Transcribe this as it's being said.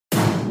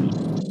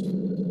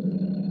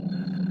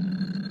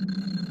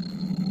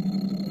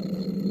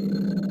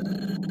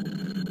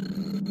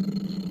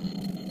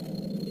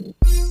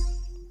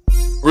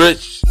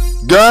Rich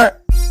guy.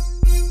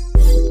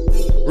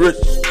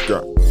 Rich guy.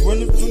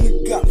 Running from the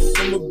cops,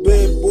 I'm a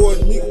bad boy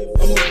nigga.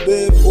 I'm a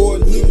bad boy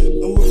nigga.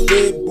 I'm a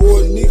bad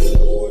boy nigga.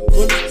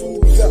 Running from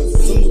the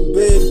cops, I'm a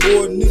bad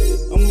boy nigga.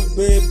 I'm a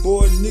bad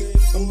boy nigga.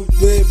 I'm a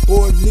bad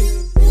boy nigga.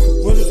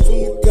 Running from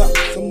the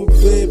cops, I'm a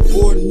bad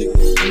boy nigga.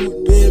 I'm a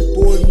bad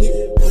boy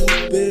nigga. I'm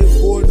a bad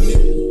boy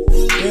nigga.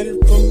 Running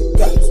from the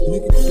cops,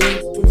 nigga,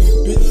 running from the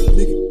bitch,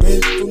 nigga,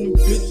 running from the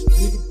bitch,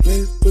 nigga,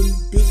 running from the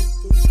bitch.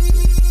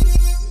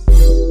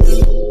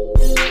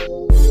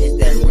 It's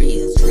that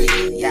real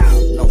drill,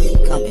 y'all know we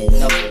coming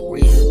up for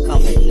real,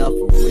 coming up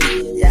for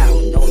real.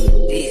 Y'all know the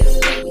deal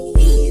when we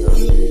here.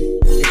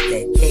 It's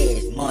that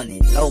cash money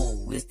low,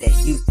 it's that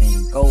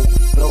Houston gold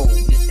flow,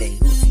 it's that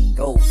Houston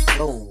gold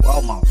flow.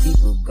 All my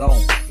people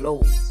gon'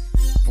 flow.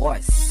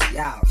 Voice,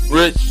 y'all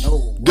Rich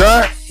know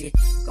guy. shit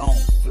gon'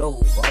 flow.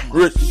 All my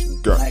Rich people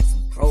guy. like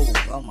some pros,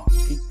 all my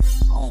people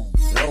on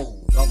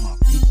blows, all my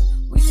people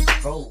we some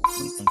pros,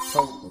 we some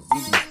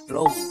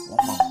flows, all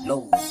my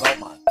blows,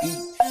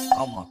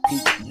 all my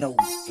people know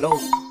flow.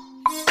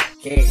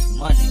 Cash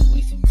money,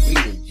 we some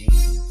real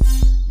G's,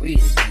 real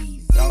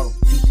G's. All them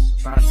people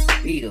tryna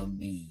spill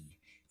me,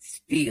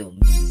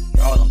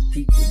 all them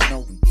people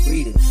know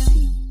we real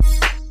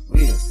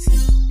C.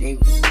 They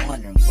was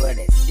wondering where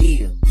that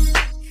still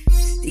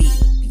be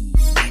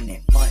in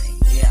that money.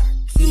 Yeah, I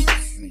keep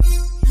street,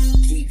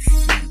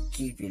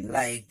 keep it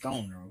like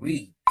on the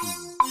repeat,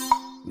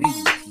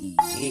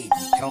 hitting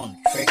on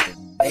the track of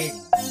bad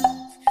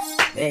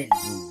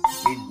news,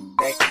 getting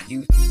back to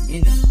Houston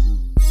in the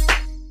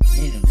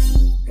hood,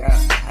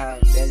 God, how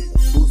that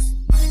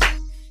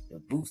the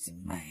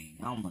boosting man,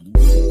 I'm a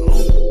nigga on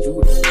the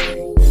Judah man,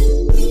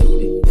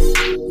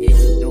 yeah,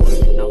 you know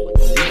it, and I'm a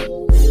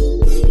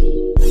nigga.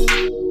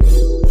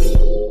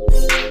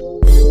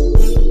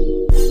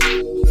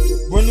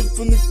 Running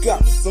from the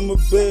cops, I'm a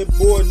bad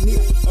boy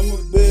nigga. I'm a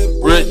bad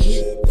boy Rich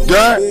nigga.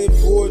 guy. I'm a bad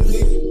boy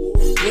nigga.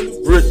 Running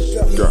from Rich the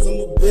cops, guy. I'm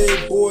a bad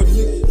boy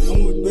nigga.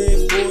 I'm a bad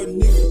boy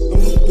nigga.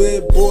 I'm a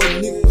bad boy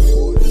nigga.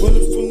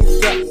 Running from the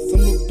cops,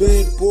 I'm a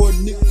bad boy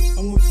nigga.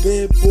 I'm a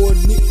bad boy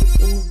nigga.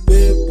 I'm a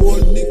bad boy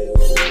nigga.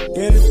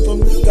 Banning from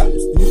the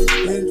cops, nigga.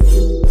 Banning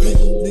from the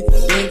bitch, nigga.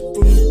 Banning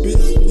from the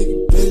bitch, nigga.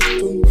 Banning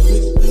from the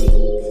bitch.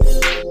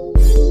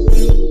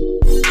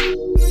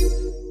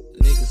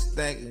 Niggas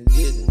stacking,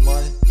 getting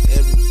money.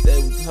 Every day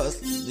we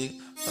hustling, nigga.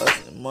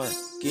 Hustling money,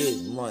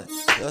 getting money.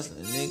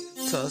 Hustling, nigga.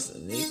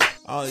 Tussling, nigga.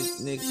 All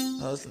these niggas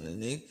hustling,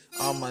 nigga.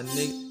 All my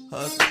niggas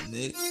hustling,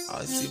 nigga.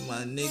 I see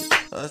my nigga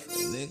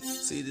hustling, nigga.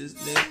 See this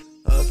nigga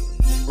hustling,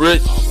 nigga.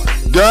 Rich All my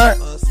niggas guy.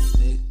 hustling,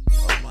 nigga.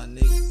 All my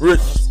niggas Rich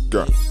hustling,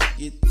 guy. nigga.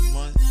 Get the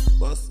money,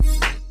 bustin',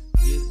 nigga.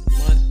 Get the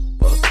money,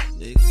 bustin',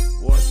 nigga.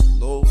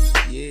 Watchin' over,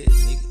 yeah,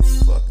 nigga.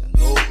 Fucking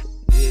over,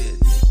 yeah,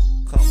 nigga.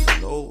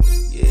 Coming over,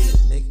 yeah,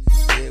 nigga.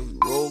 Yeah, we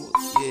roll,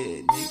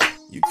 yeah, nigga.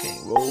 You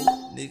can't roll,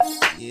 nigga.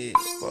 Yeah,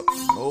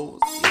 fucking over,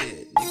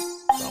 yeah, nigga.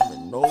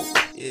 Coming over,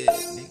 yeah,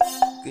 nigga.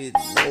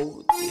 Getting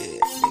over, yeah,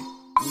 nigga.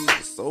 We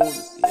the sold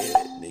it,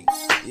 yeah, nigga.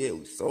 Yeah,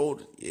 we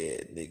sold it,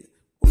 yeah, nigga.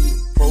 We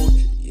approach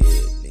it,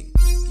 yeah, nigga.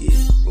 Get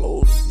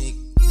bloated, nigga.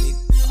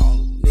 All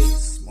the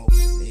niggas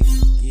smoking, nigga.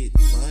 Get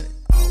money,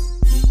 all the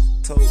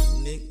niggas told,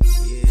 nigga.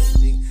 Yeah,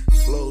 nigga.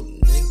 Floating,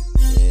 nigga.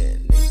 Yeah,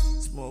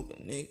 nigga.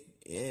 Smoking, nigga.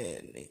 Yeah,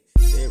 nigga.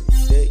 Every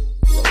day,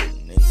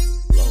 floating, nigga.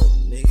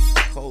 Floating,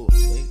 nigga. Cold,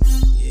 nigga.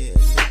 Yeah,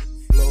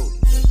 nigga.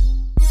 Floating, nigga.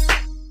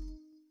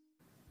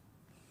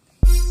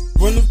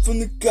 Running from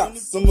the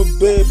cops, I'm a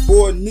bad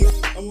boy nigga.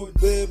 I'm a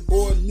bad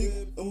boy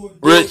nigga. I'm a bad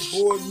Rich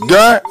boy nigga.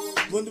 guy.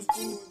 Running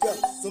from the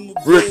cops, I'm a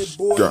Rich bad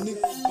boy guy.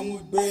 nigga. I'm a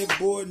bad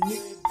boy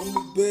nigga. I'm a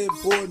bad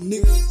boy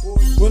nigga.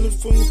 Running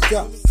from the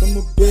cops, I'm a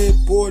bad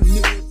boy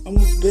nigga. I'm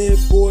a bad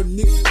boy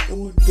nigga.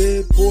 I'm a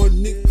bad boy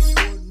nigga.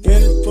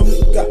 Banning from the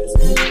cops,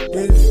 nigga.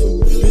 Banning from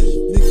the bitch,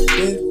 nigga.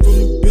 Banning from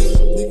the bitch,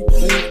 nigga.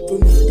 Banning from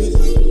the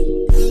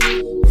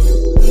bitch.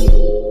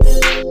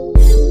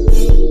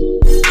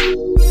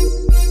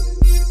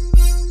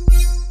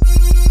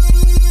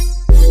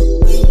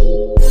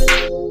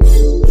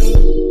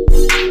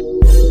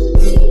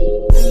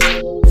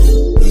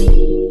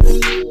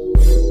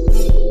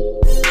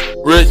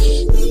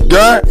 Rich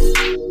guy.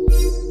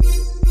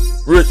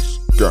 Rich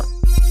guy.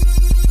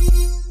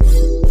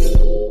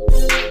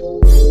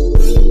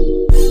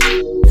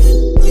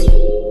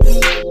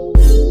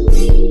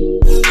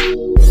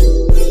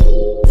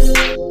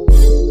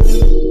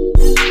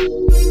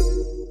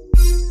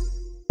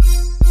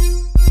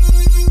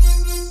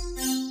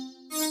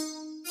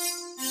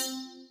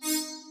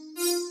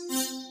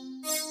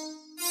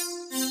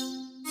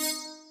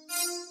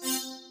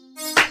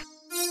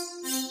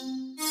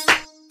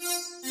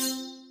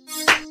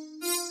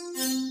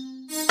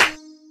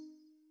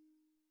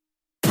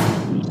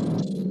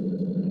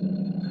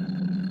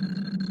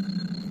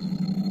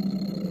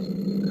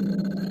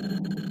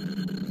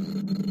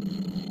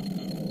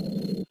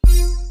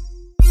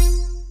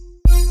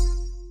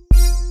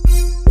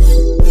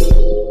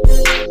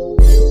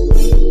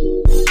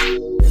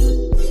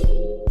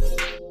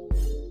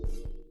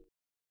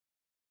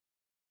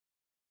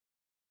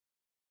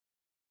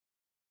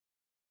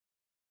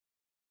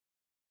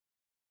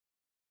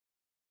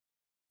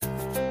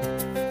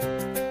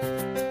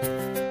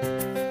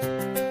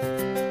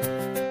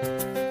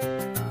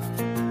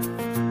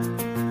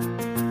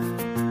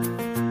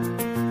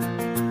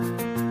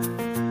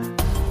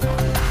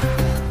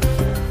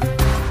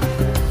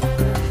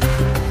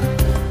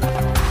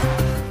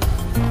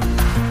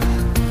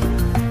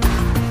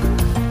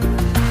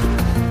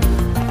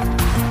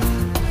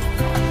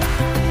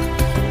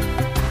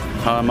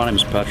 My name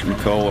is Patrick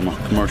McCall. I'm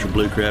a commercial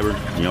blue crabber,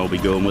 and y'all will be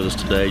going with us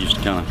today just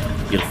to kind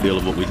of get a feel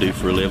of what we do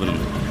for a living and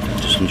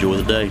just enjoy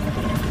the day.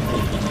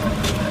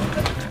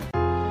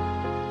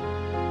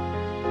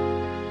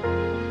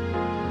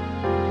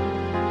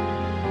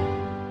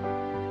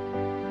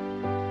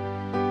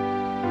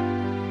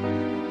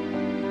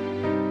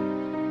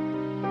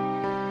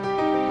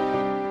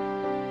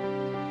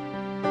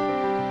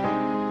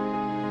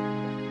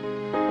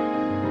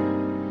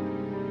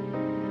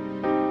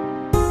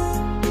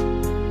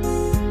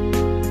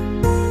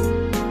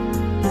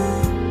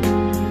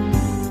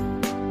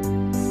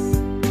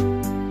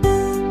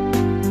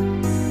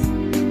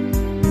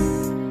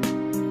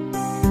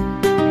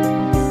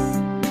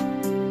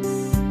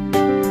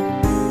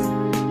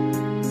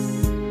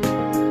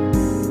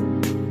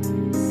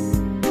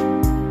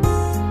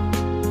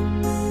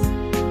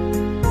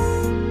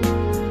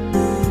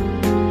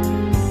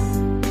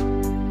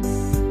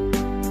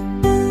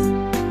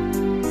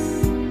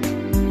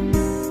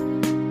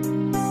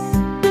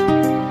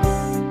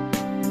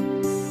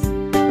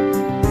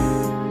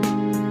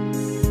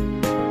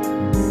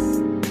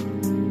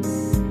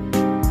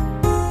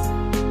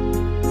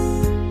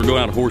 We're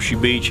going out to Horseshoe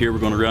Beach here. We're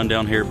going to run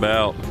down here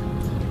about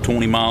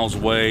 20 miles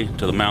away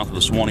to the mouth of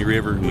the Suwannee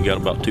River. We got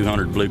about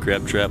 200 blue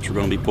crab traps we're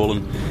going to be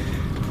pulling,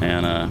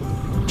 and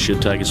it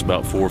should take us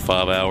about 4 or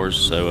 5 hours.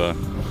 So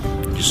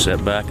just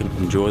sit back and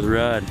enjoy the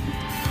ride.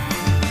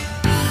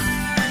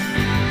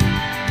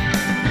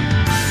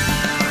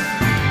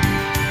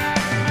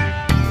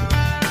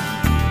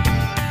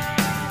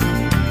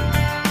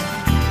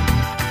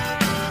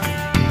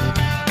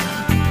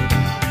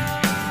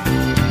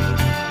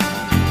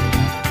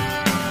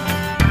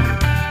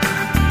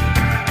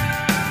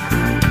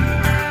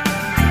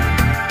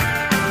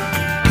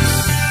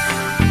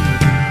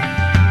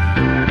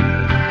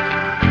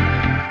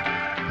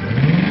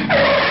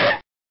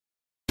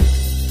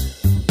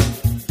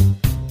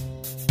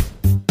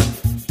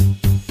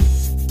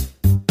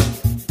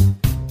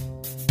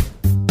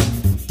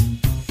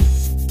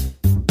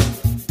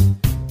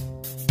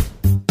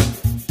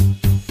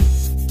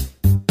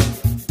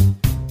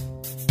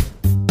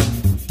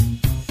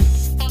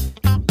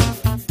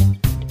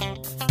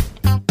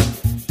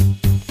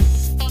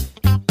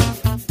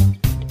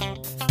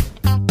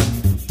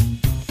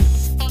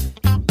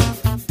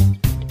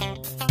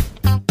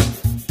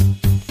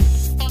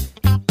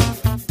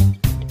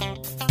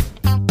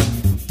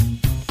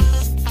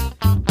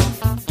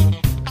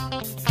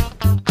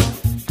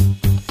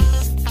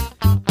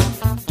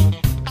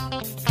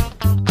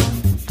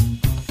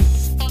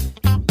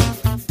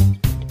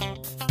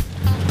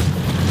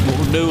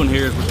 Doing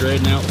here is we're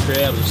grading out the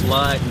crabs that's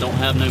light and don't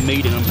have no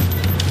meat in them,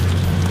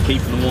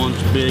 keeping the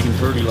ones big and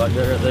pretty like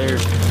that right there,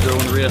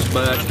 throwing the rest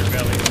back.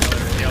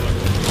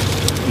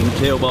 You can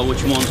tell by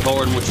which one's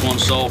hard and which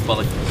one's soft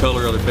by the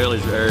color of their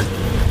bellies right there.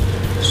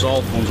 The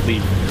soft ones will be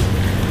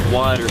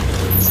whiter,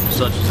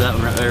 such as that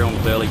one right there on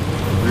the belly,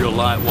 real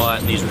light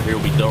white, and these right here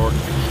will be dark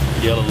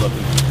yellow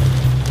looking.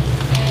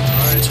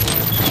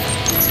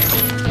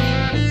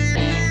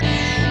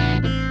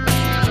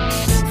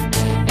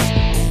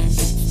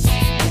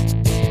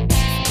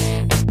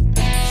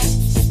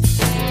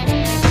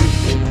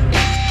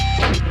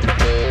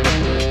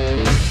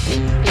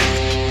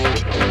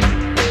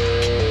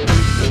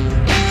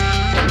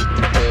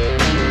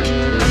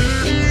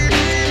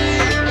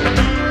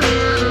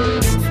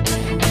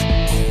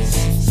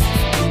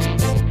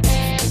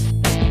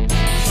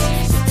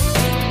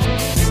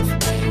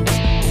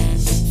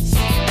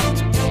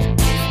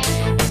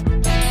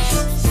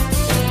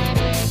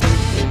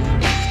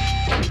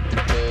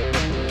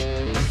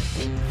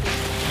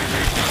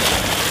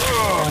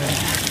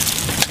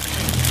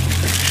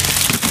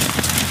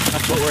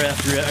 That's what we're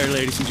after right there,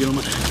 ladies and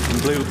gentlemen.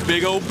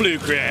 Big old blue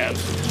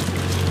crabs.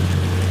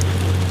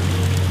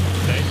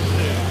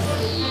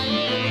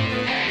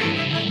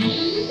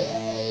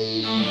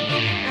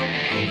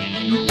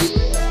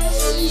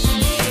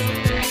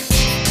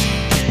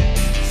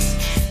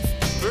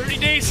 Pretty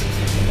decent.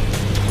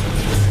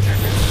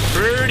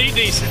 Pretty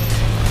decent.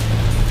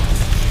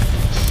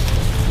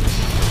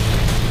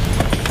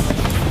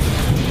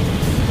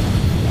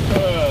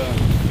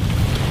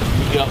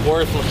 You got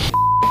worthless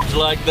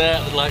like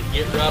that like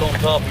get right on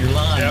top of your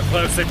line. See how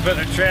close they put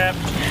the trap?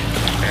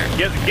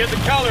 Get the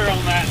color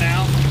on that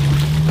now.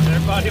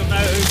 Everybody will know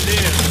who it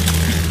is.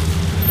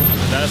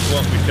 That's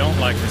what we don't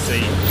like to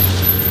see.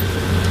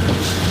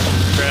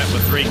 Trap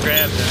with 3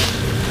 crabs in it.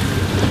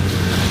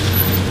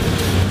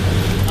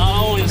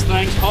 Not only is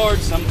things hard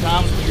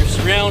sometimes, but you're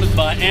surrounded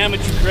by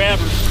amateur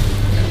crabbers.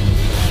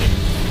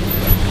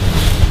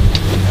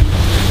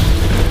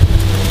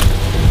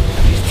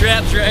 These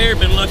traps right here have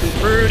been looking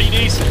pretty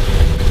decent.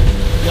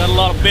 Got a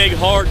lot of big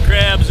hard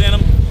crabs in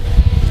them.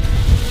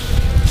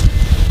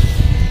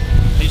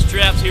 These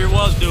traps here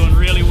was doing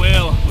really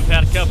well. We've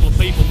had a couple of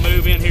people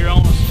move in here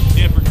on us,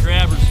 different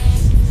crabbers.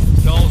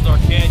 It's caused our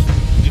catch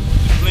to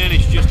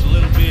replenish just a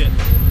little bit.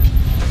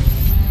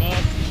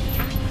 But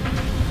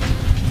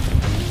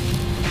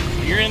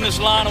you're in this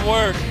line of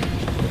work.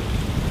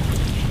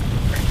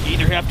 You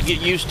either have to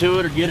get used to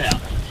it or get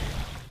out.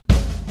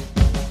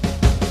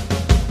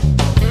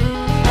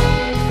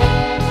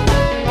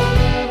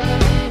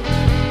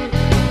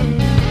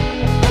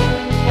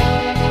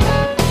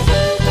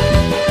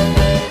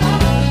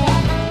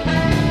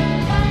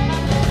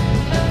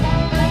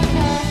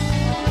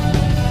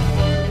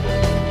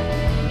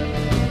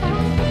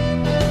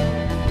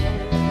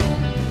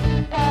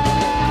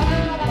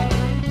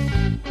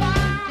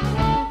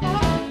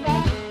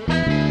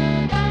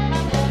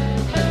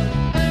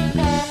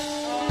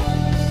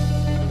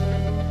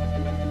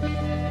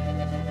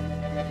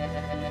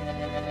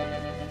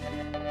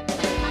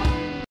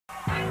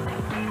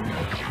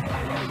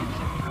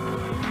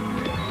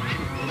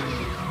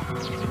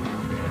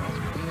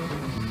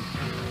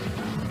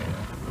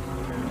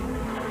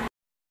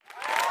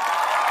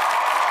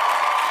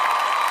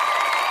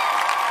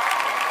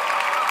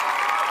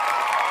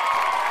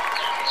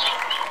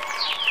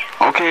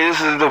 Okay,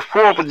 this is the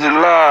 4th of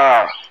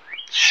July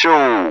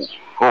show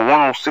for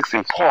 106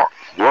 in Park.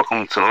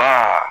 Welcome to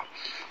Live.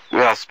 We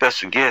have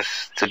special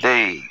guests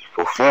today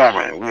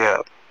performing. We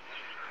have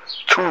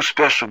 2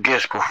 special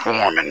guests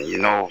performing, you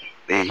know,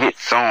 they hit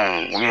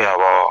song. We have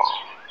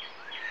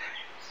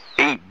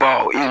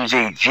 8-Ball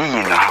MJG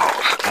in the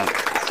house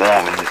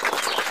performing this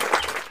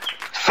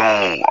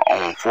song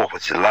on 4th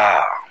of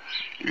July.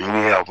 And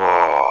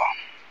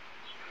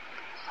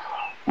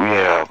we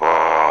have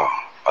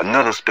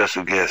another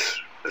special guest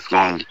that's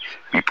going to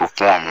be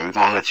performing. We're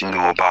going to let you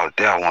know about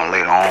that one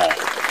later on.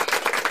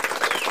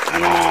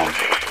 And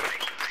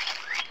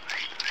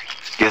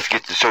let's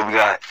get the show. We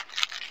got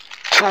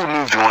 2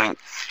 new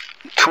joints,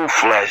 2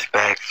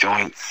 flashback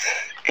joints,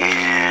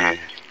 and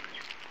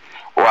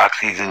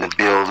Roxy's in the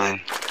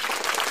building.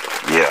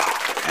 Yeah,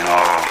 and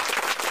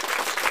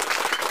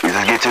we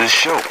just get to the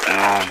show.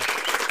 And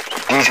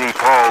DJ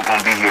Paul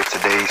gonna be here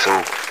today,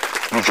 so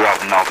we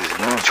dropping off his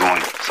new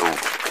joint. So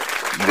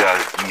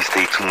you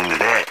stay tuned to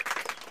that.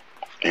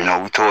 You know,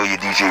 we told you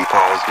DJ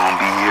Paul's gonna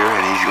be here,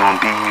 and he's gonna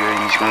be here,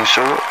 and he's gonna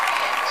show up.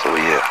 So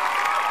yeah,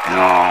 and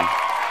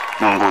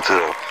we're gonna go to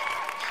the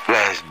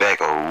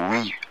flashback or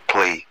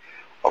replay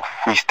of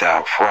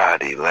Freestyle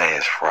Friday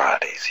last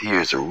Friday. So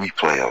here's a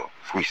replay of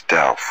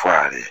Freestyle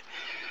Friday.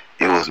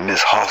 It was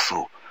Miss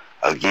Hustle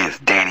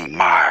against Danny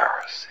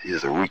Myers.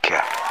 Here's a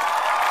recap.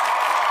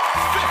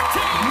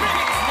 15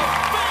 minutes of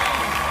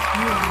fame.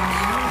 You are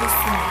now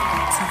listening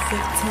to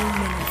 15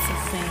 Minutes of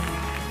Fame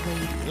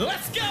Radio.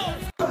 Let's go!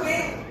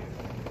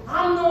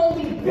 I'm the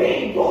only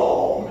big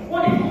dog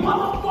on this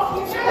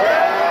motherfucking channel.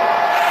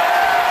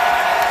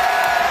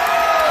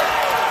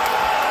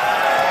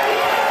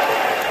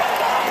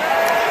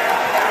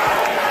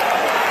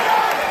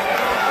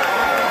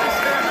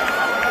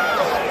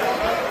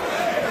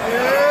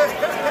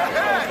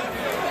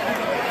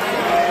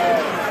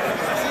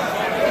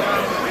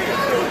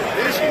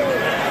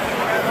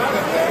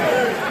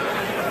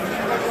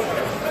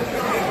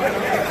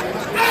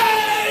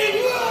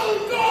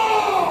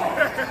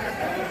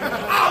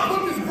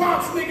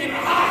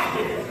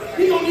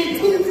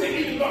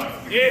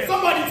 Yeah.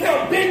 Somebody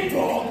tell Big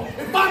Dog,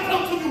 if I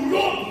come to New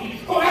York,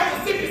 he's gonna have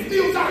to stick his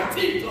steels out of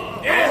teeth.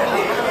 Yeah.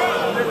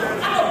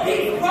 I'm a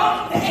big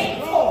rock, the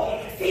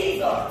 8-4.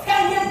 Caesar,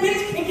 tell your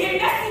bitch and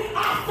get messy.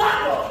 I'll stop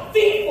her,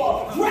 feed her,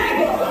 drag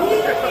her.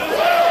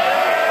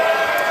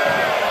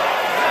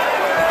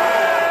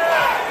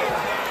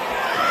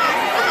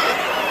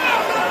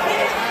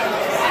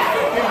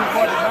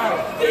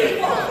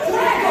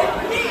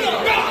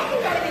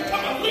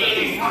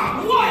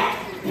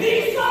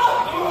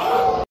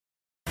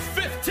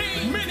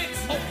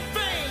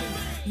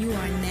 You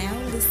are now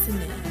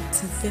listening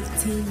to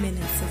 15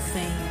 Minutes of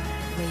Fame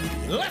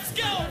Radio. Let's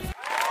go!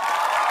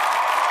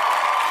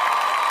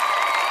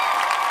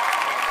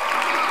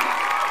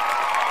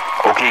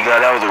 Okay,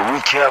 guys, that was a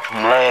recap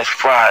from last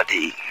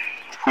Friday.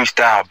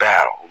 Freestyle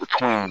battle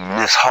between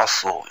Miss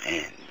Hustle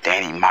and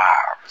Danny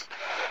Myers.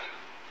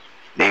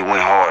 They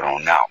went hard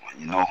on that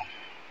one, you know.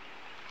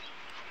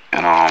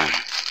 And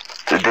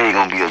today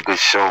gonna be a good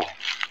show,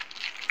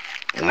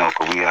 you know,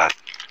 cause we got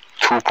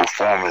 2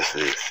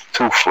 performances,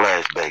 2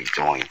 flashback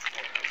joints,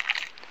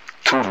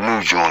 2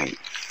 new joints.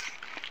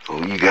 So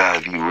you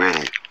guys be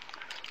ready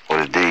for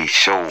today's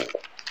show.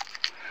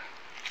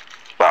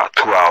 About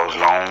 2 hours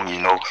long,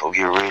 you know, so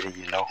get ready,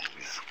 you know.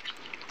 It's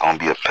gonna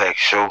be a packed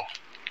show.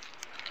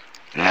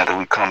 And after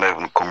we come back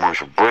from the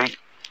commercial break,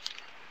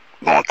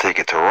 we're gonna take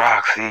it to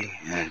Roxy,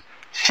 and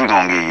she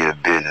gonna give you the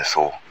business.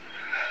 So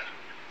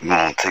we're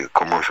gonna take a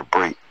commercial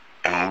break.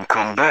 And when we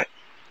come back,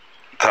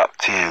 top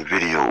 10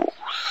 videos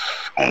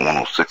on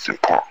 106 in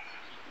Park.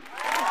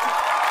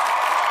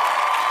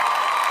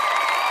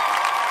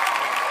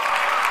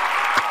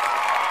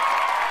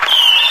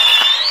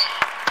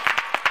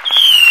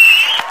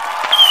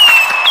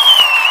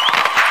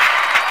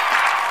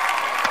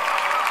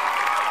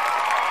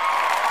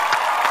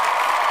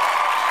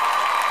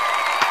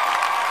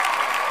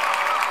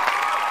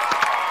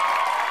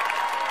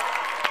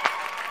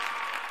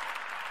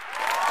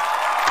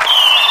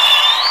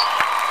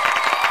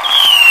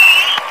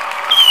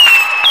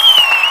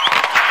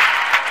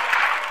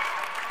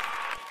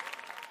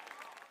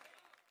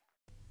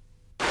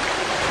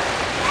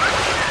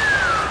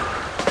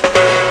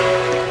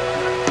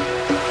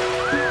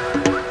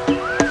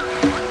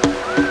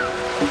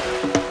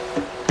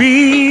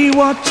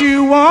 what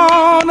you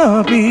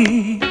wanna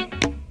be,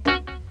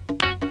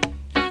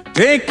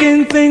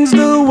 taking things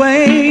the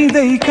way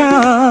they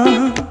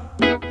come.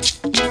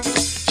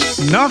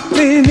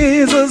 Nothing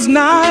is as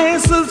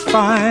nice as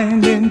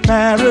finding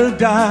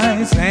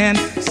paradise and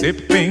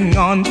sipping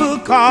on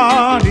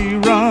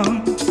Bacardi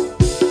rum.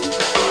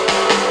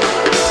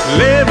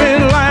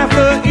 Living life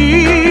the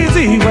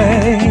easy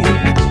way,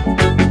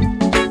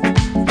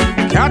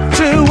 catch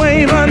a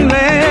wave and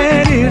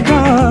let it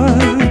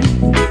run.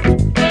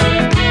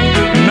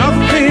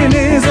 Nothing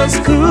is as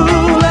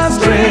cool as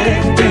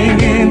drifting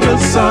in the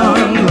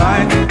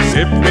sunlight,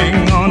 sipping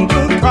on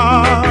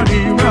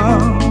Bacardi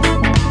rum.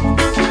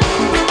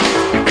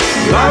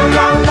 La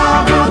la la,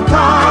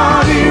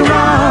 Bacardi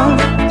rum,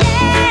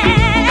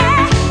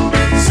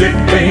 yeah.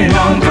 Sipping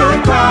on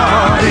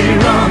Bacardi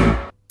rum.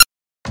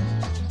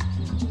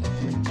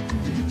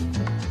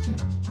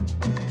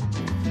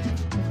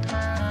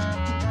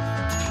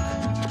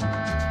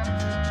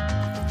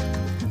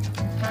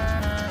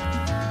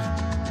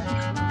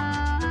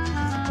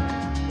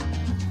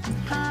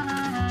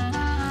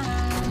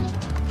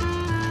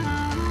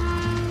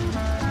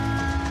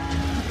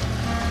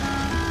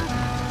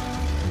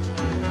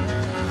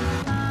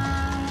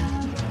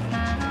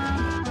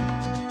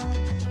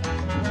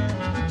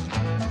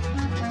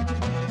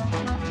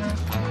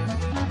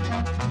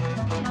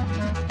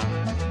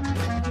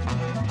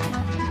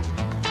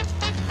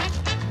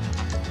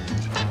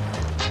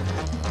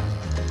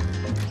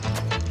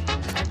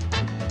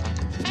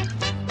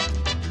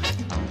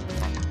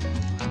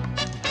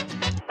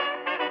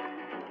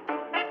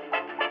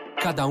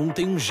 Cada um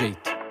tem um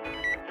jeito.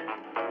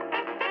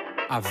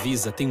 A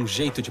Visa tem um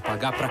jeito de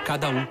pagar para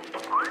cada um.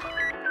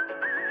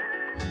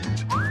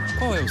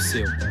 Qual é o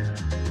seu?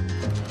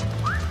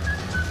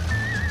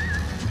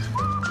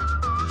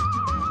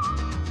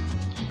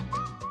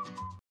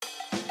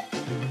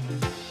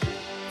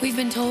 We've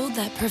been told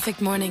that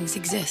perfect mornings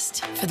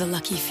exist for the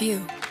lucky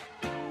few.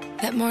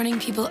 That morning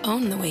people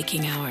own the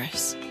waking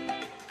hours.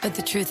 But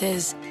the truth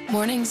is,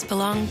 mornings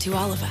belong to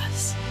all of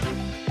us.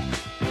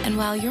 And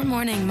while your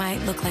morning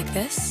might look like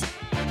this,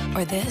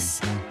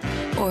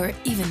 or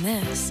even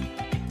this,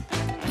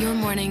 your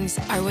mornings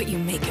are what you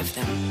make of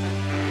them.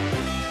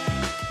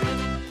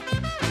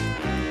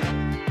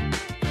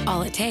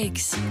 All it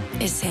takes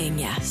is saying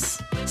yes.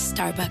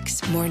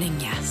 Starbucks Morning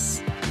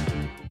Yes.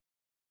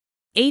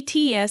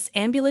 ATS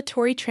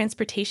Ambulatory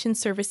Transportation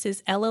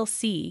Services,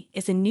 LLC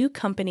is a new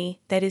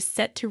company that is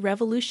set to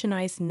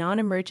revolutionize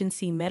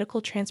non-emergency medical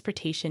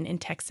transportation in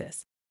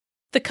Texas.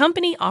 The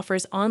company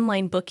offers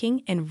online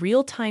booking and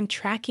real-time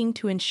tracking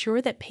to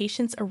ensure that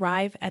patients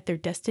arrive at their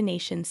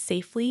destination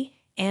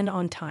safely and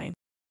on time.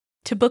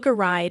 To book a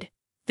ride,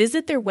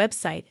 visit their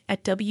website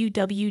at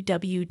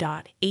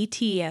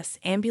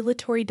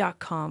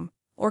www.atsambulatory.com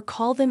or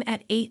call them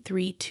at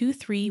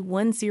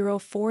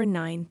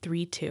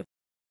 8323104932.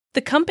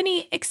 The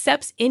company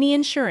accepts any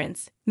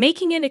insurance,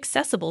 making it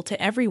accessible to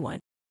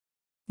everyone.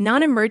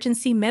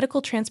 Non-emergency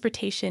medical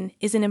transportation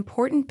is an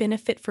important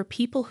benefit for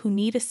people who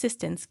need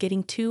assistance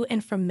getting to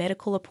and from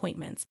medical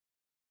appointments.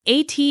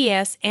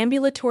 ATS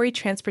Ambulatory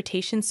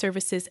Transportation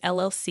Services,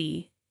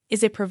 LLC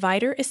is a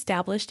provider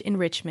established in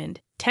Richmond,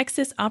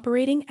 Texas,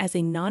 operating as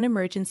a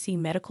non-emergency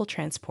medical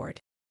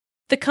transport.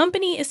 The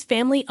company is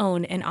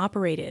family-owned and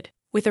operated,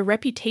 with a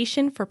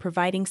reputation for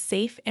providing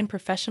safe and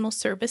professional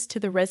service to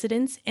the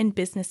residents and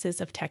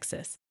businesses of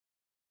Texas.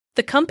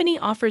 The company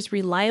offers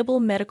reliable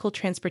medical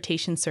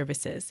transportation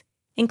services,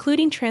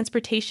 including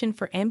transportation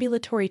for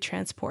ambulatory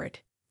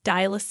transport,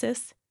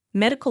 dialysis,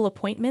 medical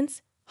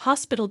appointments,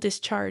 hospital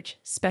discharge,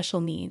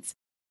 special needs.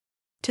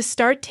 To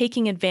start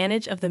taking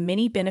advantage of the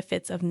many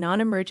benefits of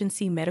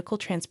non-emergency medical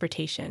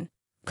transportation,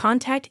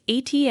 contact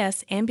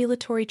ATS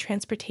Ambulatory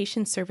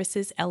Transportation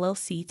Services,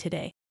 LLC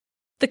today.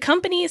 The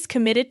company is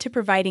committed to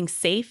providing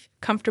safe,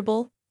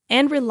 comfortable,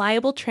 and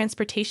reliable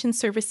transportation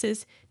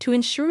services to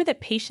ensure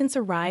that patients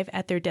arrive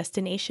at their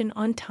destination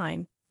on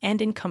time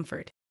and in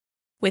comfort.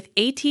 With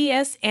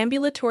ATS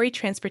Ambulatory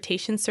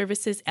Transportation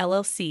Services,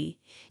 LLC,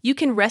 you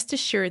can rest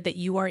assured that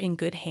you are in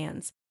good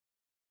hands.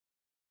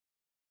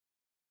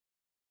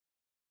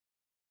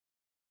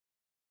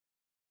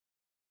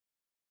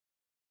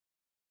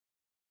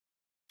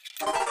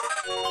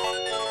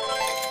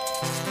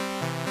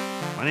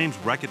 My name's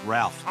Wreck-It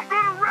Ralph. I'm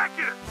gonna wreck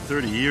it!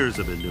 30 years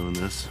I've been doing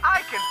this.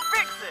 I can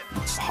fix it!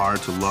 It's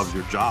hard to love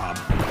your job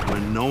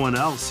when no one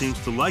else seems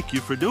to like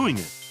you for doing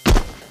it.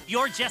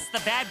 You're just the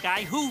bad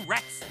guy who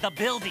wrecks the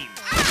building.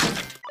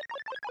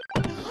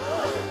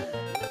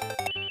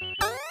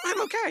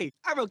 I'm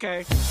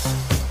okay.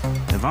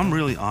 If I'm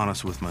really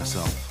honest with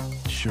myself,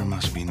 it sure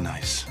must be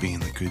nice being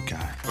the good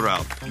guy.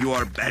 Ralph, you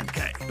are a bad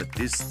guy, but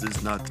this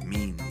does not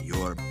mean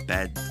you're a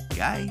bad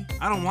guy.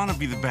 I don't want to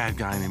be the bad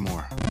guy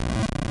anymore.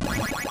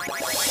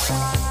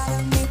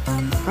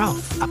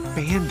 Ralph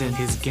abandoned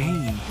his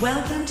game.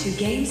 Welcome to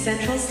Game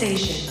Central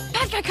Station.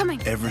 Bad guy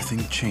coming!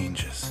 Everything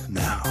changes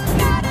now.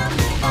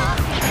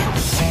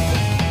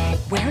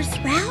 Where's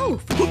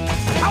Ralph?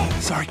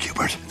 Sorry,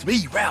 Cubert. It's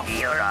me, Ralph.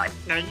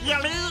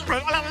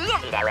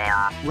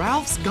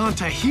 Ralph's gone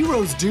to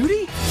hero's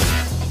duty?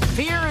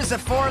 Fear is a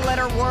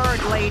 4-letter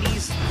word,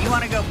 ladies. You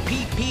want to go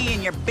pee-pee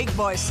in your big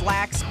boy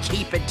slacks?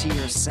 Keep it to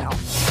yourself.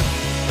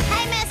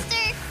 Hey,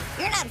 mister.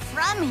 You're not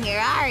from here,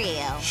 are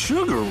you?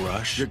 Sugar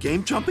Rush? You're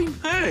game jumping?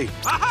 Hey!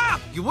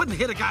 Aha! You wouldn't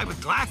hit a guy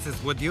with glasses,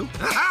 would you?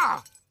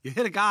 Aha! You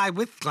hit a guy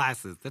with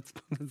glasses. That's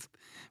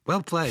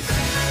well played.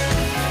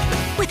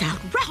 Without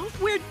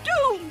Ralph, we're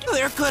doomed.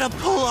 They're gonna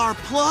pull our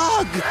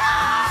plug.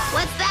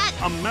 What's that?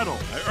 A medal.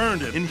 I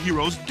earned it in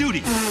hero's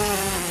duty.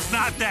 It's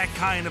not that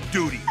kind of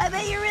duty. I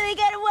bet you really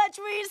gotta watch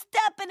where you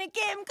step in a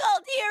game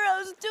called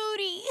Hero's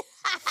Duty.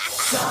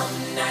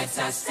 Some nights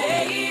I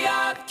stay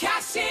up,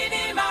 cashing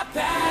in my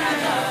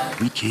bag.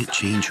 We can't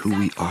change who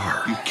we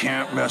are. You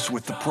can't mess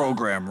with the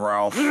program,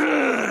 Ralph.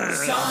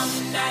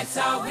 Some nights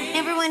I win.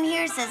 Everyone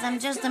here says I'm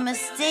just a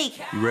mistake.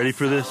 You ready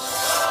for this?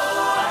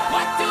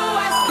 What do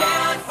I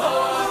stand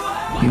for?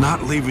 I'm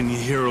not leaving you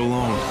here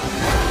alone.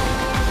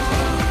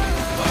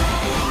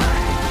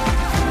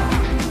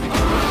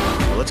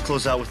 Well, let's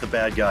close out with the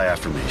bad guy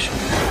affirmation.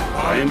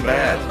 I am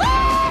bad.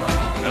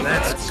 And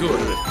that's good.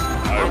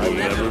 I will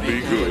never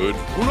be good.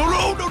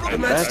 No.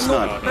 And that's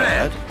not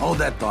bad. Hold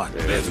that thought.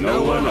 There's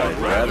no one I'd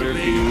rather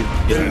be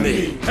than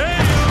me.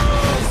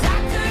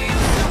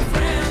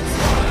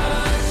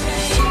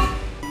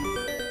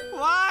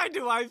 Why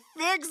do I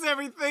fix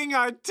everything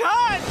I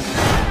touch?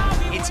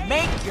 It's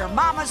make your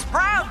mama's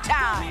proud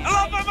time. I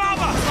love my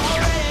mama!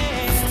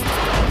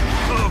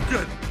 Oh,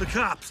 good. The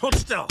cops. Hold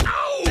still.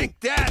 Ow! Take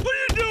that. What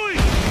are you doing?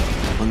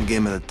 One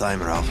game at a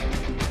time, Ralph.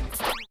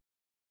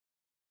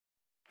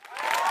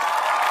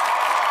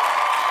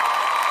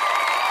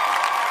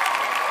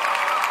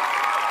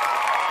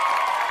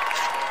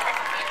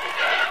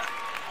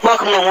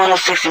 Welcome to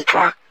 106 in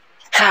Park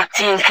Top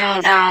 10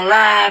 Countdown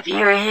Live.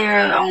 You're here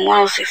on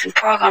 106 in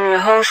Park. I'm your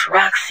host,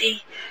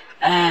 Roxy.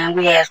 And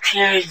we have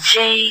Terrence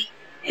J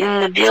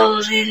in the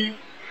building.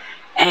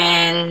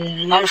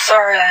 And I'm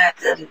sorry I had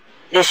to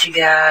miss you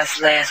guys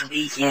last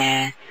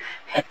weekend.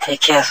 Had to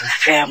take care of some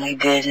family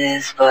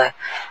business. But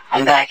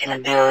I'm back in the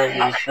building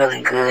and I'm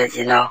feeling good,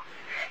 you know.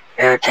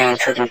 Everything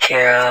taken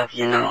care of,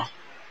 you know.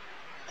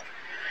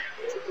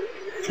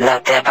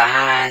 Left that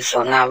behind.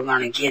 So now we're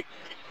going to get...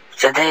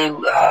 Today,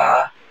 we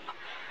got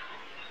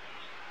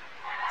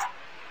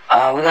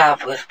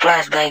a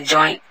flashback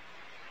joint.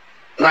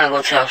 We're gonna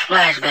go to a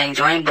flashback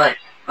joint, but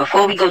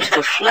before we go to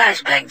the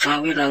flashback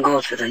joint, we're gonna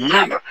go to the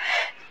number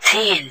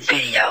 10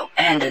 video.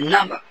 And the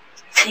number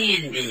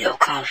 10 video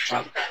comes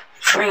from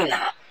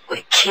Trina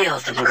with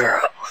Kills Them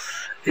Girls,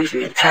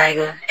 featuring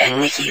Tyga and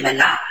Nicki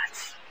Minaj.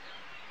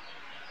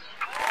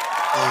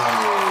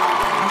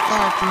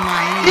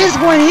 This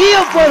one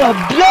here for the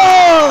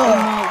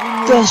blood.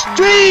 The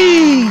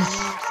streets,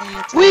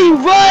 we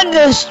run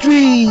the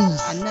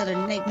streets.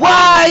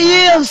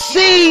 YMCMB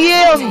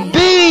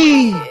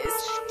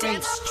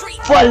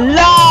for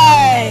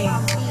life.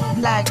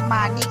 Like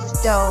my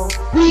niggas though.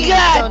 We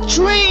got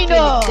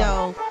Trina,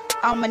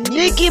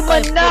 Nicki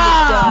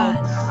Minaj,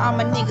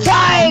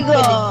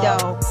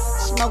 Tyga.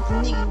 Smoke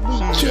nigga, we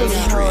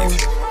killing hoes.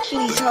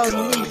 Chili's hoes,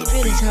 niggas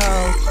Philly's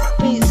hoes.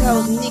 Philly's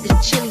hoes,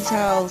 niggas Chili's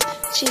hoes.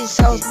 Chili's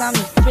hoes, I'm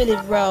the Philly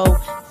roll.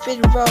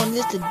 Philly roll, and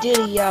this the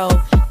Diddy-O.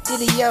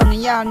 Diddy-O,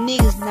 and y'all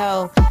niggas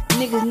know.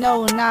 Niggas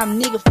know when I'm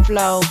nigga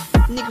flow.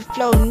 Nigga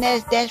flow, and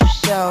that's for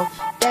sure.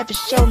 That for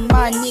sure,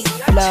 my nigga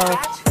flow.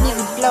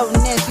 Nigga flow,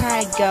 and that's how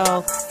it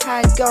go. How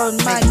it go,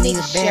 and my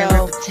nigga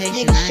show.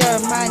 Nigga show,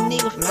 my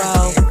nigga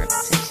flow.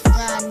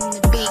 Riding in the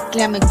big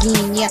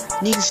Lamborghini, yeah.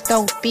 Niggas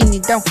don't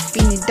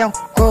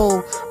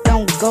go.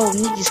 Don't go,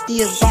 niggas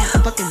still gon'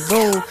 fucking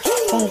roll.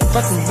 Gon'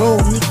 fucking roll,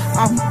 nigga,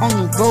 I'm on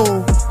the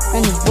roll.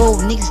 On the roll,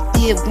 niggas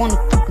still wanna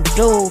fucking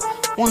blow.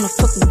 Wanna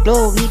fucking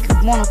blow,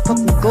 nigga, wanna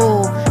fucking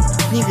go.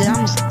 Nigga,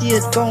 I'm still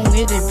gon'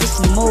 hit it with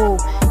some more.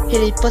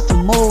 Hit it for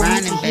some more,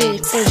 nigga,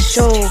 hit it for the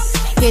show.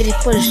 Hit it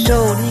for the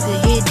show, nigga,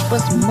 hit it for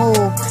some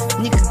more.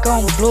 Nigga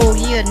gon' blow,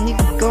 yeah,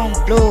 nigga gon'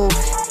 blow.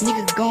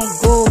 Nigga gon'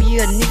 go,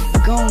 yeah,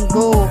 nigga gon'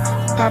 go.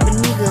 Poppin'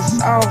 niggas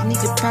off,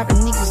 nigga poppin'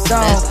 niggas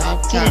off.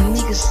 Get a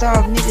niggas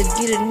off, nigga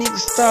get a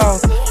niggas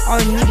off. All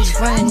the niggas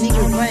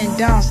running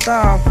down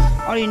south.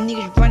 All the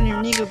niggas running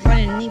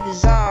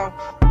niggas off.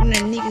 When the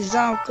niggas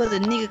off, cause the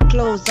nigga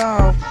close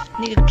off.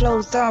 Nigga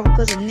close off,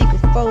 cause the nigga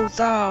folds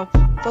off.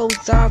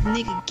 Folds off,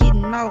 nigga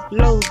getting off,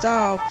 loads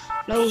off.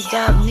 Loads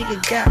off,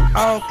 nigga got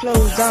all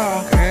clothes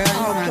off.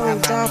 All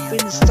clothes off in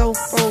the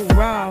so-fro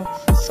raw.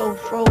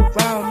 So-fro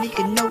raw,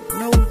 nigga no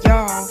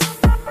y'all.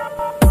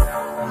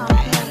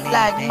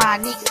 Like my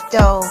niggas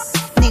though.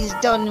 Niggas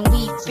don't know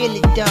we feel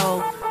it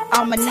though.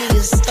 All my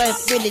niggas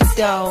feel it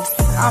though.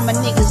 All my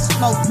niggas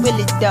smoke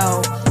really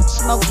though.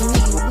 Smoking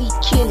nigga, we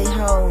killing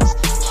hoes.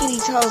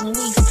 Killies hoes and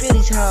we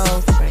Philly's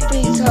hoes.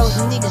 Philly's hoes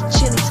and niggas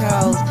Chili's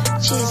hoes.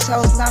 Chili's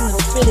hoes and I'm the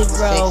Philly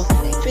roll.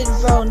 Philly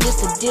roll and this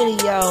the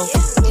Diddy-O.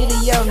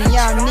 Diddy-O and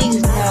y'all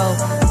niggas know.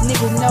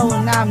 Niggas know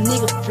and I'm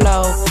nigga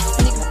flow.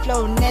 Nigga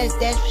flow and that's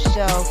for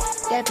sure.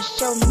 That be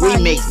show my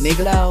remix,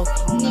 nigga. Flow.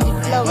 Nigga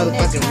flow,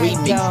 that's Motherfucking how it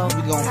remix. go.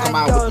 We gonna How come it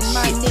out go with in the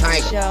my shit nigga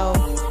tiger. show.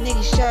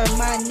 Nigga show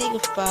my nigga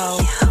foe.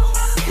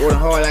 Rolling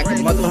hard like a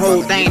The motherfucker.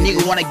 whole thing,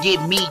 nigga wanna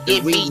get me,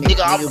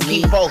 nigga. I'ma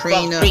keep folk,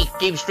 fuck street,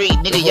 keep it street,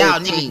 nigga. Y'all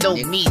niggas know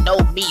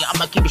me,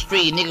 I'ma keep it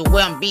straight, nigga.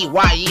 Where I'm be,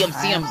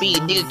 YEMCMB,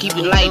 nigga. Keep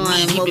it like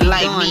me, keep it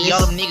like me.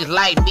 All them niggas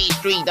like me,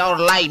 street, all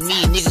like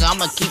me, nigga.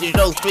 I'ma keep it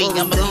so street,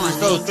 I'ma keep it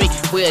so street.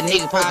 Where a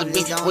nigga supposed to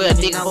be, where a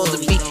nigga supposed to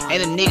be,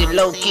 and a nigga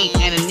low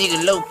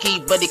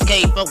key, but they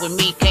can't fuck with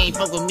me,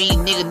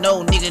 nigga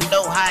know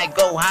how it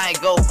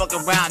go, fuck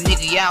around,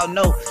 nigga. Y'all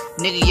know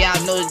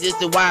this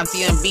the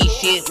YMCMB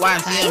shit, nigga.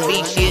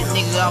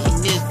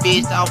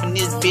 Off in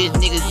this bitch,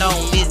 niggas know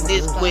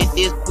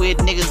this quit,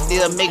 niggas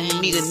still making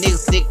me the nigga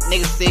sick,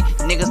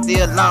 nigga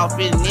still off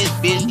in this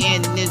bitch,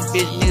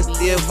 niggas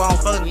still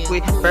won't fucking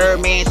quit.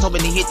 Birdman told me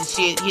to hit the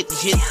shit,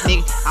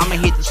 nigga. I'ma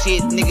hit the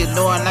shit, nigga,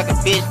 knowing like a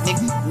bitch,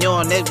 nigga,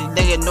 knowing every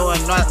nigga,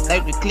 knowing not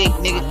like the click,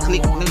 nigga,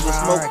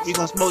 smoke, we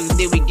gon' smoke the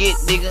thing we get,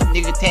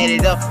 nigga, tat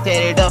it up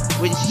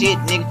with the shit,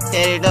 nigga,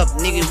 tat it up,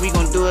 nigga, we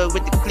gon' do it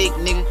with the click,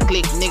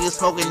 nigga,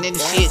 smoking in the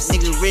shit,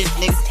 nigga, rich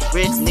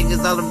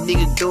niggas, all them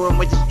niggas doing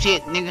with the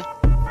shit, nigga.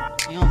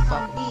 You don't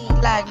fuck me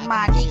like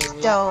my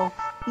niggas though.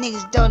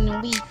 Niggas don't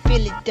and we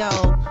feel it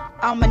though.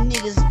 All my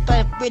niggas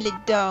fuck really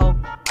though.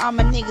 All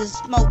my niggas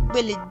smoke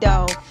really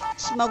though.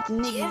 Smoke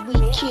niggas, we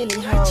kill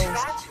these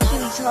hoes. Kill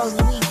these hoes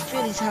and we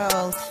feel these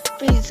hoes.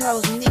 Feel these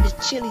hoes and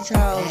niggas chill these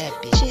hoes.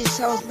 Chill these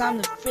hoes and I'm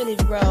the Philly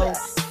roll.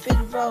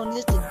 Philly roll and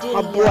this the Diddy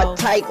My boy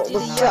Tiger,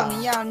 what's up?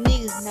 And y'all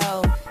niggas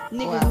know.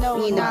 Niggas know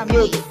when I'm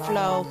nigga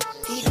flow.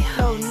 Nigga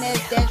flow and that's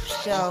for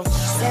show.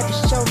 That for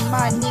show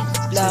my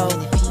niggas flow.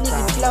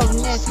 Nigga flow and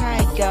that's how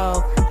it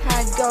go.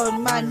 How it go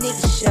in my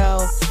nigga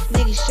show.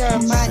 Nigga show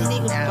my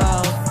nigga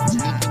flow.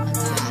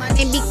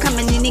 They be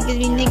coming, the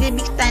niggas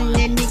be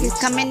standing, niggas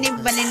coming, they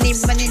running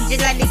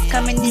just like they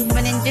coming, just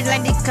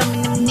like they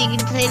coming. Them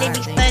niggas say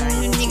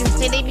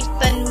they be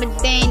stunning, but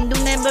they ain't do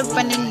nothing but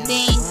running,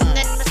 they ain't do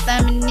nothing but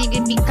stunning.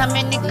 Niggas be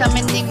coming, niggas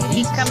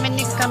be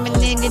coming,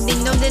 niggas. They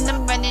know that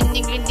I'm running,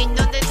 niggas, they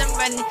know that I'm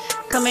running.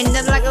 Coming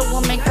up like a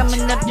woman,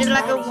 coming up just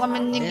like a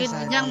woman, niggas.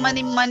 Young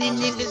money,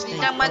 niggas.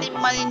 Young money,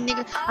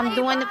 niggas. I'm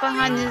doing it for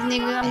hundreds,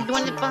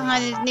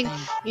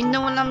 niggas. You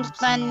know when I'm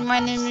standing,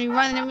 we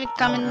running, we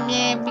coming,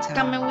 yeah. We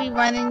coming, we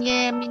running,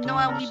 yeah. We know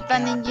how we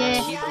running,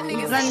 yeah.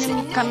 We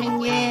running, we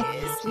coming, yeah.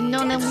 You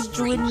know that we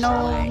do it,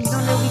 no. You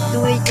know that we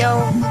do it, yo.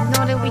 You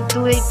know that we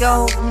do it,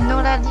 go. You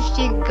know that this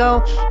shit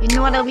go. You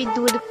know that we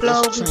do the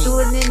flow. We do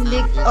it in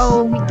Nick,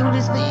 oh. We do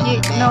this to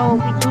get, no.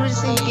 We do this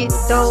to get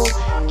dough.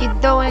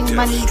 Get dough and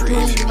money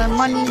too. My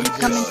money be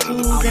coming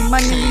through. The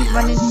money be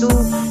running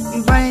through.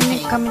 We running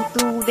and coming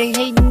through. They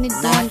hating the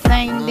doing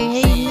thing. They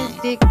hating this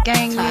dick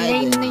gang.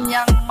 They hating the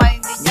young money.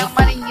 The young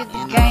money is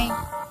the gang.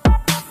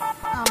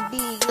 I'm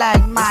big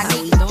like my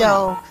niggas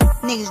though.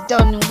 Niggas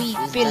don't and we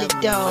feel it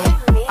though.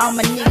 All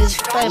my niggas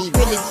fuck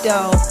really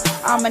though.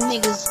 All my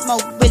niggas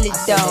smoke really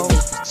though.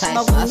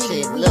 Smoke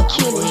niggas, we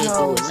kill these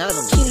hoes.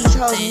 Kill these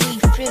hoes and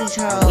we feel these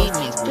hoes.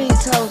 Feel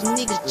these hoes and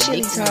niggas chill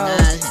these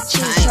hoes.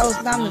 Chill these hoes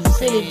and I'm the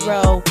Philly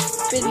roll.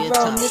 Philly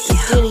roll and this the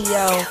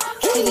Diddy-o.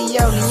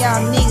 Diddy-o and y'all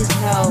niggas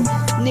know.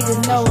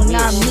 Niggas know and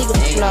I'm nigga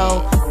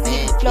flow.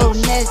 Nigga flow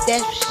and that's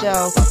for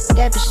show.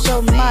 That for show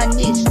my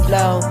niggas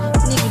flow.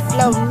 Nigga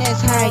flow and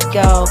that's how it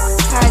go.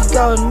 How it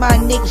go in my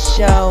nigga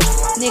show.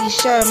 Nigga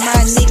show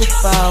my nigga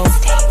flow.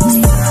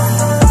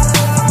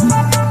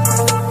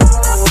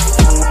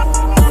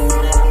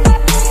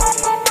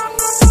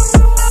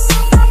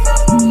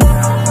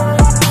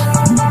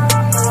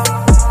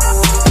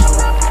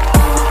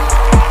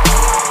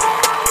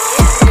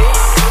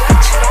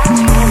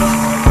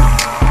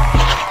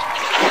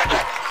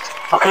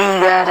 Okay,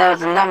 you guys, that was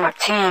the number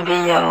 10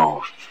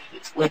 video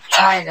with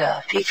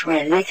Tyga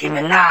featuring Nicki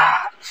Minaj.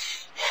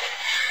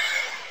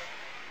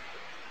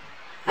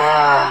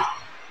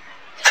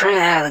 Trina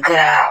has a good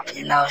album,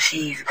 you know,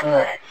 she's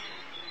good.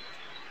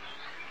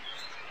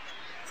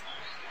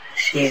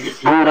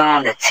 She's moved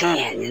on to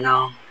 10, you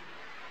know.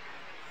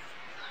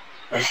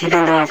 But she's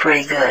been doing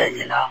pretty good,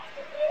 you know.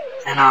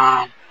 And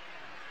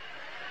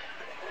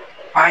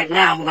right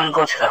now we're gonna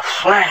go to the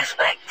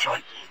flashback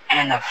joint.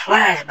 And the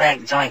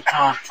flashback joint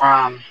comes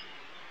from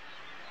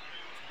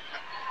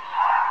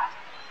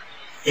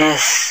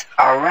this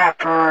a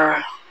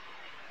rapper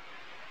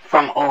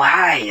from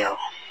Ohio.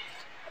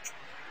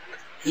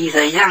 He's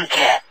a young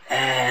cat,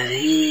 and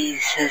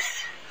his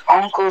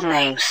uncle's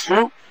named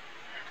Snoop,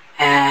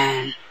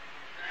 and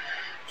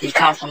he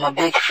comes from a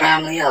big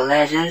family of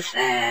legends,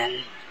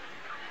 and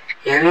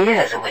here he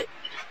is with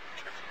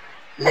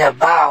Lil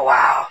Bow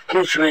Wow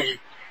featuring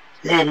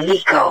Lil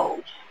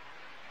Nico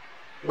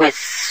with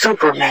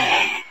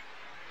Superman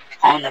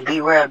on the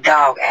Beware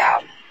Dog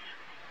album.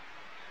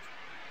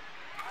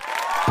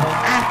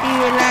 I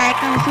feel like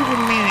I'm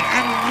Superman.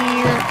 I can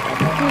get up at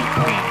the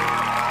quicksand.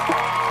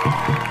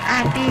 I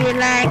feel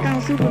like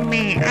I'm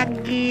Superman. I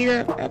can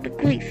get up at the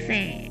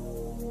quicksand.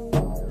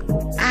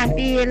 I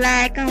feel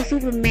like I'm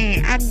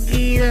Superman. I can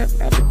get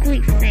up at the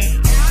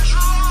quicksand.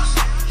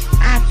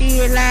 I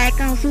feel like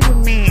I'm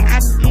Superman. I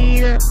can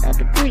get up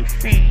the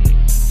quicksand.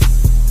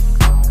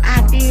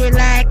 I feel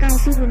like I'm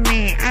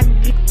Superman.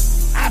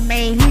 I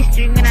made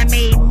history when I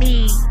made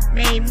me.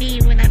 Made me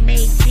when I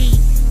made me.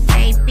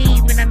 Made me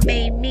when I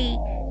made me.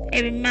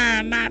 Every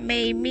mom I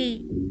made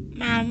me.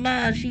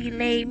 Mama, she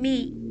laid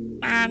me.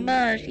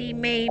 Mama, she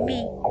made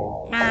me.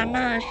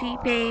 Mama, she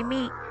paid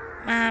me.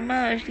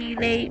 Mama, she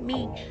laid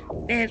me.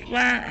 That's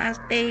why I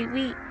stay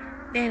weak.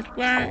 That's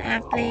why I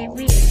play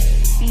with.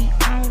 Be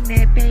on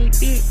that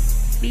baby.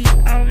 Be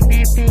on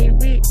that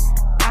baby.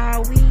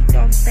 All we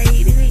gon'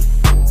 stay with.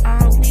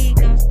 All we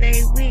gon'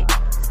 stay with.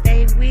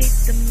 Stay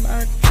with them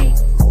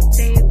chicks.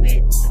 Stay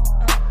with them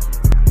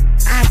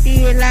I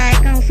feel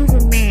like I'm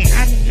Superman.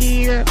 I can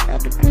get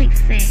up the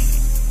quicksand.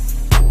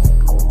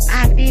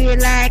 I feel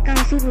like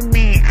I'm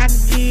Superman. I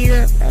can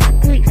get up the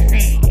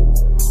quicksand.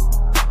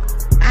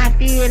 I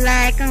feel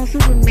like I'm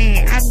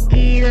Superman. I can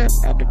get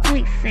up the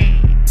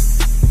quicksand.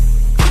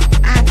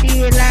 I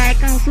feel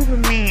like I'm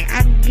Superman.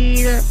 I can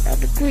get up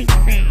the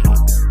quicksand.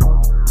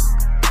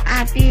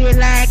 I feel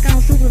like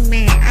I'm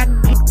Superman.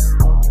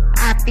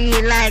 I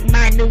feel like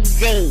my new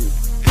J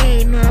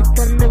came up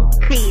from the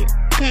crib.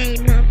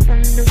 Came up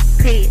from the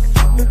crib.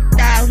 Looked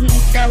out, he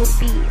so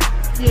big.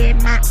 Yeah,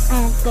 my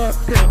uncle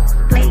play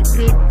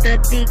with the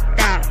big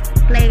dog.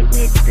 Play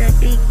with the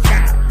big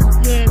dog.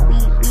 Yeah, we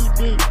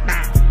big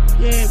dog.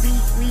 Yeah,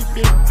 we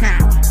big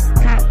time.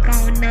 Talk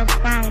on the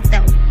phone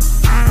though.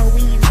 All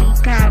we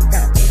call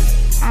though.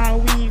 All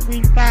we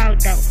fall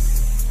though.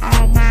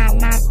 All my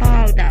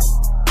ball though.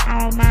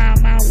 All my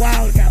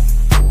wall though.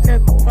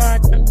 Look for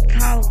them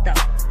calls though.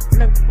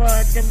 Look for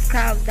them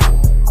calls though.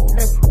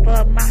 Look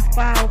for my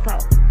Volvo.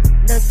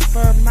 Look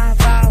for my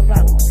Volvo.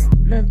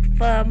 Look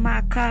for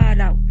my car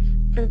though.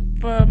 Look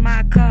for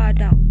my car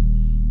though.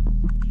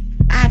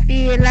 I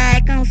feel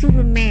like I'm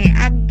Superman.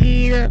 I can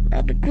get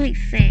up the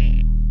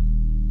quicksand.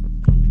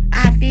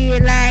 I feel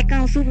like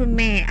I'm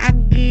Superman. I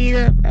can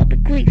get up the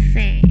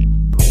quicksand.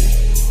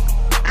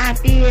 I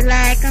feel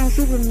like I'm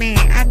Superman.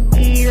 I can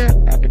get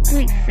up the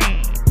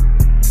quicksand.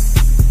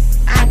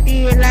 I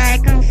feel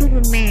like I'm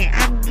Superman.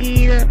 I can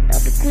get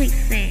up the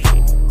quicksand.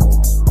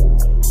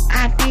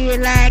 I feel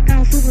like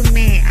I'm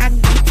Superman. I can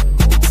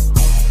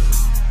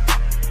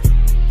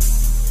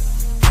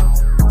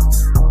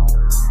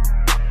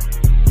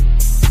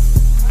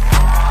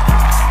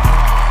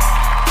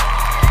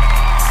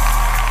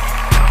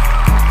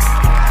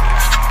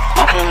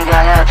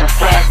The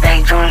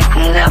flashback joint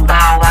from Lil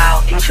Bow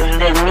Wow featuring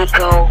Lil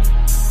Nico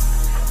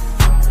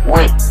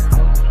with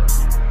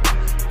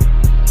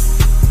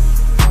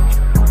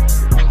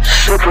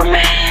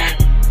Superman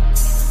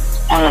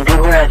on the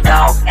Beware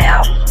Dog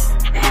album,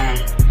 and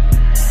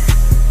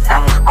that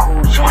was a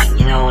cool joint,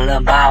 you know. Lil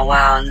Bow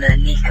Wow and Lil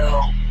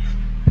Nico,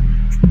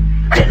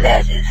 good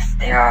legends.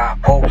 They are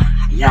both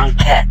young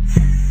cats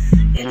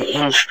in the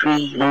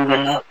industry,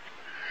 moving up.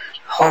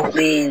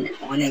 Hopefully,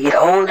 when they get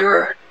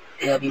older,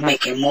 they'll be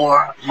making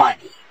more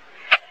money.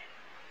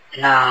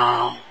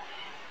 Now,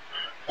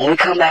 when we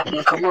come back from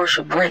the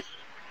commercial break,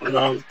 we're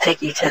going to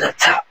take you to the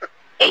top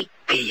 8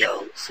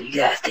 videos. So you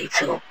guys stay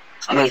tuned.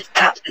 I mean,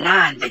 top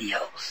 9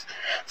 videos.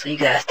 So you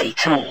guys stay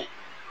tuned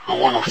on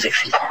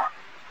 106 in Park.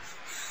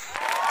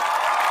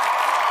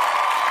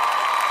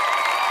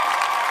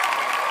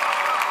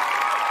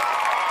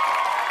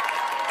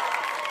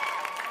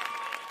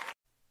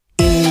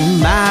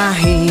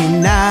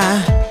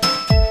 Imagina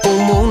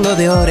un mundo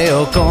de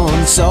Oreo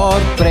con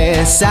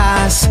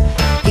sorpresas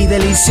y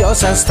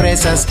deliciosas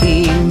fresas.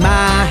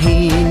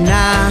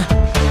 Imagina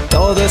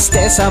todo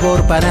este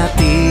sabor para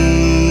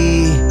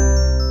ti.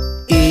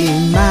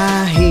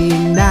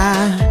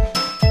 Imagina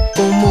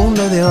un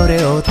mundo de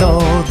Oreo,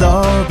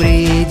 todo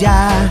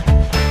brilla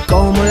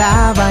como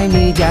la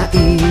vainilla.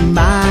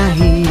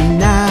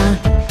 Imagina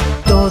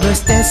todo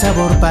este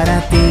sabor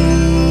para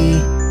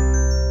ti.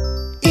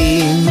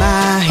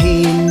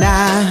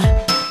 Imagina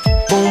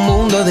un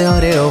mundo de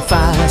Oreo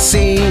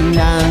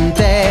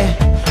fascinante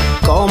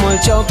como el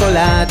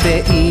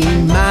chocolate.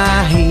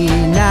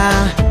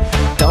 Imagina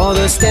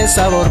todo este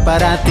sabor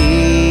para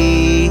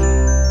ti.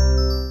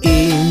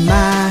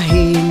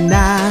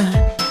 Imagina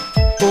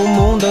un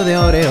mundo de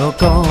Oreo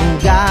con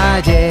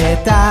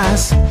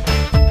galletas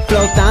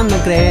flotando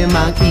en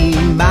crema.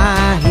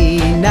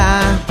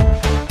 Imagina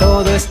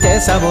todo este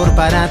sabor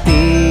para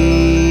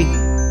ti.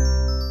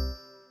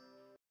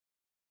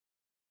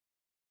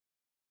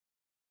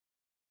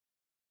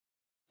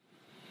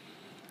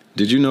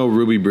 Did you know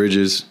Ruby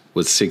Bridges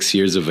was 6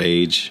 years of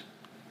age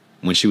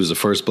when she was the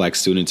first black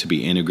student to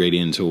be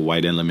integrated into a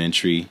white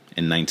elementary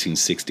in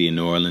 1960 in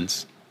New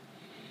Orleans?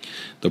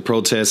 The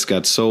protests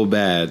got so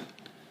bad,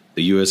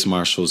 the U.S.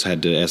 Marshals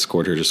had to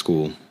escort her to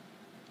school.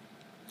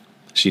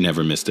 She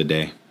never missed a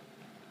day.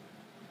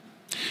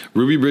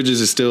 Ruby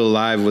Bridges is still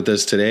alive with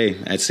us today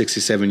at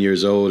 67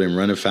 years old and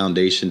run a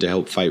foundation to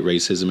help fight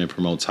racism and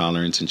promote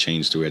tolerance and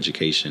change through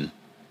education.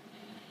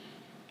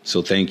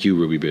 So thank you,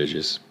 Ruby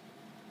Bridges,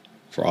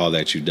 for all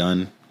that you've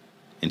done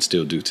and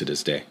still do to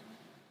this day.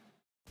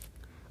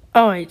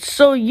 Alright,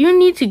 so you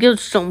need to go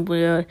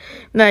somewhere,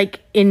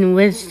 like in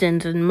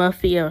Winston's and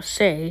Murphy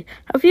USA.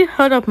 Have you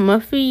heard of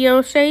Murphy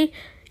USA?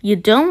 You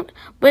don't?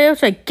 But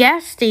there's a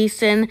gas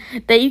station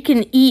that you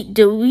can eat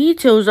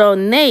Doritos or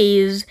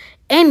Lay's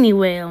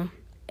anywhere.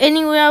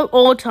 Anywhere,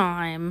 all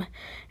time.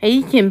 And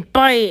you can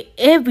buy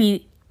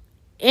it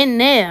in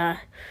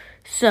there.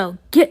 So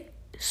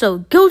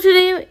go to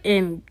there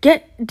and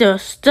get the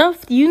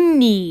stuff you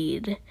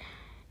need.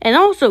 And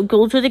also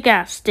go to the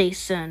gas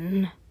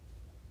station.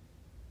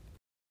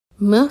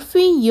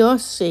 Murphy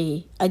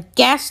USA, a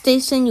gas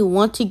station you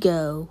want to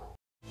go.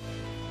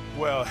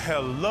 Well,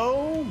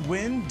 hello,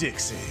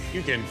 Winn-Dixie.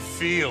 You can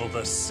feel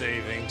the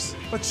savings.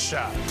 Let's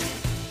shop.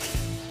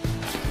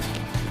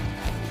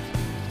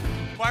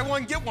 Buy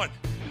one, get one.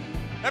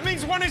 That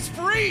means one is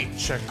free.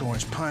 Check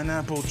orange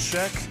pineapple,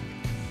 check.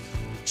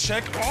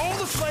 Check all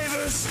the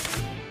flavors.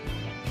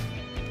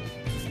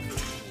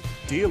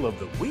 Deal of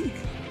the week.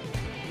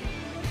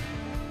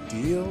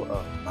 Deal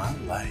of my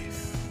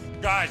life.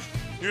 Guys,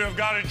 you have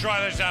got to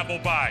try this apple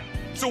pie.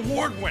 It's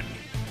award-winning.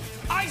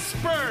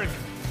 Iceberg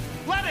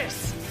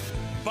lettuce.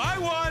 Buy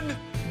one,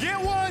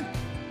 get one.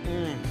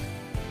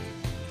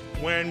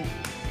 Win,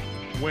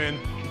 win.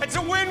 It's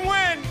a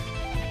win-win.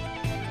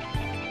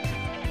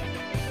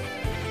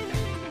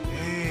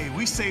 Hey,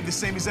 we saved the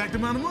same exact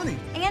amount of money.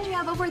 And you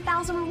have over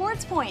 1,000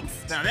 rewards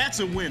points. Now that's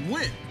a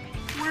win-win.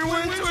 We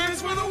win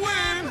twins for the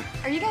win.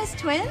 Are you guys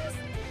twins?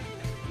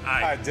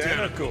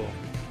 Identical.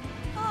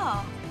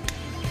 Oh.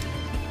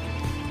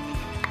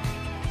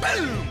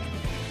 Boom!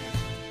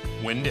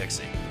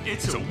 Winn-Dixie.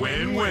 It's a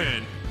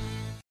win-win.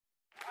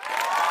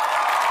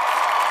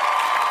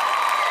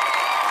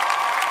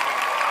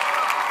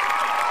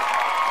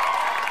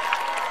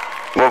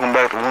 Welcome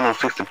back to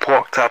 106 &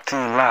 Park Top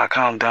 10 Live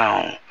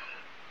Countdown.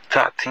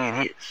 Top 10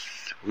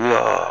 hits.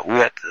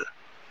 We're at the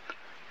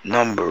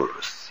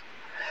numbers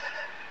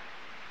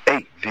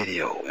 8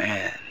 video,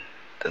 and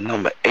the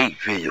number 8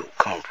 video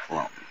comes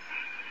from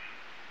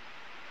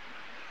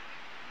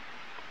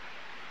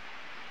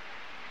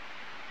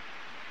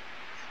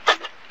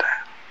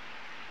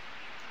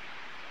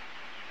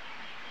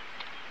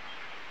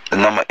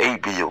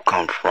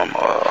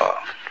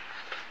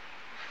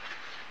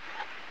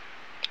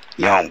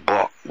Young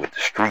Buck with the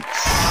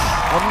streets.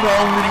 I'm the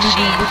only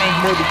nigga with this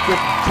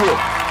motherfucking truck.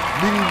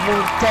 Niggas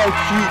wanna talk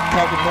shit,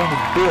 talking on the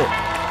book.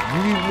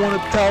 Niggas wanna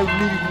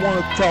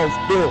talk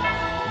stuff.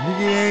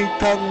 Nigga ain't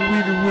talking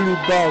really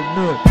about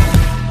nothing.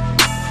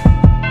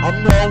 I'm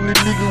the only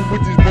nigga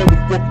with this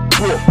motherfucking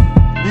truck.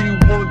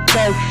 Niggas wanna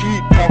talk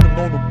shit, talking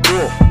on the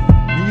book.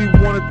 Niggas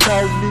wanna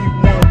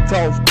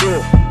talk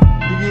stuff.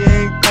 Nigga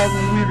ain't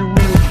talking really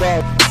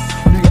about.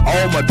 Nigga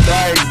all my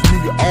things,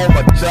 nigga all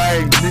my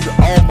chains, nigga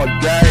all my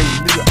gang,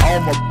 nigga all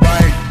my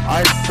bang. I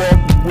ain't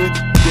fucking with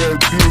that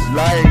bitch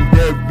lame,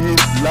 that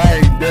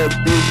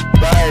bitch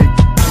bang.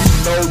 You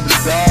know the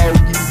dog,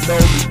 I'm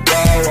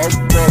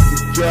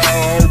fucking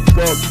y'all,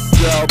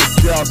 but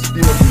y'all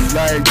still be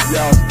lame,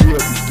 y'all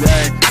still be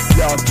gang,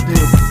 y'all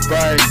still be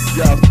bang,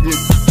 y'all still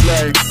be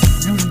flame.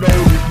 You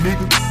know this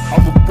nigga,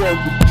 I'ma fuck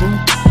with you,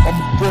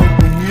 I'ma fuck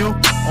with him,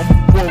 I'ma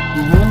fuck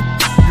with who?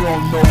 You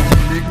don't know me,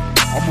 nigga.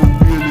 I'm a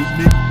realist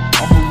nigga,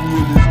 I'ma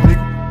really get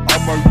you,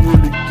 I'ma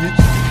really hit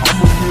you,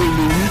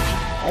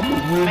 I'ma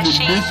really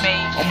miss you,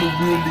 I'ma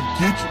really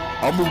get you,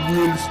 I'ma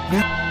really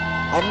split.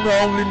 I'm the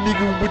only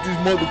nigga with this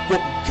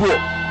motherfucking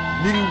truck.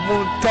 Niggas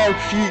wanna talk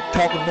shit,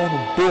 talking on the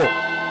book.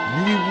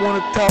 Niggas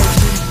wanna talk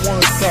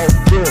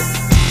stuff.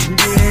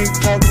 Nigga ain't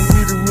talking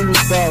really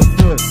about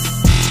nothing.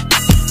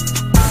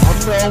 I'm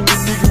the only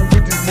nigga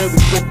with this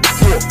motherfucking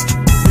truck.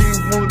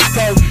 Niggas wanna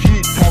talk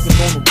shit, talking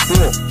on the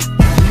book.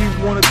 Niggas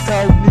wanna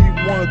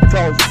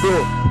talk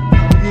stuff.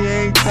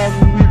 Nigga ain't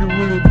talking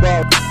really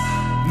about.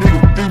 Nigga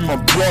be my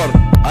brother,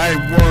 I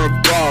ain't worried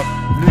about.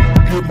 Nigga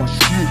get my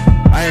shit,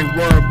 I ain't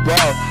worried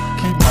about.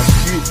 Keep my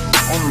shit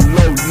on the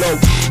low.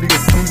 Nigga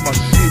keep my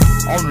shit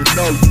on the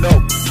no.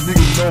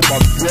 Nigga know my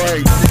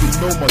brain, nigga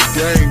know my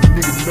game,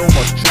 nigga know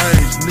my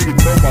change, nigga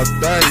know my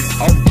thing.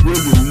 I'm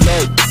really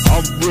low,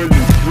 I'm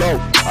really low,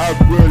 I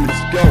really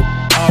scope,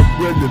 I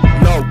really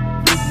blow.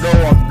 You know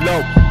I'm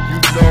low, you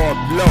know I'm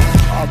low.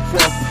 I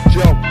fuck with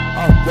Joe,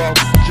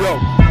 You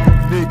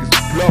niggas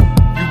blow,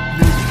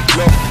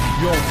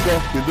 you don't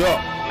fuck it up,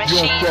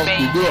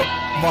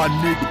 My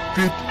nigga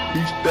 50,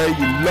 he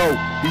stayin' low,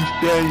 he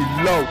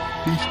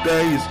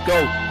stayin'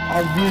 scope.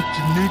 I'm with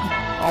you nigga,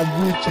 I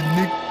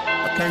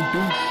can't do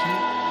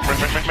shit.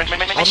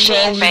 I'm the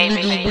only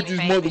nigga with this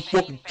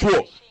motherfucking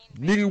truck.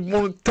 Niggas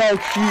wanna talk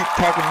shit,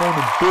 talking on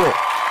the book.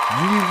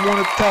 Niggas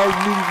wanna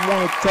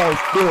talk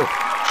stuff.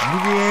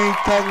 Nigga ain't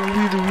talking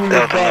really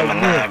about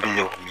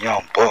nothing.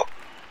 Young Buck.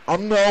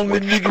 I'm the only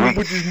nigga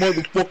with this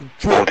motherfucking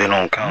truck.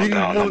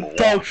 Niggas wanna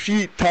talk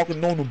shit,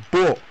 talking on the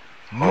book.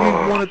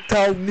 Niggas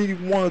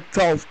wanna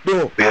talk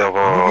stuff.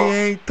 Nigga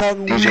ain't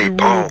talking really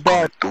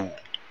about. Through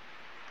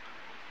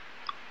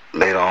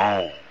later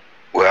on,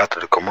 well after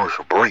the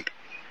commercial break.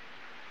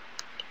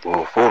 Well,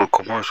 before the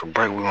commercial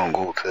break, we're gonna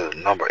go to the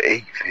number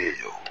 8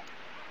 video,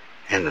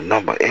 And the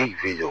number 8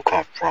 video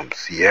come from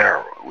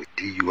Sierra with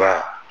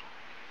DUI.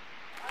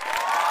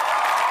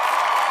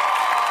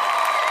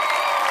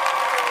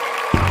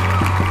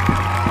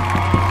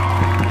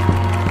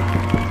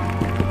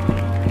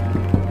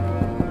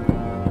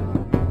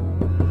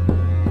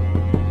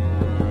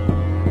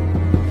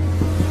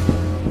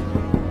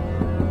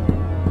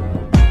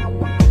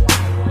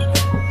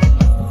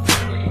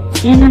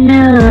 In the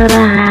middle of the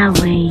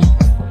highway,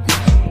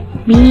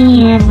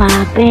 me and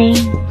my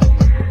babe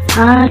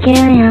are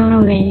carrying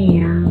on the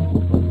radio.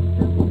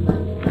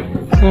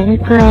 Let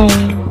it play.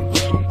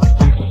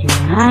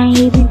 I ain't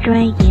even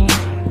drinking.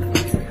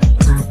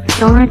 I'm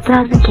so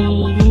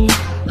intoxicated.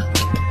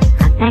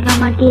 I think I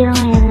might get on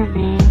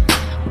internet.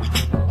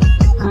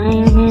 I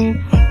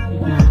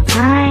got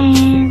my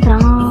hands on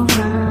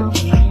the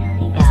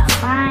wheel. Got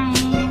my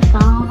hands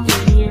on the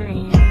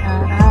wheel.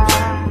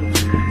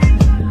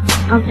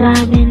 I'm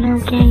driving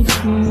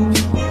location.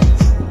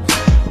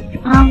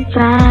 I'm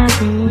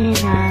driving,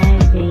 I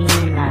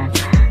realize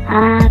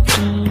I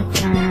can't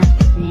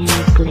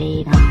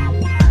concentrate on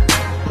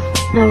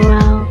the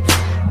road,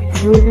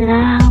 losing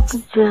out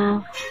control,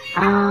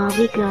 all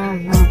because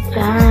I'm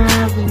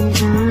driving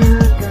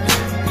under.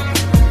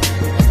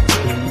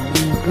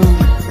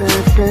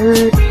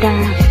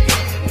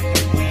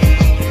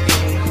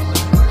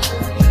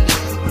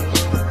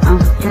 I'm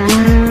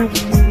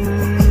driving.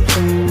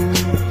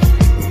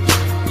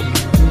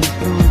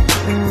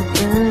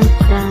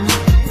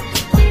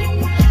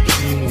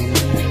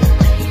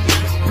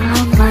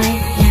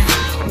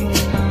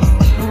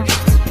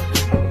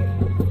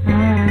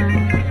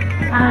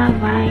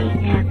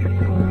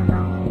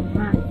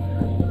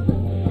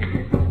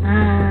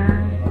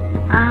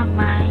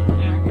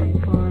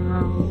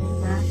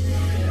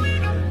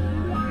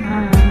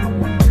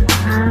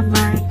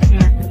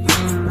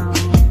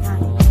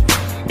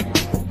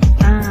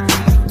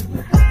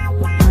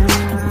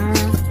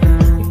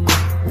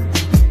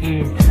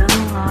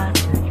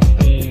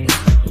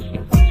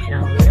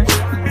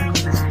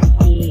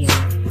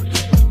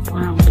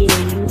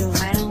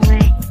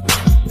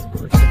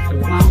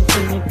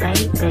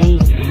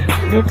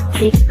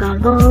 Lipstick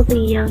all over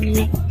your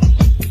neck.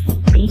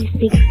 These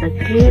sticks are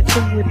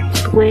dripping with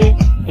sweat.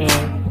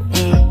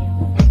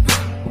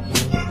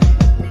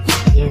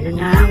 Yes, and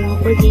I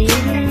won't forget.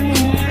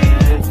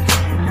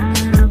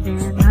 I've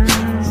been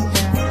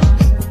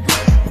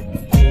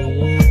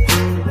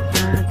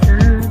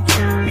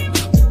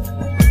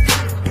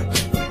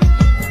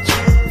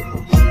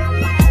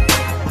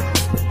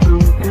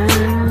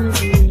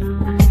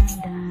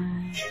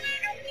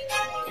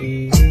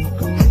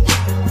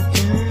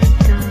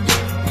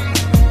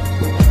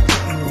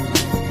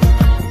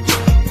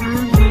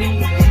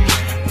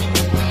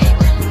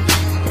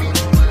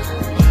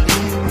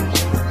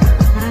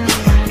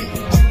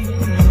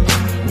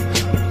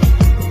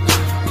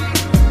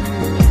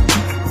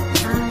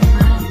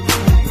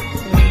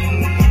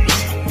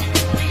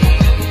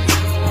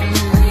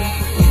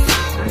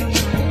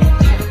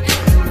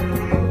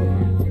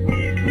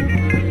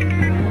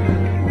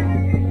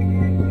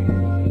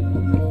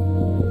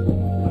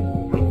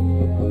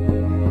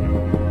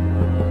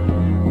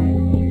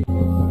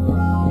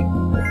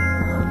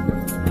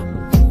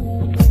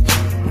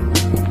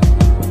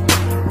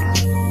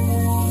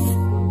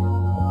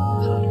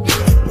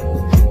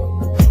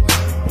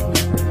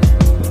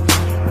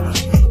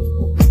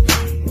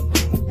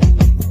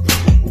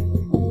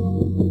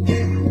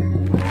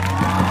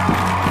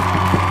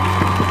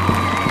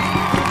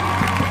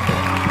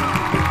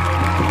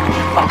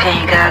Okay,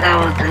 you guys, that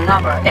was the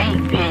number 8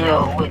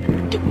 video with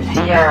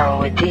Sierra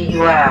with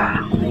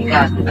DUI. You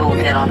guys can vote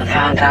that on the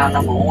countdown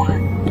number 1.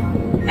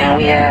 And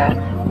we have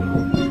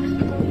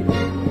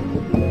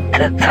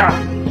the top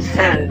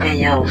 7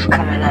 videos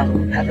coming up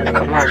after the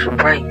commercial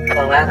break.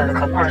 So after the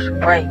commercial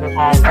break, we're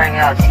going to bring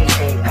out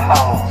DJ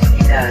Paul.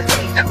 You guys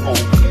stay tuned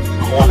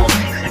on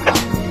 106 and Park.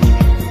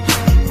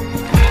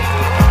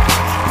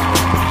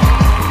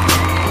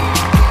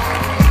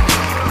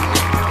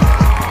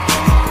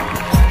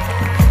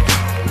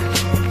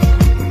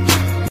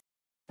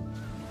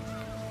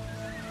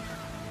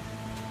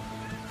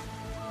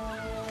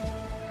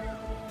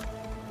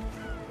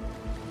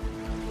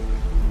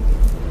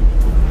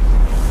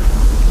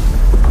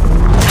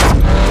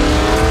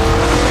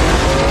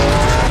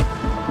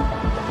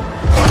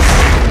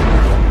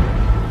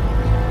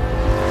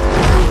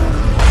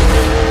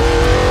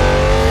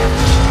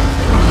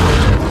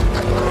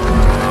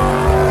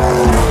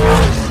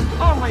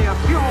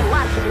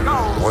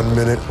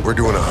 We're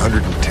doing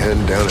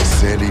 110 down at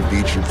Sandy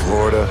Beach in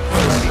Florida.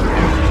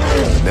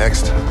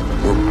 Next,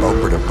 we're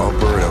bumper to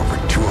bumper at over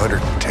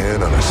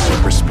 210 on a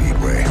super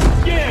speedway.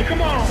 Yeah,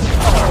 come on!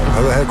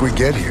 How the heck we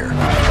get here?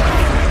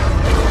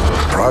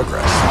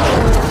 Progress.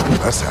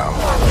 That's how.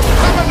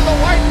 Coming to the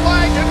white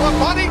flag and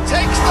Labonte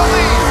takes the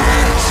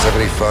lead!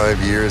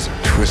 75 years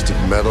of twisted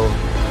metal,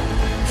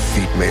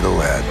 feet made of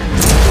lead.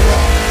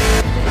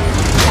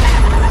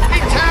 He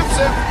taps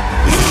him!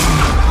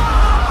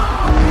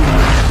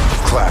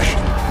 Clash.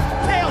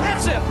 Tail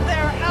hits him!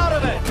 They're out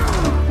of it!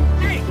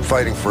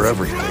 fighting for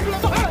everything,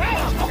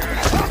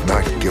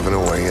 not giving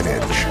away an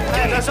inch.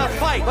 And there's a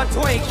fight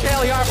between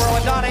Cale Yarborough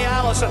and Donnie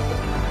Allison.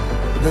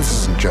 This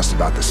isn't just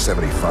about the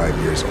 75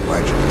 years of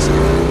legends.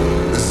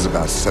 This is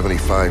about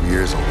 75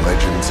 years of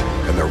legends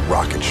and their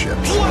rocket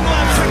ships.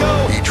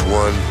 Each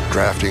one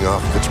drafting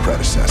off of its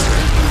predecessor.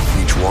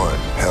 Each one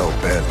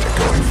hell-bent at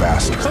going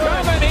faster.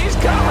 He's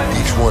coming.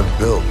 Each one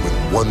built with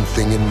one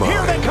thing in mind.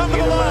 Here they come to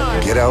the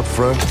line. Get out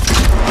front,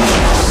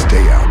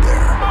 stay out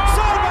there.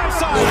 Side by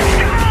side.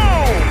 Let's go!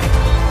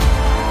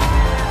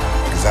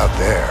 Because out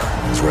there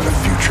is where the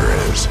future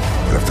is.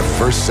 And if the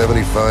first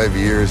 75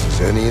 years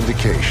is any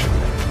indication,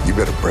 you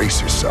better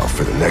brace yourself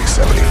for the next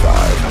 75.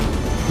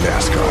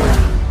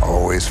 NASCAR,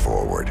 always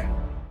forward.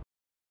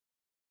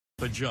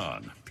 Papa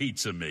John,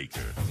 pizza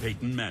maker.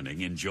 Peyton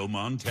Manning and Joe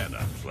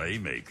Montana,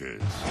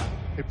 playmakers.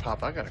 Hey,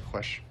 Pop, I got a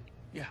question.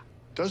 Yeah.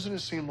 Doesn't it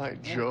seem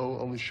like Joe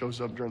only shows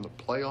up during the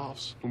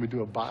playoffs when we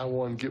do a buy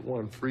one, get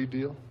one free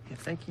deal? You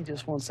think he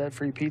just wants that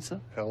free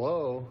pizza?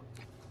 Hello?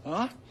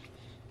 Huh?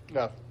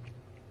 No.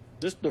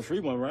 This is the free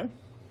one, right?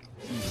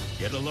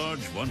 Get a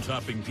large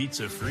one-topping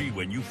pizza free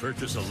when you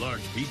purchase a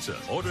large pizza.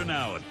 Order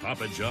now at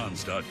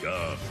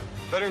papajohns.com.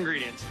 Better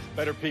ingredients,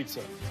 better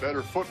pizza,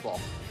 better football.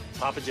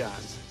 Papa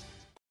John's.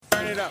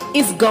 Turn it up.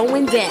 It's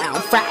going down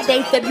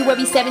Friday,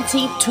 February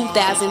 17th,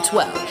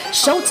 2012.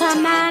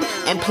 Showtime 9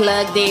 and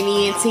Plugged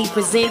In ENT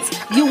presents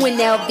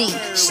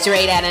UNLV,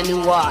 straight out of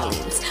New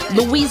Orleans.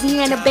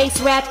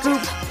 Louisiana-based rap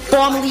group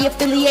formerly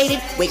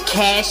affiliated with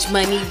Cash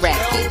Money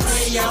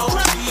Records.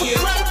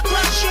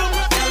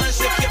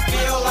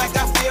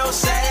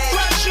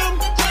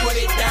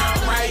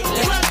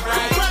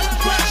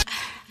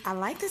 I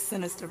like the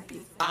sinister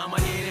beat.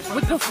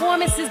 With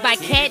performances by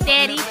Cat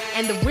Daddy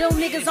and the Real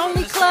Niggas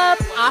Only Club,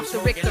 Off the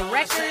Richter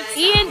Records,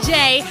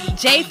 E&J,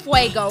 Jay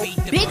Fuego,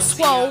 Big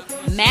Swole,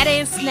 Matta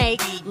and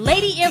Snake,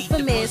 Lady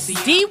Infamous,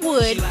 D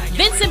Wood,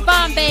 Vincent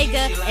Von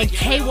Vega, and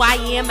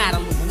KYM out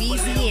of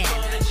Louisiana.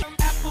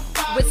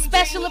 With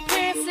special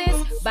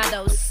appearances by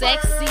those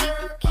sexy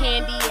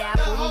Candy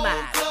Apple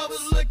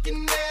models.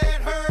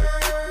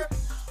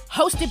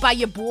 Hosted by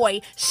your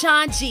boy,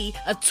 Sean G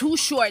of Too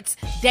Short's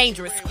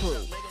Dangerous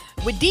Crew.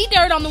 With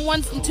D-Dirt on the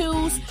ones and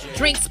twos,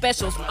 drink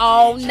specials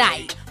all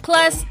night.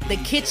 Plus, the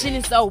kitchen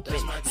is open.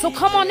 So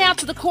come on out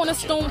to the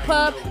Cornerstone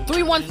Pub,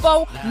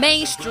 314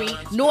 Main Street,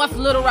 North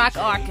Little Rock,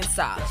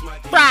 Arkansas.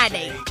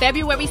 Friday,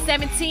 February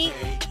 17th,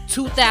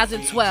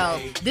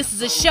 2012. This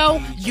is a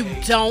show you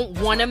don't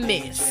want to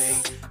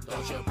miss.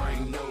 Don't you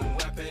bring no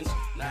weapons,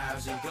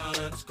 knives and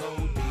guns, go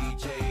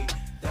DJ.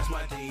 That's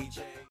my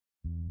DJ.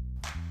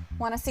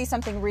 Want to see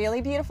something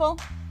really beautiful?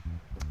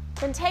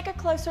 Then take a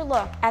closer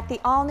look at the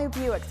all-new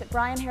Buicks at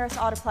Brian Harris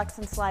Autoplex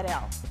in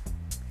Slidell.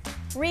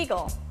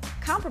 Regal,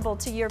 comparable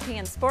to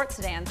European sports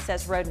sedans,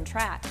 says Road and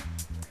Track.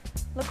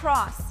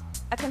 Lacrosse,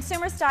 a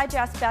Consumer's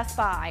Digest Best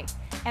Buy,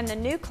 and the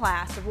new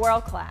class of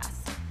World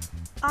Class.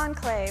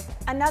 Enclave,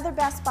 another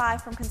Best Buy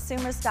from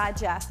Consumer's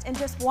Digest, and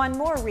just one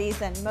more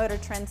reason Motor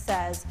Trend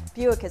says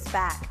Buick is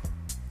back.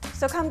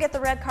 So come get the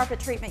red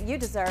carpet treatment you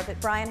deserve at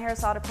Brian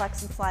Harris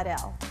Autoplex in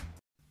Slidell.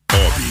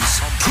 Arby's,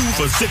 2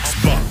 for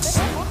 $6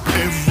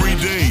 every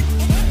day.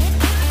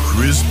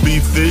 Crispy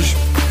fish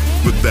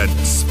with that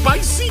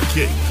spicy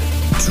kick.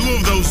 2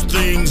 of those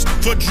things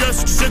for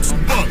just $6.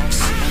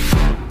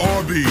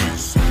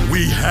 Arby's,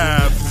 we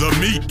have the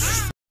meat.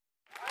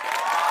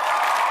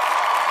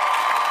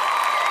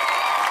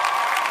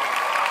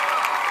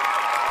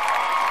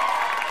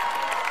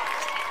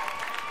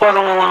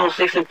 Welcome to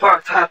 106 in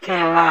Park Top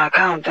 10 Live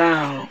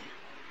Countdown.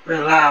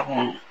 We're live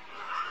on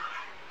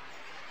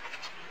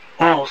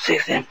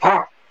 106 in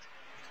Park.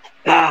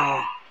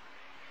 Now,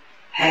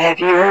 have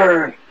you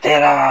heard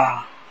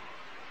that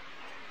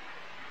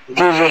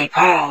DJ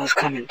Paul is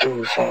coming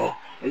through? So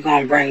we're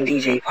gonna bring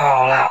DJ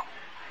Paul out.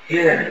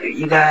 Here,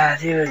 you guys,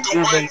 here's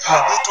DJ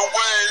Paul.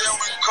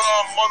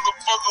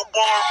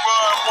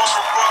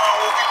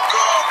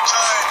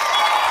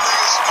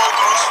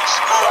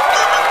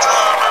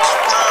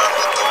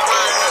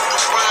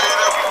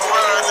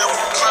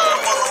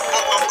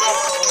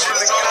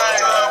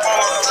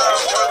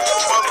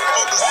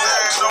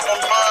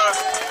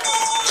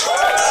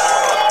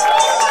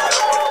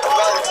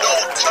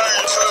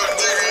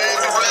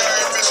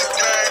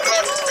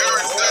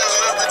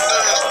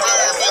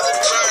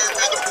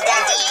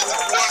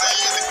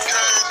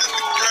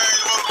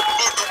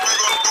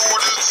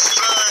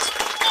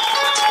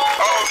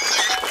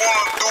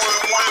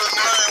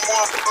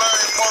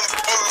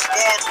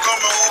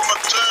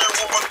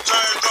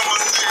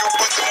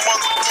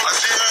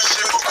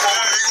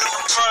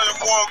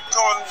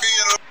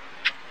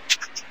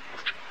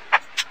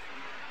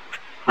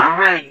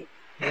 Alright,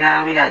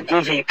 now we got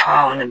DJ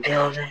Paul in the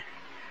building.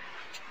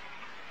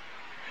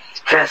 He's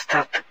dressed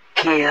up to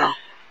kill,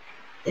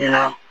 you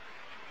know.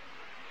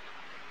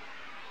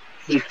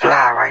 He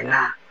fly right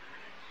now.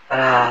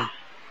 But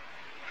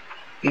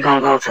we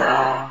gonna go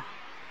to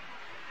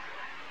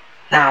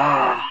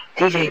now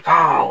DJ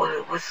Paul,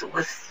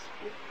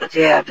 what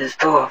you have in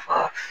store for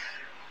us?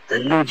 The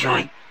new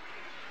joint.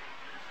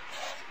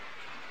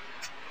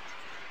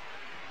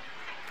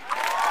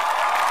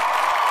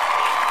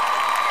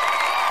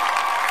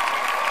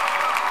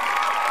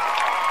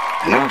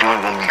 New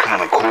joint gonna be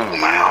kind of cool,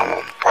 man.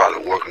 I'm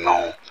probably working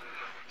on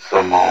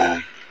some,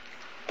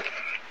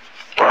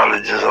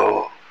 probably just,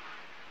 I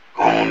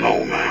don't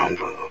know, man. I'm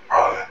just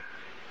probably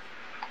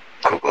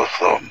cook up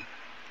something.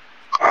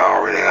 I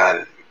already got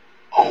it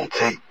on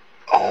tape,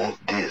 on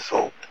this,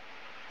 so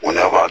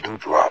whenever I do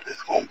drop,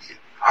 it's gonna be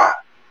hot.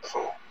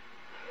 So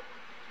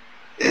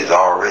it's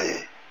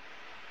already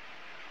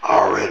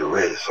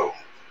ready. So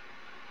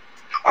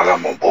I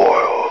got my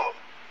boy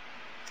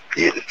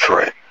hit the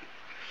track.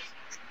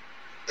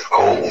 It's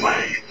cold,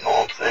 man. You know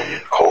what I'm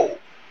saying? Cold.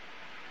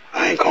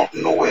 I ain't come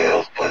from nowhere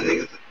else, but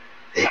niggas,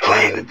 they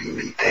claim to be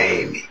me.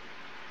 They ain't me.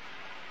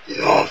 You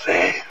know what I'm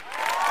saying?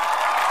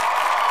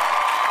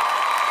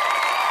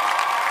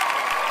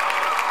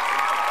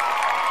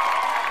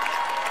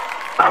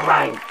 All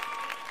right.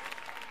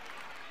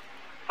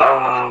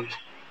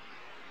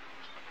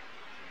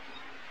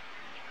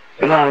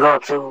 We're gonna go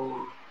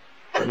to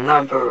the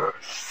number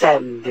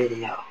 7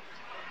 video.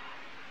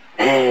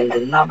 And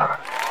the number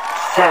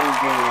 7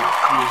 video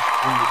comes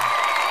from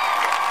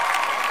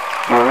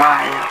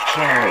Mariah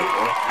Carey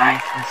with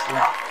Nice and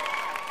Slow.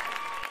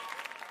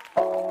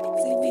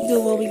 See, we do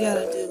what we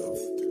gotta do.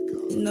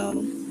 You know,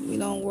 we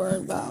don't worry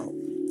about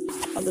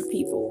other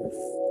people.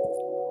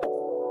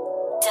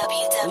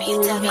 We do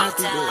what we have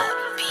to do.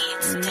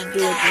 And we do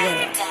it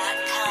well.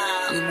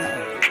 You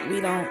know,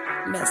 we don't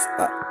mess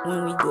up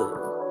when we do it.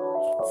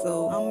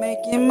 So I'm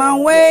making my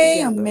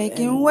way, I'm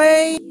making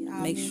way.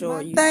 Make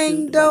sure you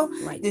think though,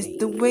 this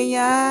the way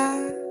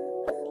I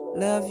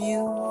love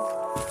you.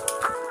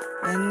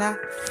 And I'm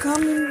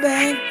coming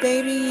back,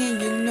 baby,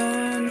 and you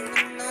know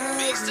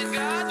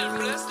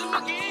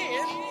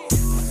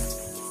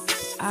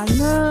I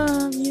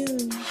love you.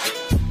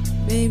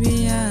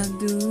 Baby, I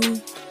do.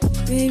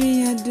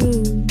 Baby, I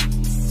do.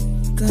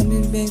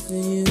 Coming back for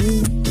you.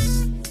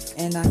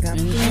 And I got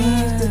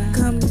plans to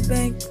come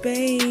back,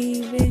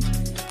 baby.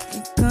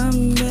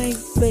 Come back,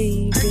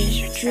 baby.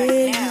 Yeah,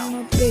 you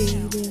my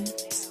baby.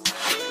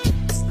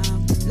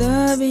 I'm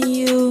loving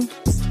you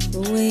the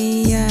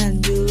way I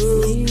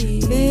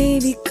do.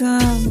 Baby,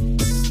 come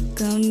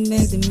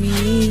back to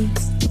me.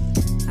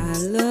 I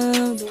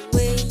love the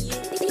way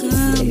you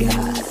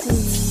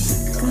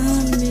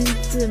come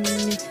into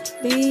me,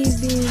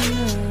 baby.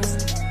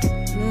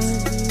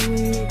 Love the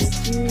way that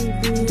you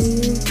do.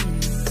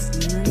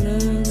 And I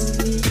love the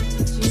way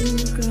that you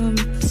come,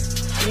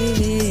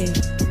 baby.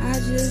 I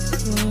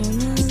just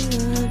wanna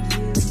love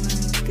you, my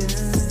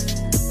God.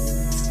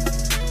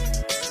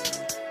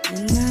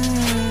 And I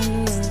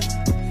love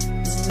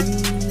the way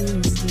you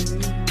do.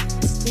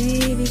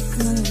 Baby,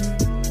 come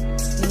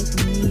back to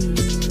me.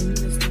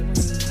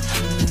 I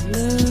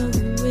love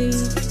the way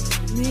you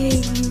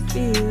make me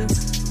feel.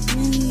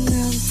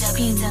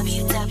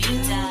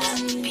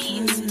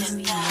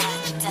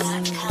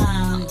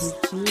 www.beatsthegod.com.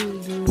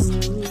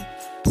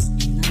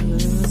 And I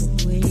love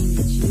the way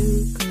that you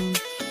come,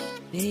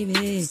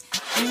 baby.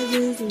 I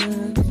just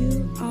love you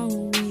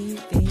always,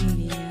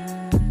 baby.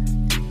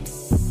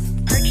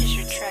 Purchase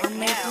your track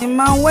now. In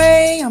my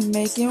way, I'm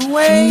making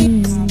way.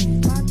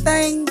 My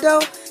thing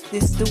though,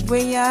 this the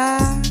way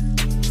I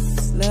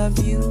love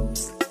you.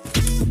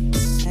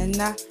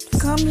 And I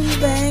coming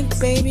back,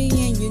 baby,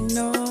 and you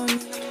know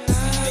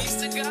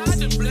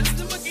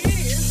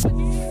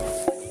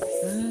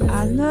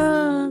I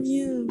love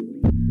you,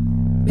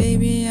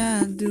 baby,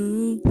 I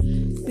do,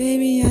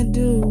 baby, I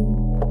do.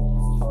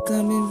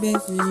 Coming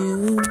back for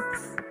you,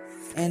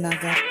 and I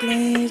got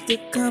plans to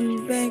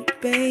come back,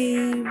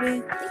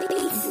 baby.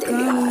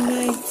 Come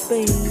back,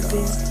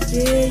 baby,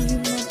 yeah, you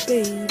my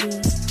baby.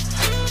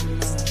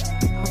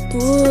 I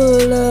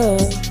pull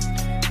up,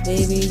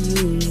 baby,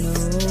 you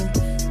know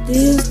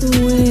this the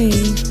way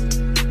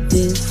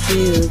this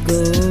will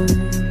go.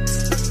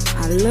 I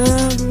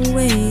love the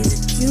way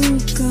that you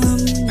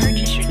come.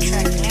 Purchase your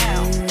track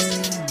now.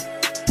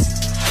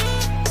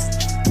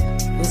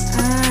 But I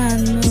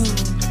know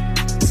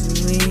the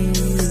way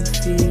you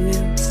feel,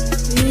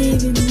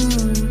 baby,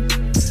 know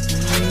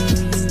the way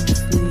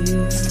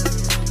you feel.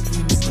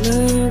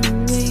 Love the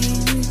way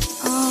you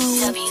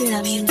always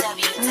tell me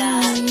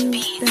how you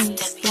think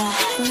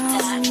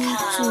about me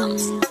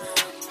too.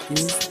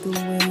 It's the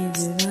way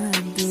that I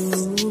do,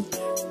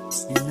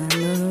 and I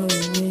love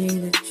the way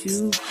that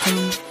you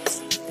come,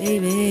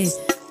 baby.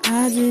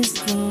 I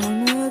just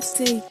wanna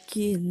take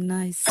it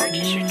nice.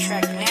 Purchase your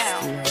track now.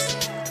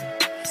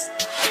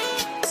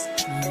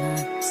 And I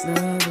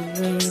love the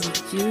way that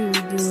you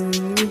do,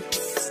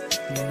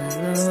 and I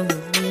love the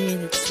way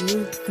that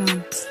you come,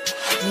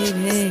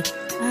 baby.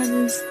 I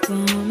just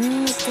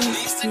wanna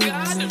take it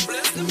nice.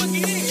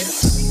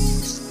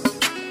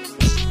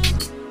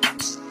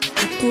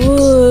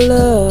 Pull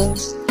up,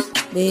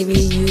 baby,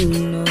 you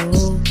know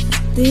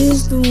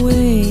this the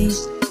way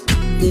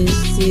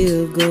this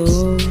will go.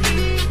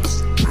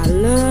 I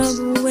love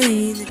the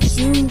way that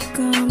you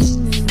come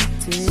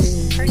into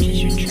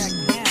Purchase your track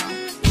now.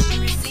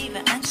 Receive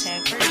an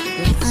untagged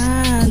version. But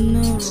I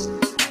know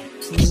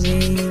the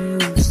way you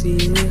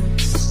feel,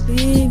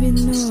 baby,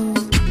 know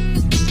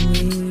the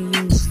way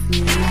you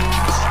feel.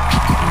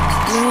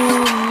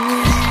 Love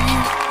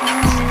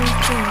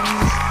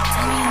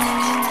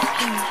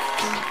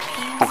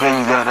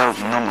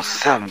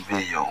 107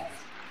 video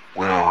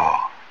with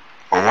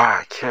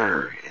Mariah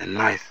Carey and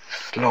Nice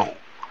Slow.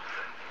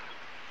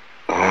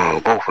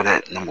 Both of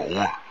that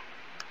 #1.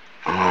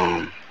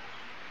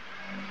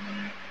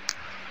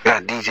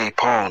 Got DJ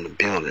Paul in the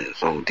building.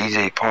 So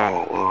DJ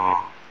Paul,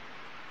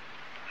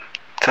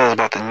 tell us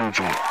about the new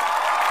joint.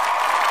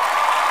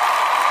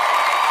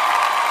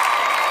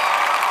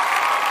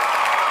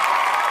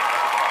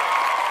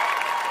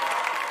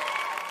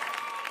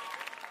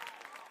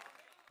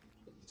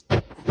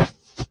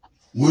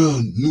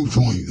 Well, new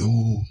joint,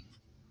 though.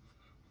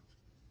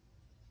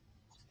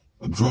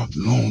 I dropped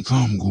it a long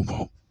time ago,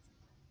 about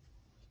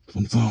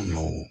sometime,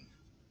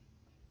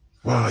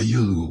 5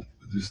 years ago.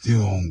 It's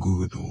still on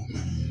good, though,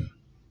 man.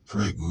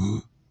 Track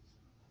good.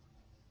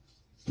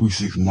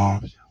 3-6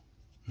 Mafia.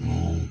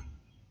 I'm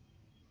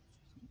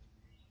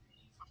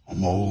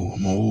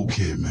an old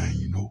cat, man,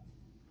 you know.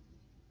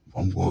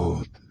 I'm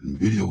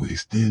video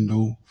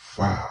extendo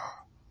fire.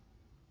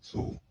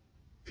 So,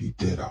 peep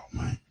that out,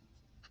 man.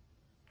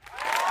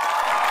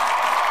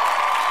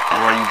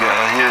 Alright, you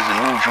guys, here's a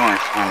new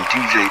joint from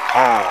DJ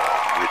Paul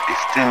with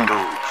Extendo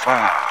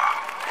 5.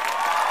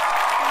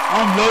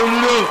 I'm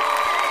loaded up.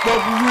 Fuck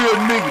a real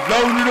nigga,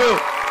 load it up.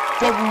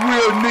 Fuck a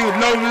real nigga,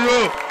 load it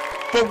up.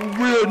 Fuck a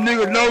real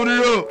nigga, load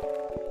it up.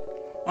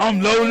 I'm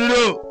loaded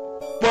up.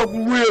 Fuck a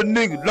real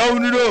nigga,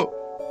 load it up.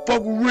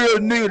 Fuck a real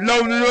nigga,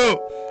 load it up.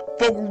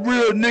 Fuck a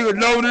real nigga,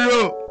 load it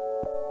up.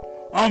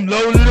 I'm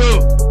loaded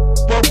up.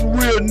 Fuck a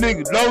real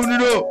nigga, load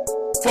it up.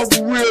 Fuck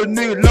a real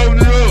nigga, load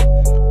it up.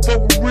 Fuck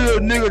a real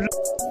nigga.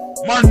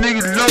 My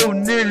niggas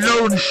loadin', they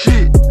loadin'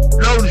 shit.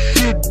 Loadin'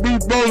 shit, be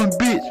rollin'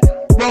 bitch.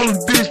 Rollin'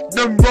 bitch,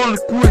 them rollin'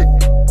 quick.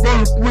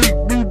 Rollin' quick,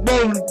 be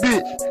rollin'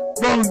 bitch.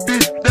 Rollin'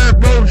 bitch, that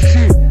rollin'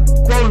 shit.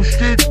 Rollin'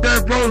 shit, that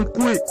rollin'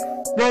 quick.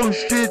 Rollin'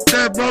 shit,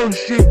 that rollin'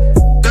 shit.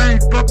 They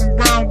ain't fucking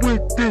around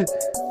with this.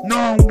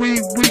 Nah, we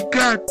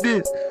got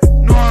this.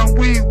 Nah,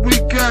 we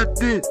got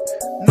this.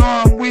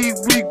 Nah, we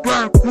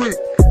got quick.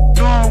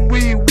 Nah,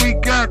 we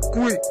got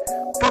quick.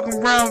 Fucking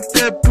around with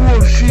that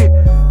bullshit.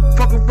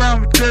 Fuck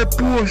around with that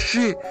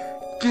bullshit.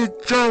 Get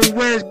your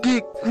ass,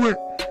 get quick.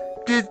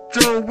 Get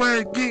your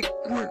ass, get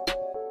quick.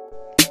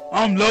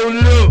 I'm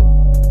loaded up.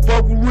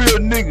 Fuck a real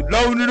nigga,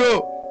 load it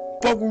up.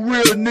 Fuck a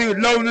real nigga,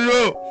 load it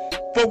up.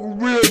 Fuck a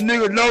real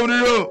nigga, load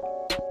it up.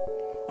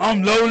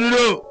 I'm loaded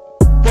up.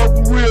 Fuck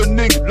a real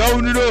nigga,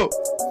 load it up.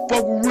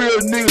 Fuck a real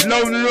nigga,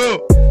 load it up.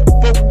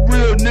 Fuck a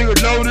real nigga,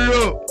 load it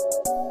up.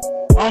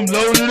 I'm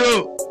loaded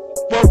up.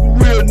 Fuck a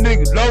real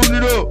nigga, load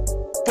it up.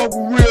 Fuck a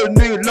real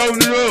nigga, load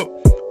it up.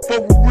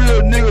 Fuck a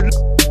real nigga.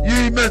 You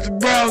ain't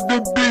messin' around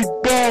them big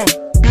ball.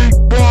 Big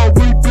ball,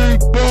 we big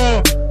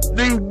ball.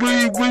 Nigga,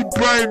 we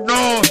brain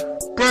on.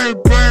 Brain,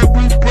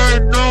 we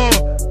brain on.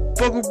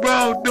 Fuck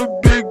around them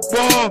big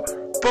ball.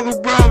 Fuck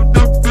around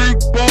them big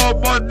ball.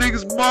 My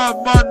niggas my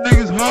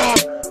niggas hard.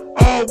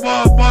 All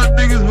my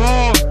niggas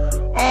hard.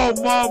 All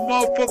my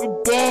motherfucking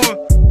ball.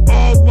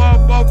 All my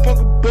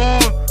motherfucking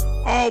ball.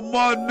 All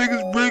my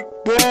niggas big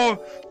ball.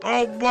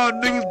 All my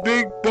niggas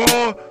big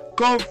ball.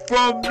 Come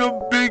from them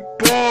big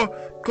ball.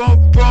 Come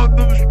from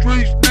them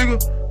streets, nigga.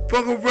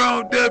 Fuck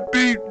around that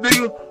beef,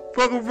 nigga.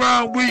 Fuck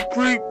around we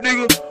creep,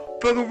 nigga.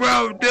 Fuck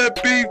around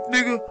that beef,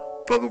 nigga.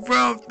 Fuck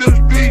around them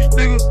streets,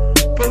 nigga.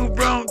 Fuck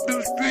around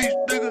them streets,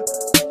 nigga.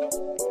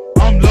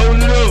 I'm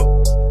loaded up.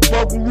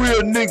 Fuck a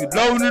real nigga,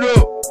 load it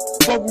up.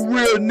 Fuck a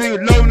real nigga,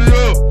 load it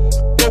up.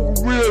 Fuck a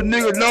real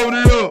nigga, load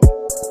it up.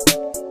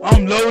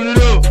 I'm loaded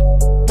up.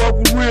 Fuck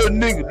a real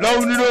nigga,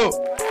 load it up.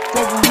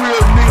 Fuck a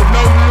real nigga,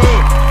 load it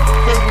up.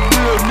 Fuck a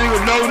real nigga,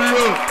 load it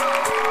up.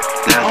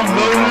 I'm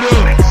loaded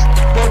up.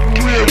 Fuck a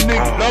real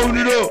nigga, load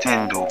it up.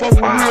 Fuck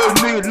a real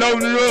nigga,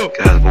 load it up.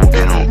 Guys, go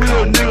get on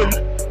real nigga.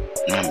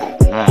 #1.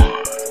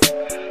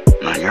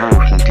 Now you heard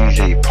from DJ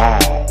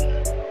Paul.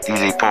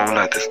 DJ Paul would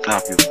like to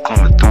stop you from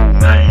coming through,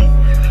 man.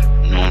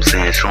 You know what I'm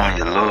saying? Showing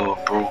your love,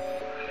 bro.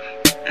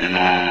 And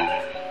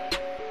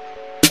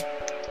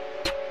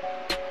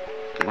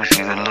wish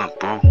you good luck,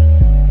 bro.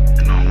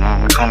 And when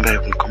we come back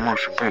from the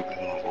commercial break, we're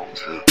gonna go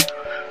to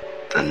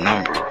the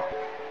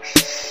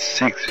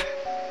 #6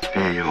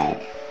 video,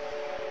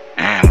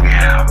 and we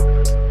have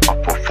a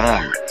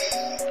performance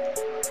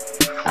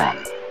from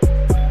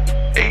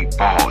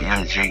 8Ball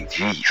MJG.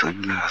 So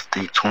you guys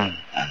stay tuned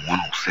on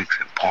 106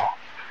 and Park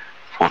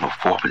for the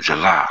 4th of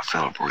July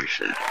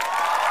celebration.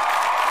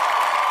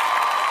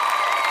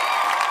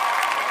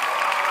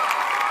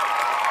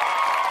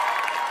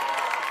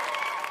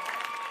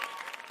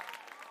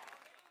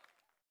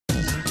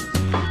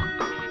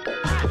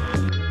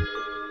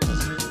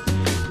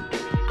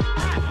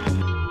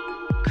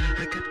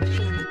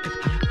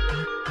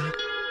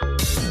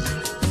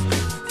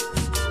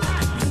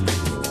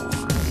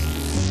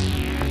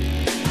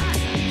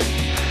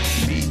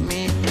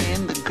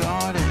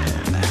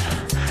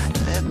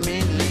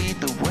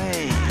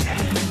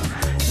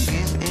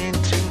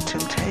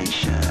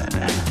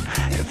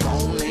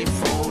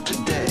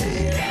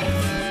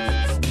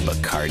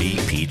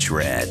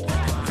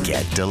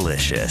 Get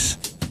delicious.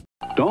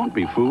 Don't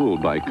be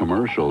fooled by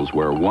commercials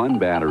where one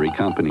battery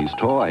company's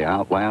toy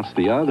outlasts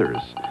the others.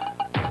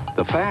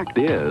 The fact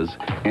is,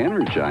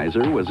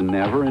 Energizer was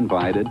never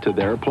invited to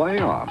their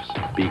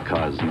playoffs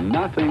because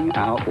nothing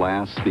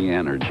outlasts the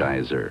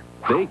Energizer.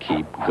 They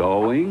keep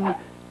going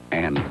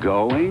and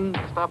going.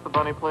 Stop the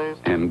bunny, please.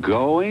 And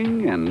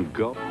going and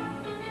go.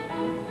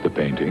 The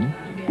painting,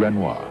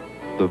 Renoir.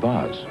 The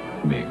vase,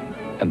 Ming.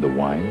 And the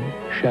wine,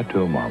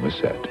 Chateau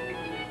Marmoset.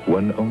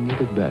 One only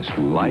the best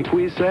will. Like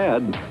we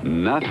said,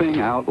 nothing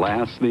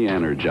outlasts the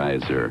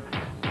Energizer.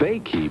 They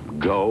keep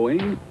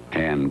going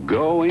and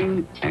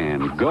going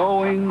and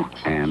going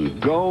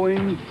and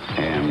going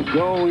and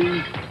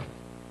going.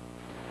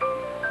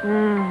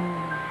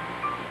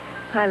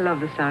 I love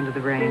the sound of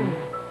the rain.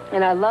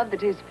 And I love the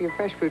taste of your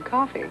fresh brewed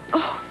coffee.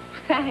 Oh,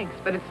 thanks,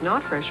 but it's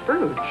not fresh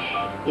brewed.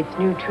 It's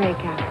new Trey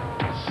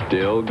Cafe.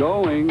 Still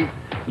going.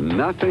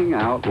 Nothing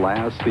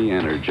outlasts the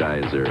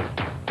Energizer.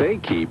 They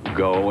keep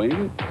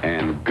going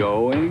and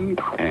going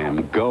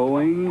and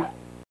going.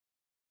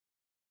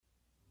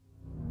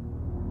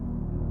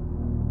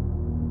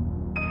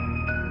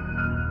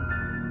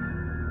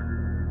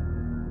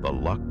 The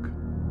luck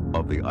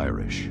of the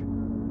Irish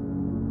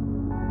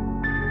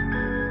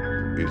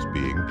is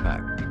being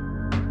packed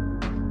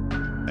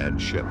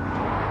and shipped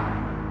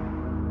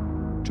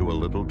to a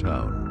little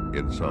town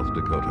in South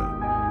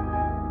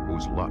Dakota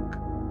whose luck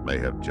may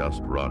have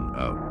just run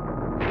out.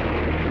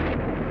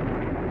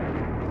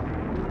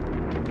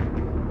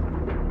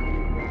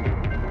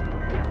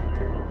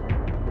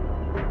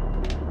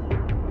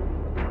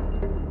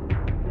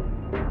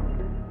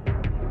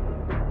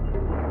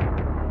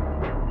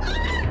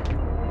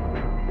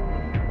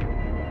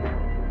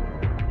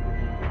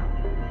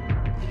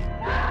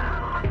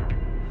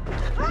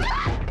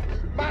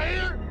 My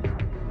ear!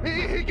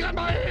 He got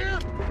my ear!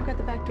 You got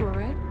the back door,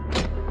 right?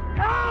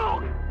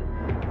 Ow!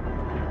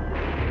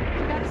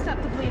 You gotta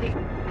stop the bleeding.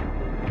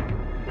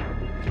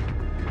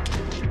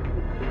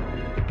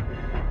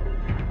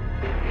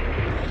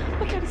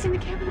 Look out, it's in the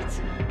cabinets.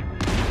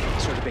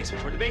 Toward the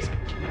basement, toward the basement.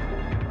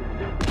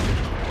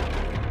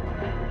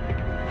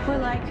 We're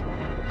like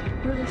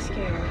really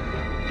scared.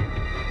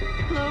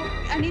 Hello?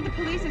 I need the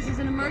police. This is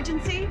an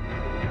emergency.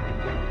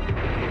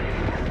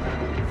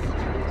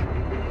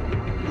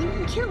 You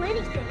can kill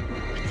anything.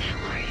 What the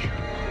hell are you?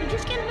 You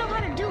just gotta know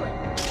how to do it.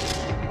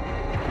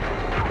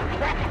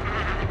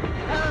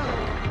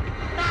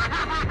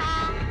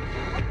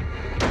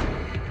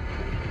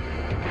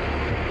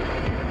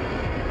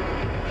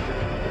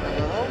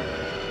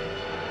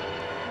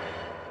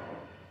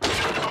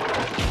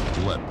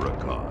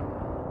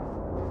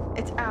 Leprechaun.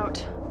 It's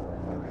out.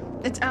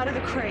 It's out of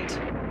the crate.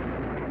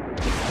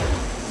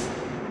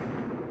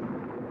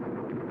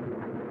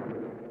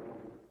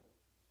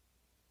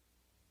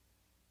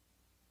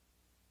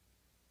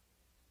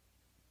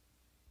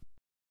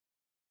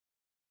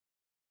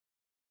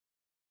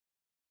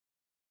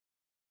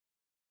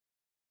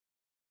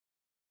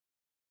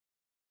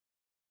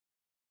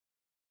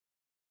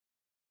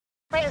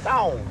 It's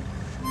on.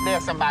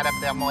 There's somebody up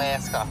there, I'm gonna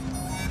ask her.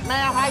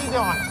 Ma'am, how you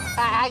doing?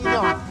 How you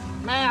doing?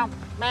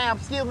 Ma'am,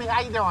 excuse me,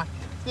 how you doing?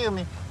 Excuse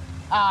me.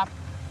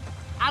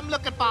 I'm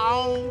looking for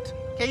owned.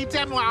 Can you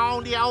tell me where I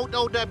own the old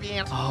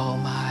OWN? All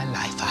my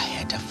life I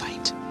had to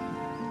fight.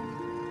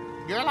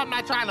 Girl, I'm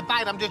not trying to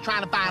fight, I'm just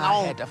trying to find I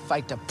owned. had to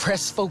fight the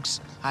press folks.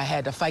 I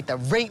had to fight the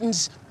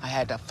ratings. I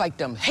had to fight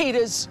them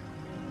haters.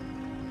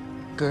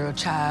 Girl,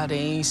 child,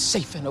 ain't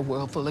safe in a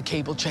world full of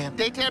cable channels.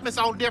 They tell me it's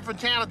on different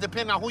channels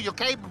depending on who your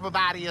cable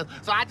provider is,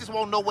 so I just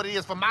want to know what it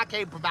is for my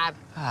cable provider.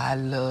 I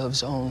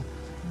loves on.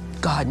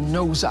 God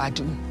knows I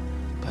do.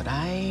 But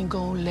I ain't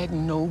gonna let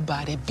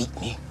nobody beat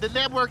me. The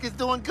network is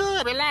doing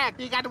good, relax.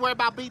 You ain't got to worry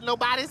about beating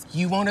nobody.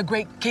 You want a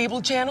great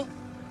cable channel?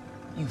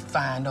 You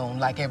find on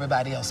like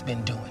everybody else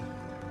been doing.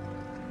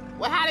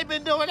 Well, how they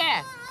been doing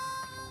that?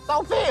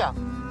 Sophia,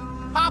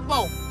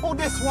 Popo, who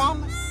this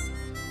woman?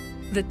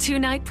 The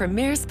two-night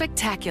premiere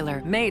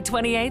spectacular, May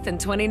 28th and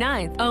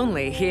 29th,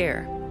 only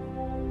here.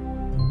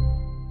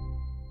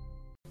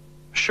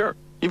 Sure,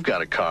 you've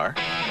got a car.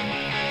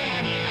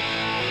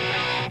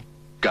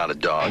 Got a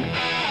dog.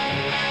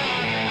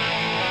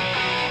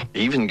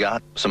 Even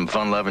got some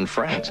fun-loving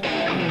friends.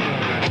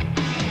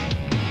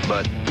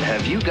 But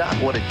have you got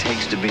what it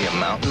takes to be a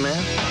mountain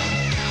man?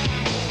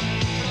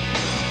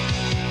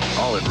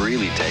 All it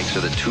really takes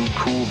are the two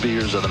cool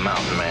beers of the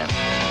mountain man.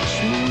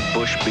 Smooth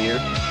bush beer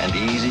and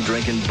easy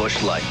drinking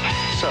bush light.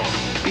 So,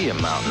 be a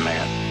mountain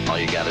man. All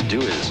you gotta do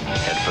is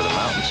head for the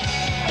mountains.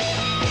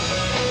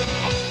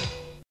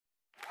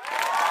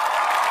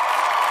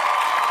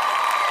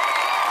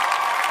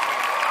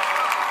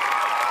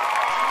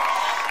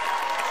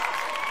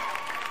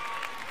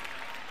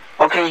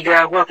 Okay, you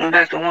guys, welcome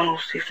back to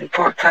 106 and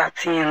Park Top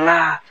 10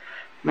 Live.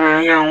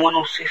 We're here on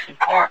 106 and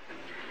Park,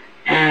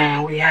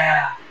 and we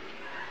have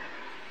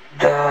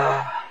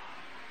the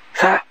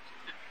top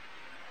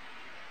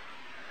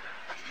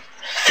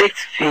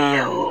 6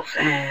 fields,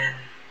 and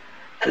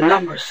the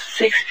number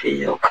 6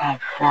 field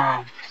comes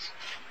from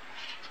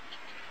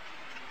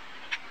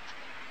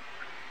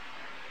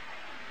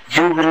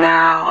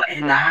Juvenile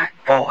and the Hot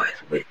Boys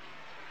with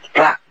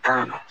Block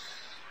Burners.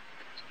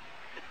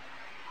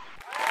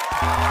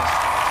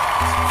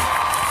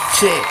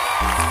 Check.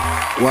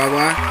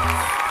 Why?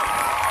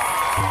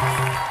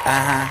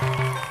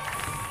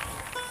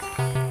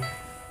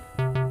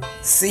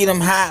 See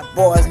them hot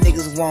boys,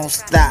 niggas won't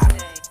stop.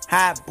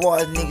 Hot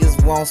boys,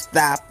 niggas won't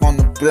stop on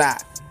the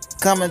block.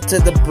 Coming to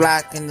the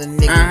block and the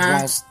nigga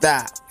won't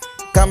stop.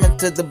 Coming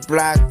to the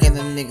block and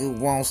the nigga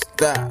won't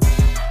stop.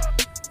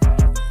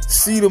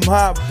 See them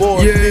hot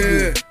boys,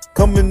 nigga.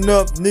 Coming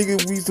up,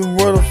 nigga, we some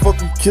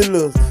motherfucking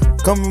killers.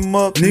 Coming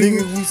up,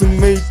 nigga, we some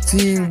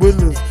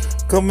 18-wheelers.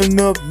 Coming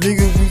up,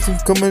 nigga, we some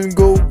come and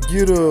go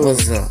getters.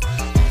 What's up?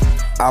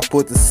 I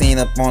put the scene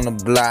up on the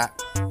block.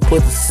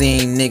 Put the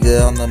scene,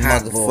 nigga, on the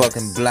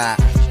motherfucking block.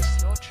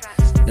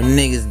 Them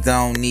niggas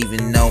don't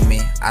even know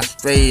me. I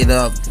straight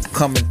up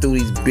coming through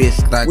these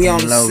bitches like we I'm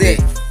loaded.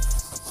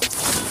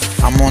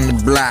 I'm on the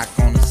block,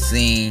 on the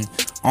scene.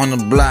 On the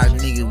block,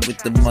 nigga, with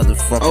the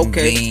motherfucking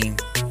beam.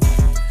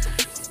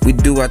 We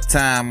do our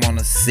time on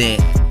the set.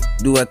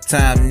 Do our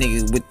time,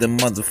 nigga, with the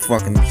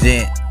motherfucking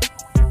jet.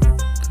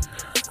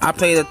 I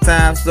play the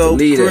time so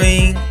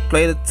clean.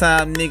 Play the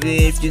time, nigga,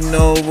 if you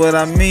know what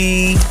I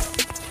mean.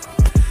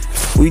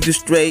 We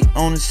just straight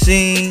on the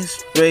scene.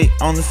 Straight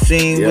on the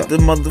scene with the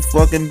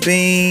motherfucking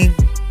beam.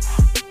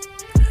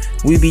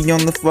 We be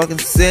on the fucking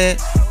set.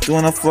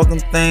 Doing our fucking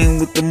thing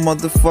with the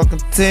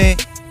motherfucking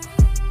tent.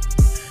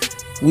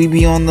 We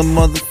be on the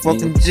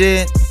motherfucking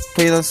jet.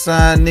 Play the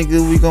side,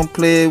 nigga, we gon'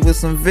 play it with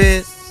some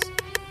vets.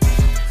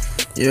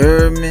 You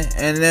heard me?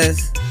 And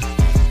that's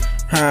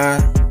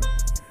how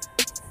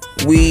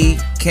we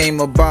came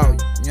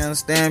about. You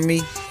understand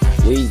me?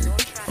 We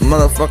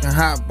motherfucking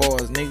hot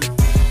boys, nigga.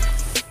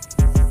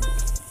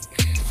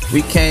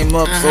 We came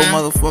up so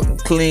motherfucking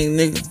clean,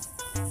 nigga.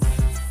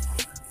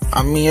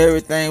 I mean,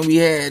 everything we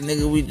had,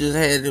 nigga, we just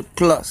had it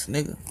plus,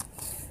 nigga.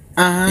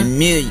 In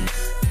millions.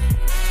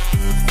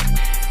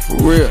 For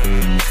real.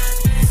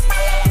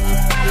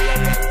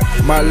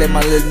 Might let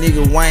my little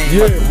nigga Wayne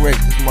wreck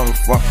this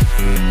motherfucker.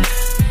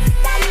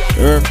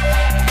 Heard me?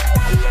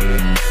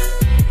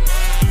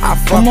 I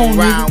fuck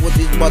around with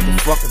these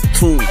motherfucking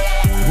tools.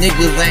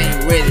 Niggas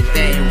ain't ready,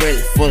 they ain't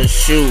ready for the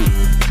shoe.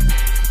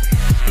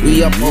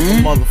 We up on the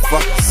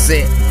motherfucking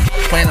set.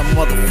 Playing a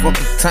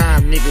motherfucking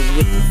time, nigga,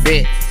 with the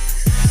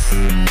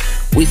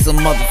vets. We some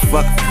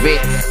motherfucking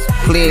vets.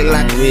 Play it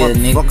like a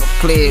motherfucker,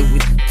 play it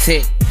with the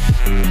tech.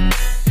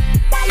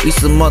 We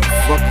some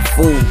motherfucking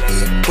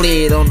fools.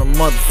 Play it on the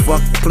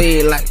motherfucker, play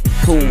it like the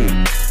cool.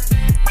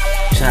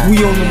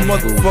 We on the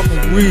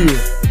motherfucking wheel.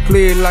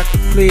 Play it like a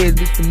player,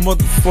 this the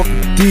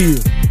motherfucking deal.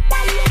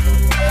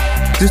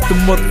 This the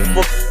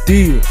motherfucking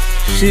deal.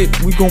 Shit,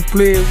 we gon'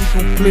 play it,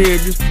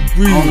 this the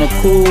real. On the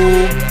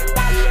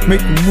cool.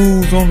 Making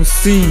moves on the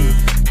scene.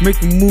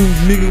 Making moves,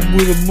 nigga,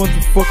 with a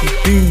motherfucking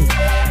beam.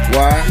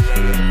 Why?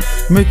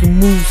 Making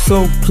moves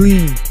so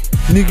clean.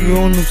 Nigga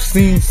on the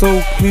scene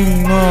so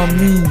clean, know what I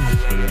mean?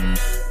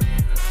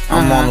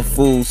 I'm on the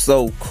fool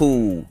so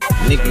cool.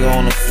 Nigga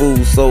on the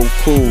fool so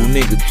cool.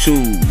 Nigga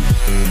choose.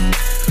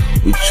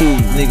 We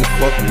choose, nigga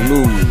fucking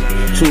lose.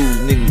 Choose,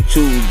 nigga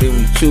choose, then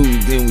we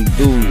choose, then we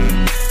do.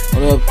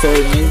 What up,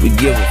 Turtle? We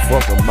give a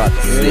fuck about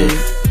the shit.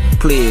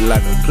 Play it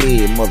like a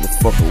player,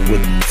 motherfucker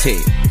with the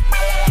tech.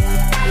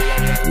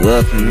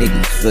 Love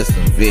niggas for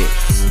some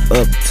vets.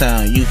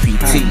 Uptown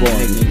UPT,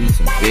 niggas we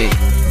some vets.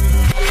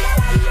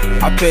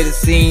 I play the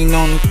scene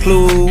on the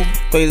clue.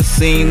 Play the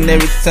scene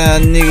every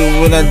time, nigga,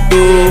 what I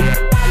do.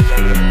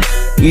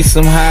 We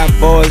some hot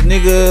boys,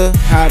 nigga.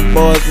 Hot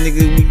boys,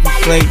 nigga, we can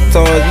play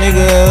guitars,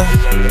 nigga.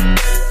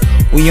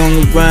 We on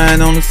the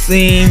grind, on the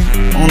scene.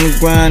 On the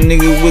grind,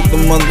 nigga, with the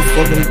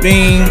motherfucking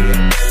beam.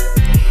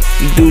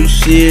 We do the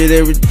shit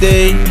every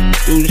day.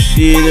 Do the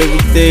shit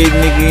every day,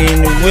 nigga,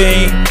 in the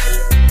way.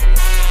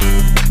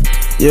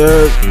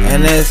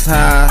 And that's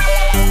how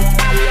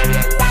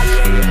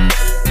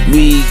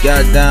we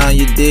got down,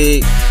 you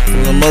dig?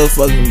 From the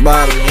motherfucking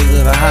bottom,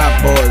 nigga, the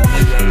hot boys,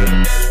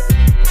 nigga.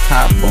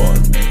 Hot boys,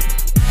 nigga.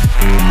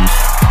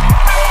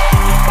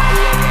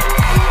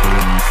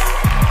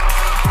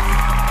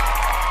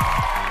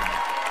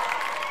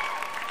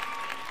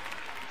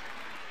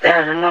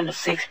 There's a number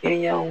 6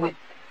 video with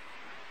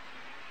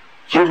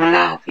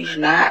Juvenile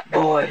featuring the Hot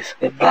Boys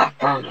with Block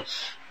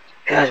Burners.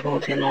 Guys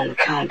moved in on the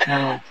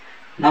countdown.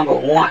 Number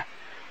 1.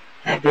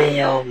 That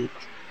video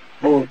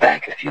moved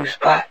back a few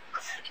spots.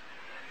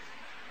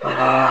 But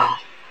I'm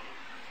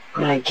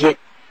gonna get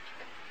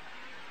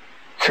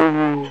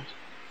to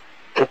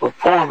the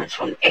performance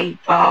from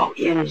 8Ball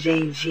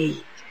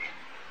MJG.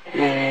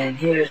 And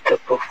here's the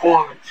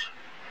performance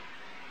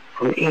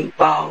from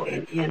 8Ball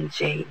and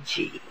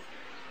MJG.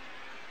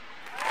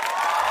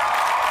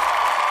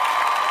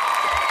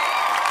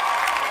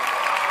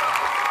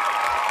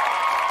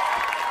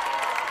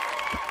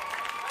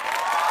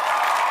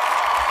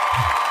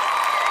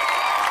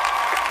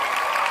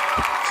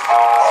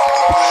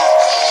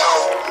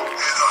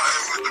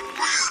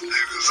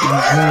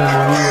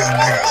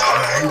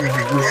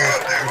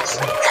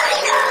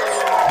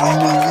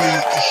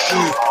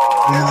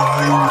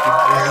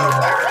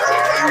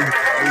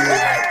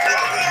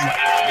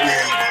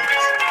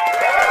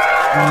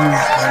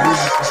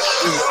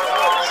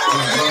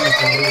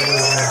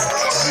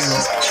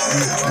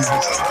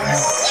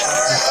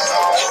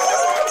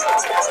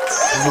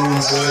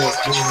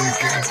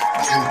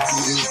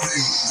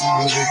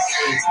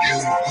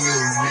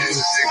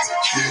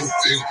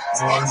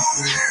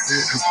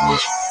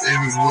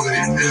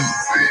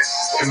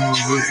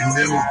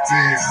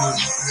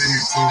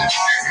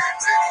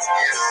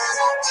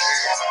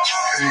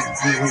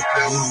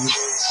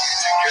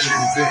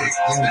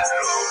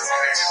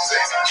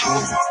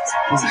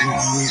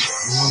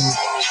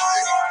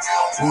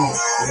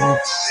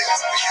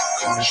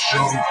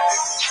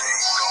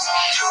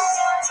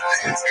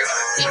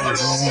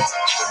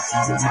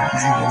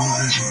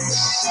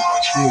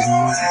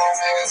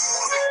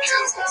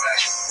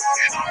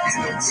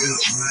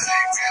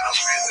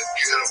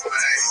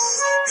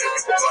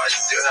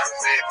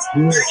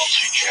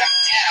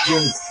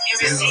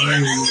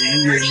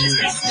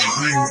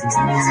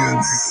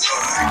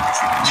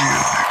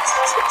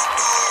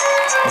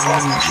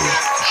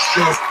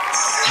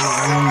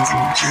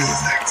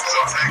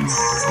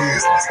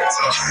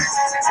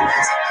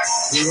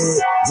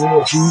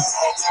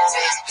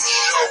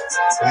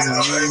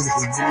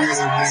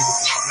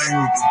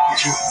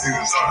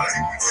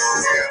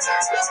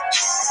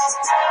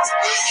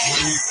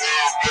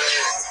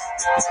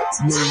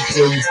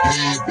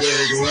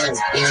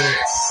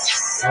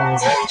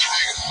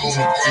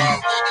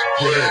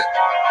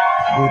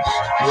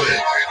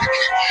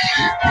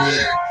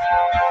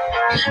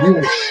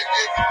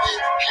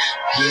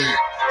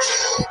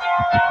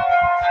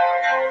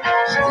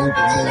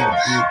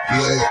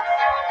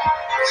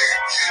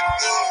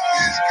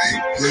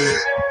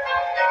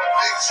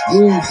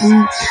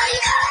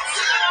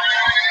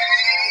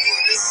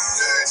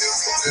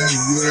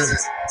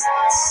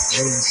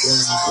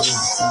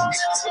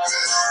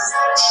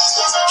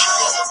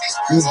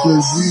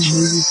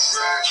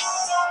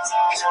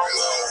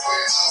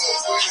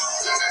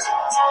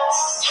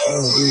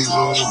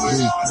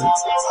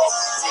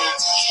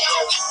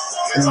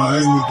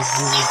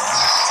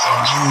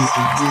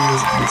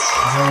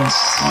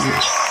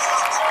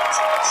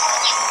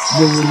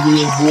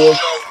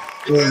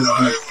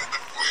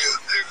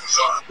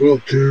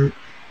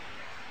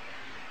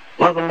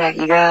 Welcome back,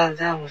 you guys.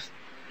 That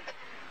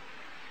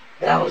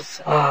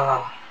was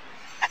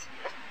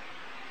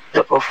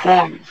the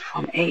performance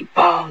from 8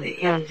 Ball at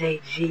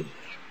MJG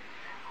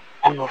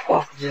on the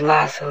 4th of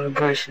July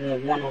celebration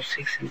of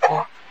 106 in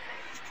Park.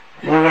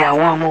 And we got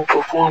one more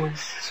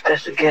performance,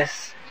 special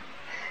guest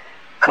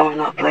coming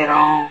up later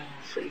on,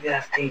 so you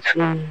guys stay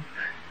tuned.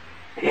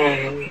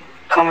 And we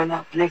coming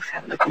up next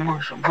after the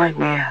commercial break,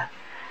 we have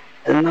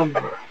the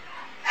number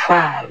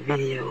 5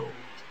 video,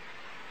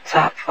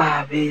 top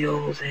 5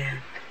 videos, and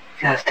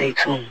you guys stay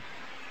tuned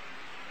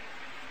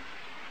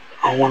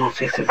on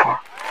 106 in Park.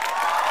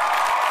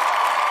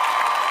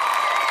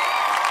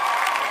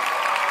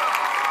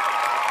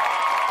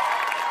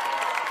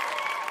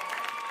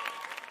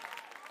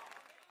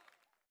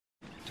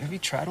 Have you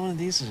tried one of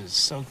these? It's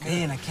so good.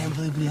 Man, I can't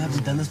believe we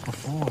haven't done this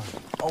before.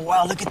 Oh,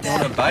 wow, look at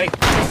that. Want a bite?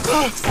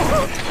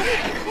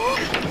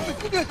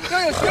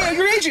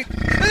 You're aging.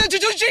 Do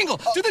the jingle.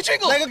 Do the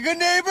jingle. Like a good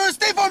neighbor,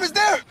 State Farm is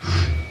there.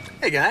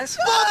 Hey, guys.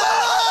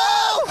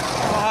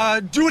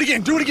 Do it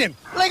again. Do it again.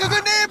 Like a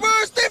good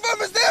neighbor, State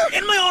Farm is there.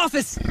 In my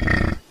office.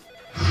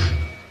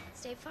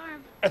 State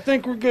Farm. I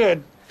think we're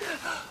good.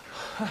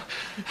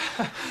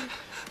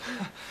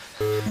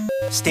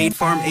 State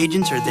Farm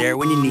agents are there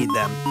when you need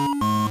them.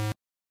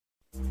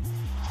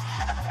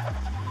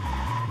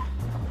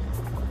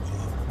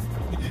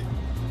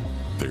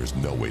 There's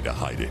no way to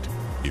hide it.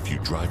 If you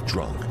drive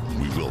drunk,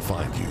 we will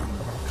find you.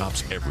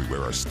 Cops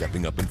everywhere are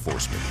stepping up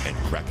enforcement and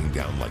cracking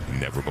down like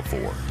never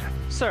before.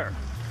 Sir,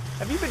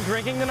 have you been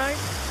drinking tonight?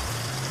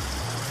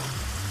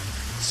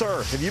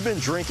 Sir, have you been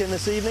drinking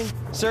this evening?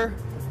 Sir,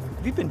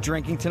 have you been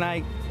drinking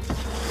tonight?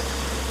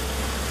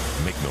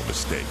 Make no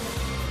mistake,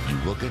 you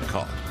will get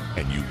caught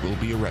and you will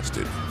be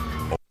arrested.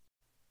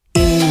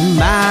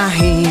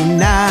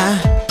 Imagina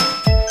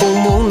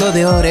un mundo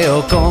de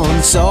Oreo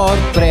con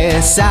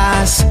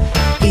sorpresas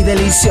y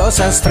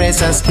deliciosas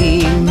fresas.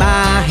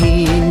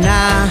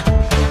 Imagina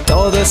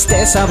todo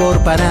este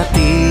sabor para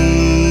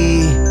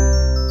ti.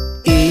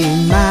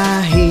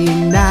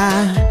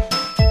 Imagina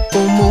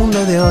un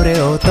mundo de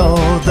Oreo,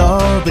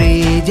 todo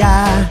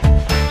brilla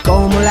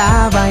como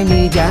la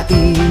vainilla.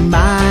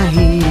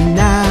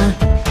 Imagina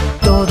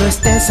todo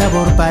este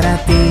sabor para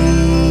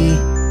ti.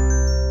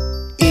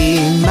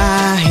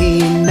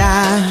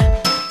 Imagina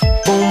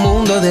un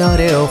mundo de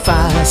Oreo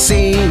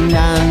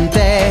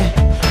fascinante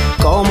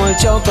como el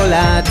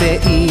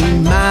chocolate.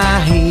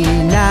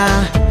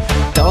 Imagina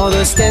todo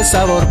este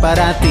sabor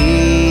para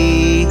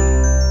ti.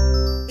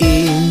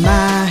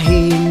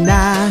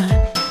 Imagina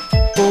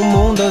un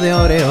mundo de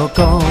Oreo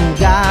con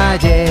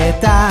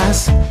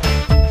galletas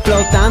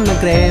flotando en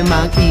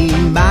crema.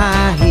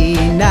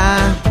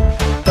 Imagina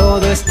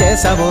todo este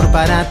sabor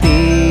para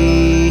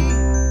ti.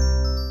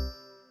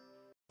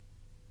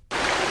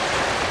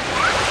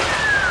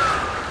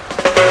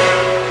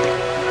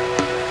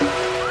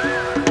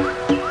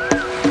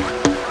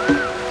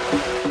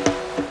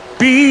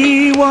 Be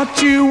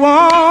what you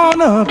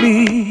wanna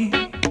be,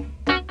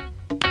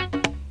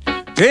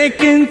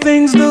 taking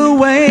things the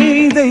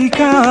way they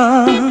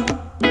come.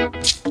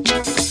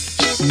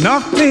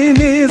 Nothing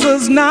is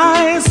as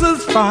nice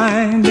as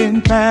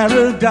finding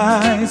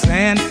paradise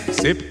and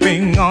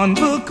sipping on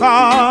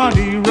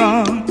Bacardi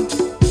rum.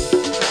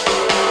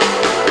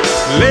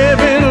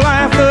 Living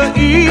life the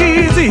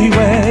easy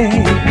way,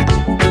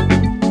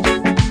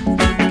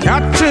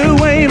 catch a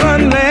wave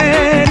and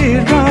let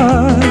it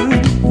run.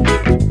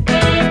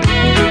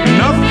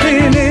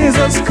 Nothing is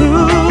as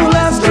cool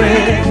as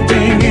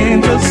drifting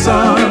in the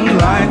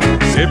sunlight,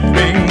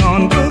 sipping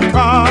on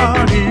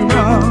Bacardi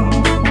rum.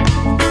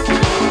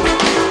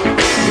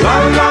 La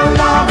la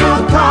la,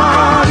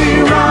 Bacardi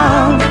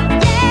rum,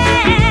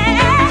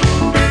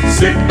 yeah.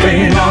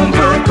 Sipping on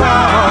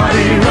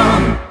Bacardi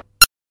rum.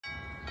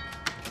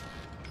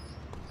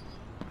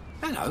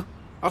 Hello,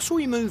 I saw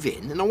you move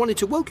in and I wanted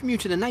to welcome you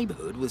to the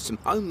neighbourhood with some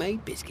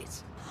homemade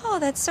biscuits. Oh,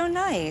 that's so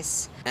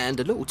nice. And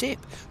a little tip,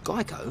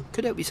 Geico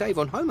could help you save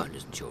on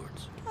homeowners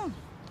insurance. Oh.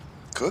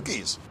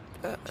 Cookies?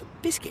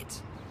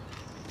 Biscuits.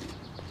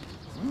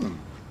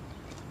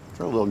 Is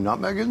there a little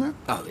nutmeg in there?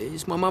 Oh,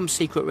 it's my mum's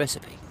secret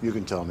recipe. You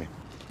can tell me.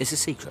 It's a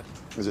secret.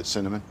 Is it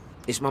cinnamon?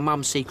 It's my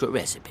mum's secret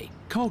recipe.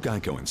 Call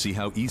Geico and see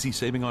how easy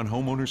saving on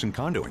homeowners and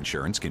condo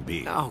insurance can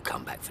be. I'll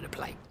come back for the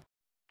plate.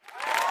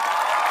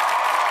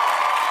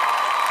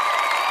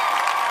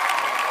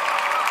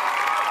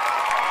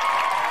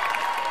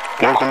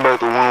 Welcome back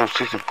to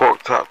 106 and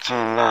Park Top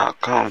 10 Live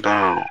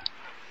Countdown.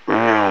 We're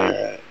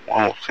here on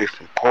 106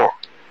 and Park.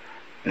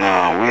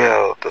 Now, we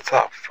have the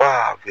top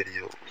 5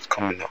 videos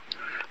coming up.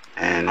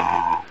 And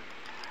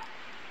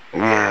we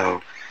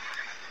have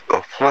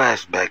a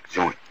flashback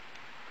joint.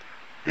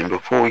 And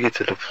before we get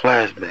to the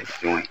flashback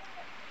joint,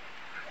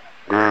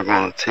 we're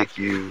going to take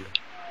you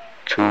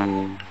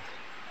to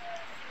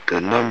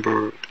the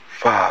number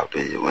 5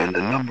 video. And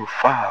the number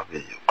 5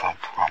 video comes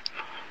from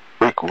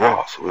Rick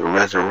Ross with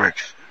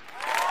Resurrection.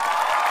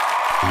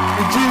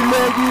 Did you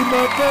like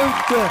my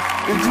birthday?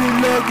 Did you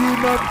like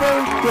my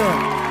birthday?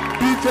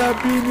 Bitch, I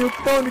been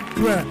up on the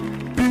ground.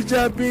 Bitch,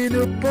 I been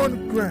up on the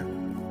ground.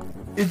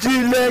 Did you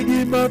like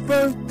my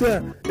birthday?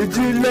 Did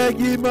you like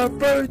my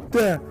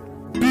birthday?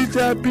 Bitch,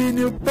 I been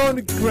up on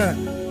the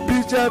ground.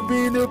 Bitch, I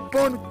been up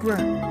on the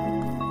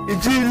ground.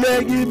 Did you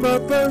like my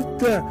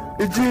birthday?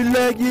 Did you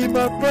like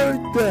my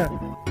birthday?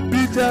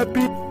 Bitch, I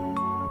been.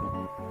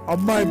 I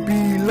might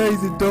be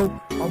lazy though.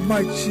 I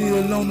might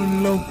chill on the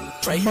low.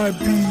 I might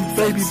be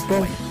baby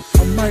boy,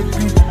 I might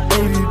be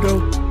 80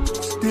 though.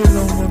 Still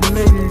on my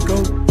lady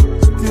go,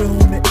 still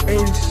on the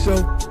 80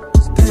 show,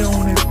 still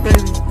on the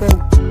 84,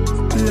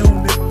 still on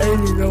the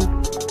 80 though.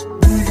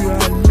 Nigga,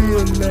 I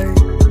live late,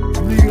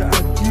 nigga, I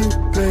get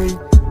paid.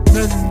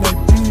 Nothing like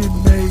being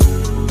made,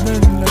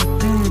 nothing like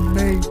being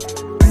made.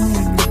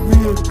 Being the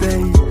real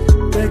days,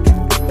 back in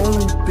the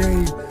old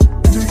days.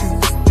 Nigga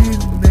was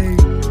spitting late,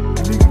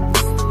 nigga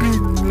was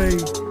spitting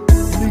late,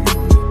 nigga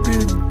was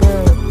spitting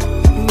ball.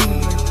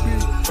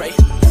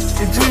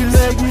 Did you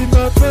like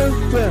my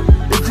birthday?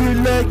 Did you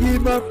like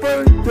my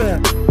birthday?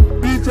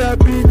 Bitch, I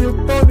been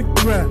up on the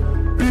ground.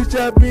 Bitch,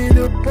 I been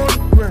up on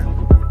the ground.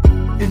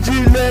 Did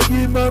you like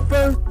my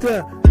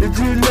birthday? Did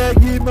you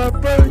like my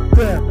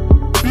birthday?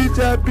 Bitch,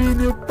 I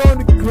been up on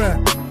the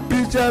ground.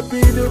 Bitch, I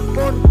been up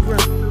on the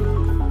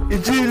ground.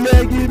 Did you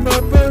like my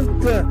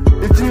birthday?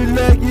 Did you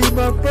like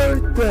my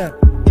birthday?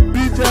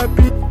 Bitch, I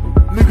been.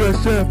 Nigga, I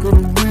shine for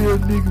the real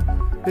nigga.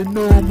 They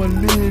know I'm a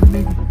little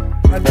nigga.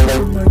 I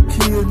do my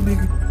kid,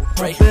 nigga.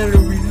 My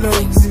battery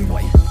low, nigga.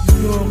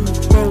 You know I'm a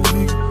pro,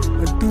 nigga.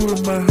 I do it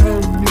my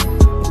whole, nigga.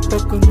 I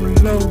fuck on the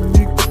low,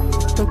 nigga. I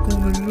fuck on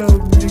the low,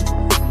 nigga.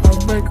 I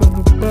make on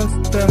the bus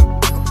stop.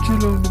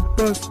 Chill on the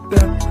bus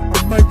stop. I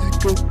might just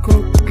go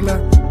coke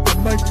clock. I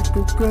might just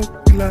go coke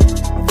clock.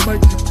 I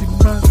might just get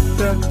my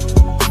stop.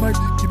 I might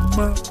just get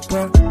my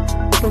pop.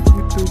 Fuck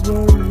with the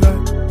roller.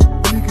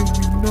 Nigga,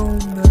 we know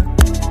now.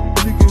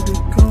 Nigga, they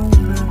come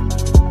now.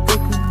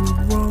 Fucking with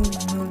wrong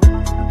now.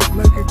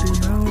 Like it, they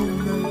home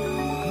now.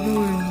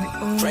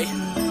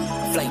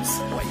 Flames.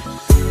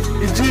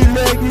 Did you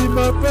like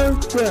my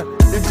birthday?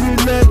 Did you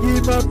like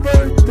my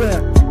birthday?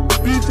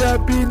 Bitch, I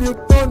been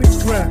up on the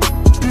ground.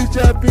 Bitch,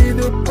 I been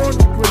up on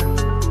the ground.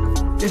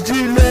 Did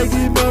you like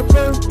my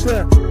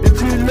birthday? Did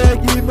you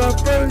like my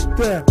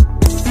birthday?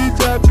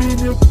 Bitch, I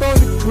been up on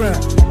the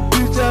ground.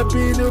 Bitch, I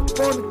been up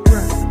on the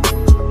ground.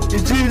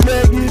 Did you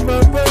like my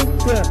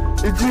birthday?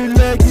 Did you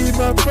like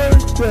my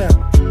birthday?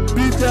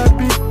 Bitch, I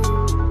been.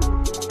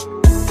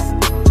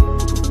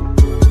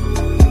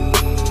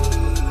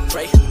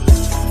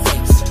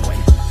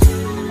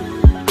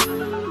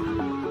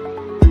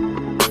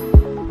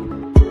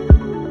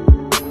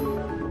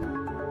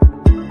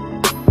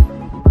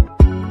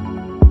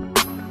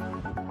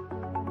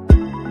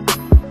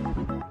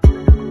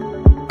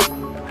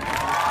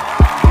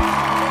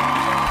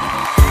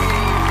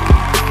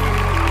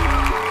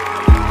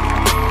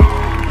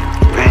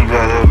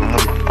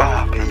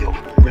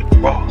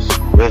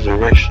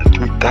 Resurrection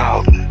 3000.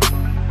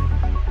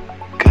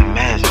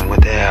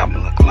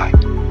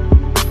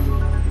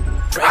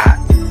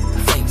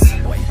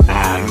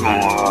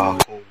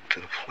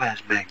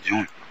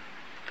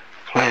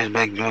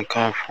 flashback joint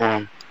come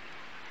from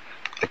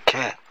a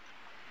cat.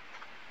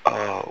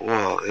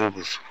 Well, it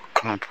was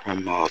come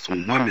from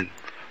some women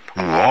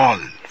from New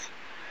Orleans.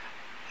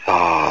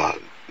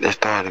 They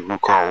started a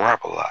group called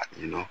Rap-A-Lot,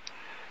 you know.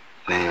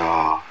 They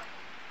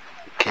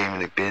came in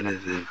the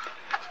business and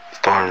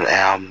started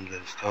albums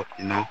and stuff,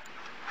 you know.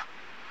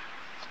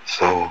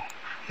 So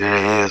here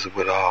it is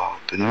with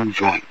the new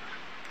joint,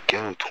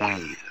 Ghetto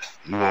Twins,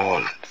 New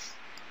Orleans.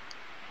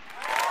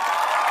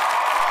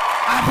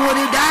 I put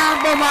it down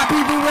for my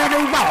people where the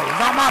walls.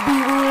 All my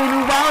people in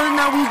New Orleans,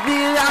 now we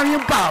still out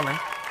here ballin'.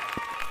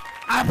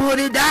 I put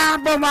it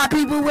down for my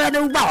people where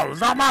the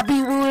walls. All my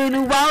people in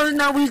New Orleans,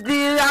 now we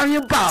still out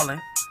here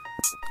ballin'.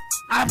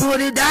 I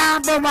put it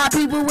down for my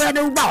people where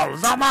the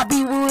walls. All my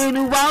people in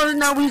New Orleans,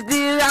 now we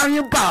still out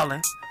here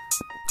ballin'.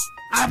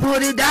 I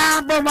put it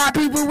down for my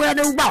people where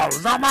the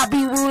walls. All my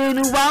people in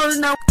New Orleans,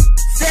 now.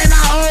 Said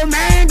my old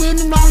man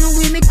didn't want to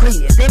with me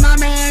clear. Said my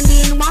man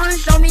didn't want to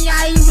show me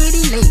how he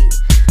really live.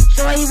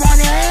 So he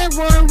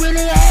wanna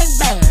really act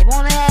bad.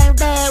 Wanna act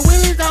bad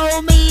with his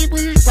old man,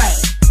 with his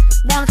grass.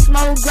 Wanna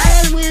smoke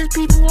grass with his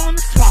people on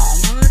the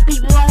swamp. Want his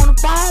people on the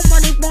phone,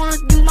 but they wanna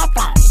use my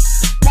phone.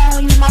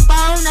 Wanna use my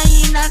phone, they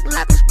ain't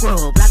like a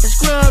scrub. Like a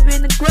scrub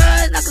in the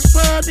grudge, like a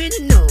scrub in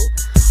the new.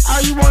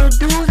 All you wanna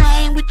do is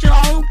hang with your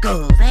old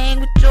girls. Hang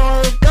with your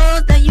old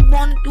girls, then you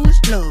wanna do is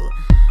club.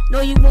 No,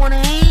 you wanna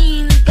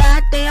hang in the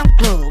goddamn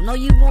club. No,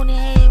 you wanna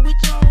hang with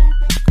your old girls.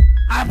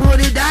 I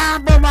put it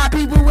down for my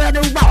people where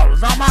the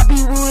walls. All my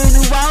people in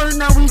New Orleans,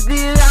 now we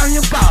still out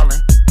here ballin'.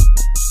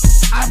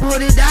 I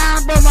put it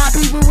down for my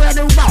people where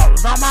the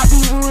walls. All my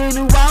people in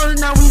New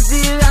Orleans, now we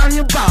still out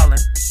here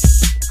ballin'.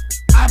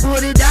 I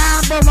put it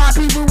down for my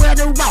people where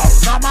the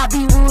walls. All my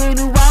people in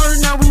New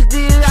Orleans, now we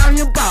still out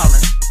here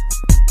ballin'.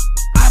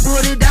 I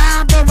put it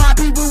down for my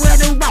people where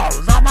the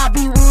walls. All my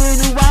people in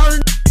New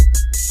Orleans.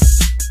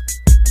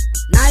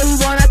 Now he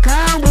wanna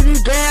come with his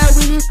girl,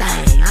 with his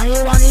thing. All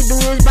he wanna do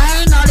is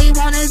bang, all he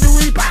wanna do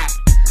is bang.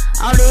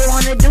 All he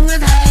wanna do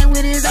is hang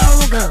with his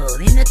old girl.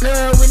 In the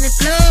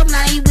club,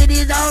 now he with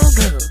his old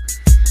girl.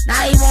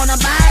 Now he wanna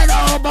buy the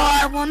old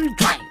boy, wanna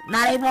drink.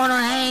 Now they wanna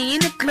hang in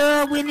the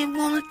club when he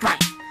wanna drink.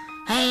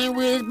 Hang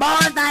with his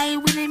boys, now he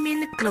with him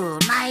in the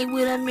club. Now he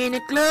with him in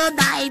the club,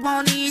 now he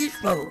wanna eat his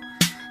food.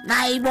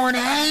 Now he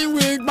wanna hang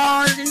with his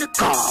boys in the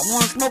car.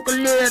 Wanna smoke a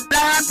little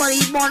blunt, but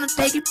he wanna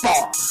take it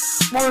far.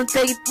 Wanna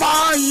take it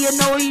far, you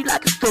know he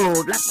like a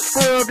scrub. Like a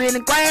scrub in the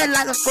grass,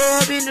 like a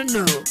scrub in the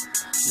nub.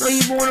 Know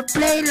you wanna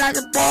play like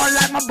a boy,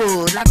 like my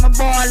bud. Like my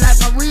boy, like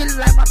my real,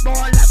 like my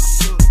boy, like my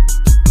bud.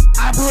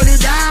 I put it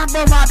down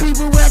for my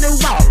people where the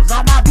walls.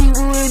 All my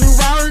people in New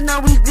Orleans,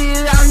 now we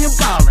still out here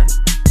ballin'.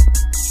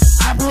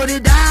 I put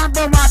it down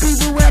for my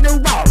people where the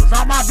walls.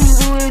 All my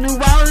people in New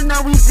Orleans, now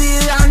we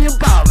still out here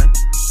ballin'.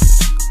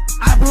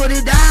 I put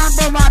it down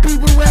for my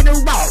people where the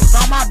walls.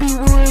 All my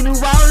people in New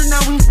Orleans,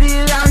 now we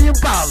still out here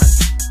ballin'.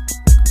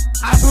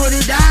 I put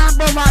it down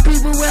for my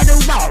people where the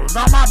walls.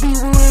 All my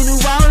people in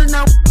New Orleans,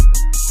 now.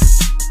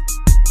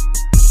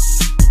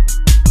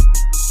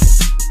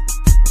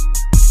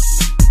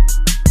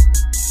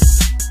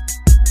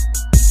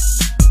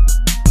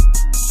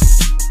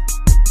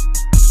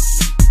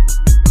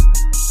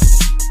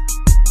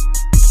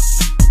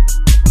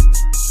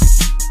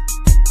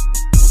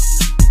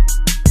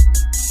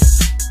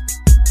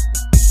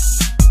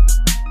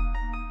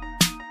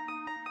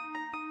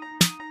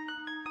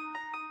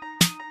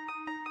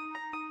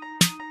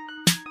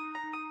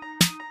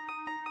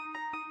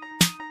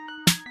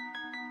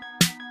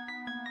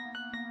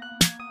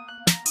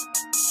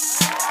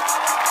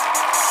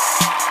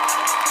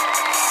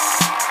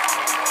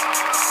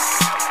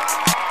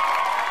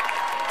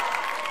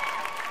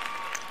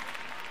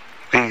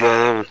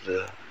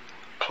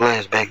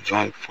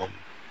 Joint from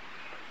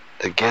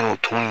the Ghetto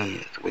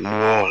Twins with New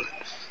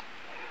Orleans.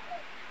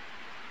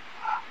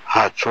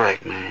 Hot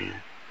track, man.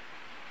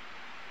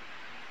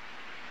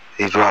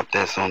 He dropped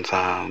that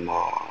sometime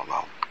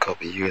about a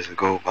couple of years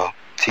ago, about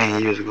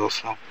 10 years ago,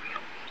 something.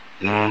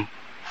 You know?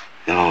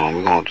 And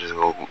we're gonna just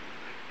go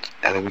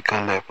after we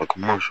come back from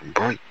commercial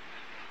break.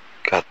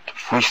 Got the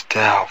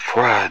Freestyle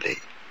Friday.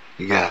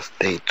 You guys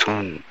stay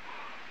tuned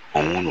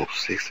on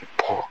 106 and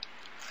Park.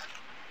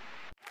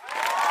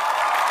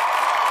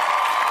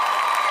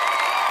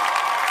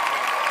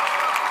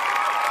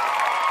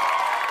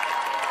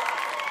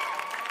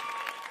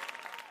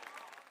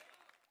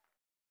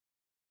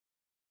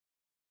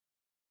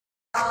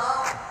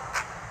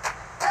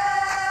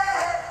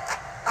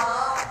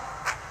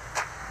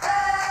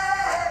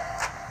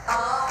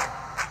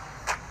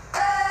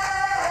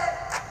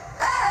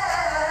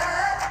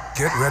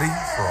 Get ready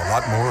for a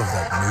lot more of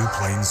that new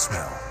plane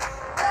smell.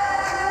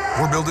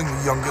 We're building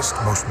the youngest,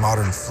 most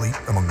modern fleet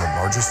among the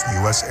largest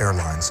U.S.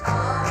 airlines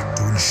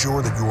to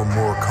ensure that you are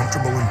more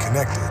comfortable and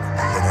connected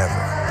than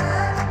ever.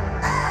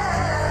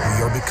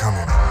 We are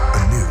becoming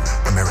a new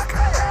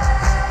American.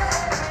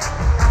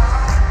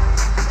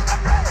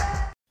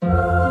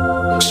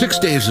 6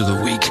 days of the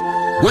week,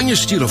 when you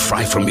steal a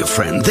fry from your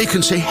friend, they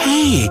can say,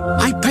 "Hey,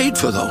 I paid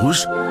for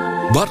those."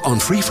 But on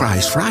Free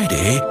Fries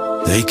Friday,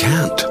 they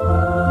can't.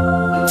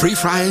 Free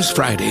fries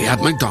Friday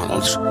at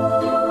McDonald's.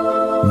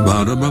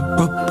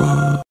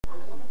 Ba-da-ba-ba-ba.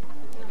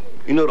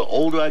 You know, the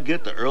older I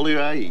get, the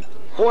earlier I eat.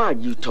 Why are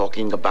you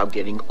talking about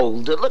getting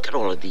older? Look at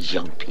all of these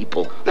young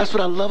people. That's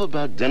what I love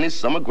about Denny's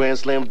Summer Grand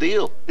Slam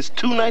deal. It's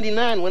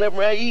 $2.99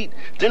 whenever I eat.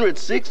 Dinner at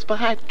 6,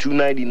 $5,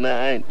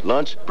 $2.99.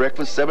 Lunch,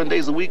 breakfast, 7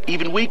 days a week,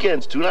 even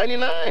weekends,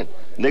 $2.99.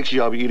 Next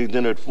year I'll be eating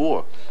dinner at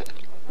 4.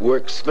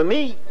 Works for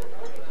me.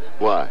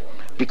 Why?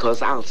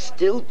 Because I'll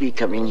still be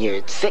coming here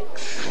at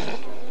 6.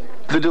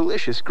 The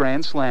delicious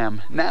Grand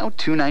Slam, now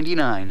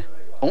 $2.99.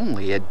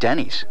 Only at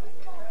Denny's.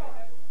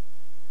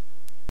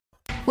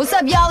 What's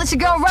up, y'all? It's your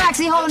girl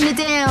Roxy holding it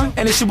down.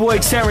 And it's your boy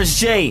Terrence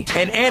J.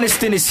 And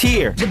Aniston is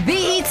here. The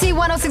BET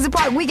 106 &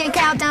 Park Weekend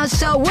Countdown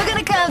Show. We're going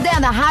to count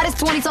down the hottest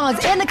 20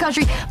 songs in the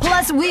country.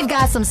 Plus, we've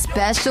got some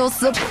special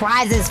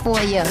surprises for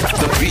you.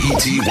 The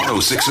BET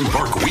 106 &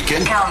 Park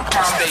Weekend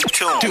Countdown. Stay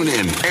tuned. Tune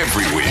in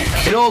every week.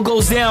 It all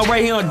goes down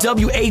right here on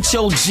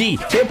WHOG,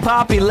 Hip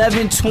Hop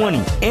 1120.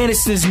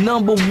 Aniston's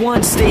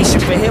 #1 station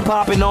for hip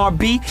hop and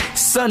R&B,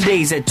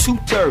 Sundays at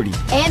 2:30.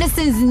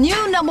 Aniston's new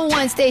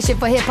 #1 station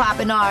for hip hop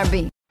and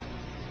R&B.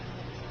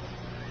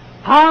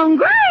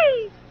 Hungry!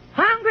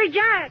 Hungry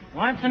Jack!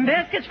 Want some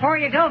biscuits before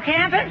you go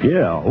camping?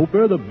 Yeah, I hope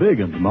they're the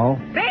big ones, Ma.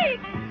 Big?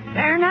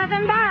 They're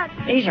nothing but.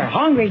 These are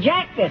Hungry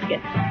Jack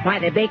biscuits. Why,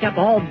 they bake up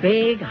all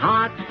big,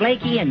 hot,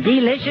 flaky, and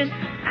delicious.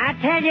 I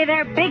tell you,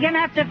 they're big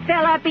enough to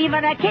fill up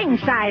even a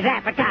king-size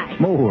appetite.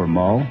 More,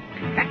 Ma.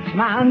 That's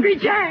my Hungry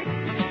Jack.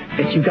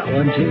 Bet you got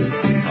one, too.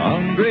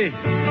 Hungry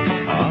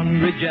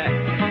Jack.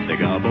 They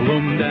gobble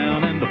them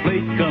down and the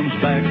plate comes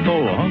back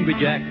for a Hungry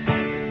Jack.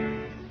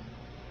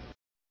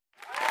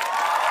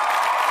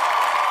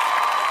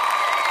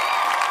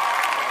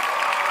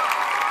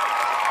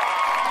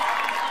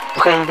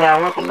 Okay, now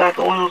welcome back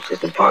to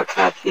 106 & Park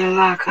Top 10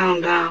 Live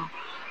Countdown.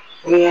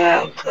 We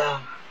have the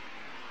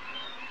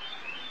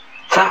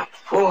top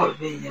 4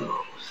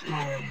 videos.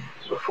 And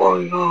before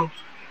we go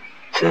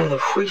to the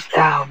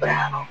freestyle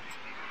battle,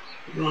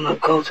 we're going to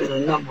go to the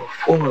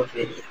 #4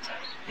 video.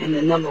 And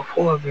the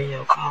 #4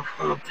 video comes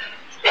from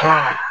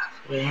Plies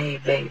with Hey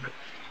Baby.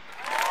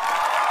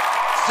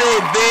 Say,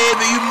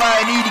 baby, you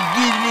might need to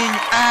get it in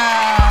your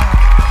eye.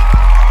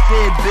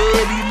 Say,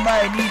 baby, you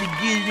might need to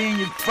get it in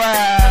your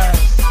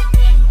fries.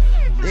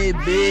 Say,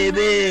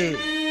 baby,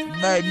 you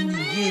might need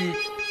to get it.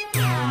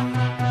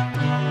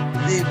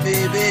 Say,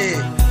 baby.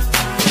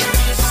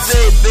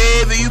 Say,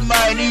 baby, you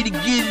might need to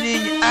get it in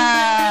your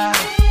eye.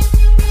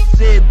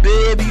 Say,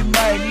 baby, you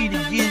might need to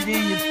get it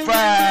in your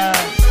fries.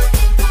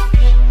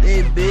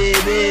 Say,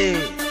 baby,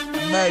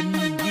 you might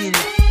need to get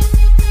it.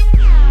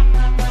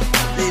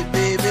 Say,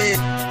 baby.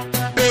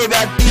 Baby, I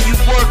think you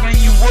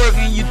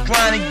working, you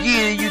trying to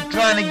get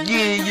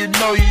it, you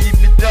know you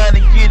been trying to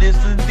get it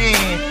since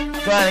then.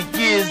 Trying to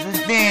get it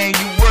since then,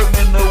 you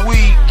working the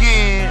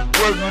weekend,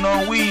 working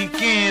on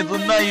weekends, so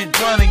now you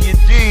trying to get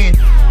in.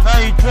 Now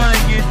you trying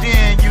to get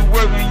in, you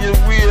working your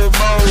real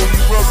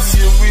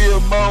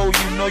mode,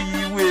 you know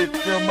you with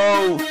the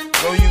mode,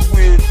 know you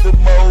with the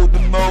mode,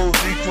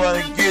 we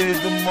trying to get it,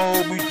 the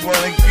mode, we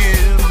trying to get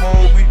it, the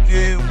mode, we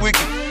get it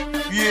wicked.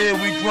 Yeah,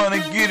 we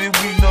tryna get it,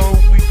 we know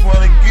we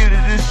tryna get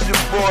it. This your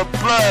boy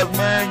Plies,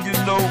 man, you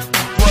know we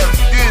tryna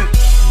get it.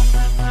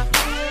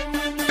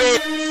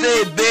 Say,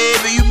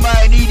 baby, you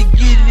might need to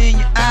get it in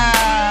your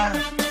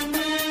eyes.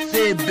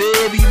 Say,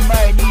 baby, you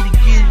might need to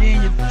get it in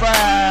your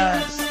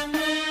fries.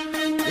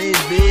 Say,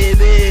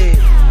 baby,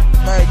 you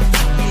might need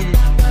to get it.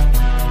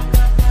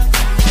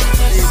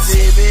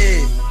 Say, baby.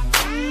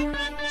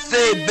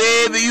 Say,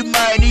 baby, you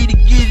might need to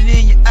get it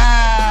in your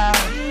eyes.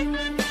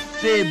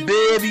 Say,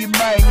 baby, you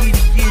might need to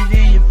get it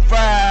in your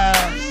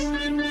fries.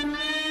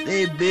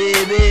 Say,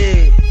 baby,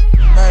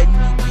 you might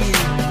need to get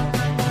it.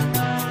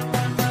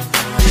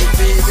 Say,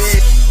 baby.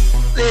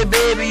 Say,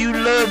 baby, you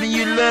loving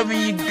your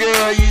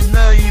girl. You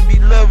know you be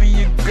loving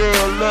your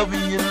girl,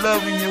 loving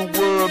your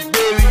world.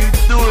 Baby, you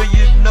do it,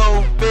 you know.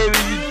 Baby,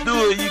 you do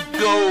it, you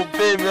go.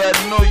 Baby, I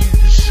know you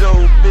can show.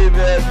 Baby,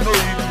 I know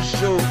you can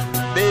show.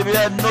 Baby, I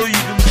know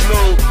you can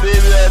blow.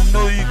 Baby, I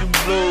know you can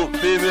blow.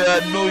 Baby, I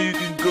know you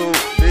can go.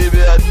 Baby,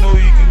 I know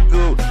you can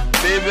go.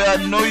 Baby, I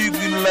know you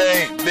can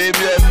lay.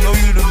 Baby, I know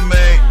you the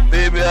man.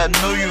 Baby, I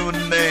know you a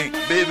name.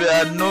 Baby,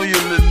 I know you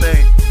the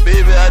name.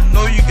 Baby, I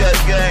know you got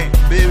game.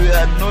 Baby,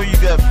 I know you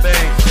got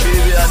fame.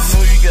 Baby, I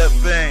know you got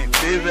fame.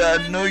 Baby, I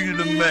know you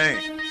the man.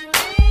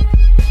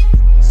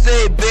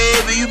 Say,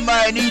 baby, you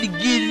might need to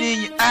get it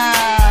in your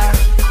eyes.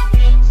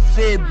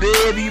 Say,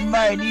 baby, you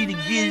might need to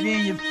get it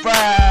in your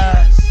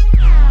fries.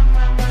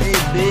 Say,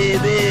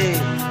 baby,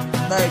 you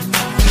might need to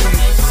get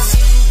it.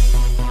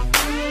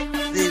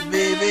 Say,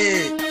 baby.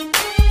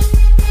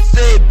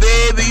 Say,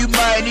 baby, you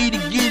might need to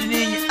get it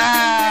in your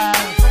eyes.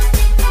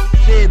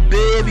 Say,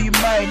 baby, you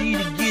might need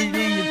to get it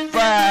in your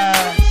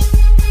fries.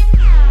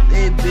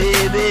 Say,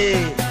 baby,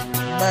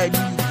 you might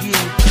need to get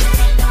it.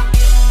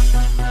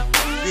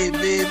 Say,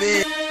 baby.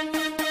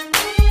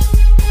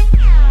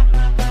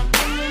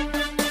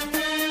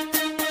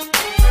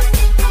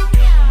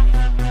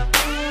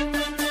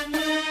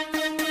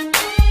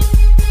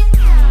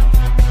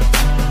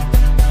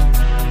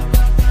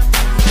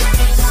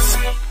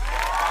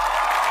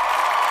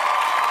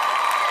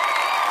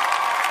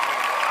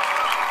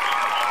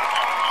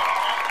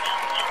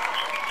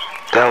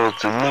 That was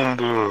the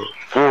number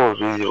 4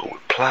 video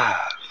with Plies.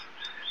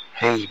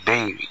 Hey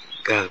baby,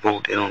 you guys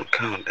vote that on the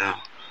countdown.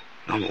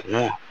 Number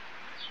 1.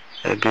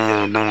 That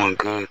video doing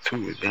good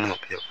too. It's been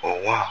up here for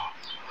a while.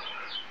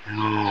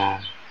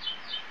 And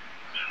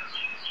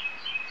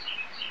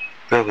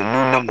there's a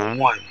new number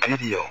 1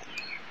 video.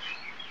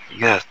 You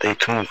gotta stay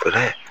tuned for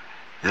that.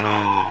 And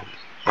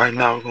right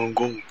now we're gonna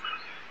go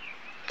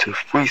to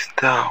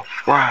Freestyle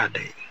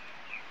Friday.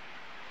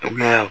 And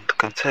we have the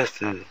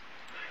contestants.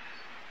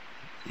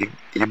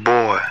 Your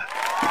boy,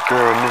 your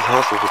girl Miss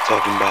Hustle was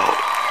talking about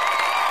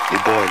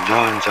your boy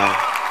John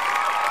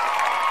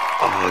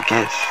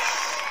against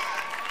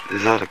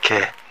this other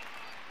cat,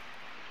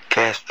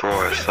 Castro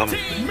or something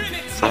name.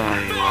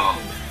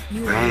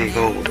 Here you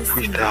go with the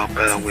freestyle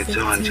battle with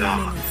John.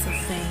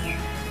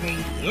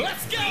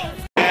 Let's go!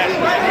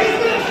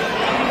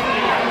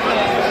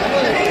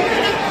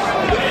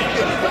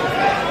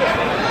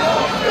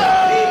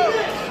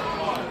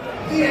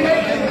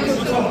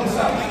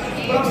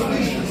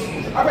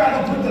 I'd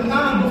rather put the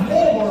 9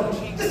 before words.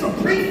 This is a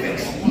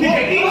prefix.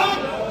 Nigga, eat.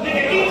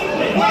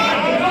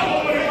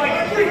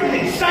 Like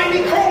prefix.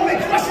 Shiny chrome, they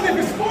question if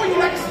it's for you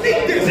like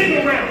sneak this.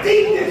 Sing around.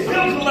 Deep this.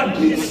 Build like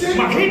this.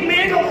 My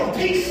hitman over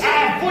piece.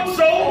 Foot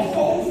soul.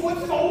 Foot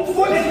soul.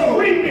 It's a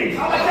remix. I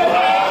like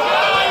that.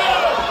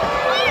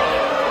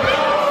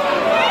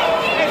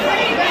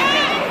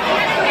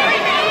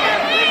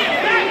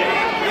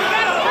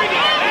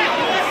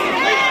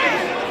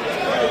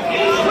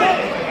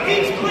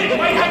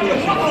 Might have your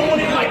fuck on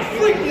it like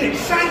freaknik,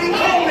 shiny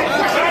chrome, and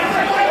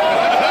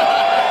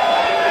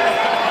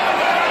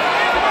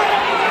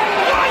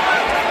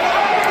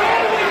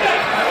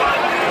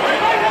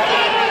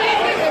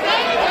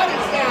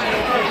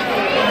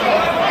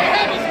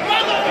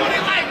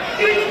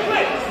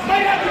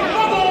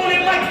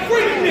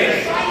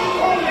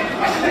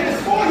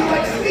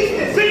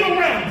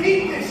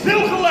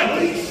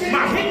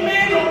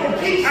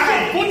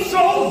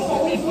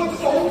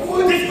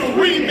this the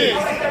remix. I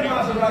like that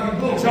Maserati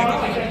blue.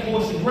 Y'all like that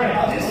Porsche red.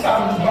 This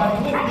side is about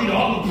blue. I need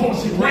all the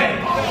Porsche red.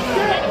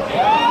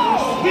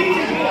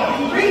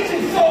 You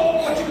reaching soul,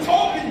 but you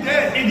talking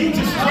dead. And you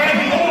just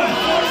grabbing on the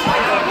Porsche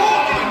like a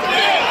walking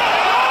dead.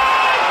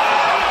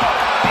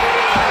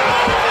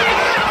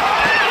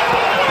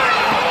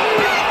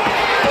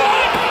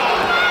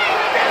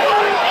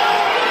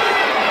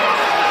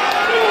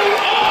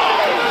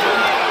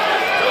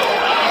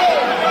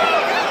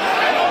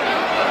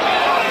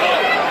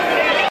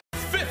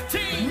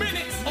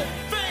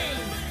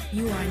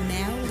 You are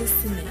now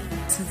listening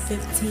to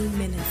 15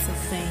 Minutes of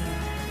Fame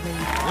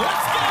Radio.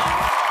 Let's go!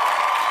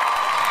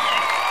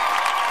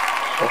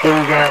 Okay,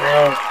 we got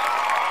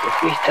the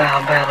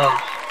freestyle battle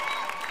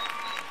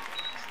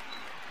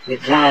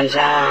with John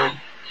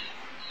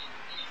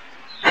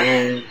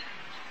and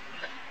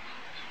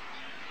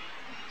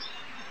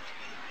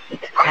the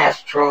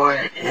Castro,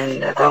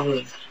 and that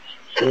was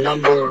the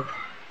number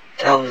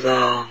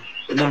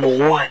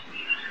 1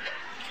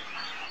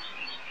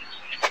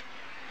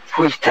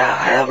 freestyle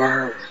I ever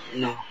heard,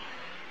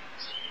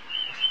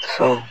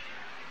 So,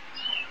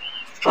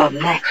 up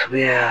next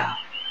we have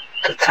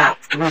the top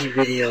 3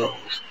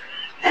 videos,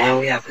 and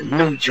we have a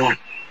new joint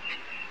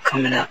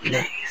coming up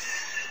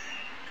next.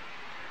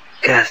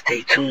 Guys,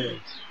 stay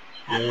tuned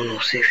on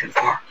 106 in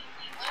Park.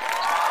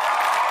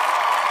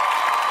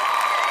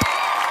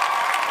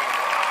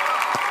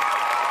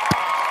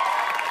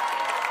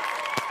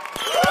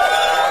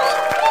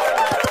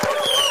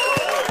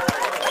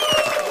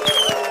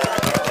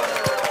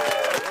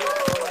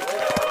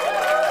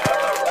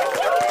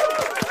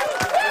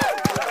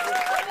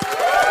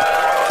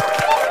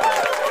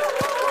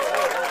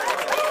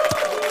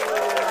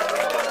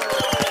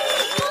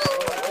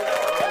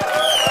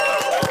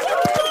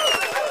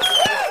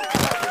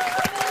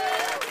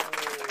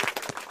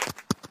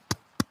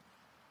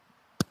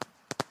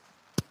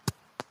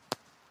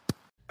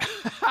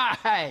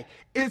 Hi,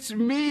 it's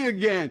me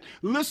again.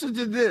 Listen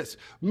to this.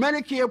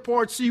 Medicare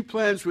Part C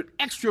plans with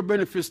extra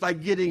benefits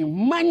like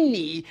getting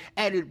money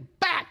added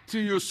back to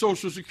your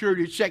Social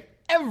Security check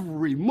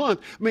every month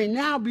may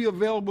now be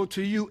available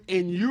to you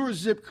in your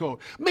zip code.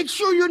 Make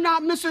sure you're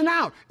not missing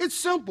out. It's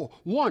simple.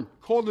 1,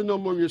 call the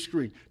number on your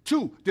screen.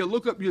 2, they'll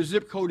look up your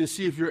zip code and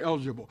see if you're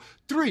eligible.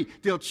 3,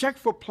 they'll check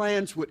for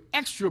plans with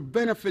extra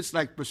benefits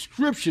like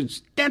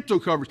prescriptions, dental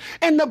coverage,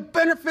 and the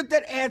benefit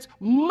that adds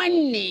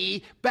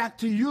money back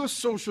to your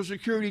Social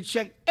Security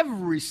check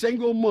every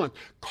single month.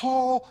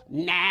 Call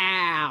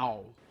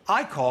now.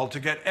 I called to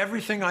get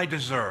everything I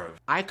deserve.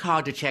 I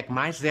called to check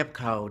my zip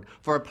code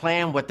for a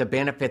plan with the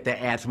benefit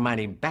that adds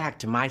money back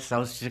to my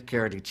Social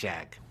Security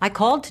check. I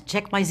called to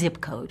check my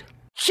zip code.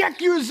 Check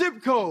your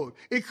zip code.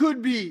 It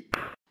could be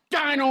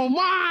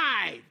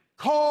dynamite.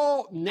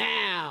 Call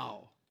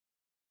now.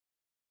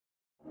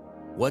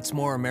 What's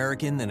more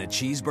American than a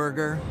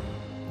cheeseburger?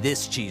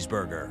 This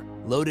cheeseburger,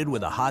 loaded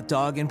with a hot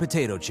dog and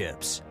potato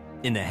chips.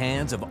 In the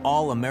hands of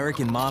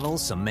all-American model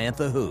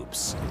Samantha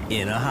Hoops.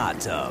 In a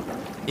hot tub.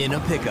 In a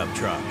pickup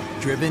truck.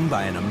 Driven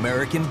by an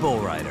American bull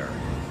rider.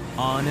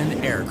 On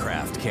an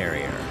aircraft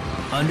carrier.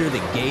 under the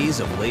gaze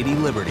of Lady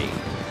Liberty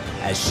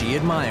as she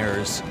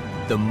admires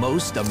the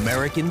most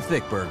American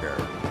thick burger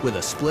with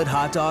a split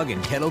hot dog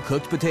and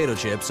kettle-cooked potato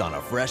chips on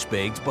a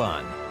fresh-baked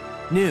bun.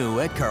 New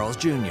at Carl's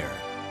Jr.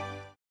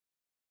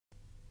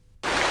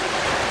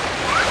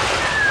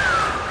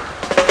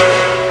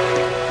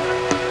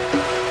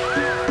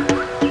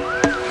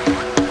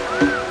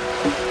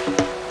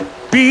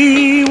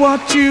 Be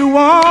what you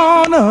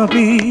wanna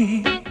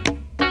be,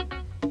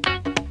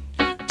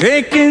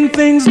 taking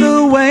things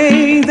the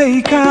way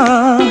they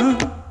come.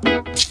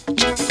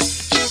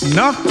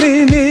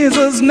 Nothing is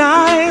as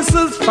nice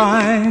as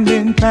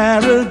finding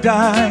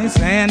paradise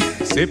and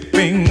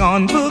sipping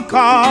on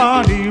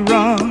Bacardi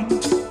rum.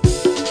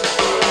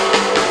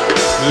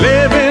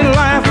 Living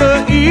life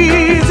the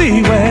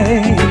easy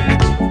way,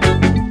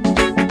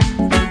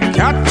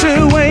 catch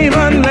a wave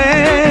and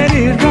let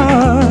it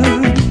run.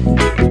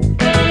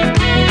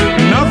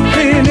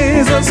 Nothing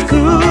is as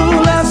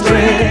cool as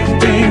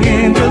drifting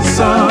in the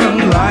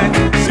sunlight,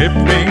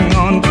 sipping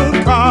on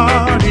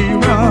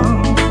Bacardi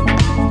rum.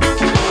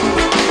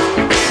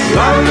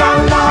 La la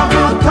la,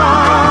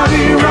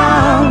 Bacardi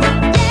rum,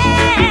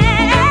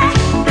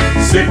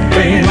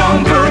 sipping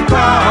on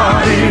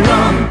Bacardi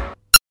rum.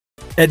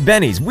 At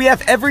Benny's, we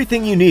have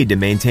everything you need to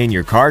maintain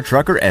your car,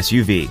 truck, or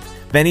SUV.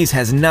 Benny's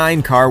has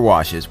 9 car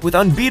washes with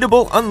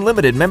unbeatable,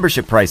 unlimited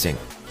membership pricing.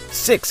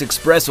 6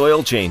 express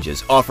oil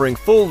changes offering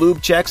full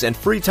lube checks and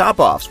free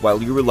top-offs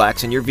while you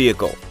relax in your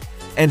vehicle.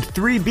 And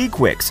 3 Be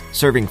Quicks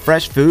serving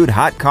fresh food,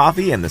 hot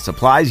coffee, and the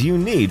supplies you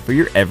need for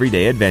your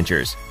everyday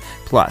adventures.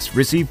 Plus,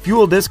 receive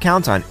fuel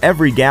discounts on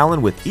every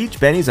gallon with each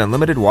Benny's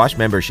Unlimited Wash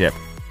membership.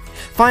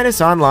 Find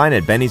us online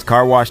at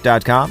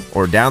bennyscarwash.com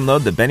or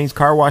download the Benny's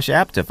Car Wash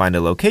app to find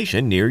a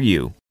location near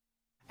you.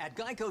 At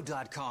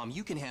Geico.com,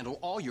 you can handle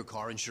all your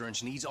car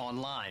insurance needs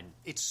online.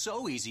 It's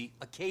so easy,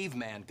 a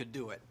caveman could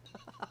do it.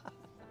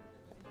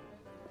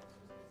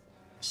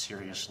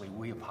 Seriously,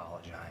 we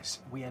apologize.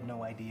 We had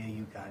no idea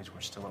you guys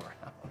were still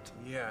around.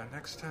 Yeah,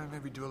 next time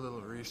maybe do a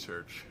little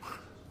research.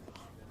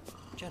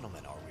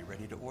 Gentlemen, are we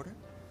ready to order?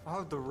 I'll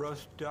have the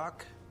roast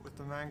duck with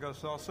the mango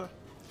salsa.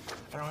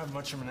 I don't have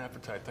much of an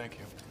appetite, thank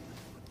you.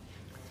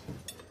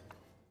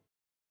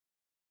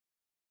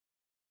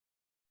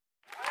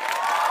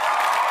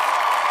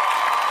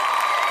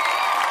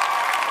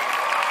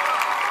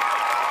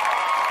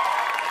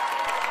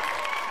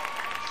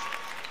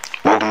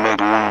 Welcome back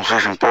to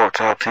 106 and Park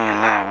Top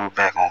 10 Live. We're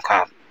back on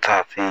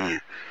Top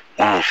 10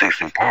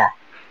 106 and Park.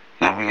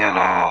 Now we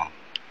got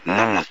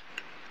number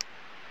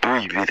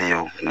 3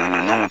 video. Now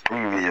the number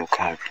 3 video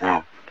comes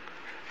from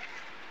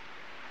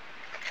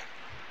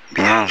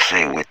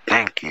Beyonce with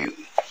Thank You.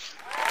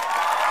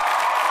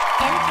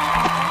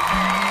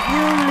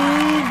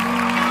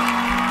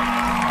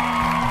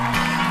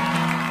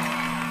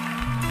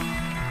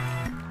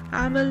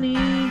 I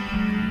believe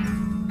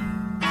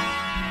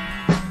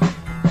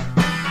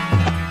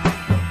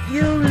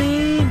you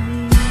leave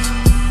me.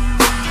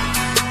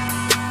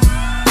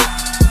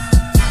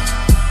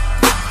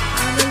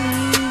 I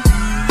believe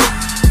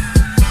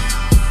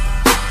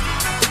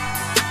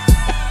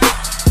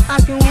I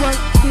can work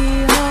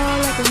here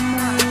like a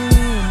man,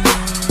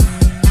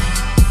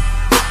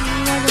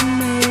 like a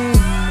man,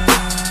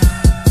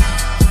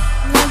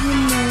 like you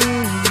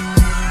man,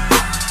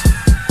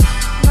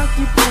 like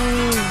you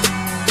pay.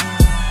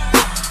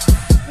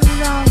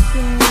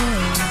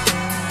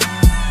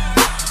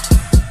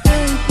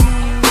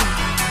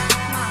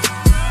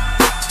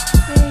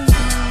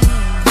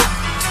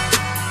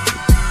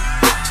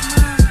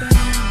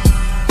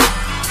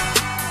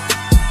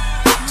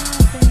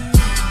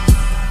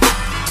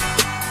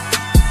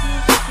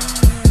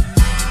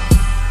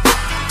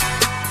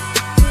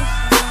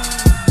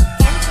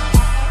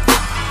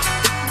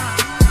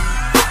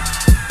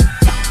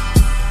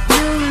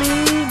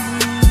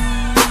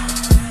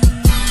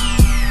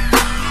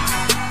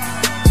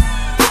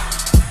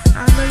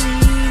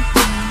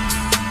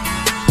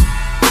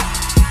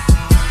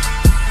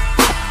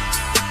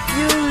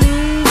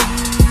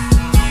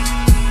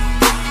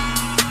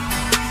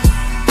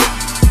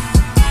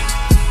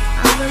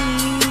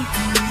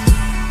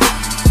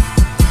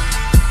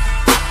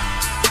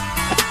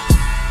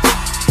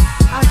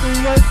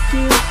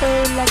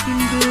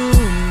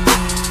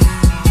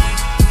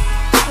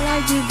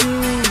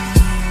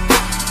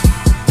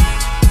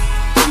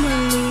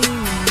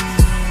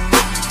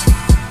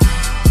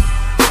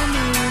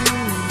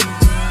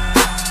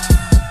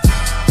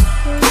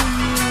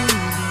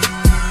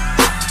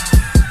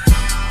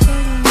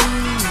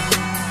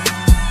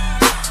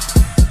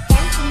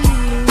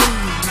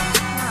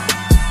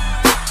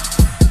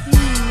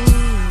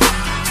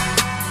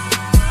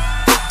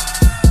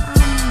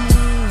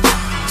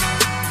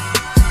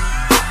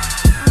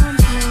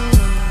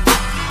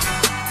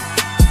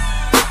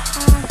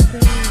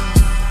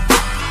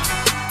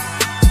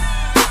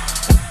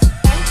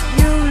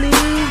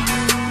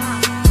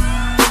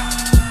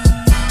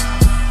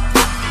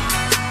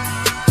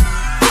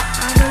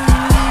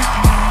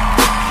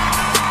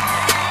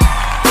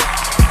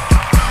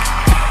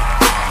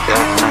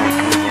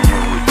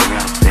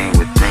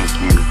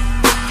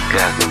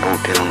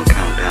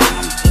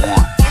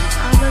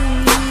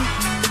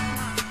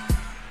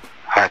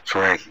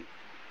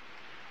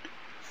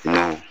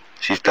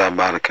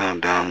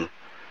 Countdown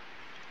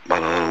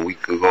about a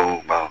week ago,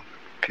 about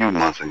a few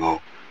months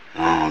ago.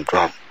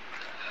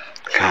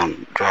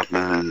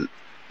 Dropping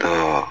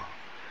the,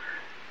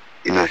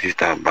 she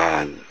stopped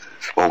by and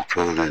spoke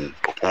to us and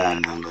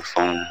performed on the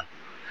song.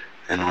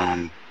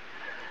 And,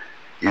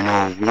 we're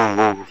gonna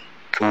go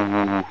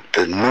to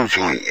the new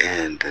joint,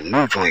 and the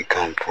new joint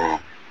come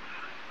from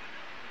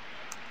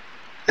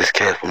this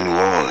cat from New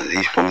Orleans.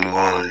 He's from New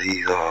Orleans.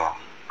 He's a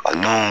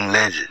known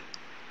legend.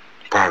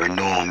 Probably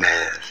know him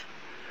as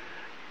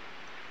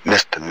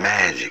Mr.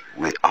 Magic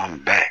with I'm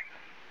Back.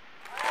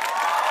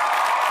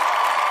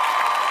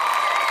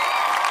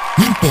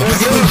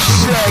 What's up,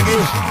 Shaggy?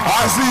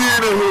 I see you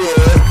in the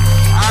hood.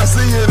 I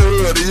see you in the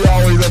hood. You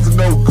always up to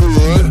no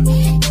good.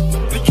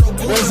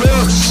 What's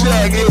up,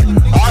 Shaggy?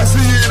 I see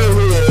you in the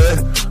hood.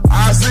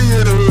 I see you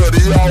in the hood.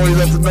 You always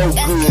up to no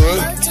good.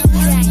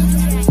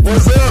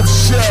 What's up,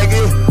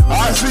 Shaggy?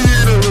 I see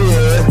you in the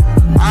hood.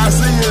 I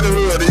see you in the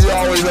hood. You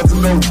always up to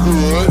no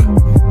good.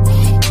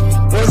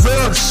 What's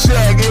up,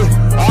 Shaggy?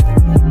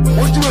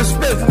 What you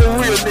expect from a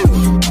real nigga?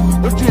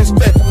 What you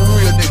expect from a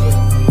real nigga?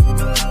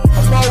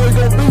 I'm always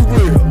gonna be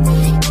real.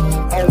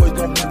 Always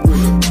gonna be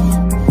real.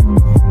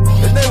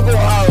 They never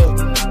gonna holler,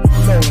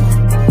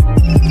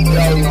 they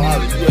always gonna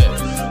holler yes.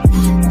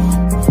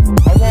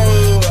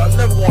 I'm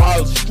never gonna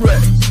holler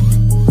stress.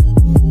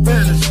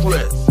 Been the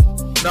stress.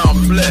 Now I'm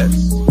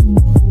blessed.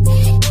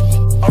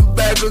 I'm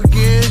back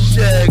again,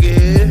 Shaggy.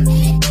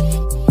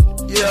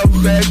 Yeah, I'm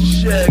back,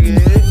 Shaggy.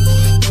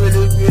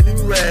 Really, really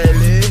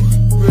rally.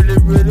 Really,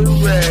 really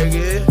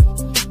ragged.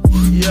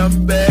 Yeah, I'm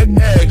back,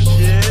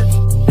 action.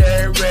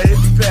 Ready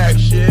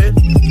faction,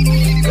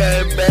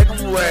 came back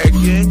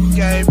ragging,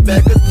 came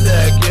back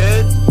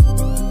attacking.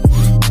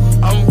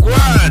 I'm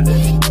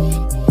grinding,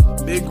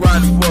 been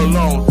grinding for a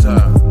long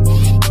time.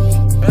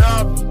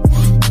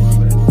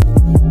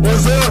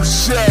 What's up,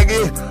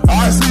 Shaggy? I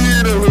see you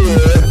in the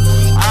hood.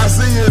 I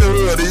see you in the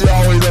hood. You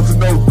always up to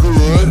no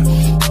good.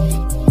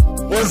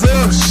 What's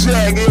up,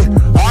 Shaggy?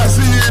 I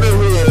see you in the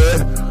hood.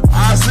 I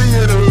see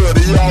you in the hood.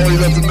 You always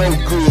up to no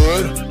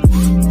good.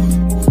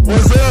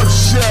 What's up,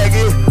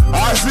 Shaggy? I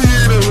see you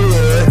in the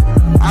hood.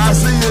 I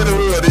see you in the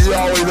hood. You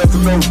always up to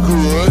no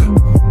good.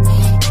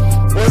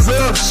 What's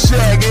up,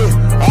 Shaggy?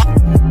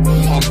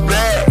 I'm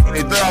back.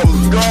 They thought I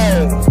was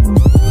gone.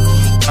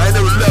 I ain't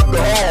never left the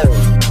home.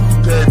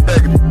 Came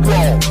back in the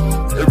claw.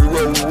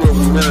 Everywhere we went,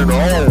 we went in the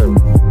home.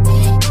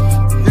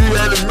 He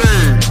had it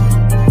made.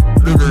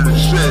 Living in the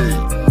shade.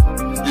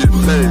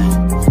 Getting paid.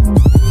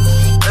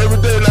 Every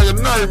day like a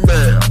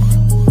nightmare.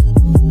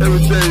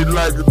 Every day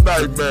like a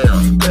nightmare.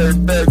 Came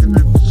back and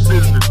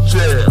sit in the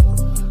chair.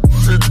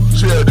 Sit in the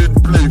chair,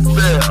 didn't play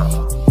fair.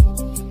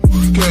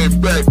 Came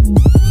back,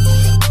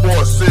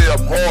 boy say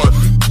I'm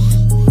heartless.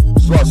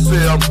 So I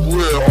say I'm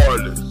real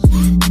heartless.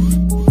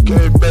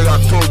 Came back, I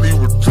told me he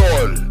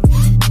retarded.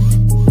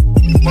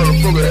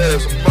 Motherfucker had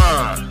some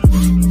mind.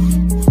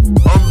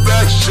 I'm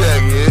back,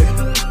 Shaggy.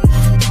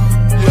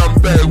 Yeah, I'm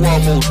back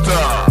one more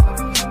time.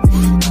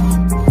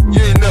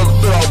 You ain't never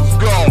thought I was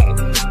gone.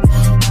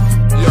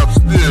 Yeah, I'm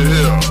still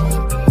here.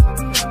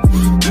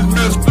 It's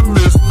Mr.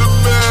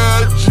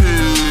 Magic.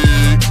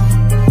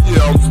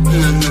 Yeah, I'm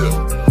still here.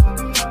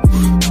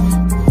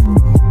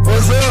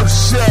 What's up,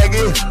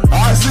 Shaggy? I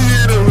see you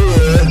in the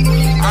hood.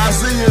 I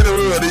see you in the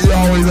hood. You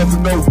always up to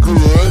no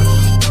good.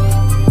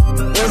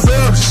 What's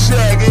up,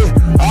 Shaggy?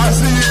 I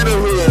see you in the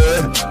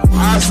hood.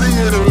 I see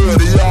you in the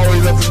hood. You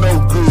always up to no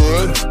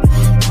good.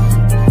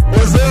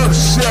 What's up,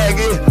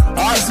 Shaggy? I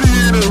see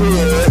you in the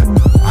hood.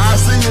 I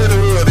see you in the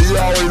hood. You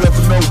always up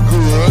to no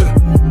good.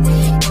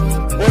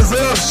 What's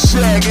up,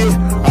 Shaggy?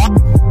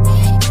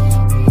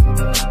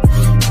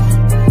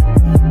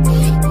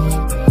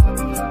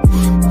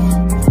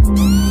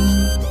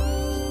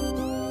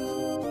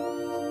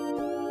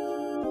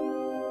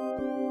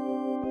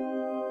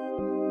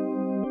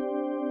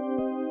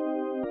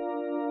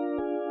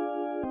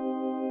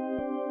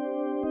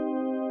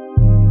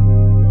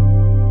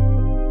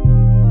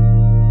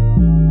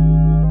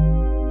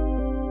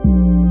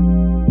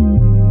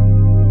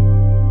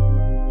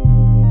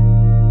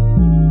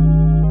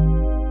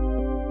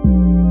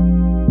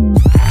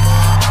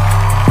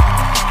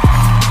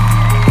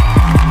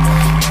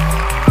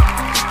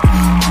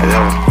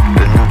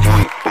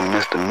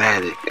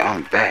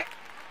 I'm back.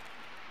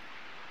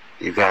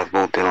 You guys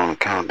both did on the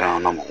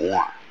countdown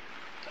 #1.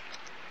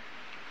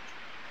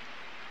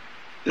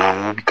 Now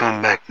when we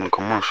come back from the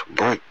commercial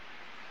break,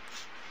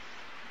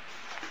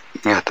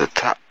 you got the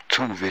top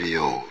 2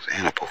 videos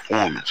and a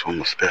performance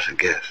from a special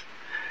guest.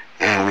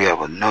 And we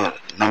have another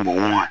a new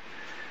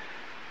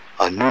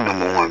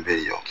 #1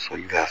 video. So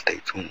you guys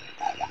stay tuned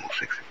on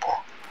 106 &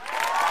 Park.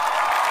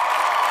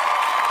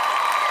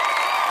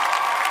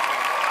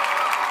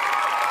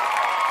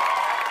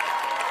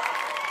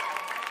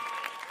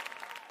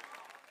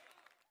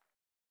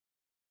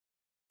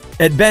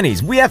 At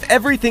Benny's, we have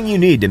everything you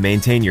need to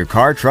maintain your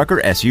car, truck,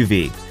 or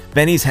SUV.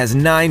 Benny's has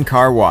 9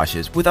 car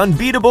washes with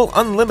unbeatable,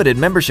 unlimited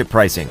membership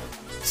pricing.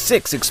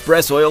 6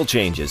 express oil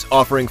changes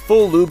offering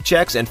full lube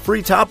checks and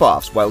free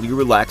top-offs while you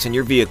relax in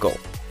your vehicle.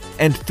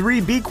 and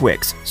 3 Be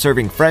Quicks,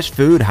 serving fresh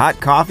food,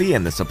 hot coffee,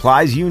 and the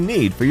supplies you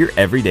need for your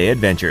everyday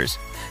adventures.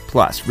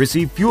 Plus,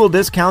 receive fuel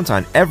discounts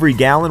on every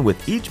gallon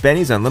with each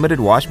Benny's Unlimited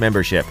Wash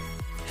membership.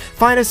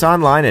 Find us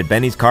online at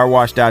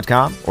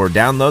bennyscarwash.com or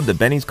download the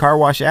Benny's Car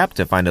Wash app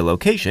to find a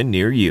location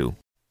near you.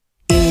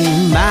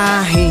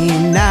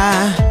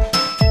 Imagina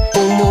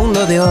un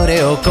mundo de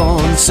Oreo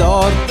con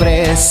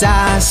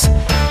sorpresas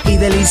y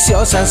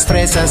deliciosas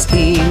fresas.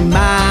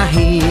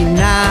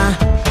 Imagina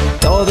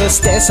todo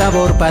este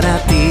sabor para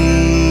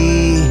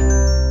ti.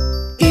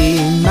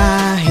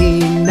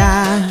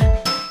 Imagina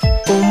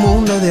un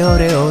mundo de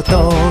Oreo,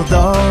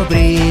 todo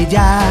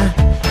brilla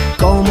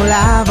como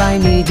la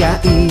vainilla.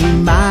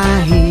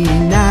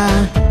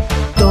 Imagina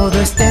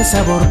todo este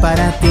sabor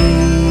para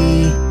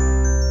ti.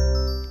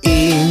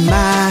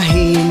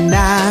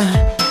 Imagina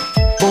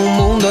un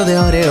mundo de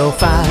Oreo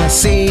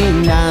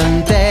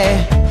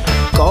fascinante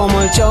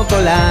como el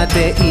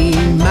chocolate.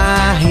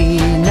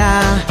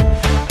 Imagina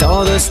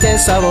todo este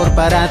sabor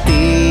para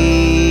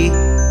ti.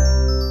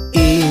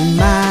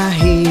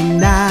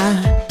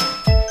 Imagina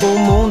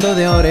un mundo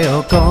de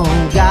Oreo con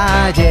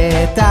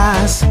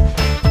galletas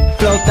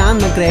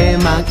flotando en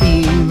crema.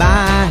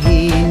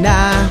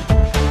 Imagina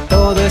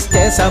todo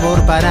este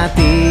sabor para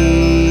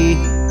ti.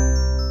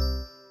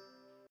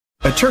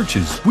 At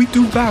Church's, we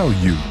do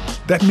value.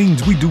 That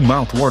means we do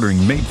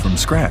mouth-watering made from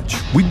scratch.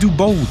 We do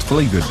bold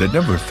flavor that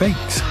never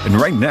fakes. And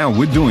right now,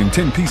 we're doing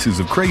 10 pieces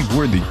of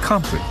crave-worthy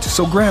comfort.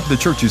 So grab the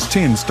Church's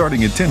 10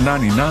 starting at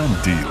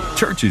 $10.99 deal.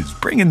 Church's,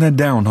 bringing that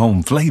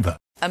down-home flavor.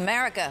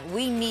 America,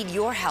 we need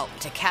your help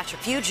to catch a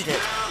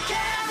fugitive.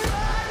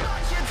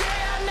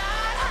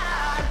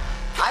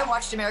 I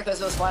watched America's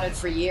Most Wanted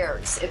for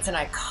years. It's an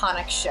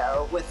iconic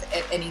show with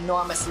an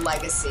enormous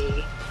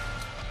legacy.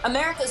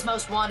 America's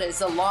Most Wanted is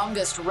the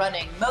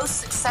longest-running,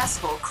 most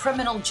successful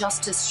criminal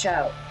justice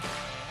show.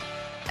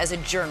 As a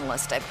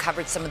journalist, I've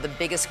covered some of the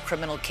biggest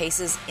criminal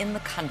cases in the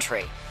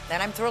country,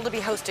 and I'm thrilled to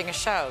be hosting a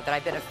show that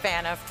I've been a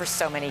fan of for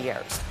so many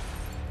years.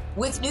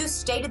 With new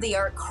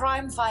state-of-the-art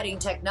crime-fighting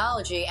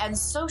technology and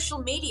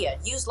social media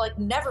used like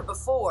never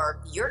before,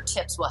 your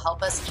tips will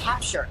help us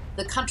capture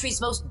the country's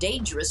most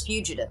dangerous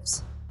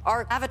fugitives.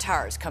 Our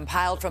avatars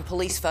compiled from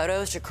police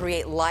photos to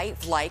create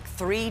lifelike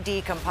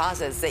 3D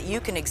composites that you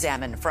can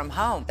examine from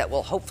home that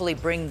will hopefully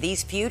bring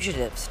these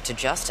fugitives to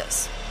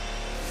justice.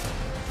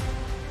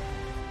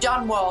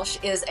 John Walsh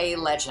is a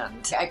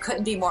legend. I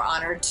couldn't be more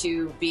honored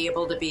to be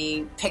able to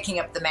be picking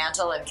up the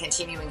mantle and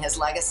continuing his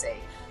legacy,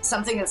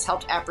 something that's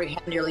helped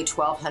apprehend nearly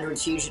 1,200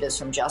 fugitives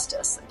from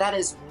justice. That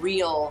is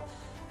real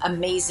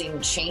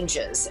amazing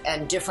changes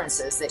and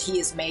differences that he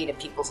has made in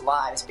people's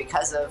lives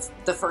because of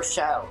the first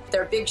show.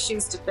 They're big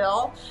shoes to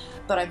fill,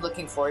 but I'm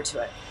looking forward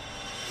to it.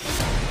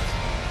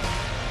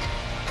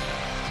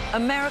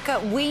 America,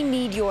 we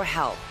need your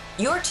help.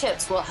 Your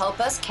tips will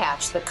help us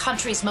catch the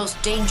country's most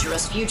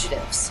dangerous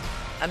fugitives.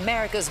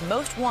 America's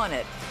Most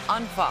Wanted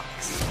on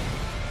Fox.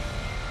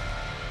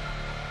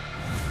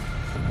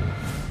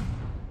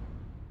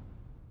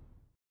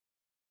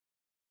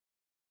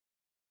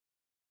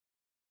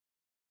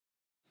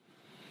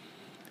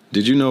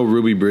 Did you know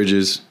Ruby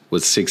Bridges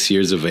was 6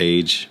 years of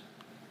age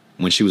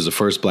when she was the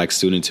first black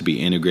student to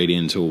be integrated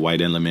into a white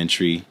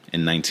elementary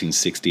in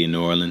 1960 in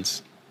New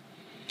Orleans?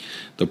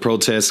 The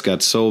protests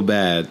got so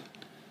bad,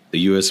 the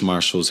U.S.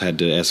 Marshals had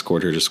to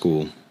escort her to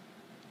school.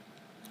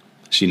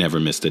 She never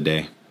missed a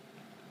day.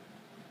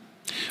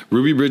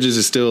 Ruby Bridges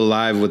is still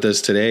alive with us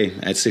today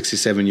at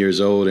 67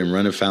 years old and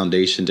run a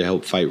foundation to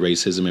help fight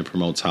racism and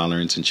promote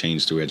tolerance and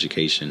change through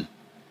education.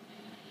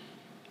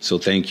 So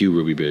thank you,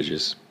 Ruby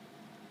Bridges,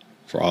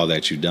 for all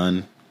that you've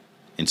done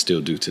and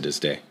still do to this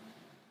day.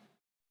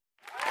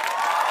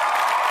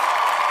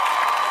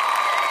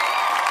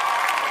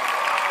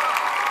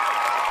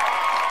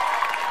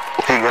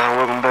 Hey guys,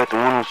 welcome back to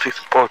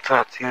 106 Park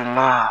Top 10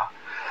 Live.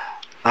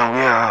 Now we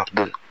have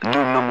the new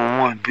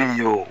 #1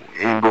 video,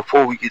 and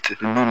before we get to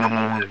the new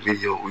 #1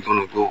 video, we're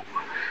gonna go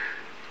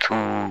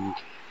to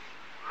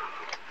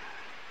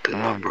the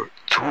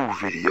 #2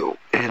 video,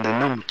 and the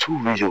 #2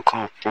 video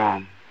comes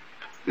from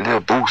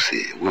Lil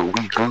Boosie with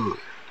We Good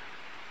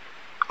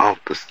off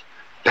the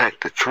Back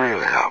the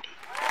Trail album.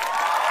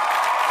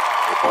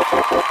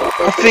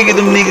 I figured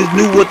them niggas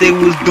knew what they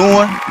was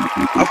doing.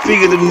 I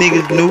figured them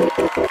niggas knew,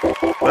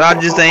 but I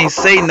just ain't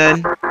say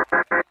nothing.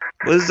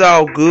 But it's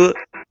all good.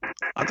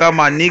 I got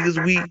my niggas,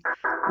 we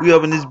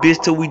up in this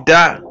bitch till we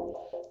die.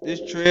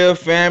 This Trail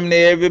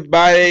family,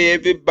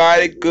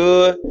 everybody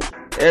good.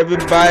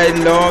 Everybody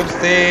know I'm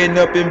saying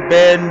up in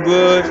Baton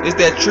Rouge. It's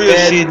that Trail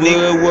shit,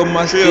 nigga. With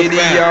my Trail city,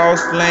 y'all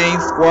Slang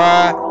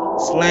Squad,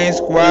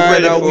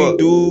 all we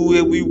do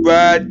is we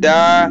ride,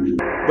 die.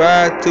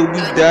 Ride till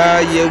we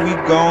die, yeah, we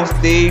gon'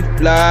 stay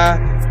fly.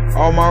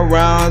 All my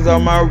rounds,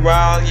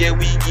 yeah,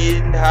 we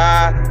getting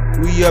high.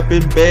 We up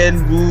in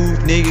Baton Rouge,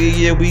 nigga,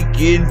 yeah, we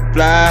getting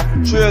fly.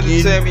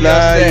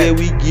 Yeah,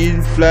 we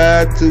getting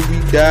fly till we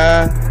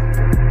die.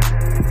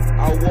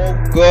 I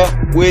woke up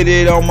with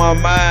it on my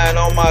mind,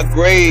 on my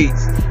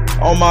grades.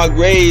 On my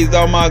grades,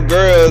 all my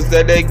girls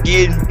that they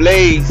getting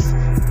blazed.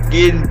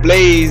 getting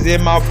blazed.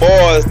 And my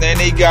boys, man,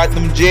 they got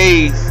them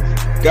J's.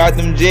 Got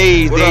them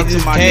J's. They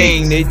just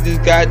came. They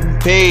just gotten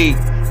paid.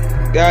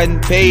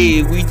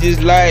 We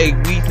just like,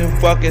 we some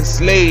fucking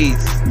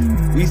slaves.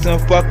 We some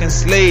fucking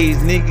slaves,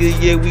 nigga.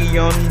 Yeah, we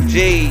on them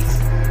J's.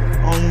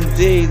 On them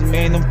J's,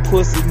 man. Them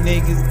pussy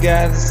niggas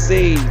gotta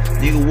save.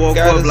 Nigga walk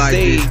up like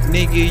this.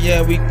 Nigga,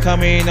 yeah, we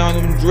coming on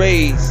them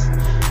Dre's.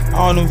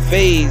 On them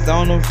phase,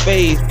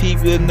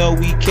 people know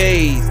we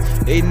K's.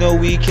 They know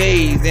we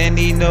K's, and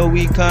they know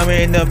we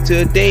coming up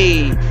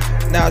today,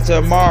 not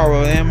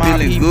tomorrow. And my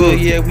feeling people,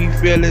 good. Yeah, we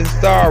feeling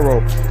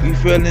sorrow.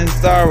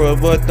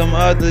 But them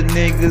other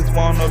niggas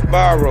wanna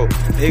borrow.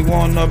 They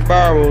wanna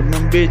borrow.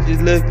 Them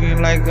bitches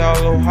looking like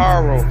all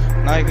O'Hara.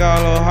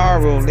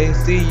 They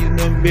see you,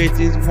 them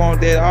bitches want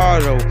that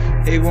auto.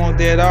 They want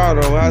that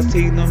auto. I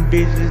see them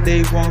bitches,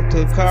 they want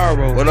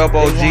Takaro. What up,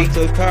 OG? They want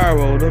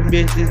Takaro. Them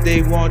bitches,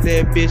 they want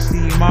that bitch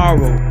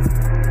tomorrow.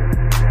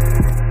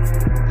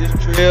 This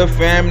Trill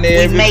family,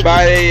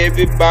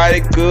 everybody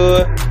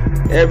good.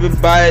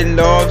 Everybody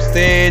know I'm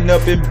saying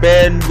up in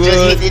Baton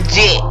Rouge.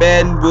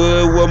 Baton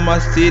Rouge with my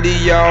city,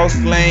 y'all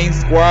slang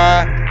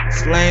squad.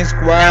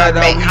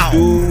 All we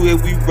do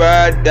is we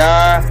ride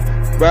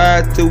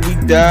till we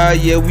die.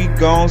 Yeah, we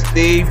gon'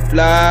 stay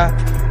fly.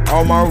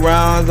 All my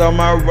rounds,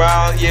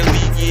 yeah, we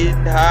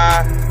getting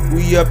high.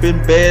 We up in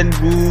Baton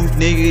Rouge,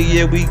 nigga,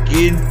 yeah, we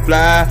getting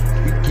fly.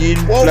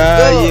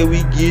 Yeah,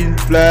 we getting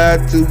fly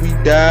till we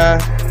die.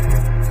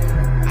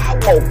 I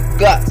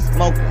woke up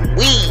smoking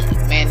weed,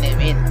 man, them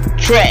in the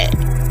track.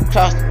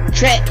 Across the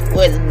track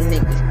where the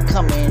niggas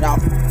coming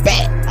off the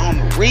back. On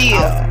the real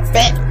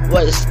back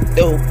where the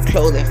store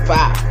clothing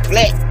 5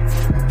 flat.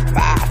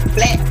 5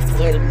 flat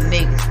where the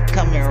niggas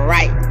coming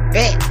right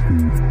back.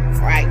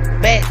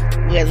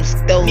 Where them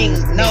stores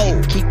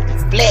niggas keep the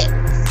flats.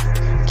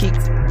 Keep the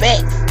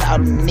facts. All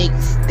them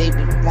niggas, they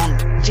be on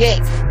the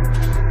jack.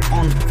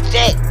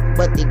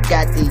 But they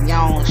got their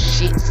own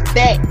shit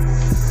stacked.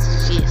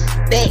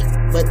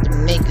 But them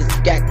niggas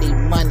got their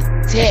money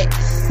tax.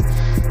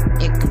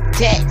 Income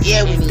tax.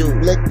 Yeah, we do.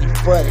 Looking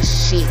for the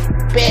shit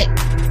back.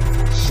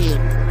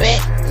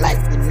 Like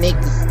the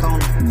niggas on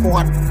the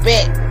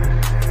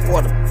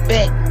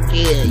quarterback.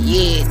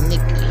 Yeah,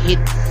 nigga hit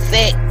the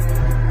sack.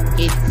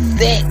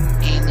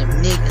 And them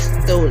niggas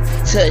throw the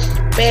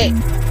touchback.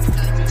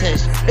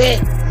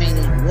 Man,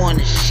 they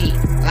wanna shit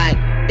like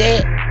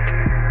that.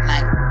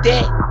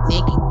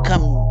 Nigga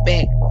coming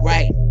back,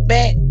 right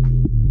back.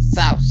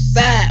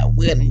 Southside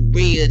where them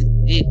real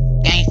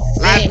gangsters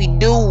like we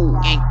do.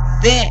 Ain't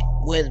that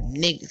where them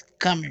niggas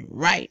coming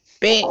right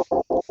back.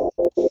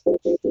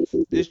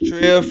 This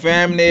Trill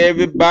family,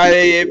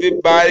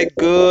 everybody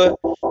good.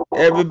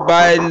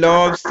 Everybody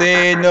know I'm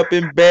saying up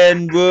in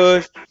Baton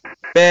Rouge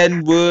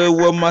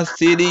with my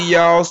city,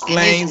 y'all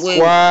slang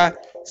squad.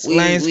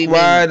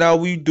 All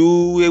we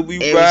do is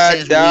we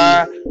ride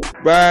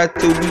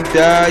till we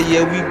die.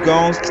 Yeah, we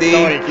gon'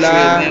 stay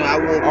fly.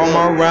 On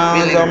my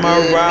rounds, yeah, we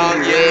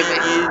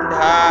getting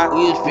high.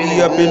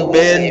 We up in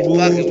Baton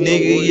Rouge,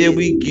 nigga, yeah,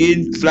 we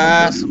getting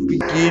fly. Yeah, we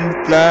getting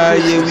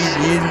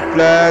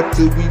fly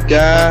till we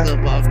die. Fucked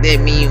up off that,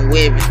 me and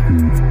Webby.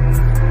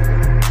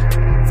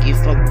 Get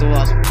fucked up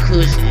off some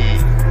cushion.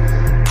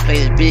 Play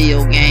this video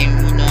game,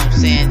 you know what I'm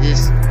saying?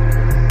 Just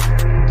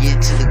get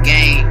into the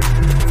game.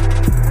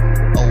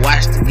 Or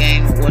watch the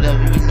game or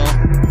whatever, you know,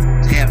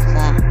 to have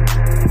fun.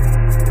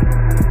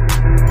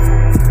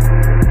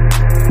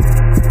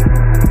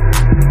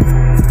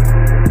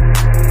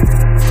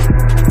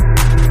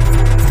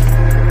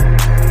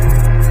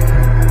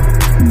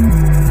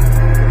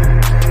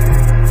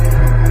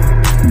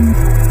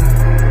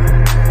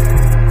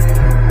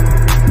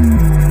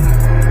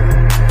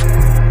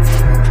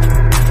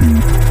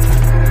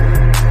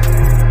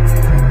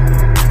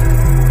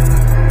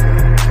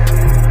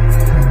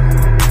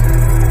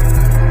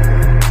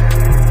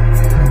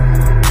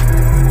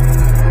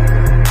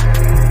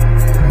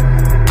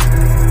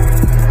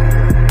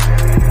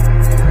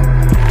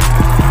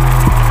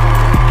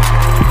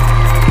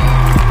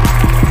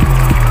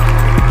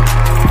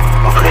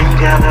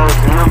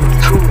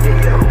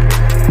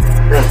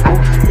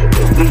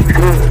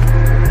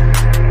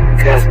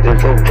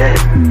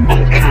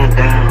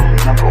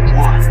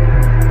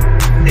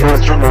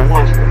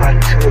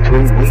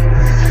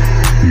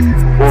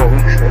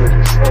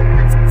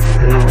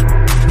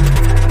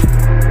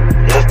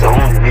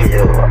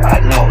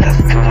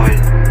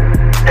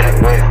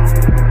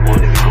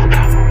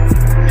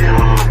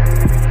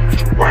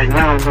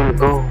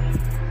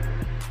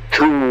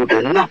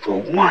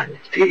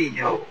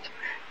 Video.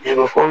 And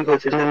before we go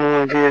to the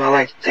 #1 video, I'd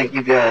like to thank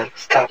you guys for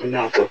stopping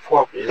out to the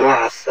 4th of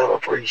July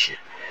celebration.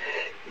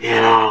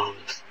 And,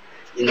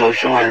 you know,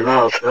 showing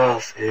love to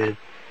us and,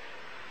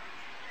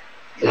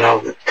 you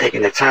know,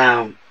 taking the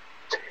time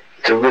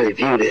to really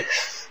view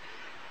this.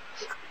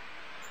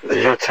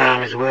 Because your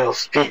time is well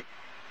spent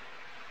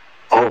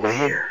over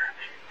here.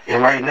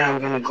 And right now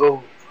we're going to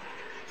go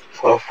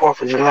for the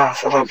 4th of July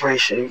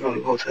celebration. We're going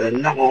to go to the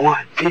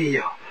 #1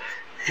 video.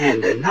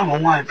 And the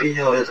 #1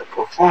 video is a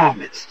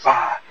performance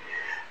by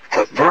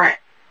The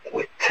Brat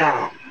with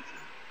tell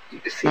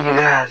them. See you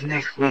guys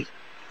next week.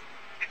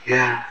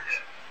 Guys.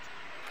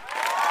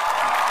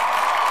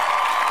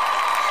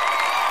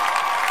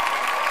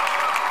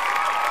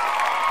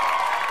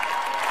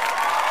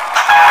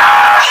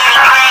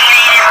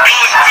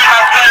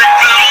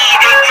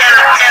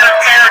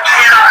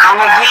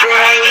 I'ma get the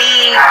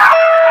Haiti.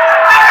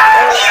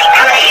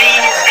 Cracking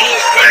in this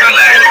bitch, then I'm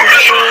gonna get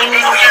the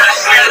Haiti.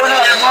 What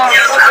up,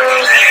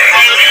 motherfuckers?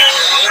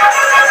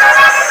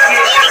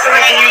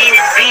 Cracking in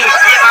this bitch,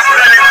 I'ma get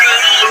the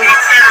Haiti.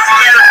 You cracking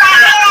in this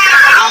bitch.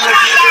 I'm the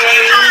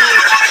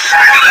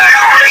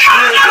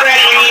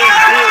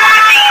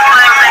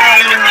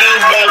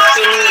big back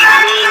to it,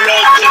 big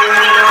back to the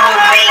real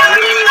back to it.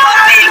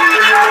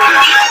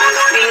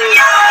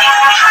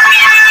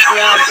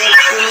 Y'all back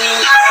to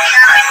it.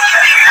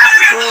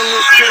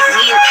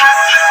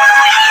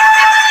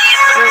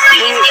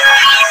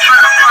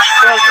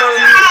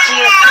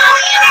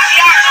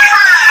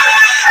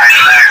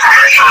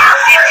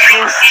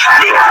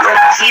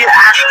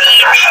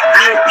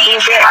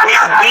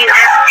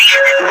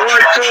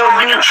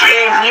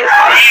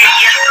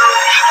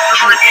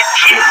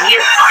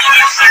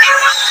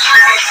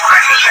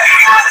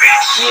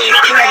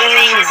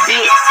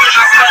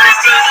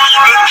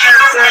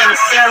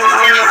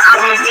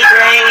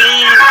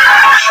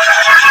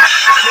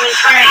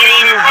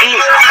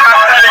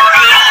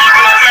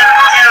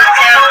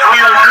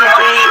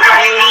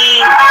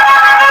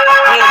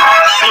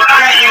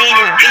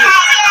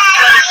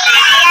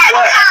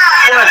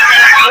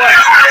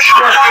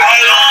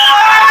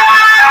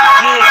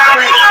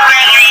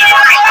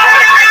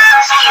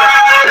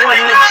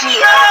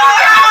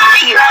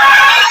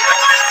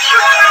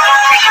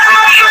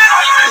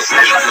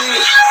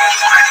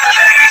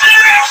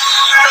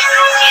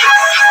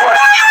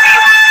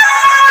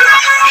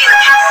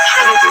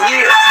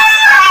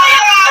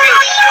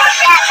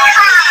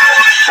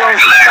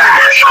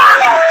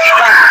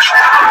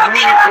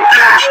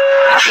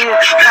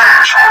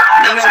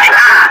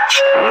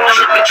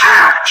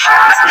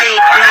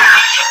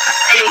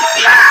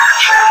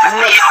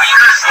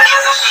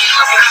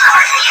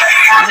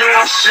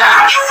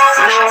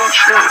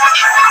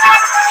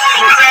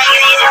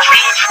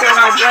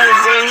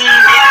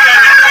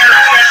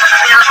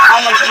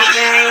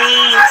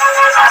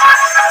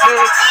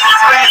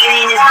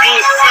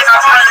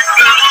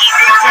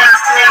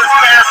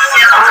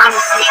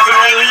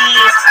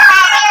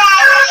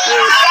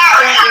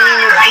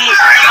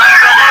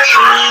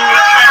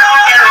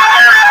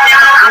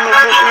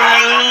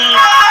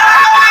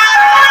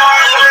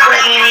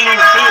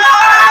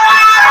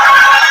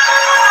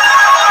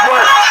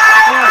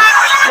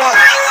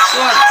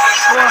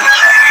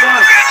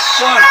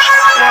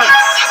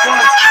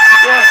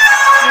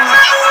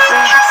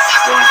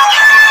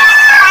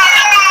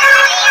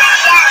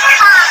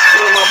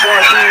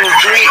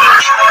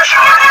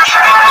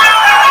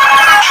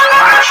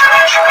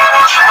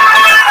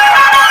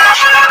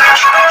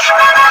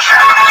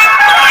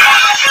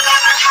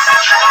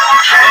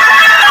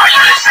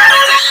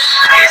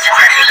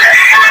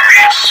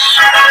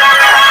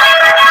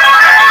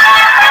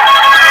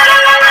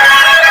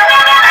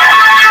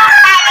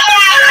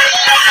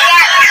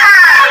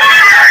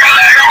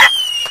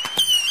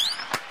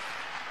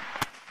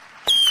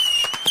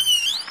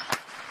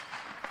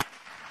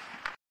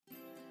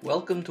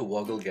 Welcome to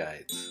Woggle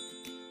Guides.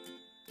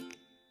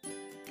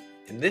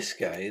 In this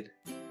guide,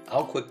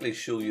 I'll quickly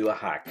show you a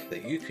hack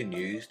that you can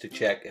use to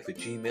check if a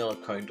Gmail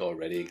account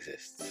already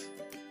exists.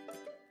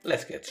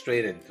 Let's get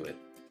straight into it.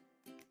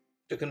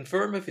 To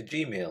confirm if a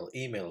Gmail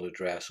email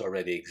address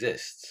already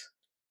exists,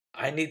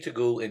 I need to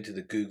go into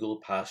the Google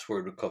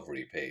Password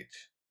Recovery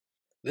page.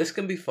 This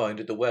can be found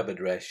at the web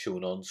address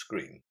shown on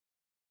screen.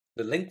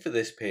 The link for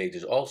this page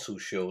is also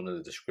shown in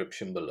the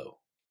description below.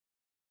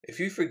 If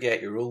you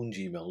forget your own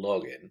Gmail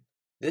login,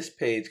 this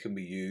page can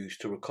be used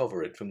to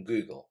recover it from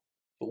Google,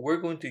 but we're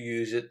going to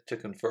use it to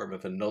confirm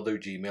if another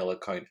Gmail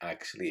account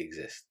actually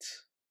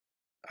exists.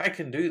 I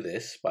can do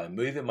this by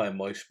moving my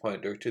mouse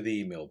pointer to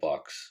the email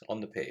box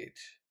on the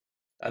page,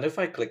 and if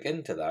I click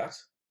into that,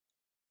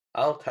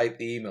 I'll type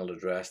the email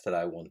address that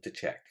I want to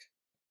check.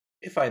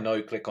 If I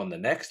now click on the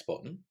next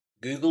button,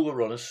 Google will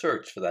run a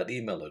search for that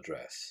email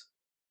address,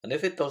 and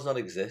if it does not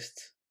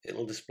exist,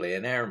 it'll display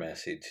an error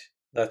message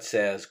that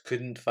says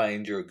couldn't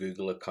find your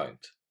Google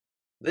account.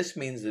 This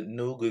means that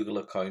no Google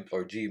account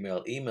or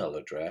Gmail email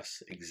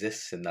address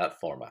exists in that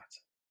format.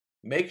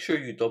 Make sure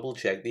you double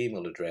check the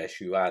email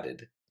address you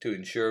added to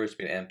ensure it's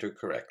been entered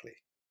correctly.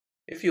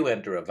 If you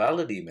enter a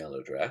valid email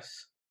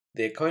address,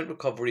 the account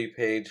recovery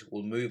page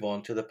will move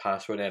on to the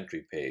password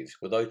entry page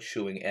without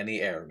showing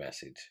any error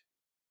message.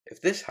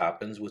 If this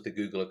happens with the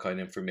Google account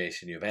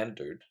information you've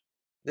entered,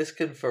 this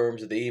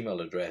confirms that the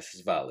email address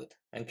is valid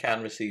and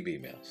can receive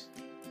emails.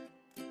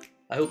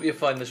 I hope you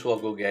find this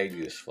Woggle guide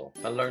useful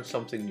and learned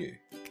something new.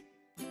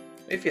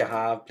 If you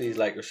have, please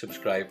like or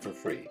subscribe for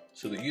free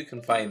so that you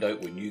can find out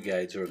when new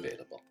guides are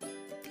available.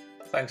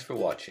 Thanks for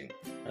watching,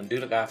 and do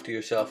look after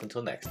yourself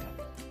until next time.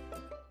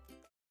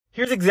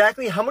 Here's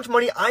exactly how much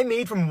money I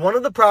made from one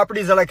of the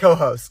properties that I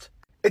co-host.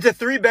 It's a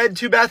 3-bed,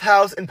 2-bath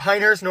house in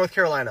Pinehurst, North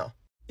Carolina.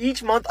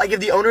 Each month, I give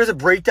the owners a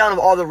breakdown of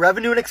all the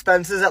revenue and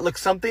expenses that look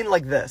something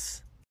like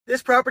this.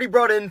 This property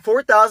brought in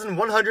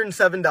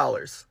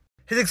 $4,107.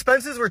 His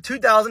expenses were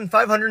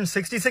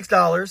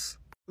 $2,566,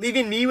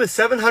 leaving me with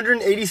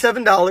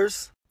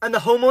 $787, and the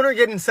homeowner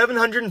getting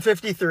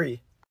 $753.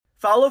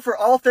 Follow for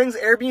all things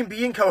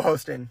Airbnb and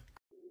co-hosting.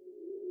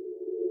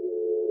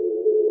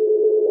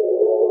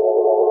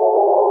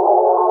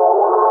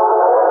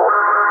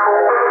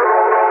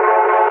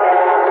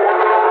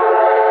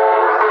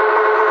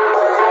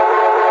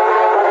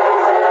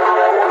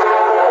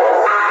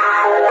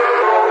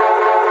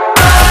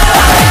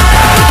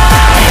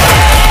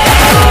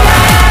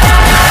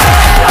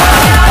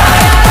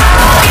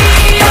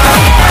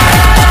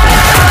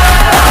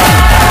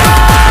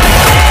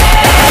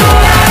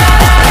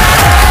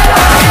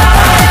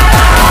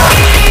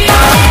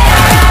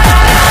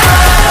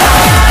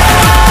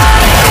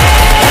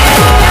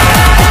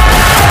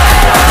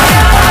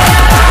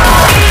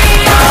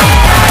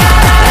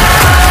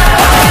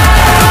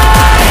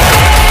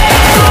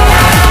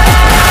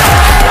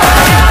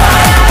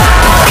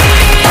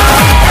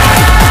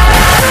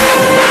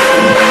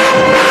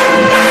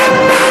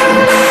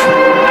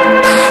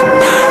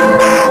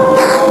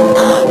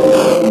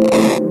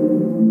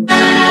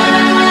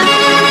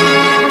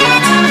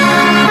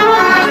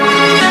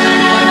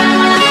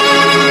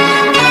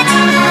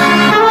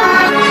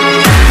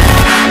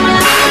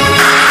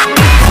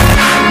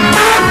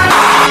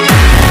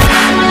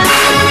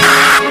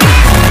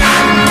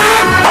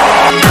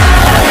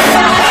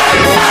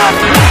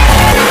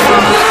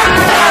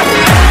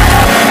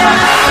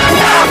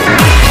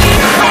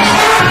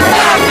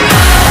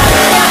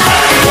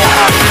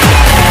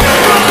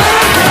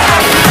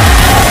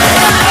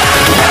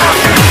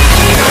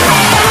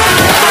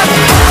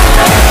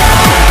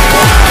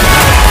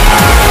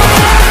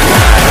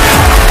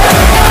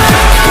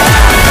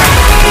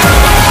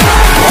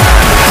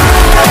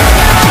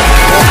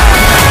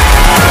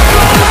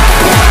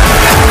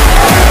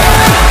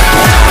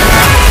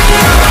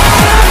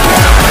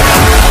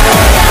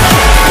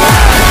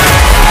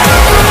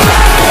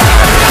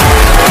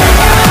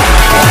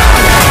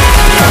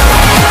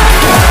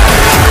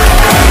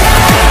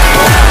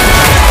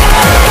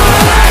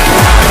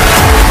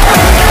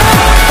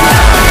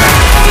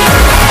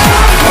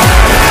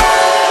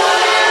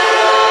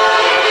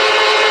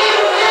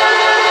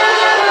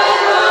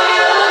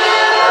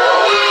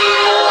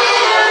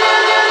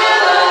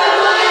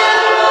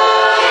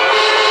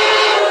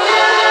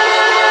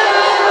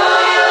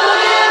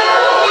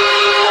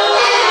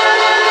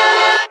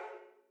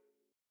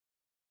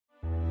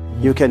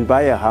 You can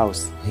buy a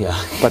house,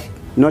 but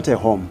not a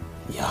home.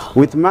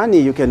 With money,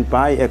 you can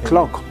buy a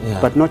clock,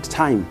 but not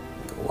time.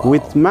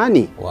 With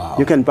money,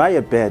 you can buy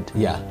a bed,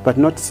 but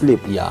not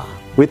sleep.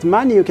 With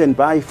money, you can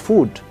buy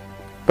food,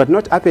 but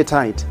not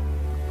appetite.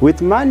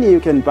 With money, you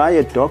can buy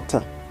a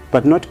doctor,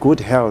 but not good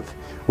health.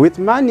 With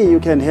money, you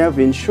can have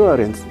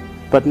insurance,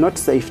 but not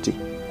safety.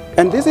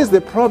 And this is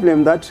the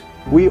problem that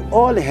we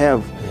all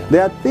have.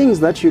 There are things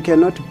that you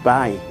cannot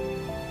buy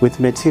with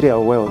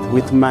material wealth,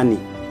 with money.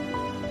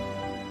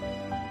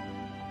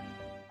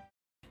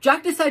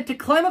 Jack decided to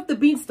climb up the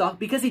beanstalk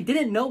because he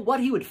didn't know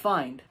what he would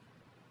find.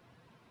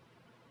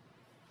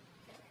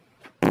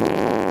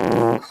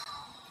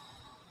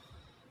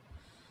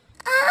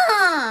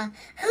 Ah,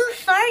 who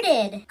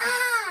farted?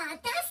 Ah,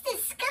 that's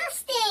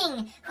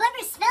disgusting.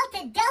 Whoever smelt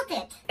it dealt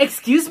it.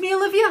 Excuse me,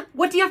 Olivia?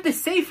 What do you have to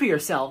say for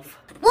yourself?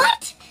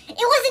 What? It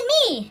wasn't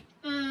me.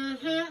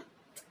 Mm-hmm.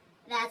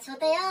 That's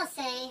what they all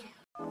say.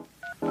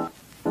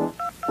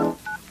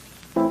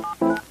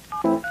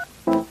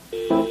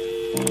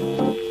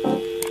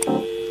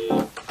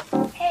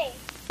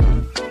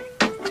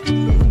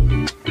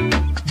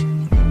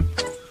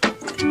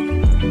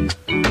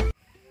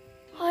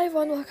 Hi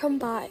everyone, welcome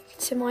back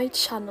to my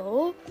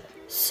channel.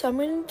 So I'm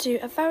going to do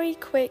a very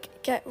quick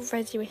get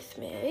ready with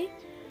me.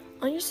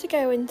 I'm just going to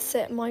go and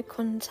set my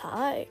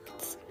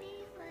contacts.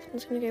 I'm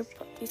just going to go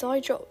put these eye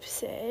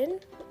drops in.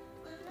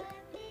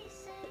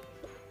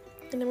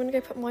 And I'm going to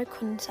go put my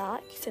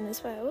contacts in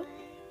as well.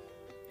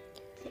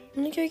 I'm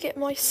going to go get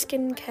my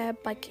skincare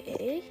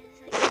baggie.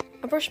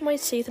 I brush my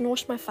teeth and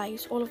wash my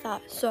face, all of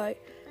that, so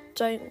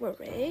don't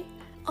worry.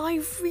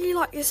 I really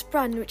like this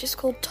brand, which is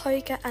called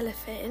Tiger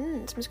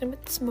Elephant. I'm just going to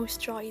put this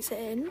moisturiser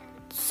in.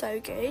 So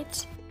good.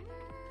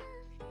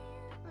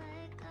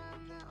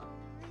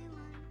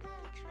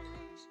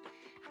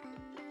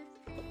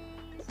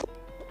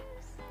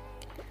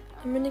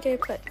 I'm going to go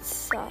put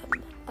some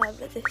of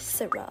this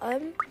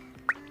serum.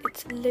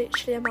 It's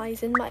literally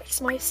amazing.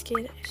 Makes my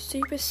skin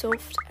super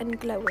soft and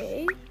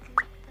glowy.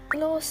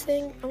 And last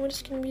thing, I'm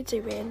just going to be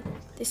doing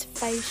this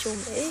facial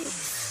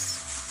mix.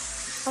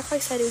 Like I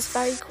said, it was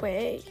very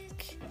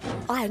quick.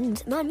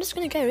 And now I'm just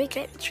going to go and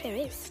get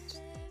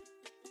dressed.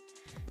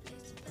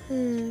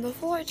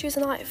 Before I choose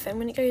an outfit, I'm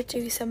going to go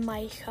do some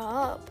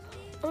makeup.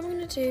 What I'm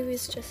going to do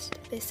is just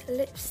this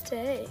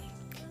lipstick.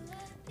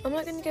 I'm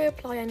not going to go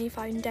apply any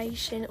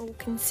foundation or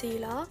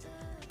concealer.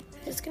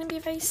 It's going to be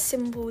a very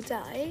simple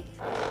day,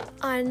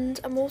 and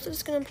I'm also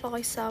just going to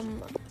apply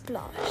some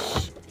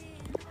blush.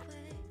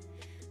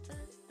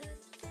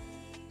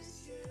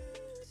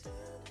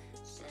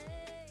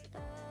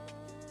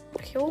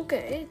 Okay, all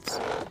good.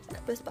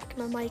 Put this back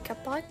in my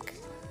makeup bag.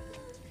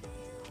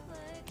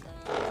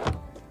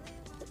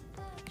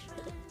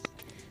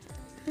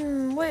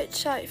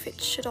 Which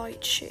outfit should I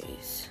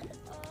choose?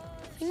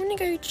 I think I'm going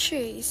to go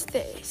choose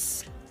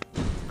this.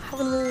 I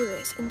haven't worn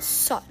this in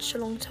such a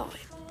long time,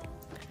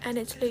 and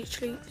it's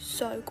literally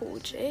so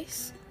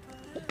gorgeous.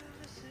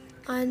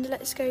 And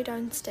let's go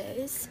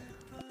downstairs.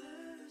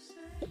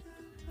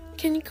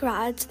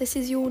 Congrats, this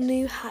is your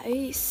new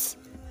house.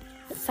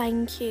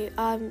 Thank you.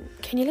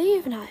 Can you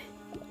leave now?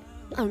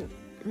 I'm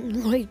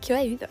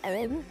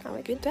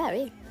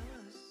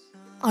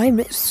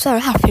so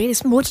happy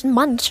this modern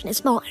mansion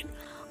is mine.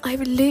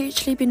 I've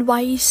literally been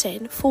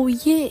waiting for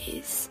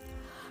years.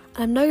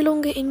 I'm no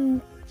longer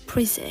in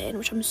prison,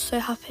 which I'm so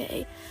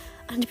happy.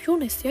 And to be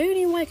honest, the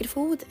only way I could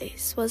afford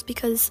this was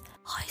because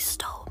I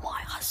stole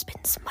my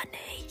husband's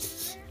money.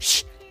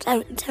 Shh,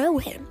 don't tell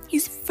him.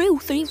 He's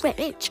filthy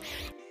rich.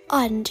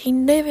 And he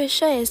never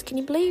shares. Can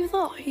you believe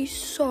that? He's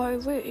so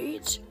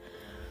rude.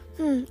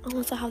 I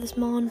also have this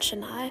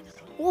mansion now.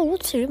 All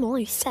to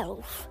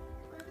myself.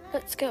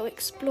 Let's go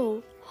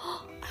explore.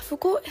 I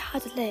forgot it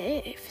had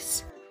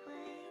lifts.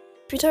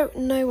 If you don't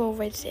know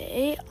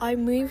already, I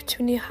moved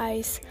to a new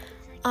house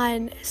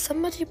and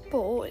somebody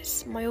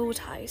bought my old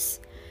house.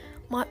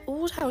 My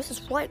old house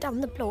is right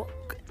down the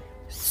block.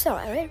 So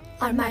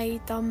I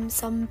made them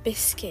some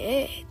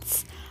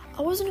biscuits.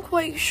 I wasn't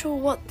quite sure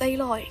what they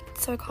liked,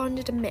 so I kind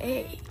of did a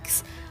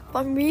mix.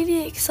 But I'm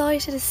really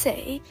excited to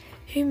see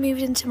who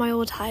moved into my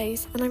old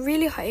house, and I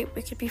really hope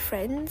we could be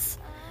friends.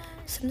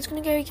 So I'm just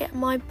going to go get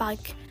my bag.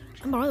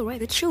 And by the way,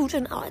 the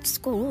children are at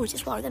school, which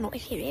is why they're not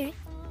here.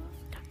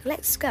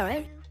 Let's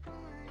go.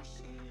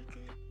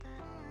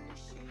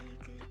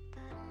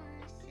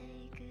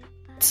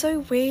 It's so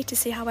weird to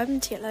see how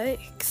empty it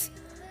looks.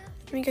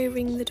 Let me go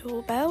ring the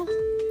doorbell.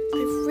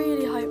 I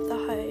really hope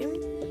they're home.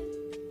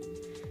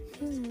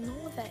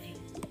 Are they?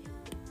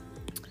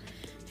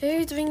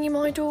 Who's ringing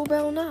my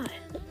doorbell now?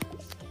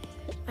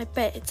 I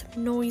bet it's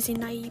noisy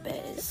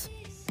neighbours.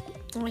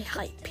 I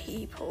hate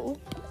people.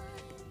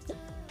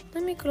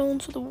 Let me go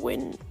onto the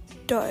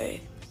window.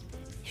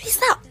 Who's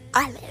that?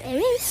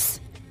 Alice?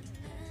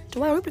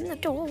 Do I open the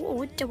door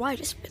or do I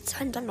just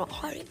pretend I'm not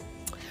home?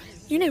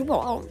 You know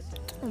what?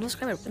 I'll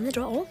just go open the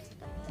door.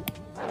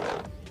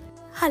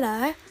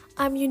 Hello,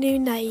 I'm your new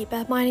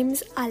neighbour. My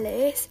name's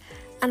Alice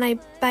and I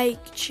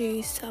baked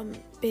you some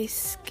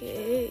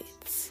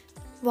biscuits.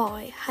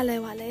 Why,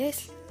 hello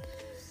Alice.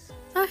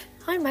 Oh,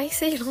 hi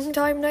Macy, long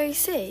time no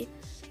see.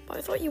 But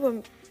I thought you were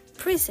in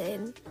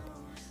prison.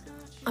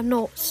 I'm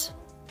not.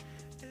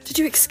 Did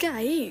you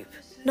escape?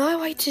 No,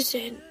 I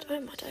didn't.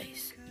 Oh my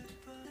days.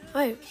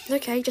 Oh,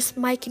 okay, just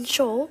making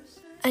sure.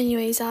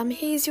 Anyways,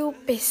 here's your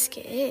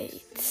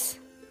biscuits.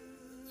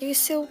 You're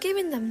still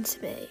giving them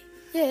to me?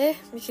 Yeah,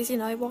 because, you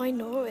know, why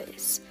not?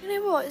 You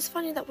know what, it's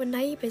funny that we're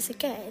neighbours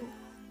again.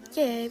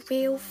 Yeah,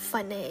 real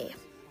funny.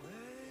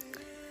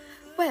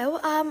 Well,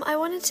 I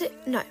wanted to...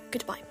 No,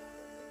 goodbye.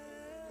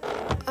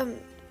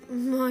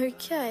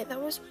 Okay,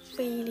 that was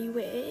really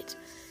weird.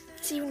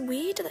 It's even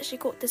weirder that she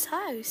got this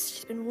house.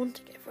 She's been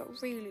wanting it for a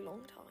really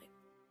long time.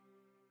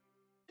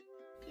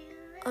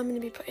 I'm going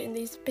to be putting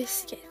these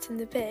biscuits in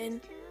the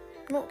bin.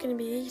 I'm not going to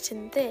be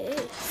eating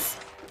this,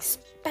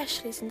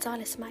 especially since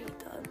Alice made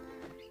them.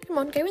 Come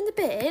on, go in the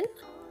bin.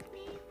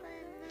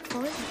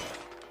 Finally.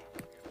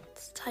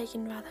 It's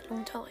taking rather a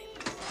long time.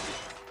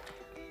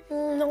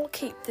 I'll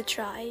keep the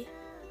tray.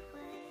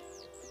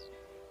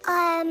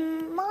 I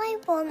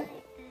want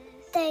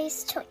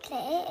those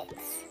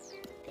chocolates.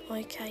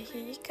 Okay,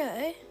 here you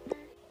go.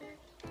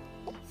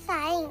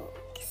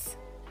 Thanks.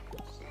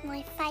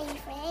 My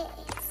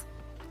favourites.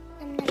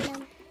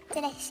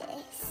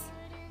 Delicious.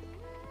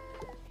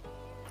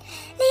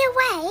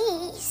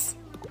 Louise!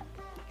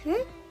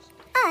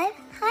 Oh,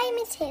 hi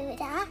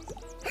Matilda.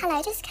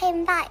 Hello, just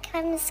came back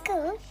from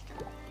school.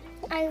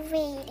 Oh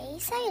really?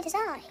 So did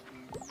I.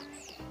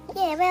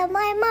 Yeah, well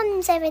my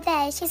mum's over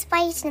there. She's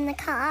waiting in the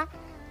car.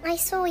 I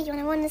saw you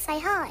and I wanted to say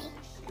hi.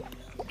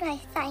 No,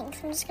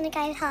 thanks. I'm just going to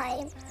go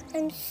home.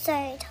 I'm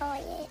so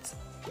tired.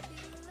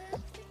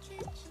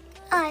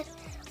 Oh,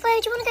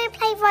 well, do you want to go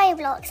play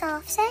Roblox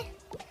after?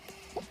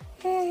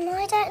 I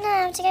don't know.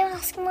 I have to go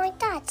ask my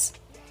dad.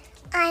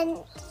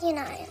 And, you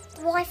know,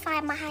 the Wi-Fi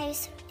in my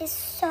house is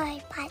so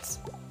bad.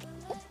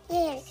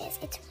 Yeah, because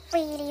it's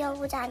really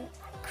old and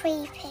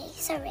creepy.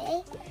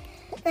 Sorry.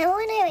 No,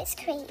 I know it's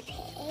creepy.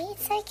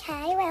 It's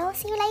okay. Well, I'll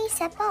see you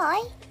later.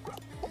 Bye.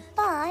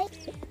 Bye.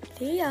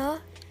 Leah.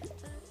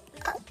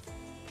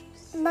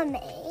 Mummy?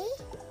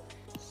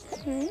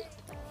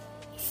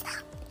 Is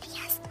that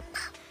Leah's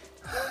mum?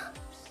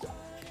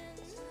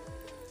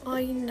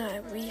 I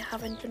know we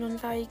haven't been on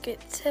very good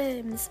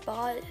terms,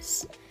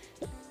 but...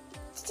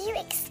 Did you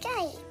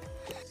escape?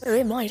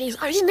 Oh my days,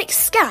 I didn't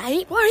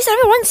escape! Why is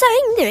everyone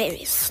saying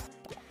this?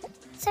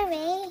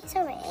 Sorry.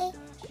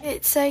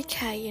 It's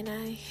okay, you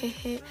know.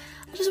 I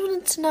just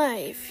wanted to know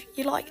if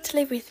you like to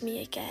live with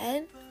me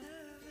again.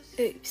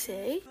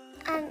 Oopsie.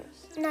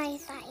 No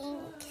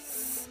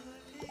thanks.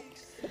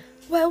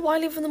 Well, I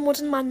live in the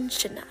modern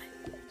mansion now.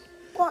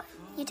 What,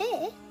 you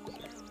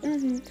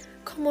do?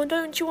 Come on,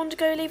 don't you want to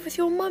go live with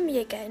your mummy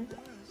again?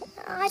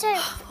 I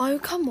don't... Oh,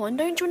 come on,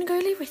 don't you want to go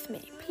live with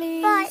me,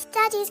 please? But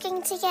Daddy's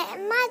going to get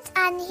mad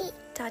and he...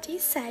 Daddy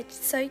said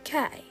it's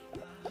okay.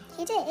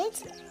 He did?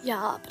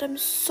 Yeah, but I'm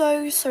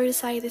so sorry to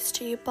say this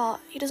to you, but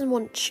he doesn't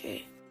want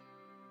you.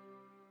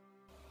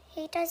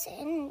 He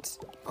doesn't.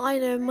 I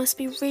know, it must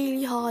be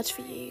really hard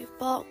for you,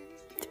 but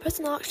the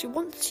person that actually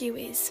wants you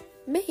is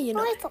me, you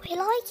know. I thought he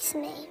likes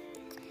me.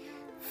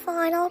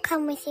 Fine, I'll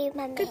come with you,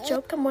 Mummy. Good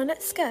job, come on,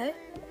 let's go.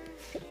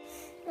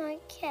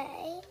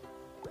 Okay.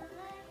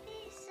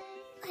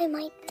 Oh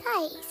my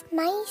days,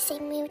 Maisie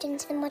moved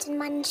into the modern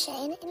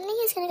mansion and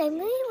Leah's going to go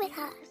move with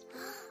her.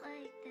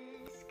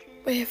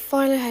 We're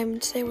finally home.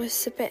 Today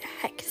was a bit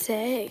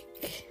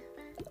hectic.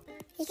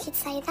 You could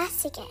say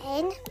that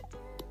again.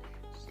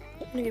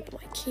 I'm going to go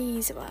put my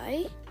keys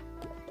away.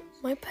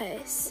 My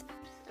purse.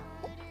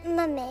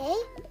 Mummy?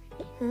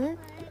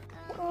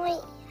 I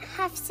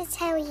have to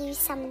tell you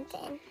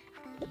something.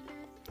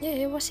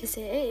 Yeah, what is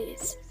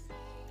it?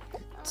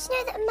 Did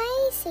you know that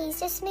Maisie's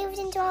just moved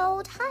into our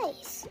old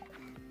house?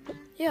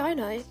 Yeah, I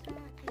know.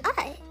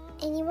 Oh,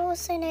 and you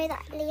also know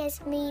that Leah's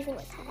moving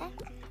with her?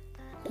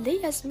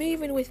 Leah's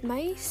moving with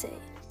Maisie?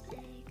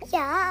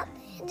 Yeah,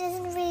 it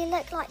doesn't really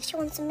look like she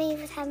wants to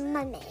move with her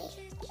mummy.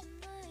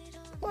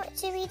 What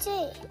do we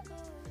do?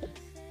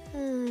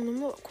 I'm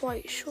not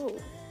quite sure.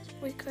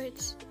 We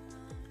could...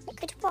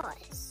 Could what?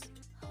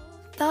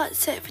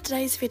 That's it for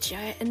today's video,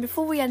 and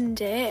before we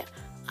end it,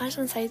 I just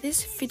want to say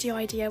this video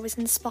idea was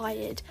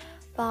inspired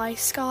by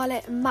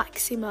Scarlett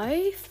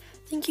Maximov.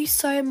 Thank you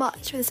so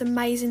much for this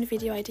amazing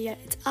video idea.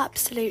 It's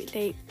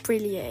absolutely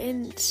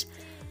brilliant.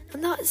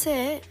 And that's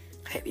it.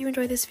 I hope you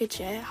enjoyed this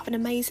video. Have an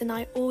amazing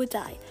night all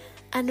day.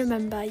 And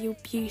remember, you're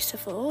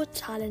beautiful,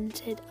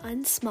 talented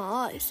and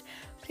smart.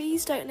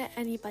 Please don't let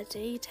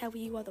anybody tell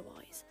you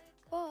otherwise.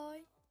 Bye.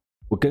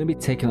 We're going to be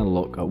taking a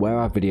look at where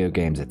our video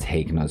games are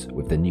taking us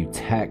with the new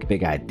tech,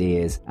 big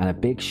ideas, and a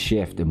big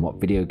shift in what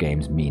video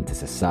games mean to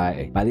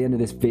society. By the end of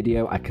this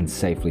video, I can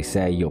safely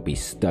say you'll be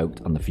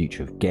stoked on the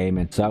future of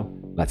gaming, so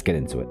let's get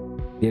into it.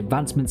 The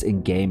advancements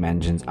in game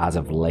engines as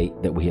of late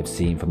that we have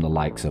seen from the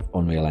likes of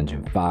Unreal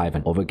Engine 5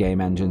 and other game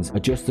engines are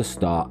just the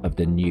start of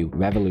the new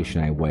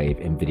revolutionary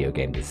wave in video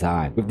game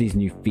design. With these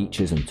new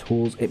features and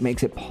tools, it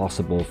makes it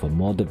possible for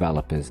more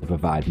developers to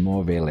provide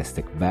more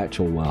realistic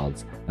virtual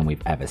worlds than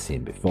we've ever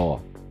seen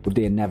before. With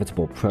the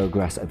inevitable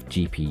progress of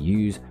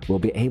GPUs, we'll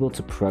be able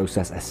to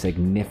process a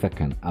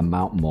significant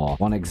amount more.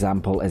 One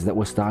example is that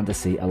we're starting to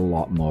see a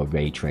lot more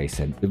ray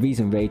tracing. The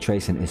reason ray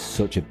tracing is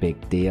such a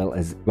big deal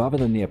is rather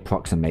than the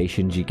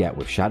approximations you get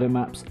with shadow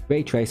maps,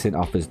 ray tracing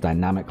offers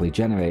dynamically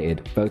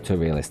generated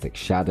photorealistic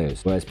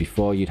shadows, whereas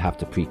before you'd have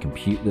to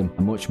pre-compute them,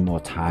 a much more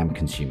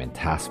time-consuming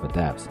task for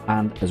devs.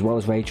 And as well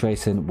as ray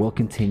tracing, we'll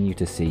continue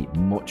to see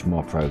much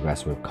more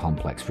progress with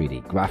complex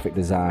 3D graphic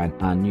design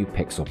and new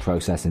pixel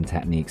processing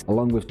techniques,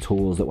 along with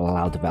tools that will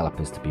allow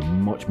developers to be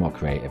much more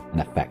creative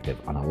and effective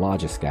on a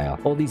larger scale.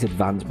 All these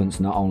advancements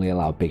not only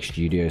allow big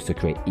studios to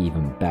create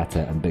even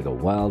better and bigger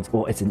worlds,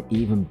 but it's an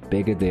even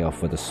bigger deal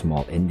for the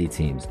small indie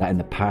teams that in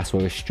the past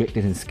were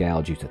restricted in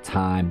scale due to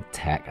time,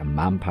 tech and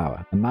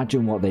manpower.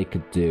 Imagine what they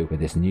could do with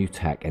this new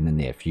tech in the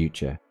near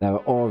future. There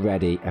are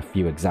already a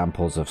few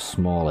examples of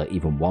smaller,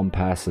 even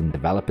one-person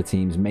developer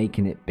teams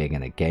making it big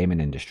in the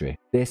gaming industry.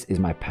 This is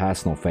my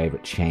personal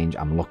favorite change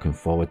I'm looking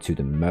forward to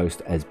the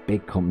most, as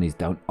big companies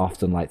don't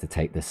often like to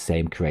take the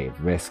same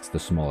creative risks the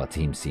smaller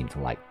teams seem to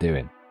like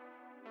doing.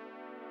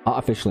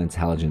 Artificial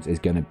intelligence is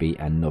going to be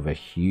another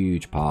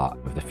huge part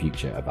of the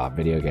future of our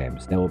video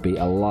games. There will be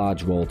a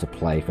large role to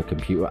play for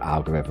computer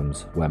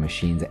algorithms where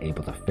machines are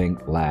able to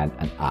think, learn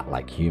and act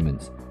like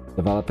humans.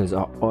 Developers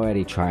are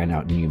already trying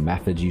out new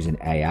methods using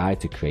AI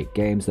to create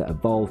games that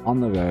evolve on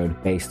their own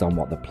based on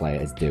what the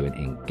player is doing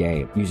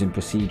in-game. Using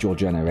procedural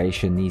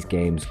generation, these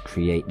games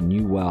create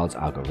new worlds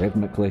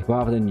algorithmically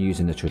rather than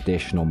using the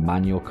traditional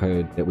manual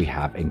code that we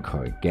have in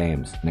current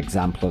games. An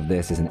example of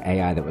this is an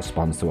AI that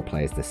responds to a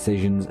player's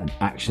decisions and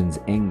actions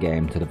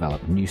in-game to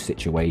develop new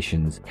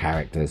situations,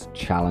 characters,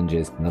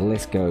 challenges, and the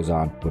list goes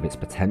on, with its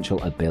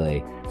potential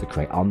ability to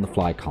create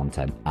on-the-fly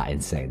content at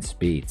insane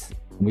speeds.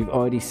 We've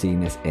already seen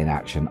this in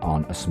action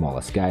on a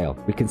smaller scale.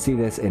 We can see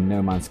this in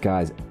No Man's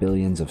Sky's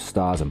billions of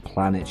stars and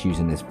planets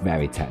using this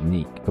very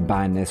technique.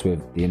 Combine this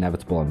with the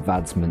inevitable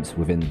advancements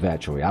within the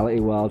virtual reality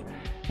world,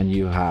 and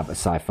you have a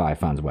sci-fi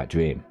fan's wet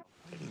dream.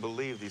 I didn't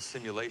believe these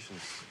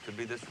simulations could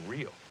be this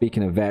real.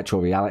 Speaking of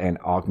virtual reality and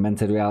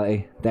augmented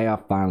reality, they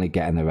are finally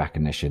getting the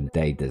recognition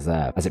they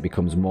deserve as it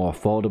becomes more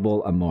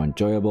affordable and more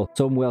enjoyable.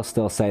 Some will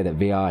still say that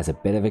VR is a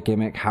bit of a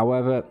gimmick.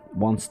 However,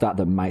 one stat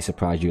that might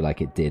surprise you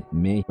like it did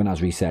me when I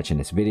was researching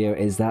this video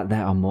is that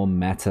there are more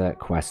Meta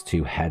Quest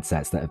 2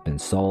 headsets that have been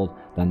sold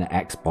than the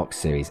Xbox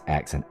Series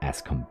X and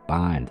S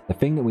combined. The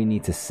thing that we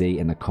need to see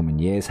in the coming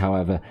years,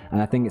 however,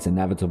 and I think it's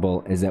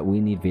inevitable, is that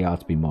we need VR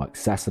to be more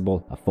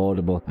accessible,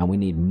 affordable, and we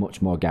need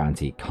much more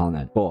guaranteed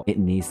content, but it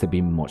needs to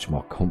be much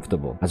more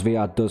comfortable. As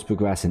VR does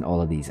progress in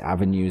all of these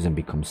avenues and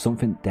become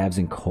something devs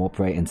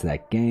incorporate into their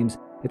games,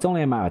 it's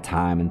only a matter of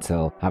time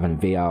until having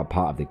VR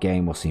part of the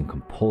game will seem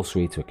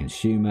compulsory to a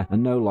consumer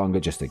and no longer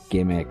just a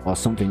gimmick or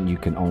something you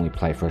can only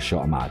play for a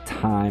short amount of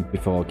time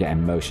before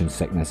getting motion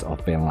sickness or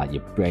feeling like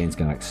your brain's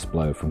gonna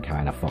explode from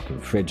carrying a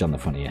fucking fridge on the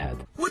front of your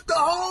head. With the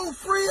whole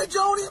fridge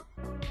on it?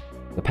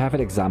 The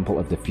perfect example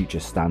of the future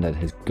standard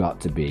has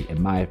got to be,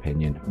 in my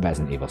opinion,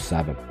 Resident Evil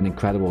 7. An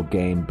incredible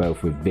game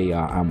both with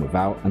VR and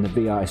without, and the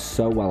VR is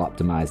so well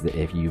optimized that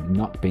if you've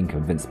not been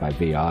convinced by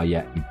VR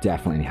yet, you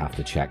definitely have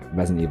to check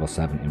Resident Evil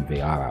 7 in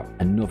VR out.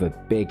 Another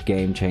big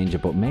game changer,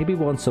 but maybe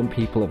one some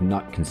people have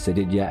not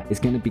considered yet, is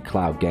going to be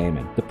cloud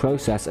gaming. The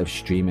process of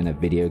streaming a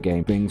video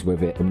game brings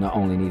with it from not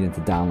only needing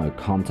to download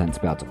content to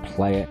be able to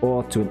play it,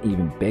 or to an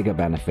even bigger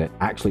benefit,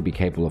 actually be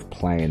capable of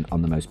playing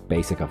on the most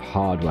basic of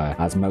hardware,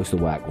 as most of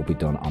the work will be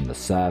done on the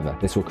server.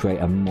 This will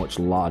create a much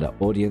larger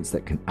audience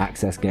that can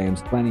access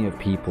games plenty of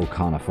people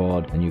can't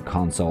afford a new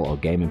console or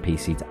gaming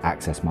PC to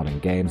access modern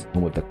games,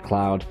 and with the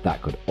cloud,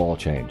 that could all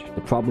change. The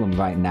problem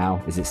right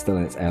now is it's still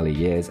in its early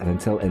years, and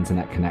until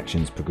internet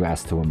connections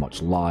progress to a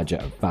much larger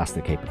and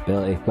faster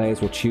capability, players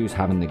will choose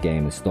having the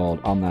game installed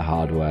on their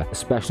hardware,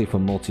 especially for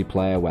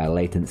multiplayer where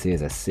latency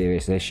is a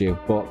serious issue.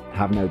 But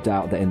have no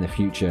doubt that in the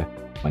future,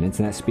 when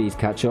internet speeds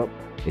catch up,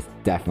 it's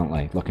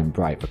definitely looking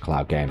bright for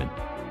cloud gaming.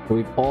 But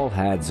we've all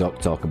heard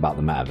Zuck talk about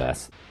the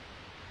metaverse.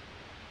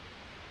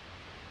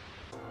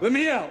 Let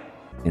me out.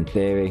 In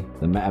theory,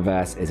 the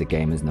metaverse is a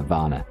gamer's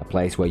nirvana, a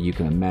place where you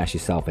can immerse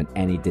yourself in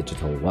any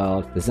digital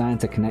world,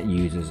 designed to connect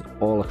users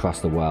all across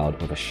the world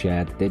with a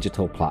shared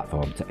digital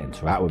platform to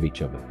interact with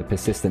each other. The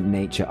persistent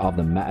nature of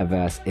the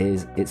metaverse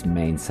is its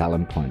main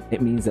selling point.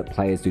 It means that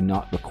players do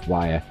not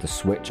require to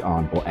switch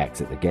on or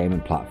exit the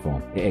gaming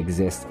platform. It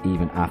exists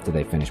even after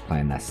they finish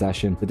playing their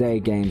session. Today,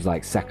 games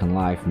like Second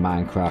Life,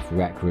 Minecraft,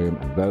 Rec Room,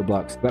 and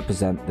Roblox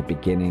represent the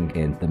beginning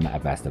in the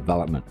metaverse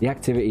development. The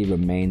activity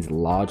remains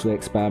largely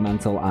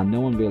experimental, and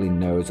no one really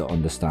knows or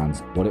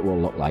understands what it will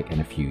look like in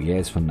a few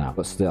years from now.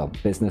 But still,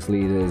 business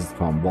leaders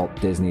from Walt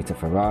Disney to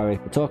Ferrari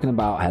are talking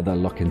about how they're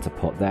looking to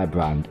put their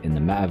brand in the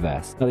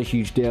metaverse. Not a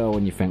huge deal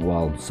when you think,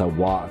 well, so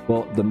what?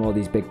 But the more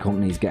these big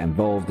companies get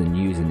involved in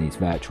using these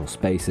virtual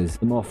spaces,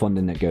 the more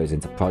funding that goes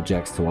into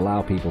projects to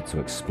allow people to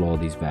explore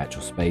these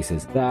virtual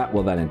spaces. That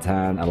will then in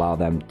turn allow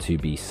them to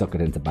be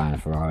suckered into buying a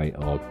Ferrari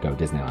or go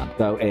Disneyland.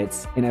 So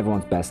it's in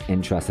everyone's best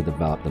interest to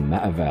develop the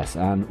metaverse,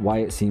 and why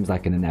it seems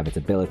like an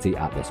inevitability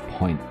at this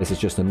point. This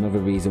is just another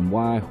reason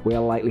why we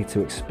are likely to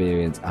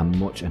experience a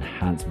much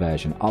enhanced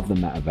version of the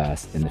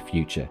metaverse in the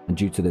future. And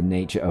due to the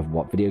nature of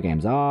what video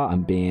games are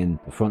and being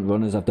the front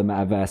runners of the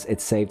metaverse,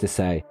 it's safe to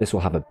say this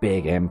will have a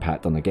big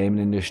impact on the gaming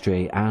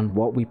industry and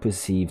what we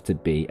perceive to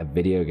be a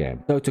video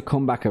game. So to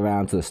come back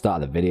around to the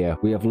start of the video,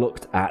 we have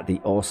looked at the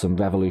awesome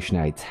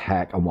revolutionary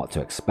tech and what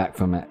to expect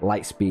from it,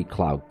 Lightspeed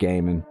cloud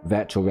gaming,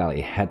 virtual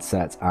reality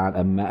headsets, and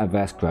a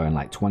metaverse growing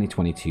like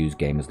 2022's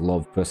gamers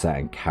love for a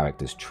certain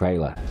character's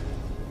trailer.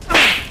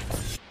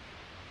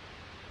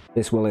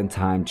 This will in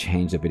time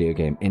change the video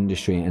game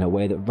industry in a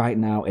way that right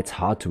now it's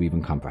hard to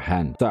even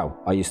comprehend. So,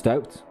 are you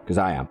stoked? Because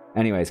I am.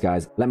 Anyways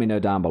guys, let me know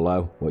down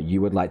below what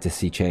you would like to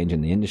see change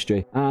in the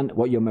industry and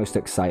what you're most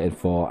excited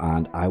for,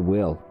 and I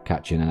will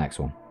catch you in the next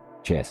one.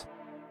 Cheers.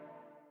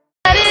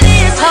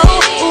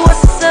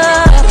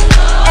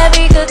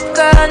 Every good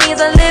girl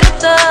needs a little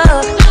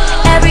thug.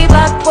 Every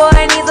black boy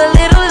needs a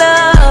little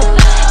love.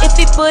 If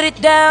you put it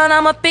down,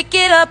 I'ma pick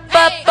it up.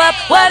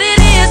 What it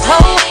is,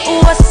 ho,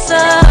 what's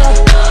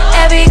up?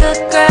 Every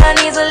good girl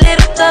needs a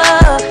little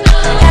thug.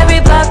 Every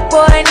black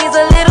boy needs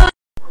a little.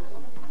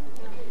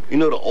 You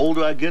know, the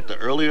older I get, the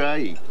earlier I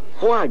eat.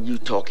 Why are you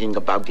talking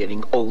about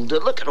getting older?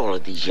 Look at all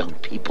of these young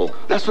people.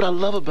 That's what I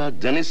love about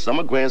Denny's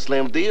Summer Grand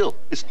Slam deal.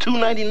 It's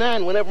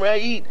 $2.99 whenever I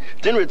eat.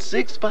 Dinner at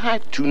 6,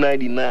 $5,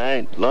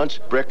 $2.99. Lunch,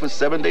 breakfast,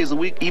 7 days a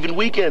week, even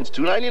weekends,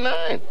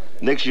 $2.99.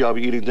 Next year I'll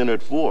be eating dinner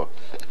at 4.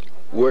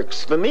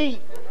 Works for me.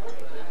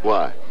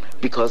 Why?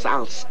 Because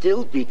I'll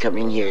still be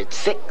coming here at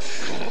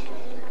 6.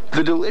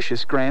 The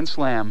delicious Grand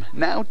Slam,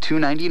 now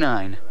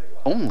 $2.99.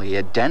 Only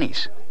at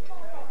Denny's.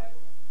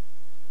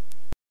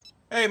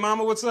 Hey,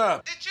 Mama, what's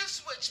up? Did you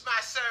switch my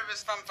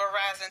service from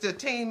Verizon to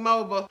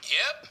T-Mobile?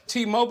 Yep.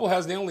 T-Mobile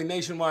has the only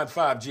nationwide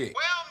 5G.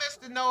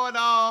 Well, Mr.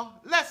 Know-It-All,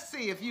 let's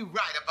see if you're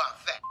right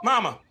about that.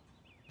 Mama.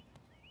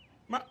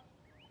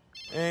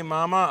 Hey,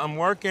 Mama, I'm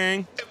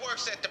working. It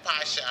works at the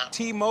pie shop.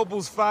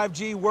 T-Mobile's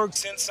 5G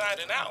works inside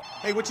and out.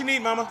 Hey, what you need,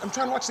 Mama? I'm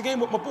trying to watch the game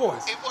with my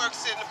boys. It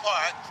works in the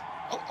park.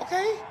 Oh,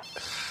 okay.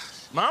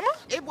 Mama?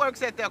 It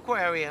works at the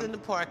aquarium, in the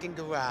parking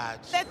garage,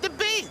 at the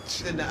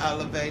beach, in the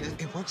elevator.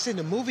 It works in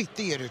the movie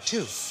theater,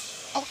 too.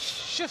 Oh,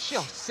 shush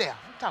yourself.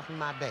 I'm talking to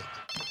my baby.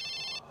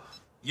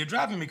 You're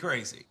driving me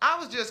crazy. I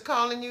was just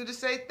calling you to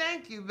say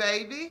thank you,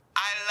 baby.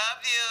 I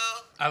love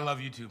you. I love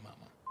you too, Mama.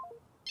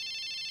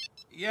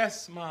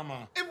 Yes,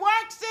 Mama. It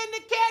works in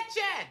the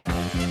kitchen.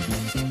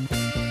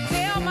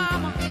 Tell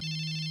Mama.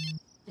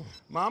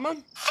 Mama?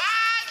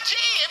 5G,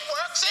 it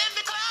works in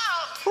the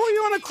club. Who are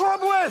you in a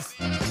club with?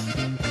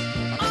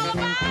 All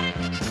about it.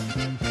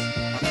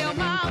 Tell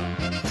Mama.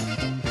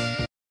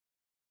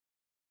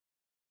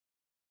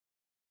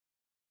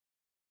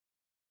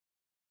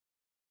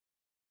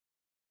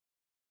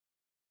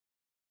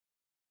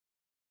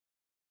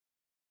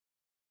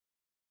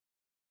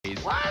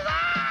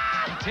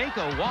 Take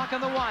a walk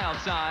on the wild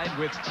side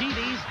with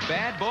TV's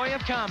bad boy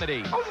of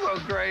comedy. I'm so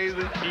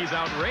crazy. He's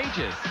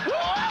outrageous.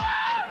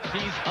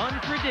 He's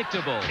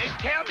unpredictable. They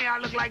tell me I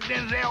look like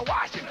Denzel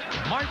Washington.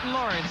 Martin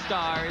Lawrence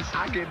stars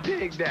I can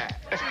dig that.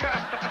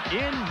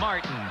 in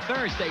Martin,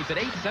 Thursdays at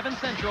 8, 7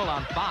 Central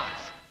on Fox.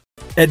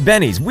 At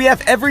Benny's, we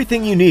have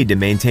everything you need to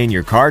maintain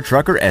your car,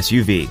 truck, or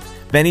SUV.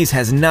 Benny's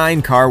has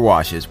 9 car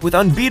washes with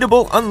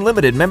unbeatable,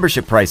 unlimited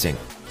membership pricing.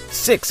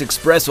 6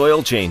 express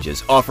oil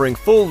changes, offering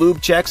full lube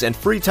checks and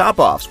free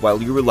top-offs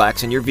while you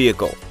relax in your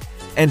vehicle.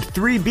 And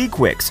 3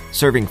 Be-Quicks,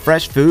 serving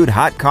fresh food,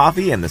 hot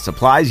coffee, and the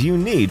supplies you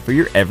need for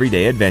your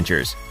everyday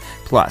adventures.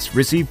 Plus,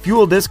 receive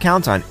fuel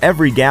discounts on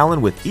every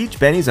gallon with each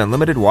Benny's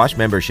Unlimited Wash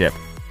membership.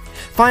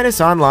 Find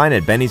us online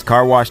at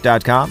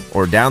bennyscarwash.com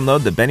or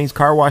download the Benny's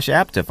Car Wash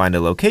app to find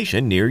a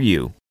location near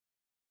you.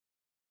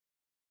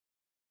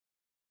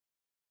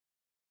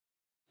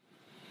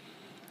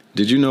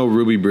 Did you know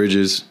Ruby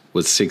Bridges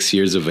was 6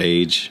 years of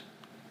age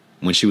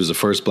when she was the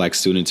first black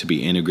student to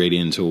be integrated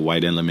into a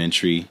white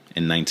elementary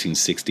in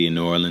 1960 in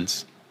New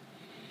Orleans?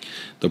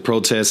 The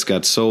protests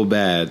got so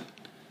bad,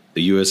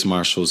 the U.S.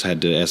 Marshals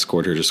had to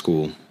escort her to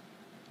school.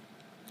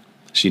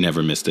 She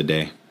never missed a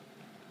day.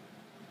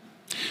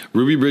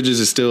 Ruby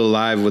Bridges is still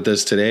alive with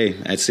us today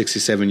at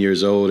 67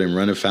 years old and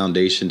run a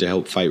foundation to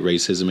help fight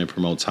racism and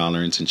promote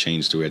tolerance and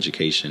change through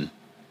education.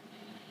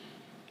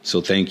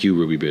 So thank you,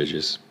 Ruby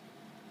Bridges,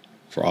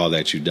 for all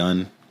that you've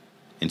done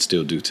and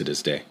still do to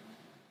this day.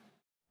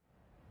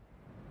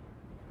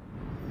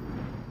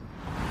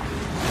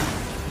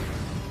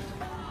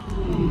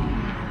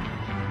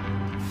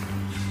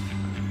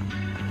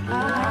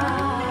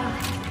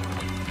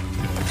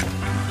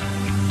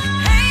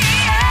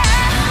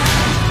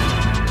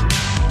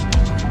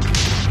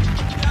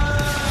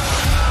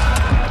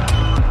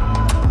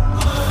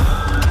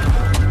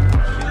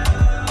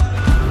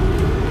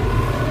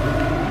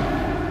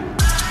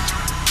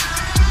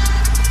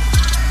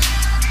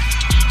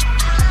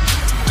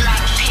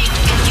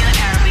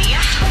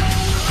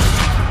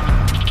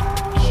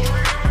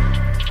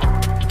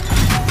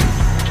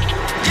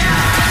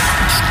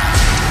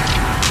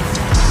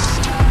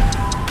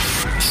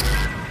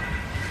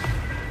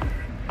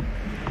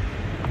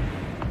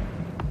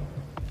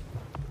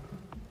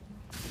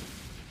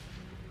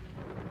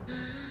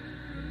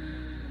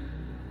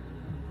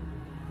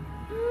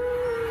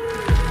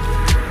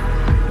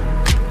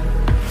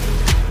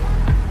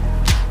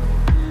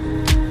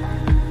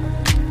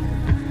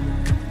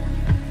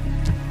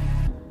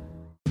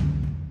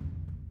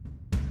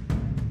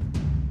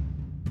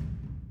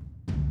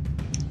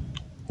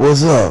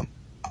 What's up?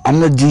 I'm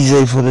the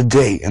DJ for the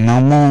day, and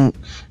I want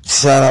to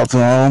shout out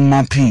to all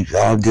my peeps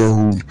out there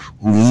who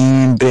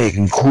lean back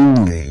and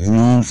coolin', you know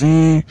what I'm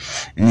saying?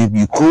 And if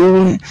you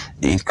coolin',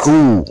 then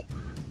cool.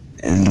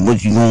 And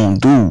what you gonna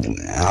do?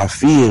 I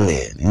feel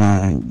that. You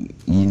know,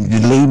 you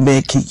lay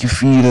back, kick your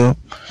feet up,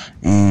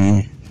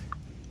 and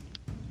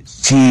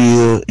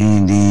chill,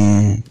 and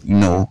then, you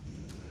know,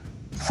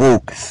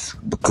 focus.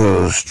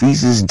 Because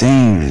streets is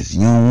dangerous.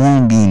 You don't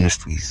want to be in the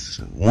streets.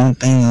 One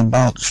thing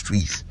about the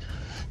streets,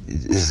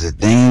 it's a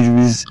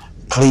dangerous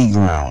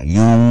playground. You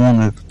don't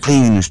want to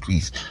play in the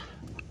streets.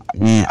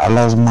 Man, I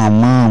lost my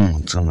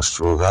mom to my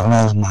stroke. I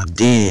lost my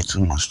dad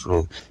to my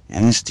stroke.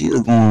 And it's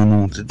still going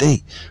on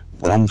today.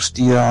 But I'm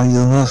still out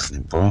here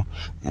hustling, bro.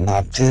 And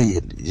I tell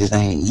you, it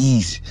ain't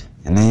easy.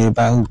 And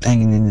everybody who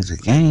thinking it is a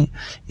game,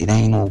 it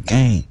ain't no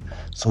game.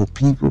 So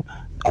people,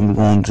 I'm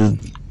going to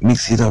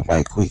mix it up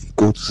right quick.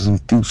 Go to some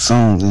few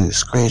songs and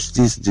scratch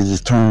this to the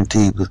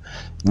turntable.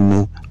 You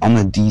know, I'm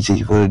a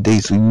DJ for the day,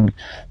 so you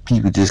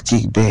people just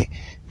kick back.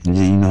 And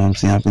then, you know what I'm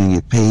saying, I'm gonna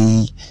get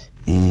paid.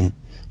 And,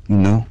 you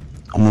know,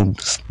 I'm gonna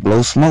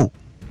blow smoke.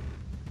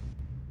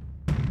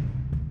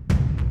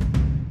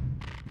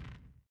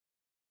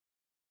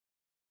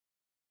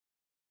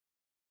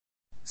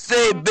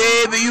 Say,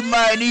 baby, you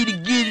might need to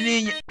get it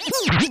in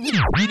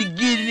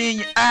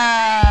your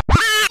eye.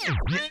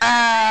 Your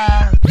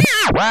eye.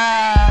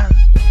 Why?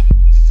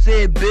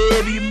 Say,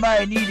 baby, you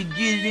might need to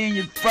get it in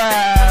your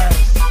fries.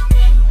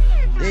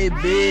 Say,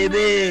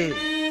 baby,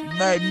 you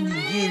might need to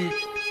get it.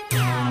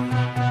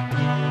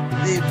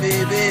 Say,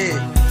 baby.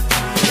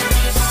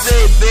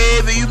 Say,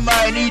 baby, you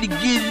might need to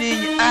get it in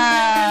your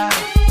eye.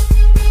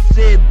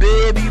 Say,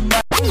 baby, you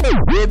might.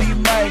 Baby, you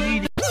might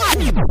need it.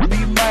 Baby,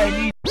 you might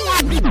need it.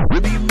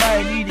 Baby, you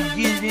might need to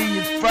get it in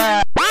your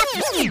fries.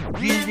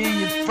 Get it in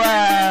your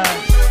fries.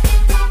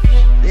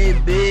 Hey,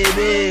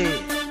 baby,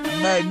 you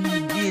might need to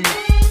get it.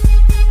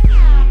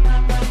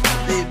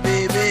 Hey,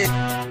 baby.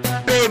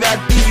 Baby, I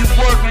think you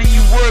working,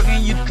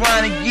 you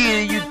trying to get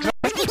it, you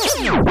trying to get it,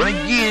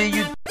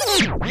 you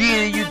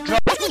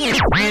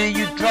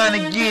trying to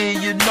get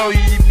it, you know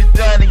you been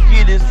trying to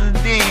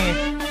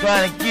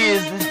get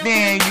it since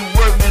then, you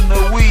working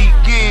the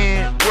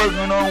weekend,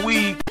 working on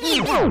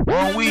weekend,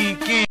 on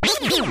weekend,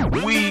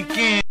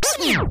 so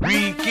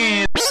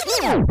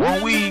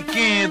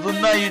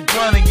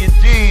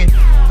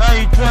now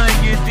you trying to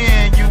get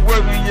in, you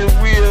working your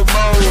real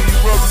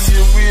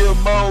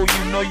mode,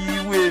 you know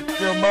you with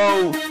the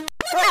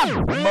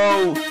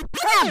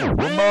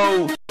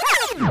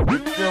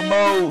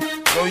mode,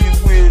 know you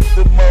with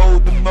the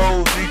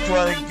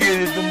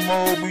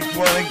mode, we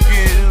tryna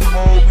get it,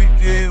 we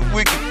get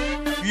wicked,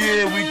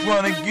 yeah, we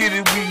tryna get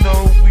it, we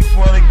know, we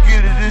tryna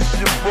get it, this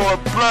your boy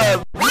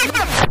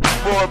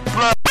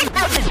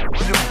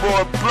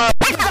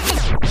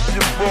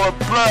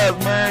Plies,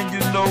 man, you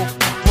know, we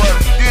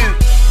tryna get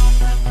it,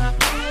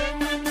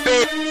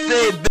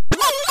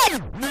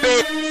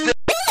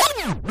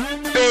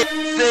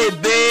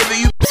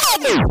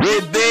 say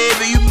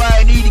baby, you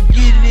might need to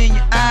get it in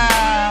your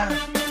eyes.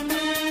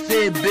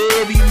 Say,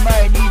 baby, you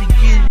might need to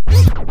get it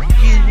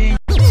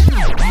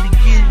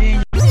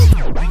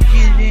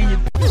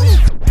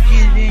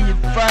in your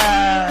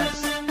fries.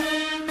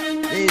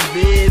 Hey,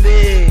 baby,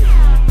 you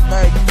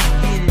might need to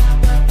get it.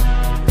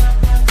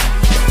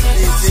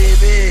 Hey,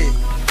 baby,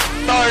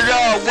 start it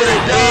off with a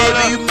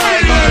dollar. You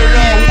might start it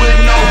off with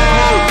no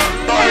gold.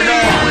 Start it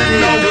off with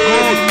no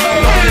gold.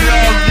 Start it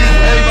off this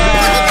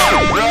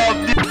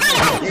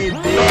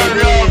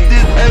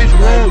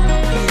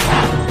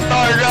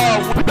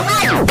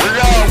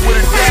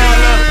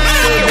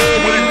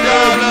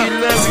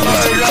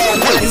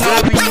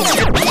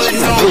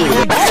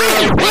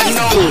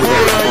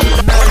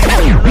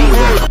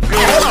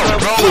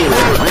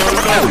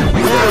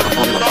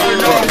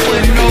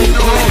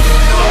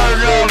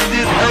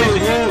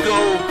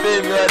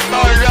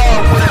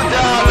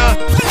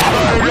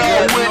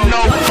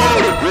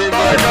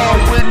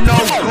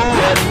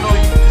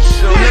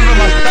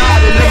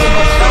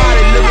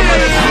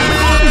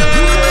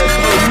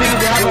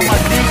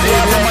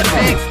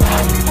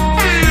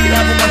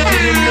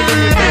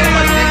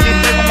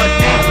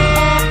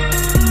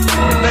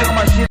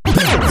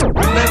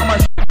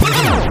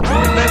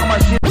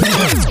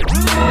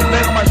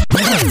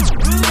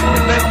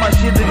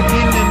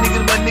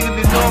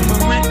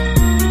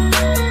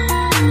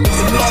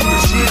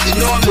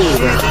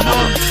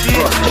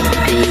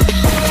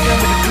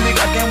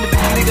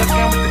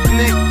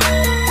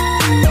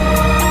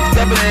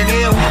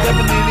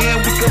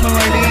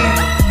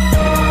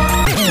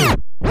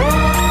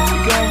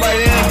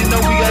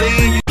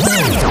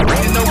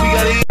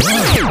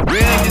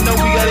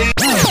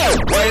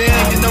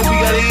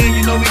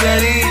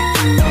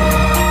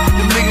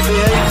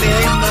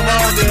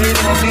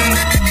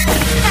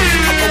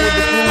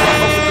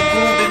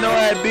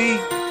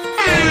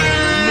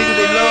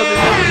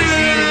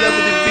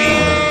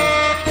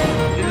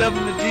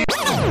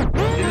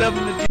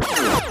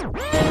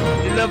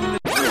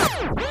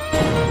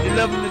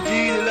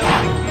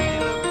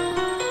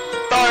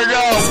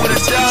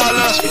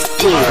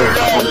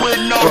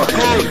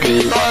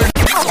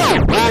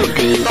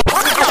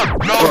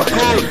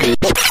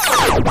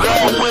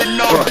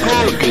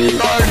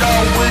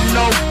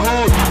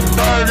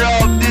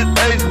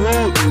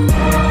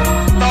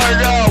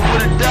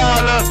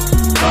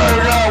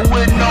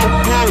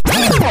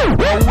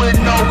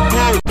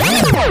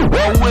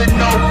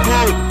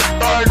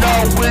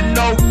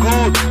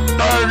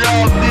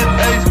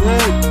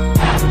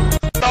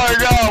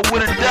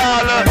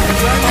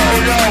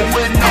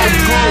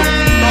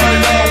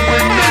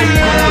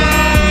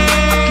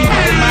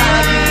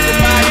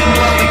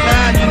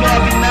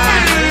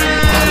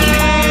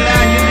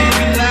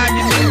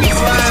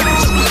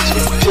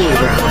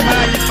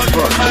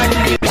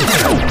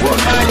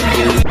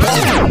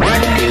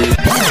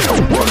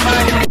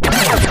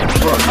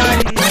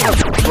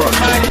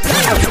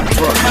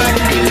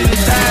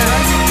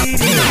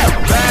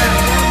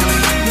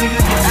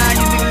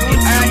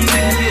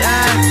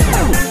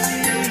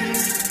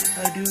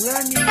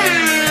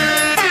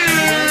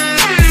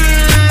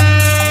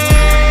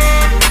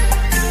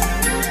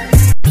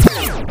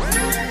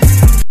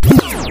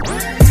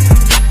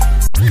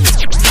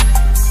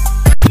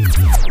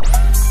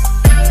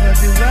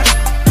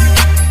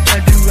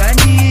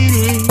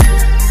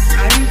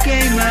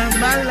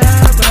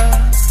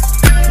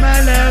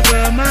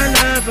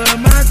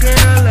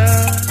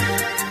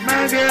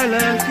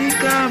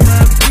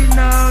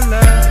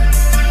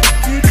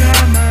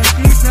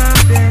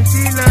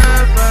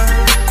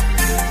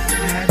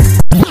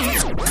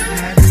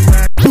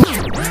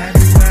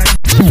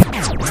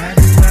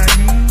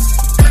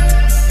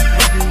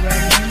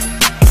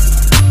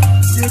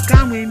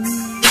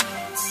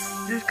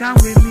Just come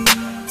with me.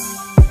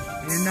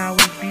 and now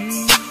we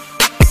be,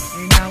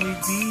 and now we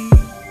be.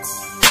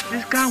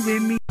 Just come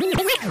with me,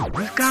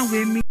 just come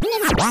with me,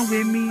 come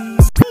with me,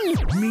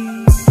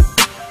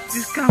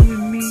 just come with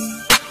me.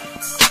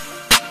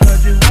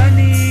 Cause if I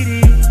need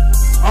it,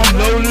 I'm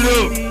loaded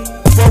up.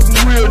 Fuck a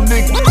real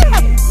nigga.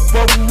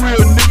 Fuck a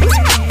real nigga.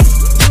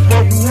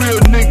 Fuck a real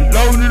nigga.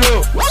 Loaded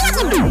up.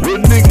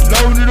 Real nigga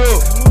loaded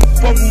up.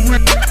 Fuck a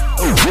real.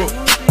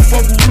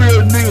 Fuck a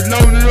real nigga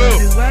loaded up.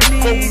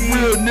 Fuck a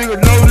real nigga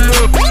loaded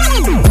up.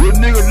 Real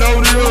nigga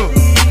loaded up.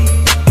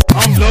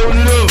 I'm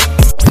loaded up.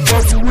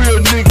 Fuck a real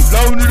nigga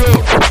loaded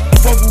up.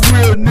 Fuck a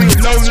real nigga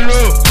loaded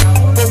up.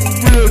 Fuck a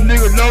real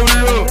nigga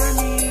loaded up.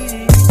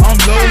 I'm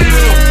loaded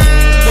up.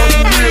 Fuck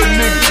a real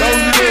nigga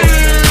loaded up.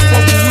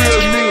 Fuck a real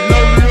nigga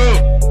loaded up.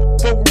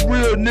 Fuck a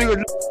real nigga.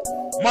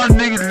 My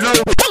nigga low.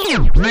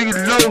 Nigga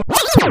low.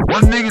 My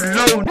nigga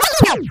low.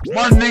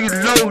 My nigga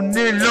low.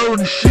 Nigga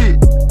loading shit.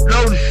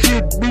 Loading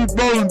shit. Be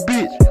rolling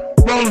bitch.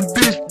 Rolling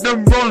bitch. Them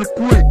rolling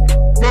quick.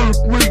 Rolling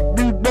quick.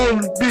 Be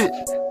rolling bitch.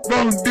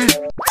 Rolling bitch.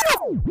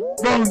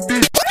 Rolling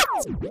bitch.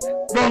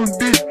 Rolling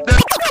bitch.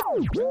 That.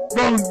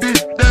 Rolling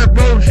bitch. That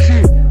rolling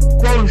shit.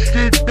 Rolling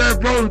shit. That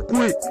rolling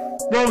quick.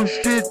 Rolling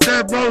shit.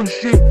 That rolling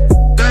shit.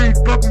 They ain't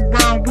fucking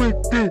around with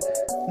this.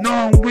 No,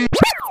 we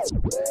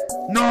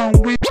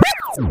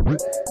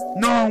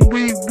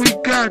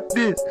got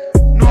this.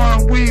 No,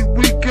 we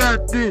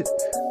got this.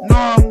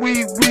 No, we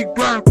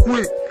got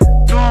quick.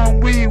 No,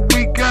 we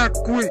got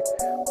quick.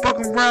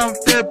 Fucking around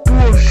with that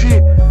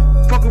bullshit.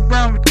 Fucking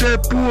around with that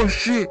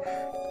bullshit.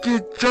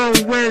 Get your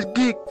ass,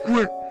 get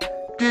quick.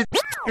 Get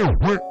your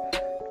ass.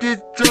 Get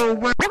your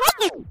ass.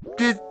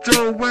 Get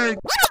your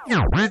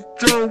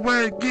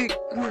ass, get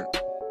quick.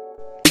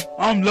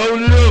 I'm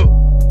loaded up.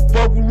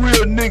 Fuck a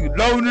real nigga,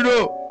 loaded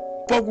up.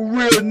 Fuck a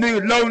real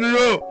nigga, loaded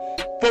up.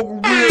 Fuck a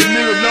real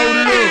nigga,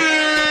 loaded up.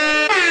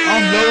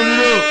 I'm loaded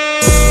up.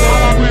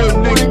 Fuck a real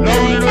nigga,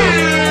 loaded up.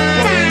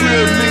 Fuck a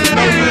real nigga,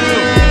 loaded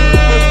up.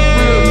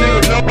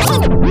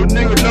 Fuck a real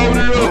nigga, loaded up. Real nigga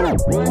loaded up.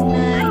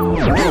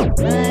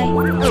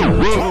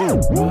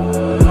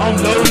 I'm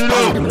loaded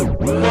up.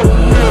 Fuck a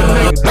real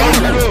nigga,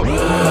 loaded up.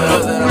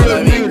 Fuck a real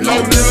nigga,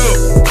 loaded up.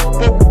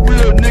 Fuck a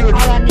real nigga.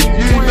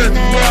 You ain't messing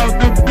around with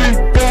them big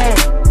ball.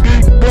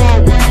 Big ball,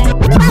 we big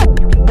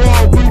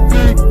ball. We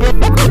big ball.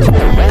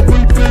 We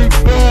big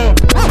ball.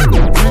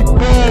 Big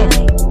ball.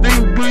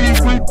 Nigga,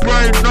 we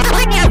brain on.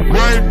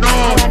 Brain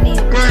on.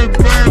 Brain,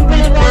 we You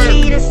really want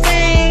me brain. to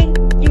sing?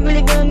 You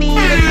really want me to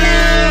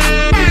love?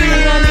 You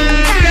really want me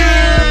to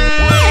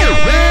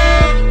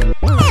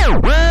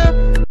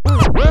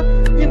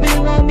You really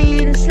want me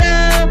to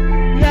slow?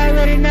 You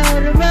already know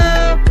the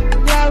road.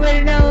 You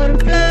already know the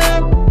flow.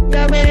 You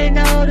already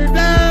know the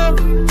blow.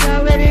 You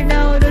already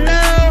know the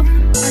low.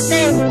 I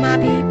stay where my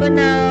people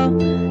know.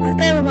 I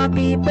stay where my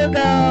people go.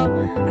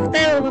 I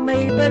stay where my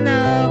people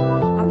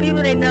know. My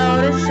people, they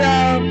know the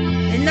show.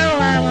 They know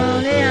I'm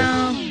on their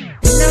own.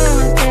 They know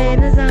I stay in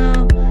the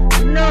zone.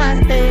 They know I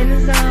stay in the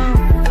zone.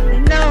 They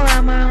know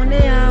I'm on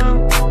their own.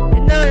 They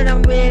know that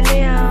I'm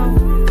really on.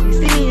 You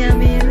see me,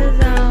 I'm in the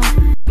zone.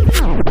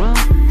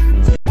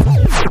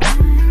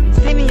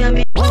 See me, I'm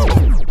in.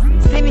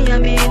 See me,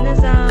 I'm in the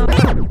zone.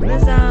 The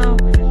zone.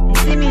 You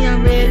see me,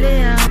 I'm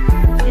really on.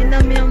 You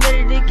know me, I'm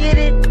ready to get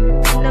it.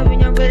 You know me,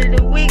 I'm ready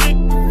to wig it.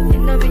 You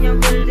know me, I'm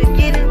ready to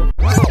get it.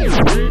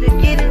 Ready to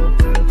get it.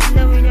 You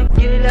know me, I'm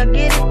get it, I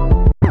get it.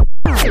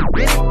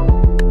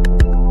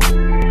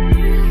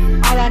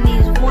 All I need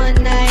is one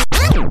night,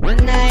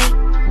 one night,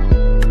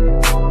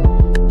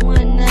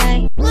 one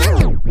night,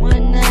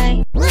 one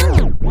night, one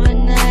night,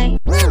 one night,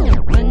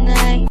 one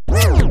night,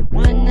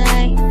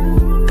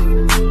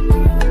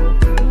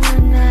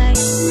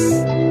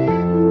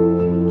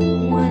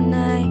 one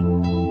night,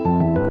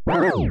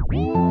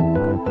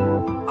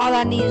 all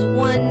I need is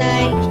one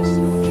night,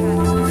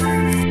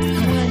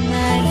 one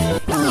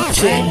night.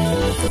 Check.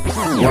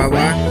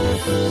 Why?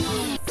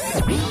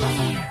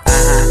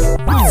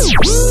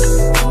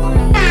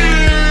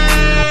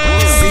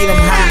 See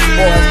them hot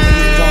boys,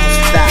 niggas don't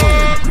stop.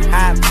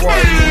 Hot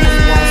boys,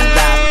 niggas won't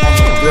stop on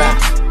the block.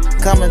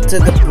 Coming to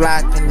the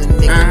block and the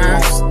niggas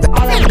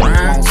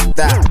won't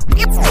stop.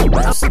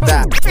 Won't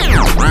stop.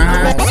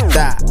 Won't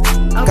stop.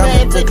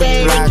 Coming to the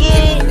block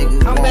and the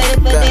niggas won't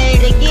stop.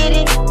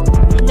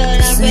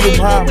 See them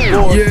hot boys,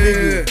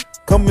 nigga.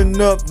 Coming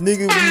up,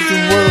 nigga, we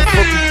some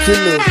motherfucking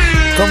killers.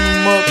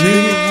 Coming up,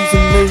 nigga, we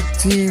some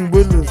 18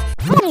 wheelers.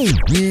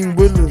 Team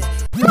wheelers.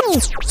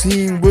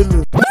 Team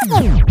wheelers.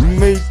 We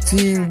made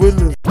team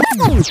wheelers.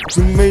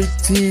 We made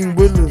team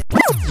wheelers.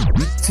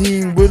 We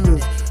team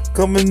wheelers.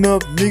 Coming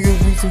up, nigga,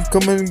 we some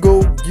come and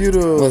go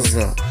getters. What's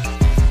up?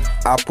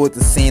 I put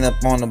the scene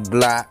up on the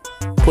block.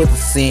 Put the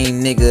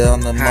scene, nigga, on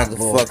the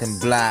motherfucking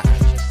block.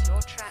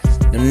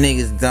 Them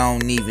niggas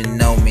don't even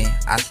know me.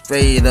 I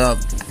straight up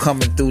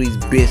coming through these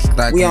bitch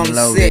like We I'm on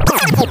loaded.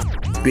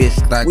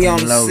 Bitch like We I'm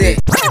on loaded.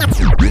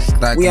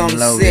 Bitch like We I'm on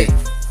loaded.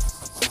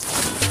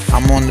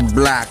 I'm on the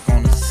block,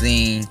 on the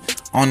scene.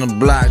 On the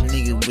block,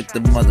 nigga, with the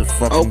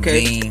motherfucking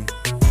beam.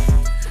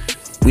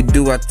 We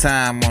do our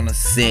time on the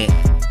set.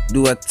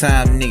 Do our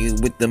time,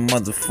 nigga, with the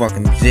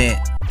motherfucking gent.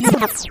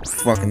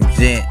 Fucking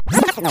gent.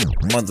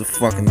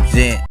 Motherfucking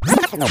gent.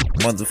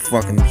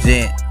 Motherfucking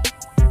gent.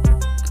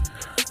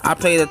 I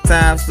play the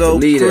time so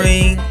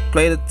clean.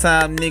 Play the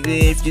time, nigga,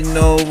 if you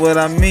know what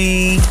I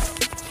mean.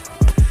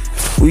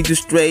 We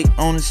just straight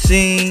on the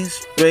scene.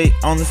 Straight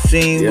on the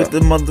scene with the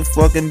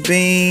motherfucking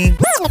beam.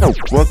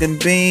 Fucking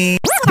beam.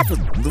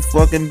 The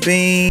fucking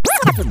beam.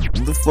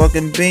 The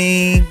fucking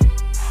beam.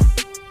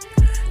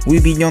 We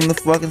be on the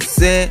fucking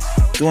set,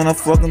 doing a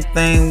fucking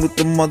thing with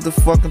the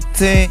motherfucking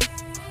tent.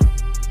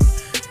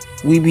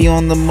 We be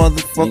on the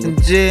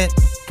motherfucking jet.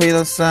 Play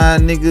the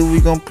side, nigga, we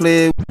gon'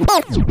 play it.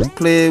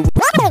 Play it.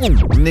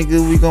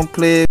 Nigga, we gon'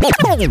 play it.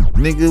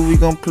 Nigga, we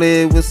gon'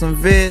 play it with some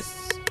vets.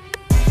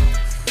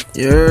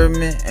 You heard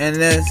me? And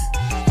that's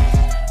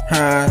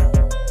how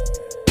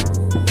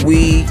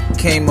we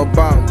came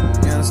about.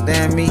 You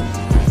understand me?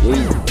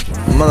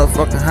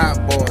 Motherfucking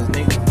hot boys,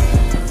 nigga.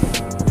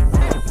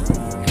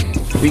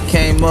 We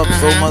came up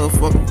so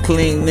motherfucking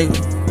clean, nigga.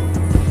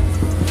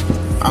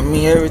 I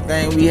mean,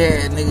 everything we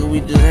had, nigga, we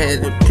just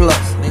had the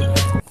plus, nigga.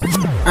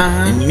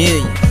 In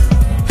millions.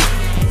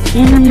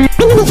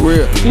 For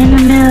real.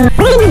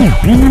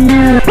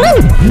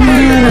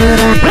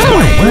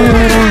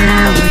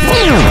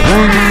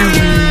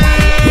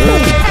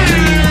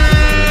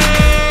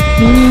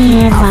 Me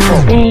and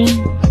my babe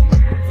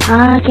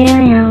are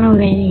carrying on the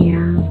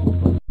radio.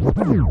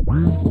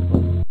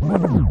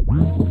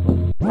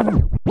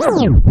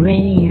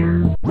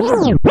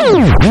 Radio.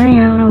 Carry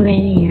on the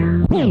radio.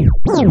 Radio.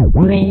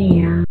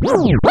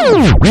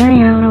 Carry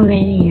on the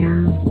radio.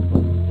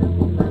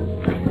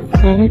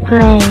 Let it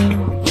play.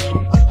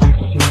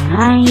 I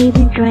ain't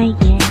even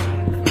drinking.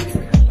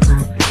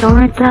 I'm so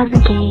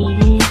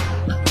intoxicated.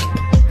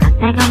 I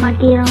think I might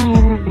get on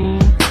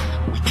internet.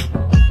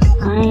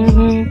 On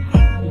internet.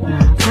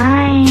 Got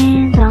my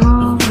hands on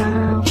the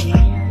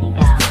wheel.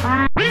 Got my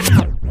hands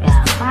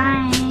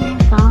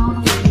on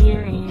the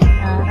wheel.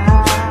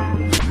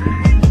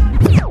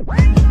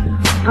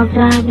 I'm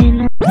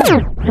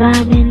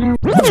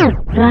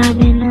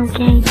driving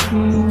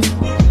location.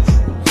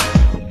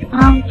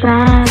 I'm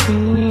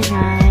driving, I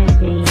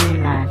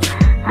realize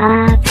I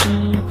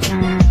can't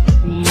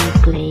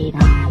concentrate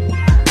on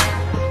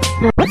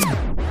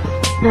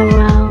the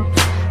road,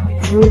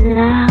 losing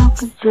out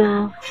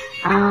control,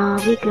 all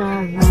because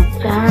I'm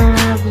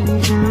driving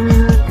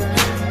under.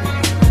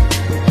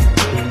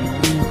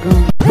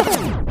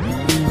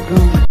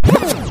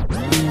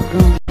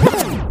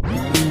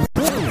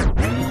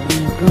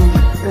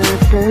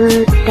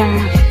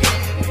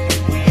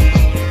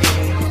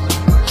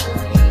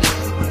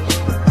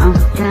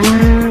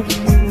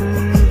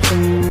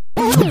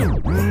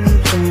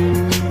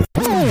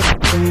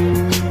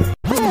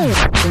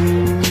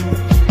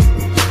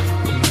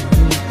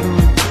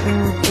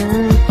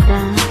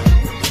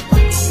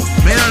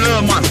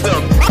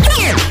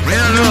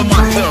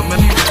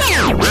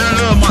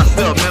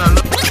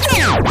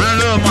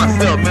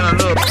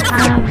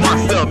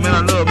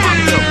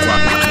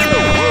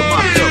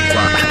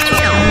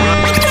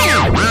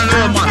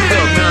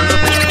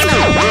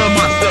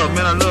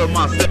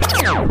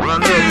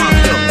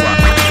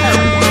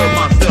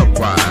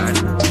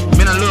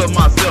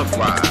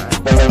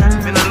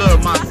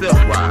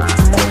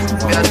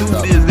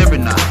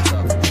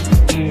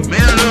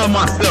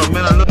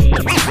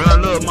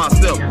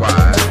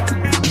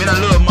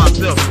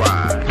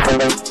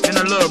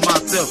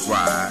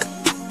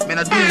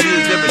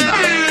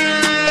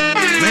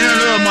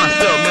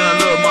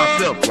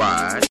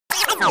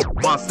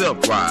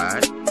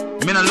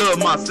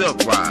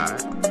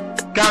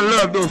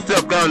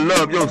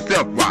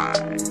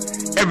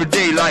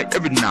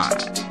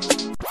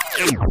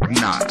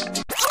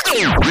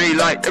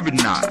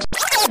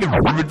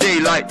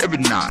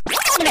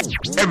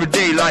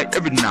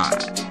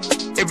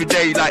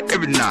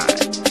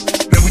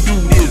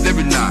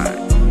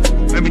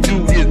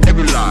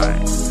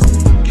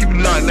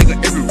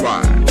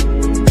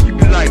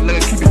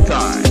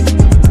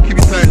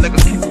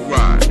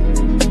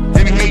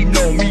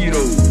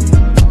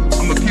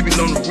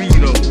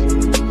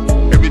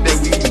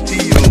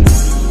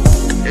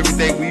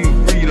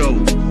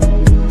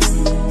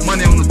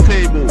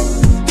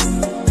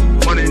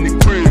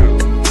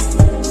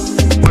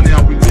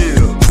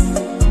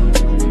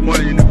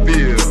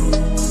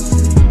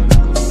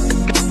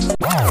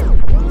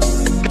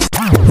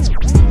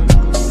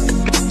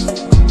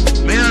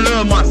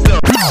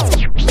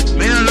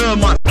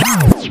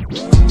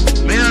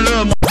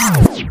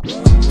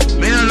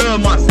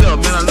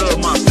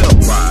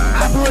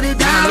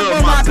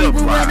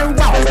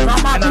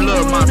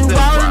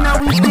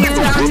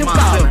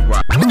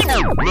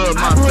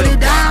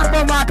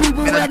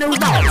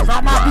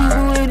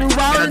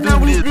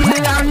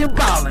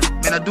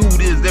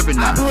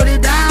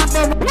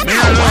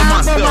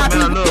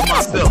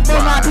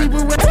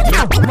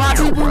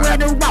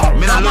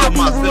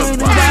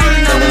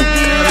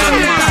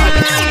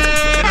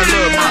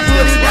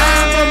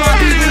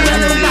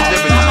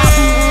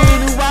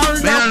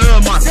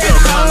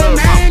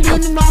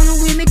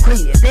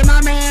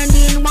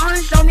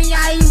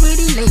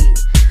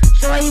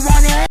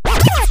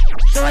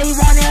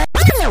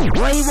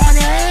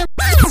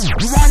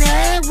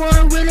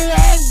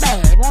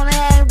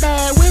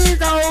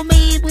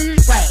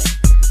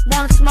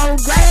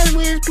 grass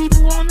with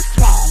people on the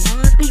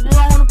phone. There's people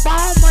on the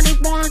phone, but they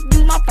wanna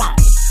use my phone.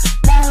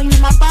 Wanna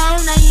use my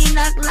phone, they ain't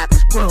like a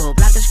scrub.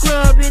 Like a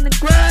scrub in the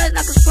grass,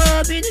 like a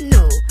scrub in the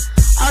nude.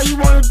 All you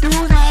wanna do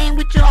is hang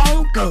with your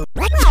old girl.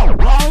 Old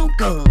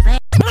girls,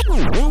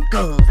 old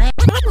girls,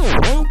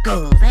 old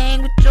girls.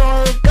 Hang with your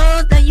old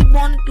girls, then you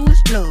wanna do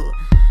is club.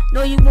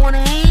 No, you wanna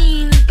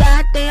hang in the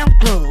goddamn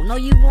club. No,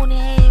 you wanna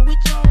hang with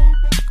your old girl.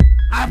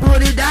 I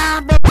put it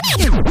down, but my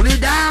people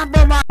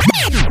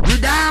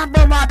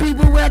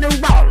with the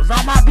ballers.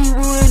 All my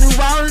people in the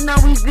ballers, now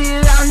we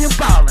still out here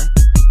ballin'.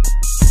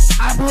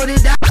 I put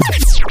it down,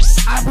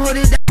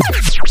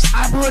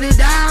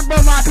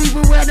 but my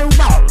people with the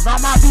ballers. All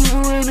my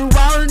people in the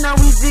ballers, now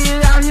we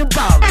still out here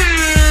ballin'. I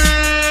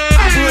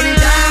put it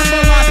down,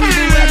 but my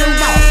people with the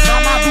ballers.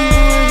 All my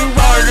people in the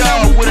ballers,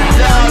 now we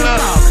still out here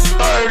ballin'.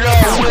 Start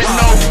off with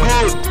no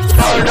good.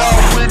 Start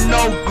off with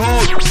no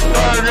good.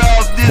 Start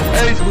off this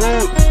Ace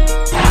Hood.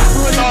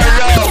 Start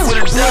off with a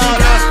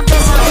dollar.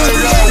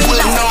 Start off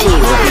with no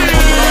good. Start off with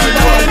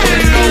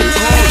no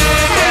good.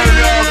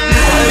 Start off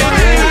this Ace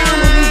Hood.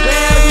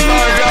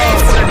 Start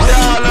off with a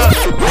dollar.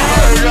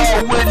 Start off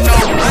with no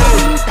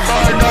good.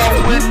 Start off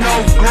with no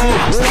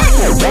good.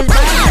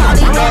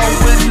 Start off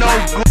with no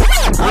good.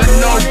 With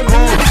no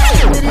good.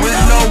 With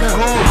no good. No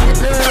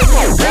good.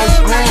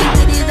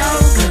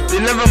 They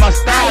live in my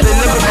style, they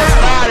live in my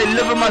style, they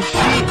live in my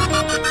shit.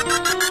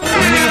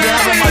 These niggas, they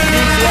have on my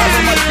dick, they have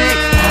on my dick.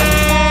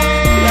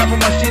 They have on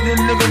my shit, they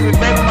live in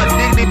back on my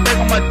dick, they back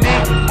on my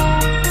dick.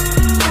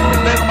 They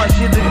back on my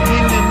shit, they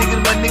get the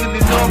niggas, my niggas,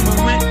 they know me,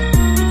 man.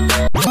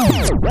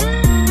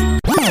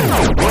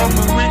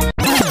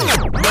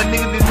 My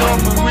niggas, they know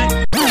me, man.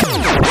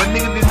 My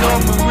niggas, they know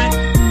me, man.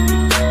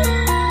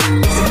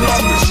 They know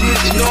I'm the shit,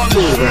 they know I'm the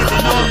shit,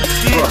 they know I'm the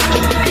shit.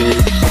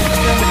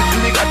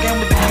 I came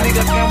with the click, I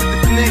came with the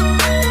click.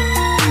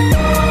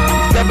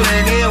 Stepping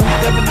in, we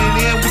stepping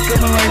in, we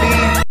coming right in.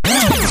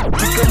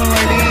 We coming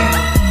right in.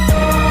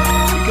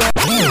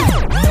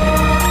 We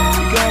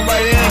coming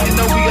right in, you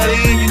know we got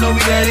in, you know we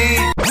got in.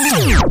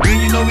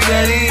 You know we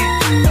got in.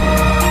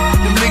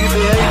 Them niggas,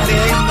 they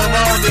hating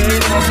around, they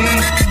hating on me.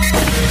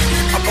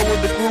 I fuck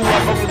with the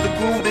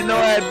crew, they know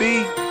how it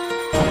be.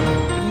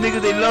 Them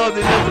niggas, they love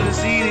it to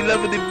see, they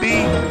love it to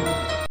be.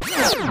 They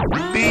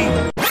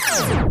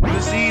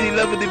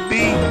love it to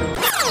be.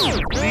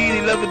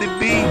 They love it to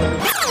be.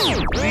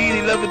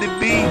 They love it to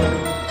be.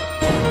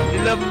 They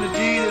love it to G.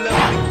 They love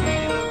it to G.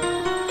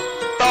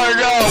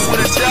 Start off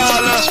with a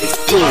dollar.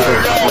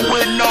 Start off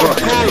with no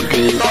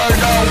good.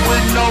 Start off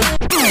with no.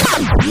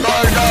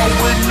 Start off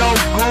with no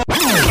good.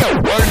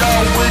 Start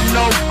off with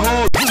no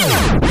good.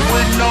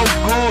 With no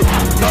good.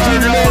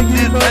 Start off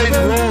this Ace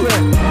Hood.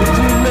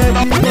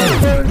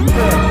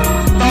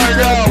 Start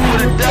off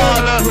with a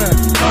dollar.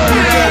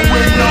 Start off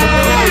with no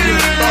good.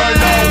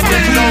 Start off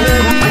with no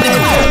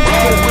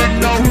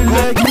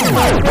good. With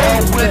no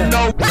good. With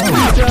no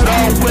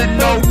good. With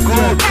no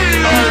good.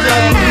 Start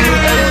off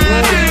this Ace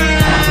Hood.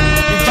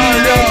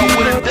 Start off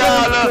with a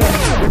dollar.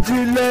 Would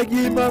you like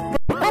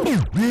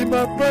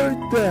my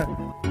birthday?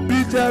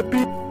 Bitch,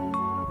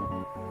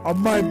 I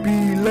might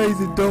be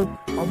lazy though.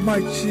 I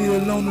might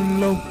chill on the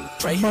low.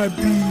 I might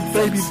be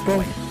baby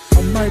boy.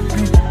 I might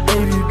be 80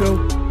 though.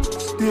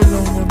 Still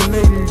on the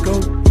lady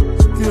go.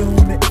 Still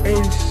on the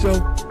 80 show.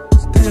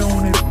 Still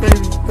on the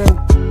baby folk.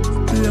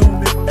 Still on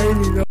the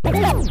 80 though.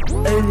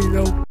 80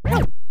 though.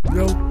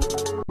 Yo.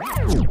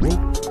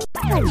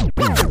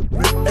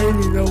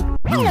 80 though.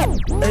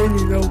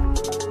 80 though.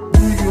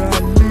 Nigga, I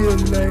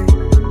live late.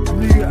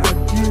 Nigga, I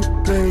get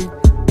paid.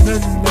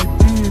 Nothing like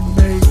being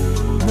made.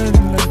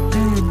 Nothing like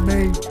being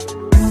made.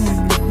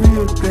 Doing the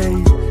real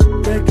days.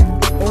 Back in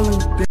the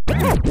old days.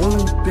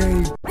 Old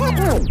days.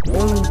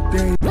 Old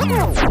days.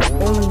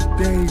 Old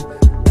days.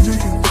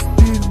 Niggas was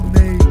spitting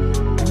late.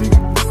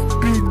 Niggas was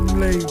spitting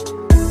late.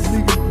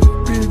 Niggas was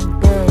spitting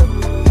ball.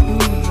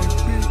 Doing like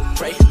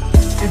bitch.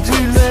 And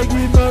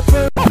G-Leggy my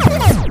first.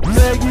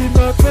 Leggy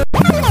my first.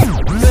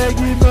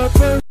 Leggy my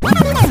first.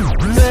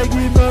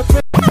 Leggy my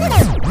first.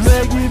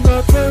 Leggy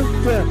my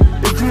birthday.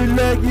 And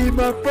G-Leggy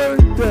my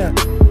birthday.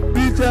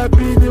 Bitch, I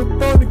been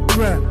up on the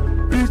ground.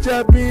 Bitch,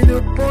 I been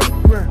up on the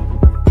ground.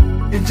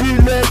 And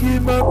G-Leggy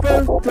my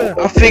birthday.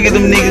 I figured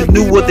them niggas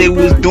knew what they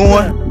was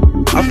doing.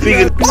 I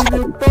figured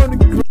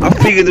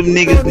them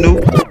niggas knew.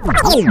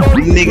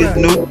 Them niggas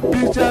knew.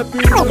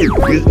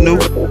 Niggas knew.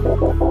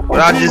 But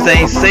I just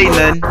ain't say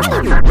nothing.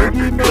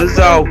 But it's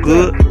all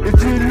good.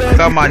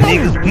 Got my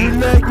niggas,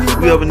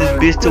 we up in this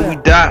bitch till we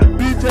die.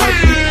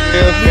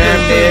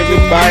 Family,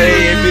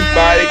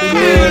 everybody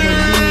good.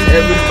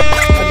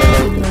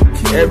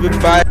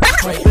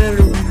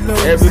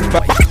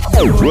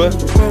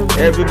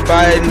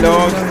 Everybody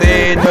long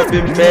staying up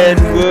in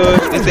Madwood.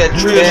 It's that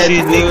trill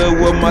shit, nigga.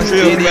 With my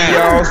city,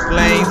 y'all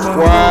slang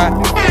squad.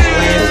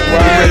 Slang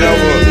squad,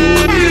 I'ma do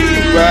this, we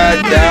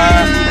ride,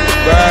 die.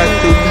 Ride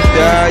till we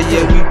die,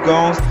 yeah, we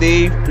gon'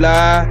 stay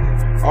fly.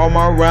 All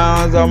my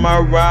rounds,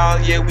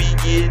 yeah, we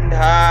getting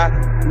high.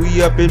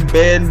 We up in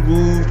Baton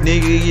Rouge,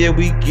 nigga, yeah,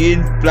 we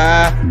getting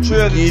fly.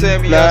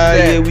 Getting fly,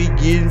 yeah, we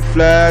getting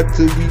fly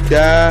till we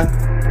die.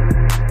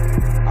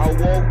 I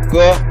woke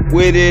up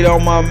with it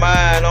on my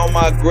mind, on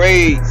my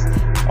grades.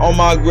 On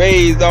my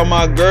grades, all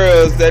my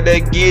girls that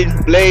they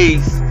getting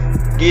blazed.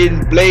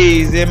 Getting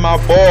blazed in my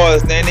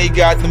bars, then they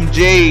got them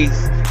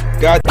J's.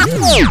 Got them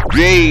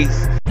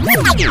J's.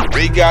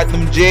 They got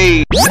them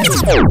J's.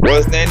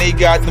 Then they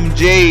got them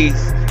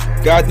J's.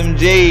 Got them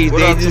J's.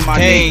 They just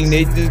came.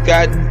 They just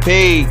gotten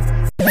paid.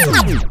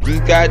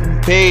 Just gotten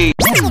paid.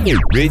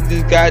 They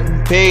just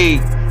gotten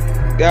paid.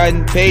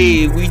 Gotten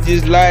paid. We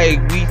just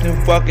like, we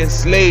some fucking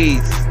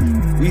slaves.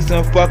 We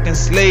some fucking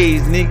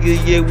slaves, nigga.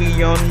 Yeah,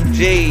 we on them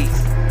J's.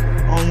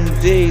 On them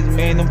J's,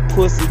 man, them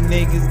pussy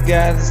niggas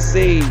gotta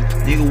save.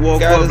 Nigga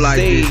walk up like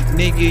this.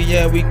 Nigga,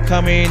 yeah, we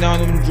coming on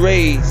them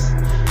Dre's.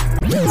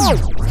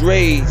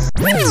 Dre's.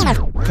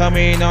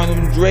 Coming on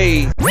them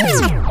Dre's.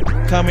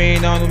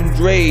 Coming on them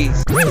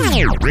Dre's.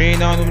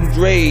 Rain on them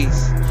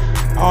Dre's.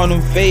 On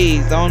them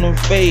phase,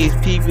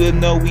 people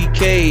know we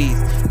K's.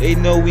 They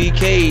know we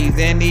K's,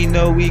 and they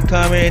know we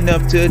coming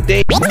up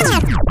today.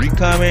 We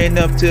coming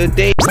up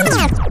today.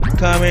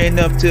 Coming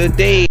up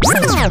today.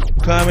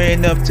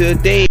 Coming up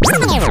today.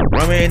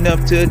 Coming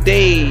up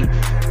today.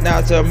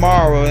 Not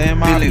tomorrow. And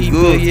my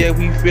people, good. Yeah,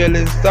 we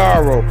feeling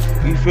sorrow.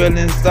 We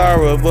feeling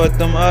sorrow, but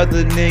them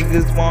other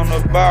niggas wanna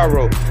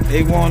borrow.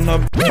 They wanna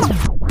borrow.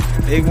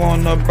 They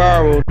wanna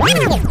borrow.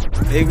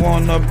 They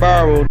wanna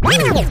borrow.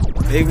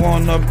 They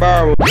wanna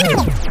borrow.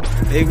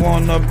 They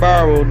wanna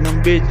borrow.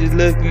 Them bitches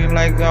looking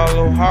like all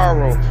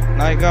O'Hara.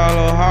 Like all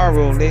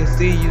O'Hara. They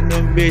see you,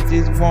 them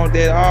bitches want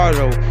that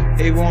auto.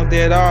 They want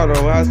that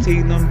auto. I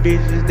see them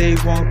bitches, they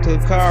want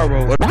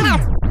Takaro.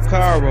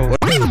 Caro.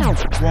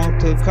 Want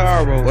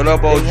Takaro. What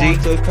up, OG? They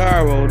want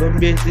Takaro. Them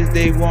bitches,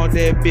 they want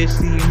that bitch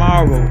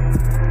tomorrow.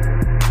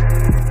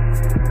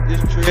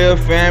 This Trill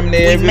family,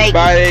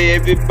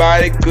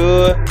 everybody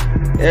good.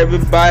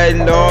 Everybody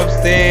know I'm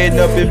saying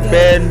up in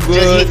Baton Rouge.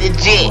 Just hit the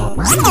jet.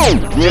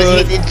 Just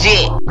hit the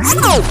jet.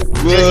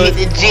 Just hit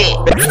the jet.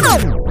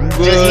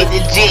 Just hit the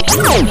jet.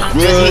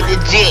 Just hit the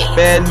jet.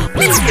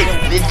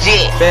 The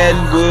jet. Baton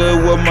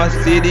Rouge with my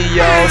city,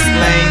 y'all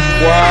slang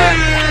squad.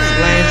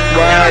 Slang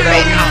squad, how we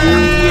do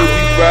it,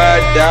 we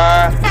ride,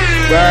 die.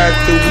 Ride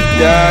till we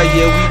die,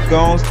 yeah, we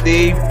gon'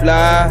 stay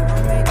fly.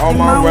 All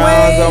my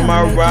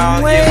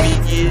rounds, yeah, we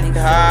getting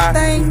high.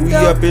 We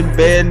up in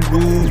Baton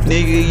Rouge,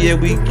 nigga, yeah,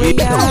 we getting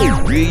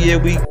yeah,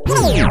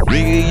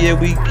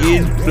 we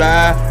getting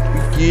fly. We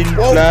getting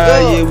fly,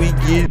 yeah, we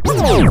getting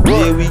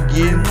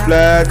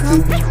fly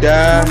till we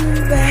die.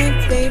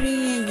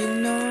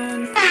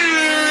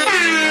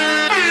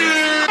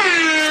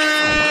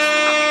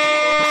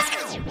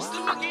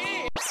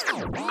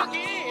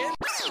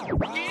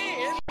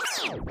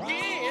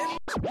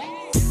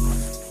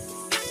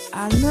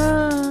 I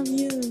love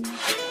you,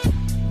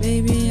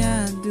 baby,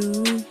 I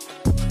do,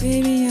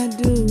 baby, I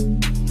do.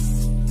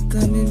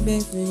 Coming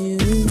back for you,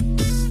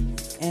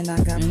 and I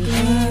got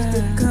plans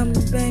to come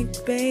back,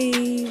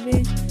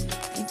 baby.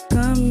 And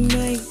come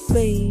back,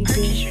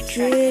 baby.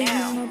 Treasure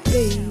my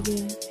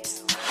baby.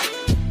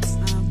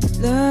 I'm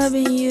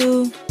loving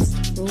you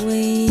the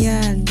way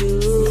I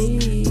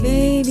do,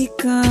 baby.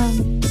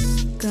 Come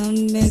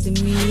back to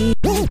me,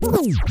 back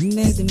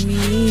to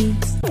me,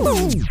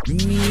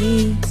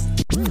 me.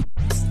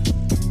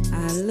 I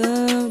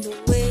love the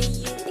way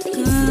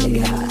you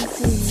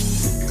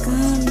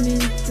come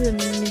into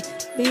me,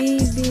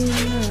 baby,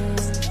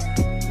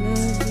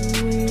 love the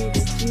way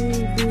that you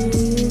do,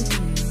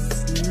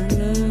 and I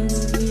love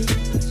the way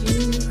that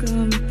you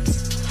come,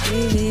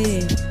 baby,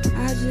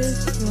 I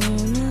just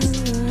wanna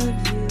love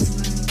you,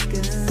 my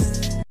God,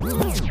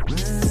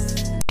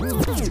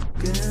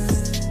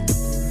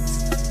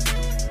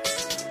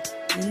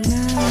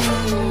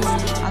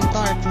 I'm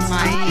sorry for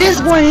my This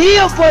one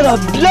here for the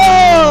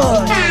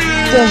blood,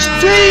 the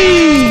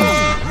streets.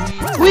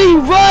 We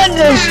run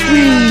the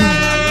streets.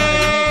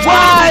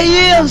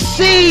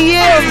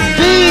 YMCMB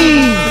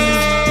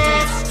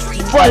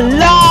for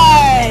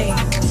life.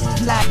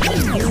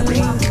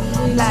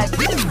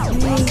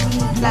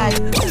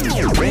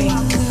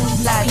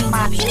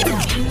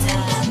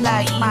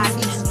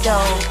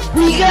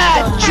 We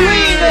got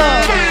Trina.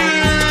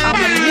 I'm a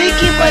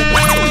Nicki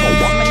Minaj.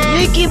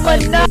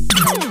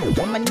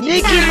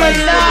 Nicki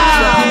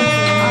Minaj.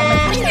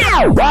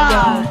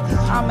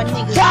 I'm a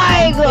nigga.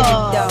 Tiger.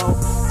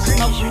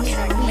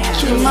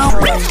 In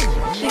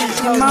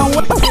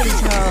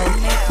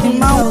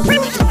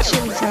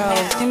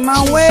my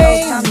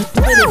way.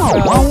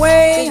 One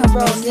way.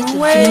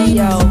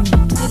 Y'all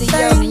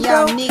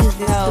niggas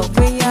know.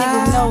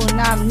 Niggas know when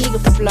I'm nigga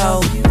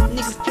flow.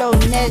 Nigga flow,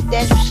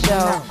 that's for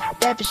sure.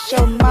 That for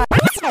sure, my.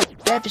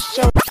 That for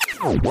sure.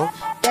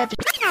 That for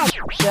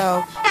sure.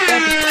 That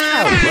for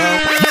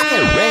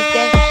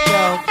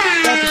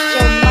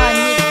sure, my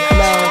nigga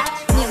flow.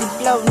 Nigga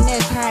flow,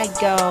 that's how it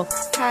go.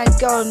 How it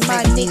go,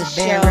 my nigga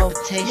show.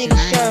 Nigga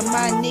show,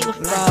 my nigga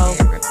flow.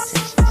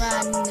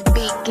 Riding in the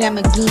big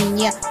Lamborghini,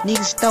 yeah.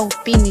 Niggas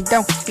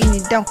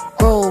don't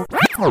go.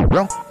 Don't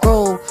grow.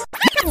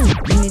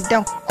 Beanie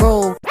don't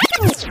grow.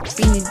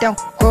 Beanie don't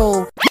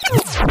grow.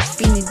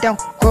 Beanie don't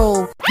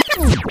grow.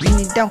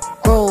 Beanie don't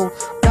grow.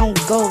 Don't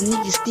go,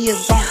 nigga still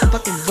gon'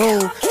 fucking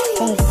roll.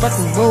 Gon'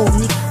 fucking roll,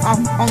 nigga.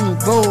 I'm on the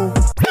roll.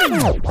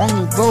 On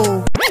the roll.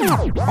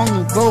 On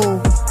the roll.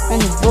 On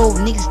the roll,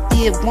 nigga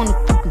still wanna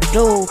fucking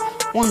blow.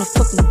 Wanna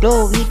fucking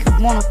blow,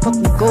 nigga wanna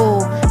fucking go.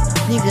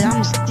 Nigga,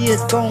 I'm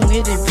still gon'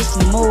 hit it for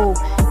some more.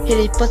 Hit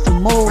it for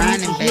some more,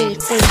 nigga hit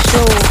it for the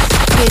show.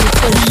 Hit it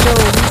for the show,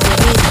 nigga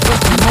hit it for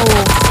some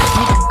more.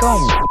 Nigga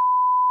gon'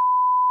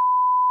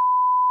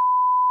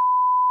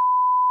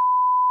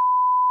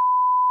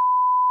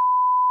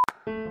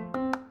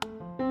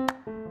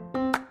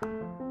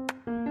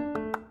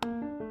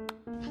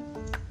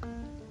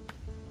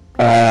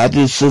 I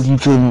just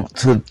listened to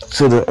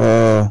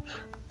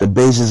the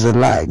bases a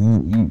lot.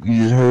 You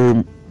just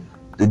heard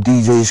the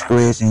DJ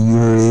scratch and you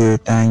heard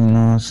everything, you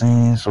know what I'm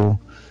saying? So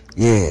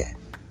yeah,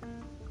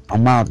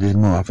 I'm out this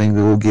month. I think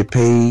we'll get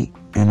paid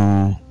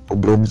and go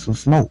blow me some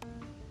smoke.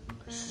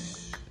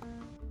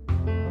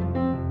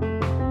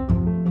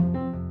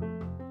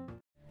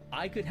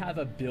 I could have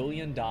 $1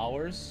 billion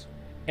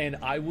and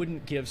I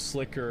wouldn't give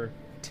Slicker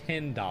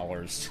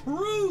 $10.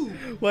 True.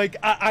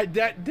 Like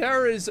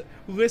there is.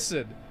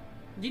 Listen.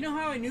 You know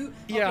how I knew?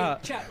 Yeah.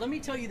 Okay, chat, let me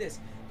tell you this.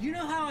 You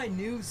know how I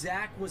knew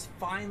Zach was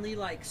finally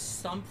like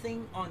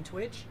something on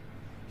Twitch?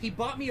 He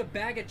bought me a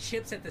bag of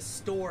chips at the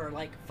store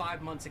like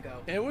 5 months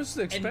ago. It was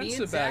the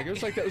expensive bag. It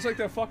was like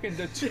the fucking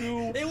the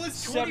two it was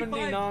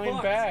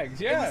 $79 bags.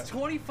 Yeah. It was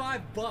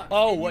 $25.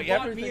 Oh, and well, you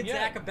bought everything. me and Yeah.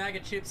 Zach a bag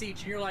of chips each,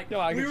 and you're like, No,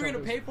 I we can were tell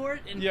gonna this. pay for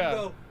it, and Yeah. you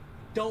go,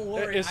 don't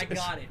worry, It's- I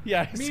got it.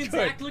 yeah, it's Me and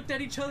good. Zach looked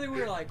at each other,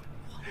 we were like,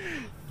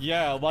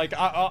 Yeah, like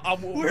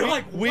we're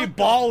like, we what the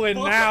ballin'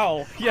 fuck? now.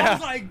 I Yeah.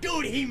 was like,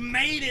 dude, he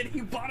made it. He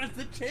bought us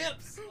the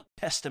chips.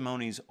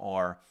 Testimonies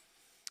are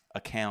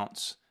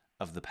accounts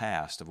of the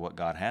past, of what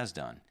God has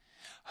done.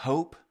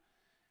 Hope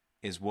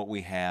is what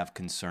we have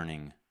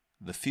concerning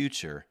the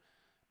future,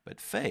 but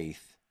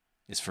faith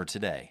is for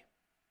today.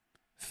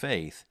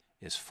 Faith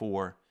is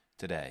for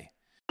today.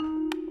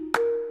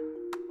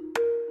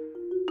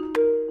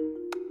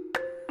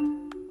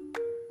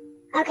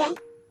 Okay.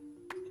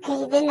 Okay,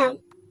 you didn't know.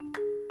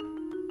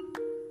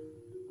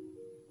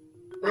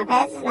 My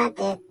past is not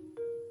dead.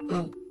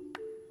 And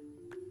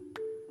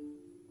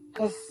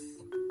just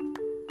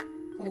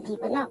so the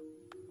people know.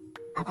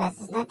 My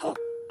past is not dead.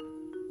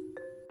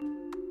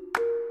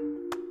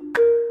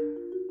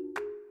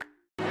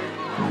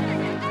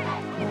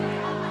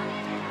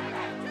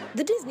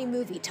 The Disney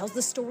movie tells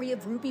the story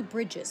of Ruby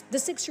Bridges, the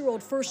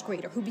 6-year-old first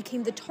grader who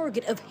became the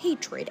target of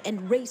hatred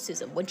and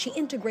racism when she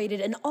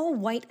integrated an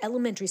all-white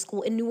elementary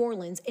school in New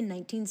Orleans in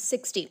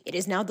 1960. It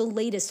is now the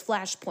latest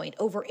flashpoint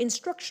over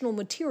instructional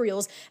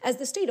materials as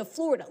the state of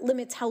Florida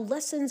limits how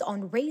lessons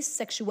on race,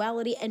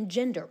 sexuality, and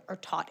gender are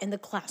taught in the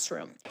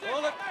classroom.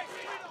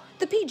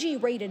 The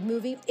PG-rated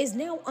movie is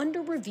now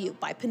under review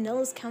by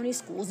Pinellas County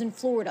Schools in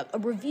Florida, a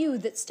review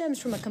that stems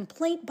from a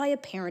complaint by a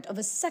parent of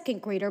a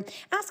second grader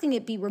asking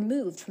it be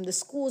removed from the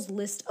school's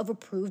list of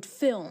approved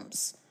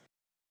films.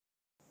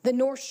 The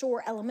North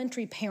Shore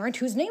Elementary parent,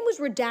 whose name was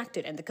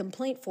redacted in the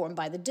complaint form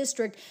by the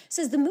district,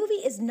 says the movie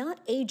is not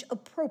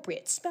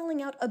age-appropriate,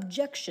 spelling out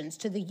objections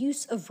to the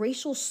use of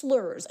racial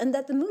slurs, and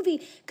that the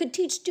movie could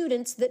teach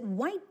students that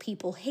white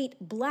people hate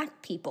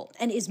black people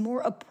and is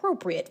more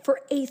appropriate for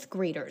 8th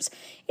graders.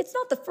 It's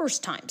not the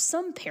first time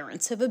some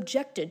parents have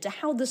objected to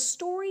how the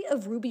story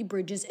of Ruby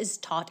Bridges is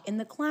taught in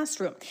the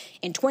classroom.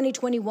 In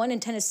 2021 in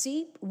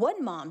Tennessee,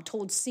 one mom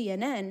told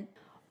CNN,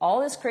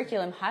 all this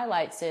curriculum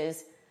highlights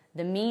is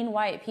the mean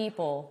white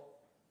people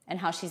and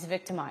how she's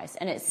victimized,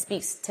 and it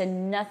speaks to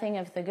nothing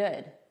of the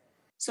good.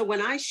 So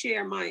when I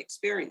share my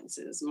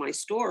experiences, my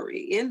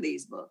story in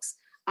these books,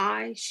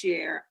 I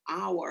share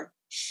our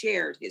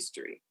shared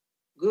history,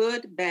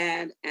 good,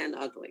 bad, and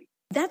ugly.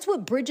 That's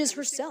what Bridges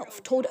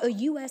herself told a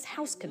U.S.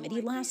 House committee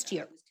last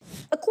year.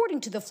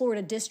 According to the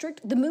Florida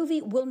district, the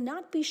movie will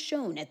not be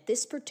shown at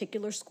this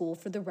particular school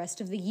for the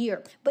rest of the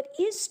year, but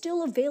is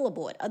still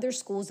available at other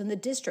schools in the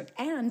district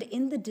and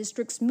in the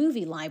district's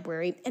movie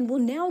library, and will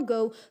now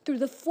go through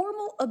the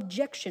formal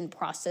objection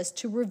process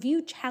to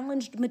review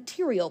challenged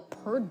material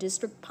per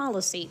district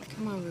policy.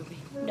 Come on, Ruby.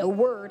 No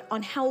word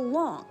on how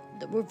long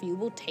the review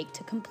will take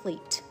to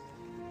complete.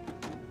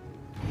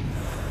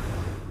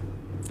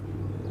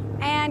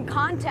 And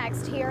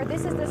context here,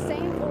 this is the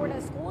same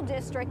Florida school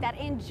district that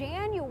in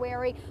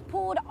January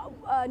pulled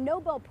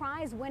Nobel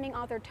Prize winning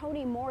author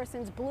Toni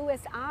Morrison's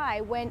Bluest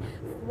Eye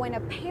when a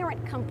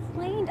parent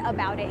complained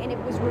about it, and it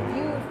was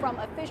reviewed from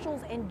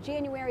officials in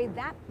January.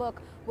 That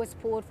book was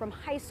pulled from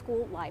high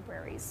school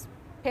libraries.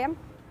 Pam?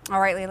 All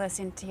right, Leila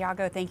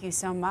Santiago, thank you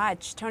so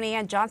much. Toni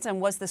Ann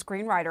Johnson was the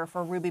screenwriter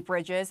for Ruby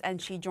Bridges,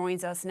 and she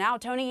joins us now.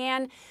 Toni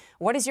Ann,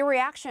 what is your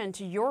reaction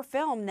to your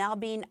film now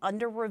being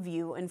under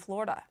review in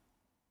Florida?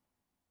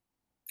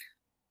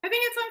 I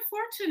think it's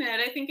unfortunate.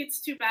 I think it's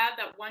too bad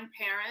that one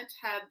parent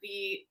had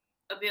the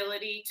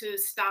ability to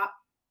stop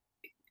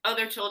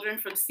other children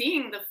from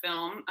seeing the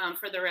film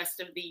for the rest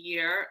of the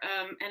year.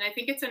 And I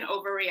think it's an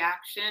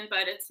overreaction,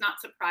 but it's not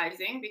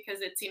surprising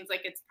because it seems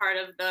like it's part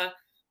of the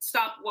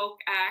Stop Woke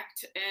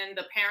Act and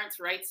the parents'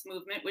 rights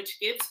movement, which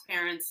gives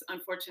parents,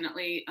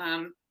 unfortunately,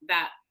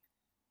 that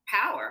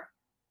power.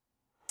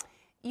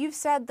 You've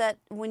said that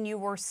when you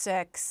were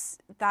 6,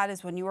 that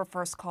is when you were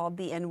first called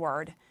the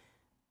N-word.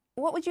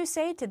 What would you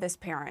say to this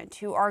parent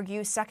who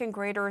argues second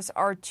graders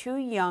are too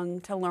young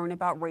to learn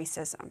about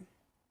racism?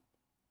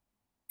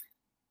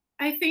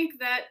 I think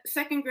that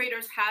second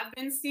graders have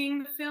been seeing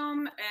the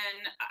film,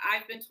 and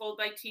I've been told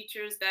by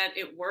teachers that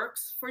it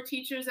works for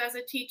teachers as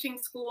a teaching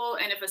school.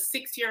 And if a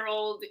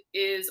 6-year-old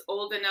is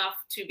old enough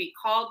to be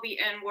called the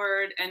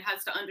N-word and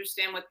has to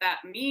understand what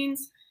that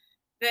means,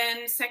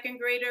 then second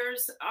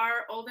graders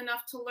are old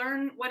enough to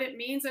learn what it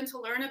means and to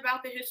learn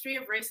about the history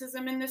of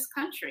racism in this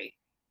country.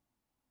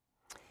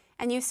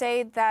 And you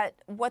say that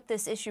what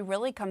this issue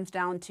really comes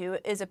down to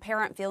is a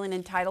parent feeling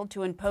entitled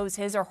to impose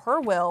his or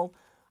her will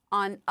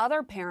on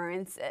other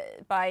parents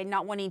by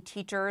not wanting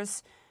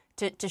teachers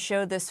to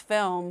show this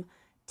film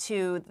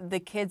to the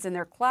kids in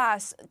their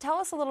class. Tell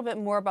us a little bit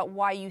more about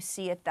why you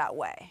see it that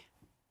way.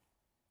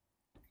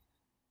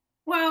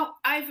 Well,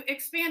 I've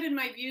expanded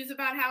my views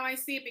about how I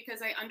see it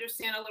because I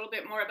understand a little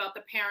bit more about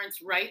the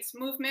parents' rights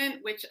movement,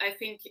 which I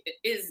think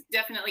is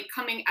definitely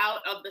coming out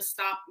of the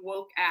Stop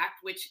Woke Act,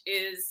 which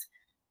is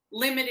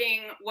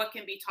limiting what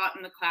can be taught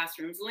in the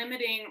classrooms,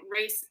 limiting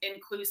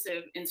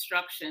race-inclusive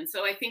instruction.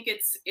 So I think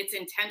it's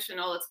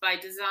intentional, it's by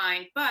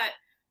design, but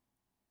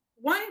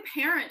one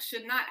parent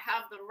should not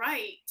have the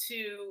right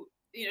to,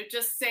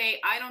 just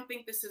say, I don't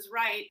think this is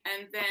right,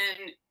 and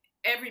then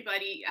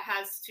everybody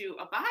has to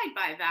abide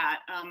by that.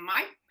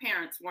 My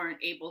parents weren't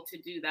able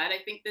to do that.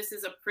 I think this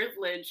is a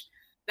privilege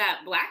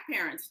that Black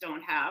parents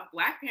don't have.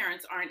 Black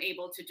parents aren't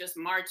able to just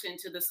march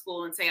into the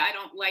school and say, I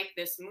don't like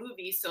this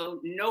movie,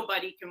 so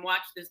nobody can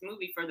watch this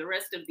movie for the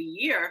rest of the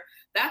year.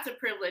 That's a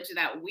privilege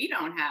that we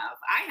don't have.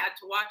 I had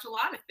to watch a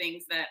lot of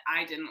things that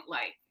I didn't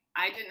like.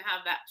 I didn't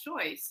have that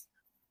choice.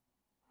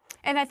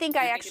 And I think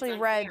I actually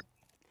read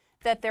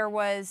that there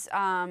was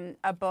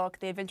a book,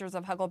 The Adventures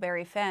of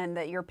Huckleberry Finn,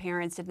 that your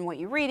parents didn't want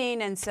you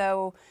reading, and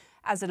so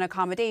as an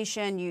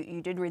accommodation,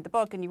 you did read the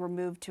book and you were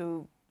moved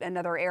to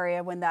another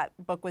area when that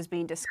book was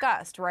being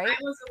discussed, right?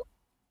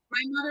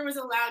 My mother was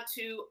allowed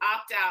to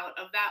opt out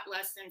of that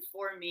lesson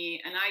for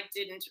me, and I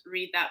didn't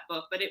read that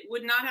book, but it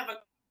would not have occurred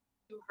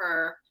to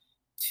her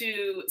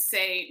to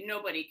say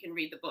nobody can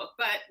read the book.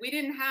 But we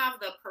didn't have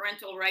the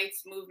parental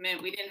rights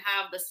movement. We didn't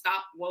have the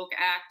Stop Woke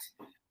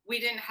Act.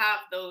 We didn't have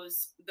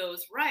those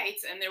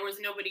rights, and there was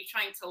nobody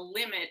trying to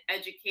limit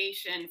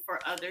education for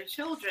other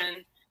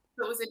children.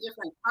 So it was a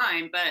different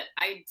time, but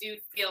I do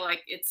feel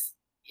like it's,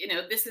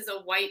 this is a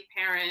white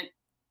parent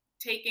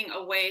taking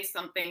away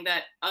something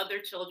that other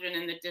children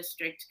in the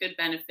district could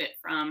benefit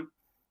from.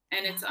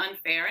 And it's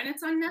unfair and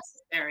it's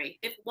unnecessary.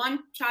 If one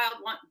child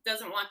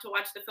doesn't want to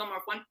watch the film, or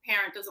if one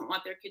parent doesn't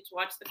want their kid to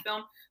watch the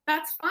film,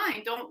 that's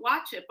fine. Don't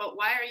watch it. But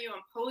why are you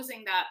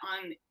imposing that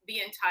on the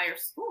entire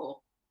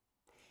school?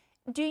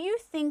 Do you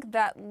think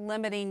that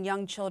limiting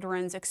young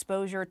children's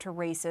exposure to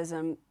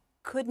racism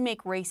could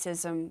make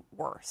racism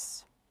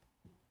worse?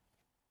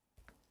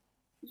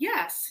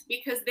 Yes,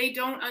 because they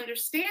don't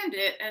understand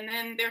it, and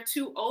then they're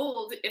too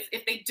old.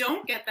 If they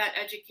don't get that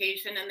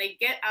education and they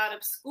get out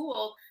of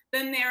school,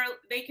 then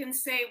they can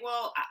say,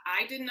 well,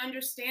 I didn't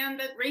understand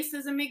that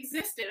racism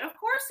existed. Of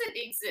course it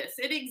exists.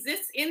 It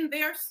exists in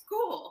their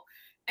school.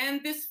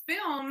 And this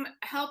film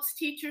helps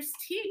teachers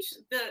teach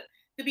the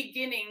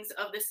beginnings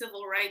of the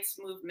civil rights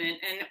movement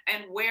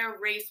and where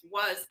race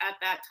was at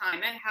that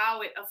time and how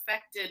it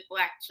affected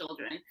Black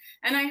children.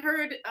 And I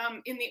heard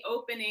in the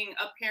opening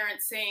a parent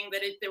saying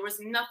that there was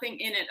nothing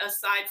in it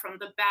aside from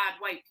the bad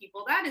white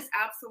people. That is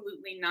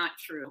absolutely not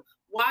true.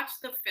 Watch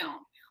the film.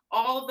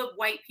 All the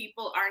white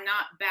people are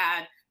not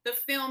bad. The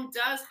film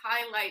does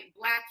highlight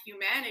Black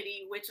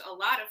humanity, which a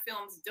lot of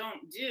films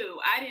don't do.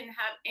 I didn't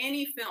have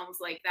any films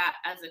like that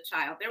as a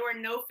child. There were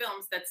no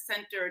films that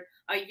centered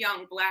a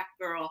young Black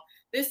girl.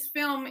 This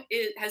film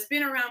has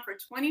been around for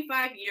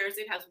 25 years.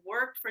 It has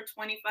worked for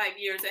 25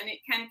 years, and it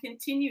can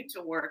continue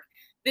to work.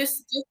 This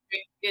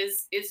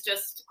district is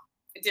just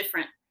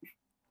different.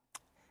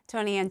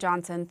 Toni Ann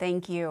Johnson,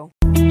 thank you.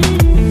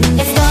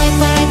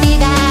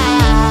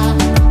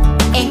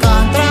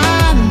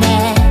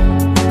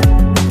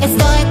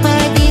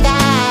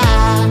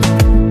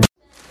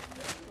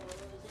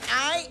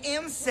 I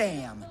am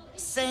Sam.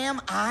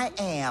 Sam I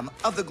Am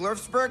of the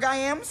Glurfsburg I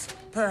Ams.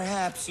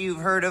 Perhaps you've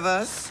heard of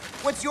us.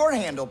 What's your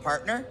handle,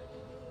 partner?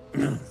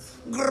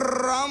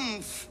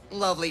 Grumpf.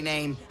 Lovely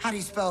name. How do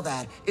you spell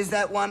that? Is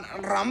that one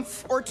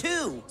Rumpf or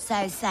two?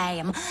 So,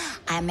 Sam,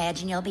 I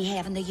imagine you'll be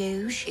having the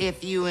huge.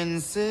 If you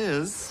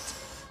insist.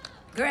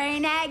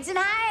 Green eggs and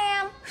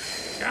ham.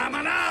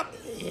 Coming up.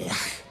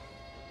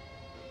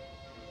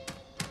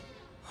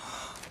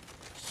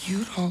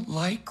 You don't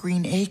like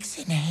green eggs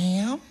and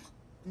ham?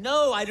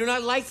 No, I do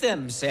not like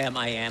them, Sam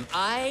I Am.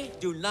 I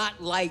do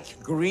not like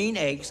green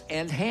eggs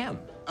and ham.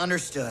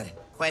 Understood.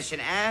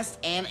 Question asked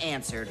and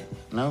answered.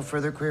 No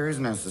further queries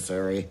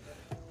necessary.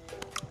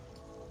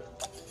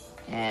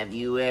 Have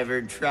you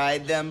ever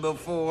tried them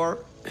before?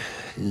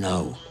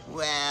 No.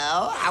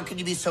 Well, how can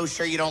you be so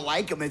sure you don't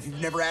like them if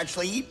you've never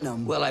actually eaten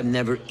them? Well, I've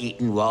never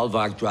eaten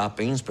Walvark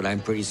droppings, but I'm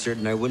pretty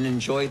certain I wouldn't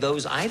enjoy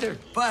those either.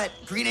 But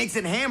green eggs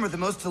and ham are the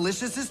most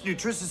deliciousest,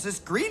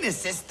 nutritiousest,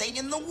 greenest thing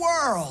in the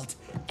world.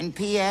 And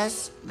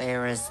P.S.,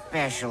 they're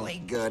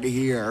especially good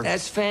here.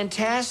 That's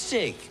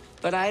fantastic,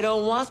 but I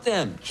don't want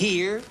them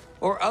here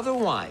or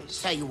otherwise.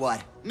 Tell you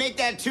what, make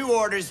that 2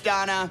 orders,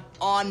 Donna,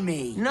 on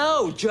me.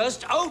 No,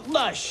 just oat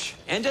mush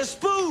and a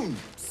spoon.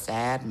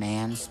 Sad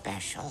man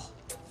special.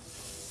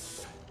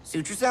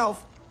 Suit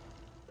yourself.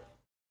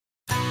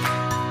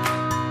 Hi,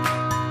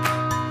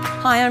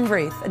 I'm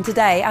Ruth, and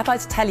today I'd like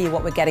to tell you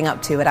what we're getting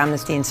up to at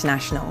Amnesty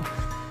International.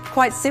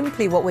 Quite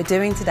simply, what we're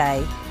doing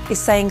today is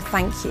saying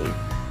thank you.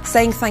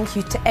 Saying thank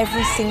you to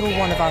every single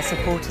one of our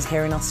supporters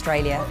here in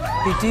Australia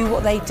who do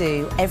what they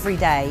do every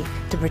day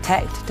to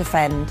protect,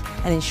 defend,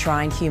 and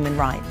enshrine human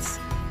rights.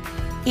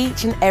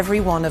 Each and every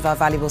one of our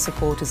valuable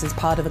supporters is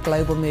part of a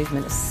global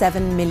movement of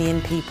 7 million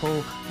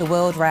people the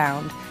world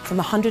round from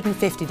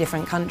 150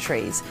 different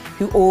countries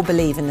who all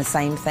believe in the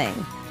same thing,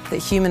 that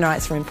human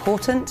rights are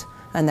important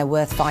and they're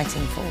worth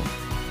fighting for.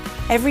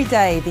 Every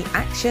day, the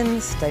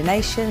actions,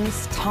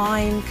 donations,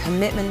 time,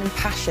 commitment and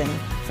passion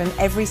from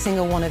every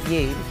single one of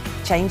you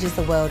changes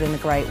the world in a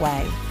great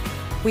way.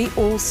 We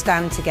all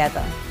stand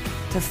together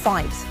to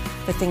fight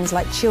for things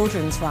like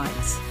children's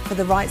rights, for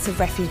the rights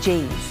of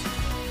refugees,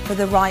 for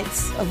the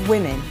rights of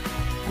women,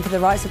 and for the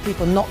rights of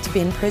people not to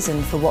be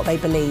imprisoned for what they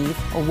believe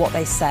or what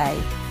they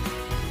say.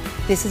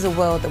 This is a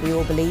world that we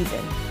all believe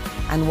in,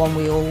 and one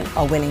we all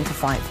are willing to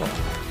fight for.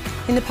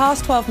 In the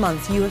past 12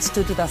 months, you have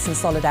stood with us in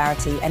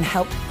solidarity and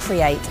helped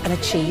create and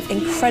achieve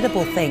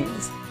incredible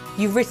things.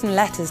 You've written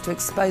letters to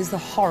expose the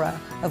horror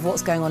of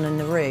what's going on in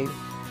Nauru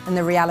and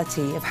the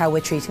reality of how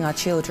we're treating our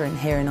children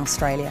here in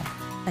Australia.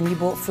 And you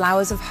brought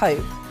flowers of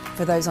hope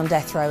for those on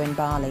death row in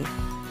Bali.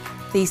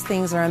 These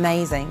things are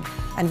amazing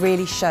and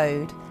really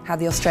showed how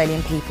the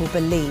Australian people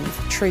believe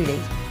truly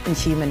in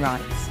human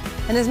rights.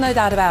 And there's no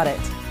doubt about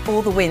it,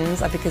 all the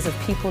wins are because of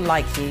people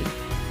like you,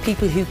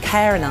 people who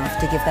care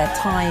enough to give their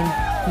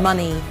time,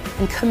 money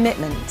and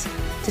commitment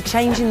to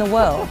changing the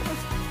world.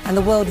 And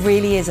the world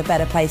really is a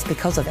better place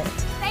because of it.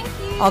 Thank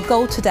you. Our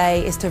goal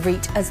today is to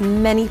reach as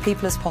many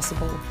people as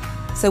possible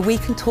so we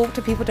can talk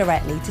to people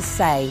directly to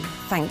say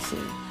thank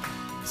you.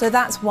 So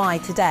that's why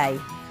today,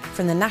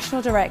 from the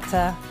National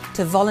Director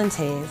to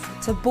volunteers,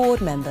 to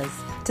board members,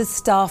 to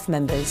staff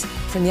members,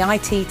 from the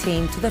IT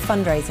team to the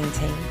fundraising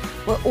team,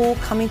 we're all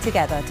coming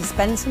together to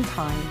spend some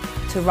time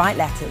to write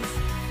letters,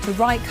 to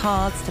write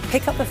cards, to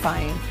pick up the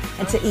phone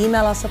and to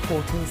email our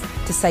supporters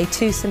to say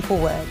 2 simple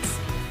words: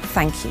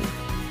 thank you.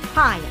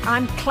 Hi,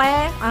 I'm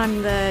Claire.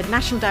 I'm the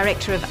National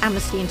Director of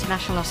Amnesty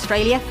International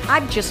Australia.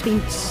 I've just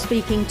been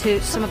speaking to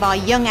some of our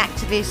young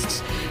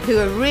activists who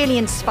are really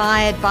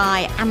inspired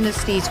by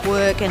Amnesty's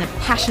work and are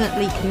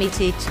passionately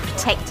committed to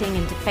protecting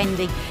and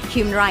defending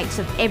human rights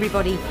of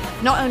everybody,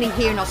 not only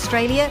here in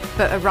Australia,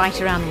 but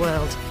right around the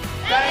world.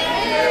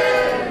 Thank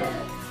you!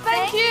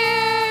 Thank you!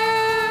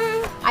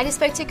 I just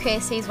spoke to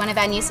Chris, who's one of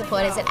our new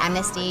supporters at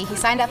Amnesty. He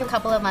signed up a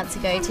couple of months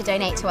ago to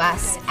donate to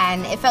us,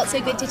 and it felt so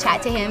good to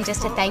chat to him,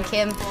 just to thank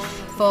him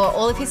for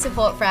all of his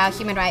support for our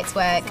human rights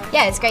work.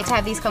 Yeah, it's great to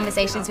have these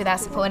conversations with our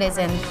supporters,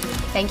 and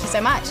thank you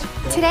so much.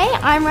 Today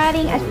I'm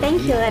writing a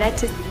thank you letter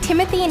to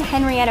Timothy and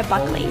Henrietta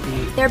Buckley.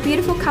 They're a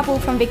beautiful couple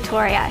from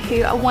Victoria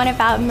who are one of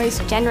our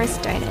most generous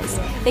donors.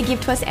 They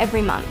give to us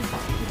every month.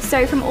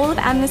 So from all of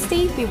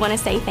Amnesty, we want to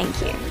say thank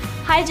you.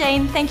 Hi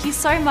Jane, thank you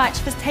so much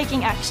for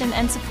taking action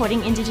and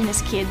supporting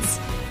Indigenous kids.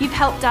 You've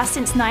helped us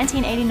since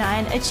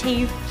 1989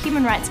 achieve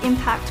human rights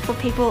impact for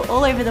people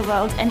all over the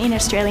world and in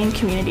Australian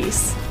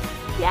communities.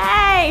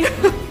 Yay!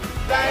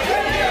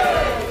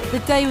 The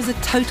day was a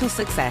total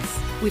success.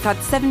 We've had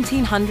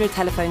 1,700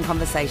 telephone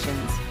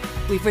conversations.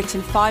 We've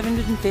written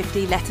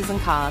 550 letters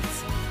and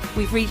cards.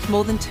 We've reached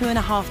more than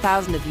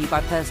 2,500 of you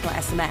by personal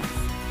SMS.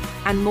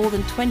 And more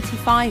than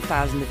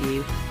 25,000 of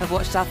you have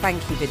watched our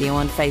thank you video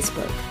on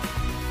Facebook.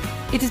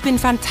 It has been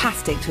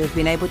fantastic to have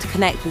been able to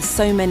connect with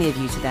so many of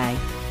you today.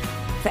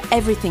 For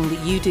everything that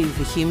you do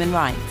for human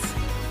rights,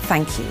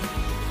 thank you.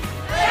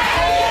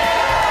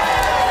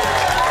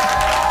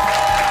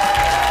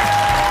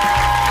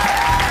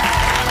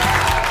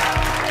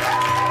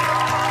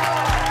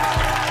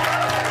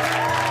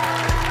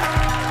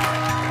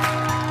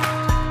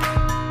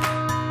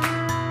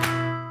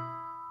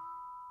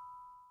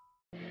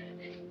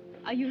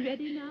 Are you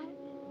ready now?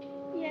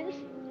 Yes.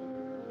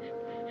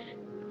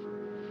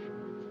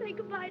 Say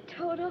goodbye,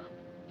 Toto.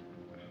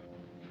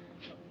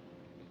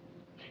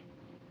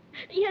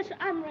 Yes,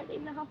 I'm ready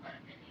now.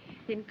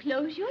 Then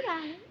close your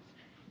eyes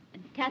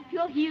and tap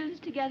your heels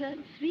together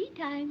 3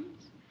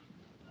 times.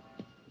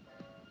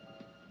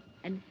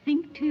 And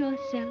think to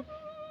yourself,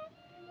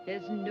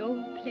 there's no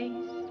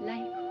place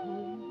like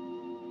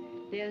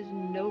home. There's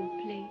no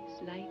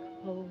place like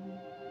home.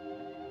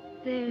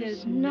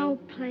 There's no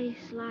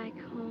place like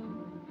home.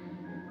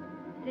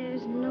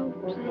 There's no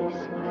place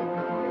like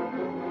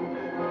home.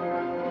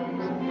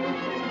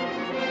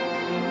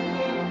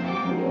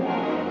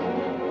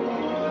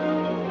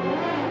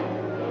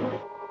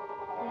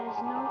 There's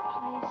no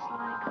place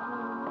like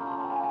home.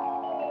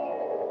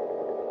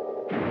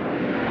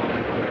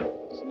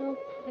 There's no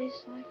place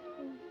like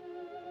home.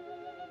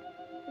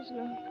 There's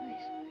no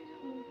place like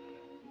home.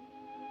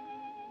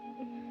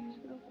 There's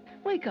no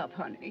Wake up,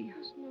 honey.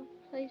 There's no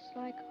place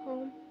like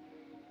home.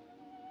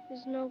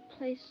 There's no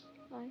place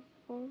like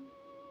home.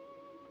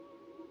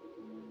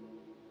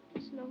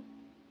 There's no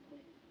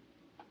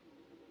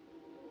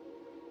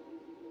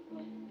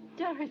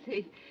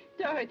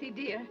Dorothy,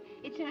 dear.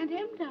 It's Aunt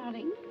Em,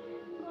 darling.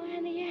 Oh,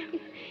 Auntie Em,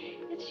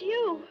 it's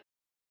you.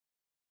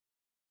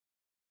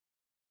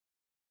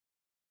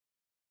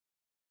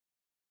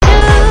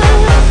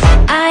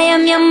 I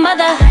am your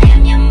mother.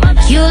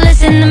 You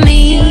listen to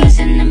me.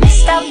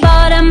 Stop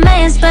all the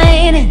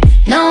mansplaining.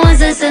 No one's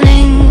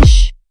listening.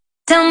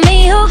 Tell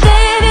me who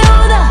gave you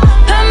the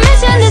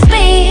permission to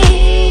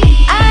speak.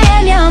 I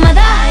am your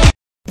mother.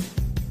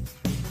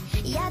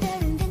 Yeah,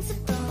 they're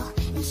invincible,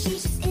 and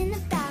she's just in the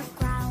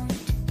background.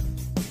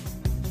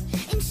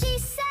 And she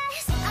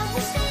says, I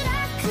wish that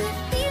I could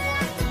be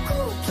like the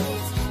cool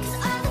kids, 'cause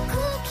all the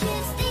cool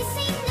kids, they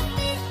seem to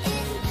fit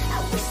in. I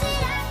wish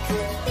that I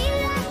could be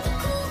like the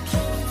cool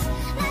kids,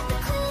 like the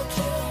cool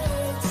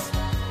kids.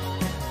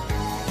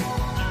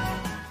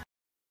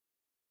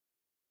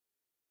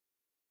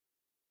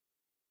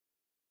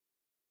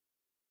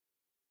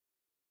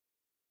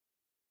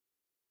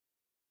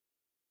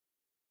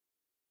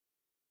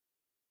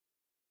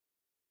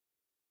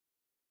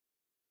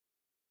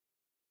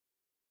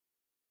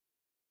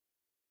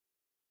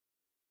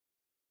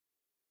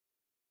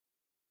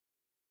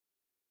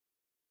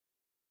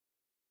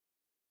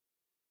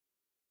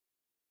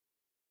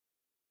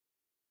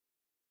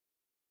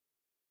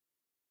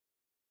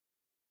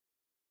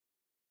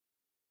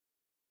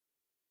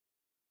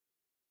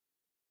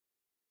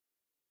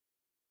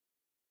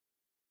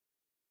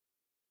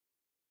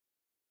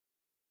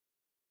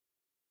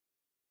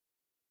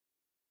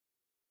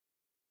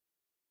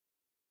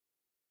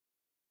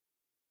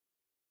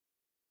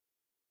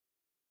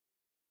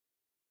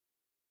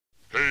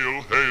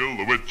 Hail, hail,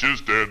 the witch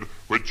is dead,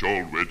 witch,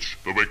 old witch,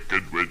 the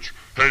wicked witch.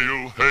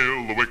 Hail,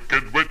 hail, the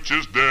wicked witch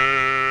is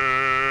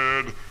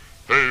dead.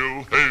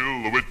 Hail,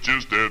 hail, the witch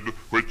is dead,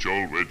 witch,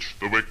 old witch,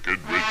 the wicked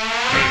witch.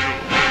 Hail,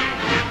 hail,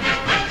 the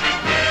wicked witch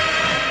is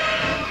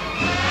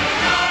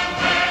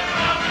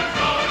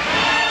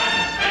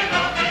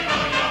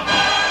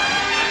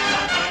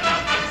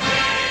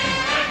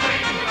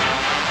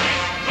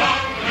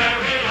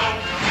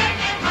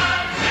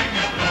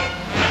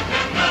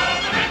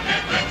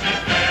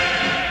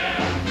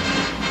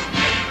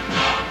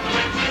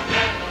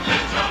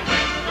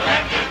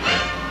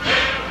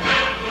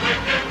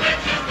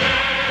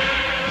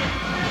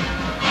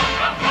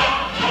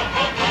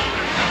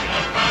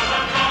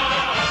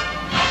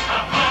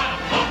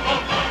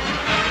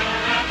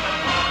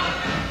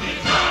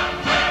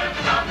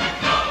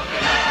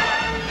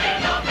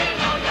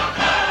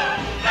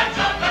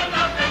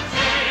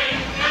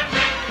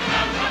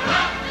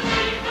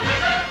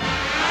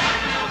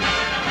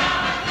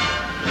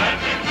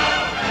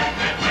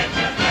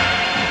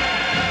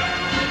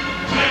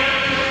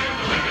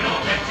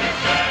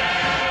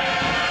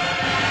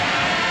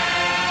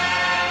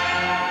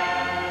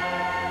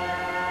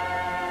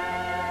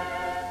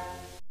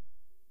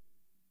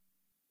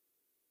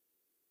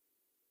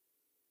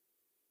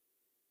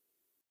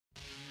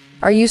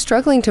Are you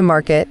struggling to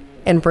market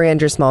and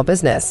brand your small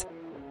business?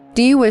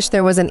 Do you wish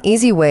there was an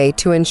easy way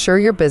to ensure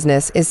your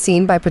business is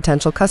seen by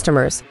potential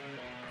customers?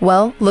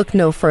 Well, look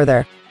no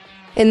further.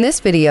 In this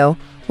video,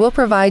 we'll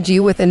provide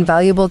you with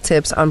invaluable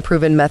tips on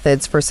proven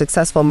methods for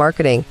successful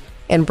marketing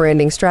and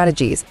branding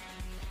strategies.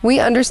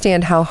 We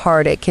understand how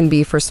hard it can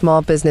be for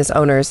small business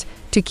owners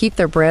to keep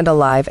their brand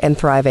alive and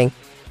thriving.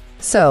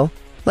 So,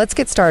 let's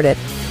get started.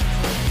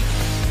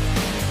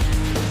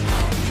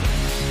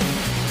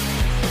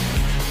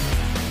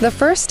 The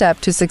first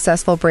step to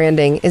successful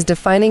branding is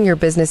defining your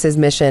business's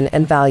mission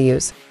and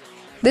values.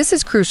 This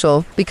is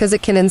crucial because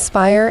it can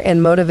inspire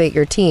and motivate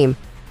your team,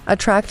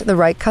 attract the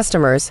right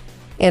customers,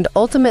 and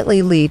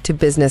ultimately lead to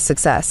business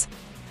success.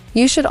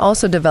 You should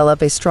also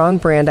develop a strong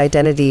brand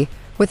identity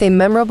with a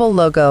memorable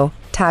logo,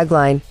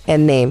 tagline,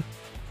 and name.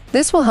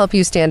 This will help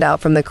you stand out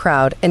from the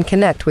crowd and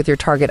connect with your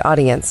target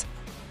audience.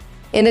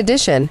 In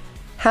addition,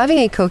 having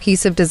a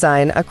cohesive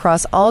design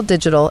across all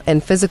digital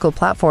and physical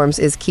platforms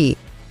is key.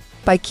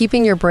 By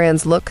keeping your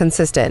brand's look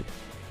consistent,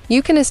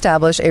 you can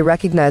establish a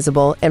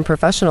recognizable and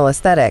professional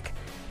aesthetic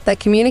that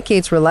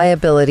communicates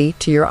reliability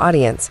to your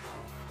audience.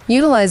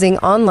 Utilizing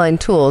online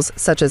tools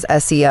such as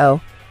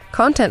SEO,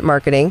 content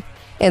marketing,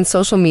 and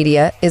social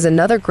media is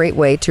another great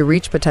way to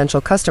reach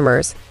potential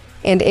customers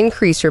and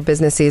increase your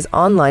business's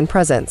online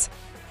presence.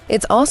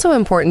 It's also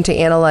important to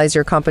analyze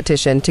your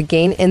competition to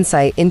gain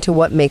insight into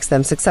what makes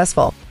them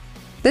successful.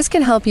 This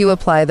can help you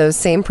apply those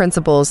same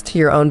principles to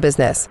your own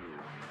business.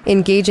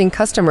 Engaging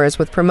customers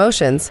with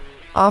promotions,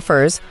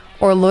 offers,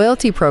 or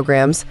loyalty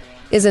programs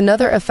is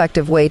another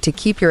effective way to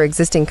keep your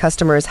existing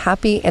customers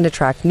happy and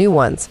attract new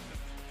ones.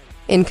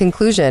 In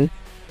conclusion,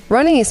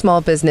 running a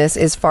small business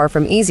is far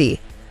from easy,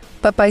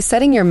 but by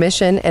setting your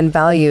mission and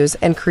values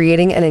and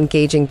creating an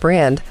engaging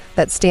brand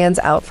that stands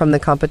out from the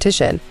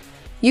competition,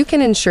 you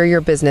can ensure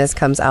your business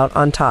comes out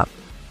on top.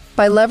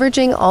 By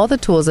leveraging all the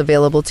tools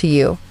available to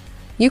you,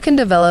 you can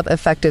develop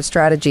effective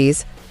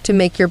strategies to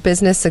make your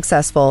business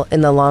successful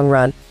in the long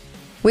run.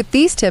 With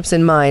these tips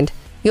in mind,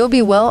 you'll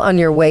be well on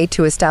your way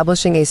to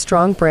establishing a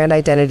strong brand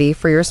identity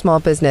for your small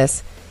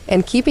business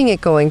and keeping it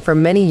going for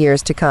many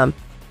years to come.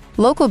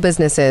 Local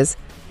businesses,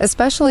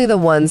 especially the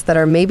ones that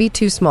are maybe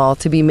too small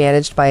to be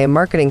managed by a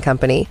marketing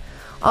company,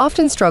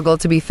 often struggle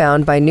to be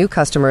found by new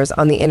customers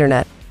on the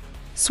internet.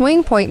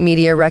 Swing Point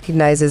Media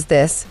recognizes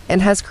this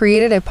and has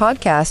created a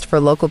podcast for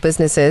local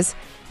businesses,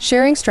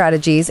 sharing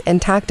strategies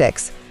and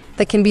tactics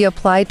that can be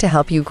applied to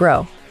help you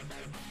grow.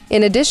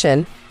 In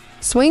addition,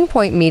 Swing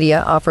Point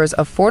Media offers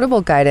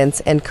affordable guidance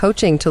and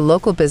coaching to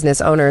local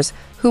business owners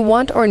who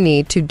want or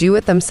need to do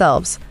it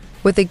themselves,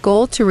 with a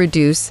goal to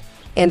reduce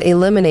and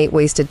eliminate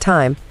wasted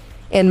time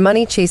and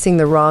money chasing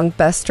the wrong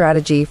best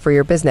strategy for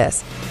your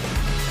business.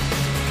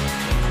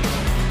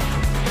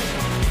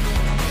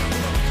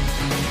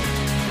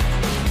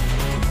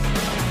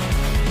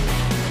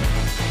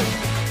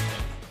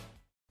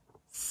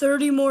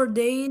 "30 more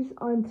days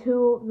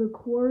until the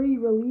Quarry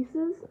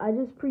releases. I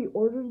just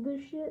pre-ordered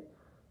this shit.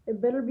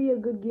 It better be a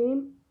good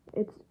game.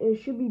 It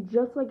should be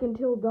just like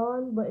Until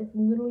Dawn, but it's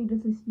literally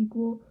just a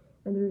sequel.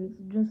 And there's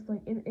just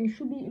like it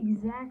should be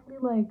exactly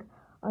like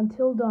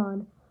Until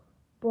Dawn,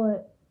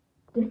 but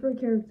different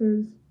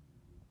characters,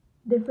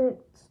 different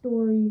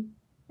story,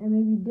 and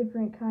maybe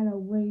different kind of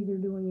way they're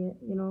doing it.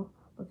 You know,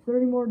 but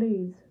 30 more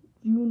days,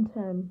 June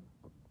 10.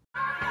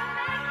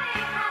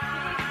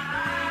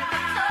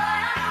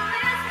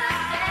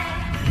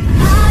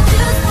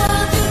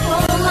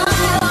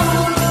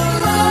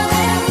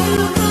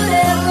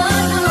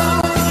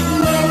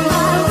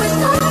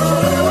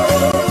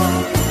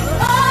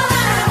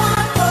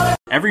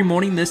 Every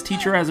morning, this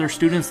teacher has her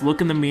students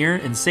look in the mirror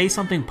and say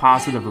something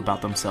positive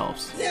about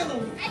themselves. I'm not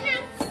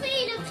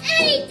afraid of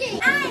anything.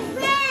 I'm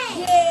brave.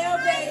 Yeah,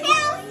 baby.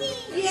 I'm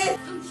healthy. Yes,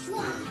 I'm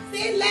strong.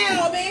 Say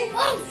loud, man.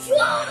 I'm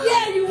strong.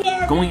 Yeah, you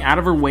are. Going out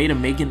of her way to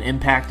make an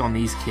impact on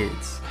these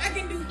kids. I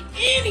can do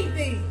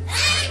anything.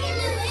 I can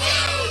do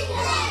anything.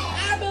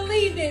 I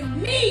believe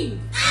in me.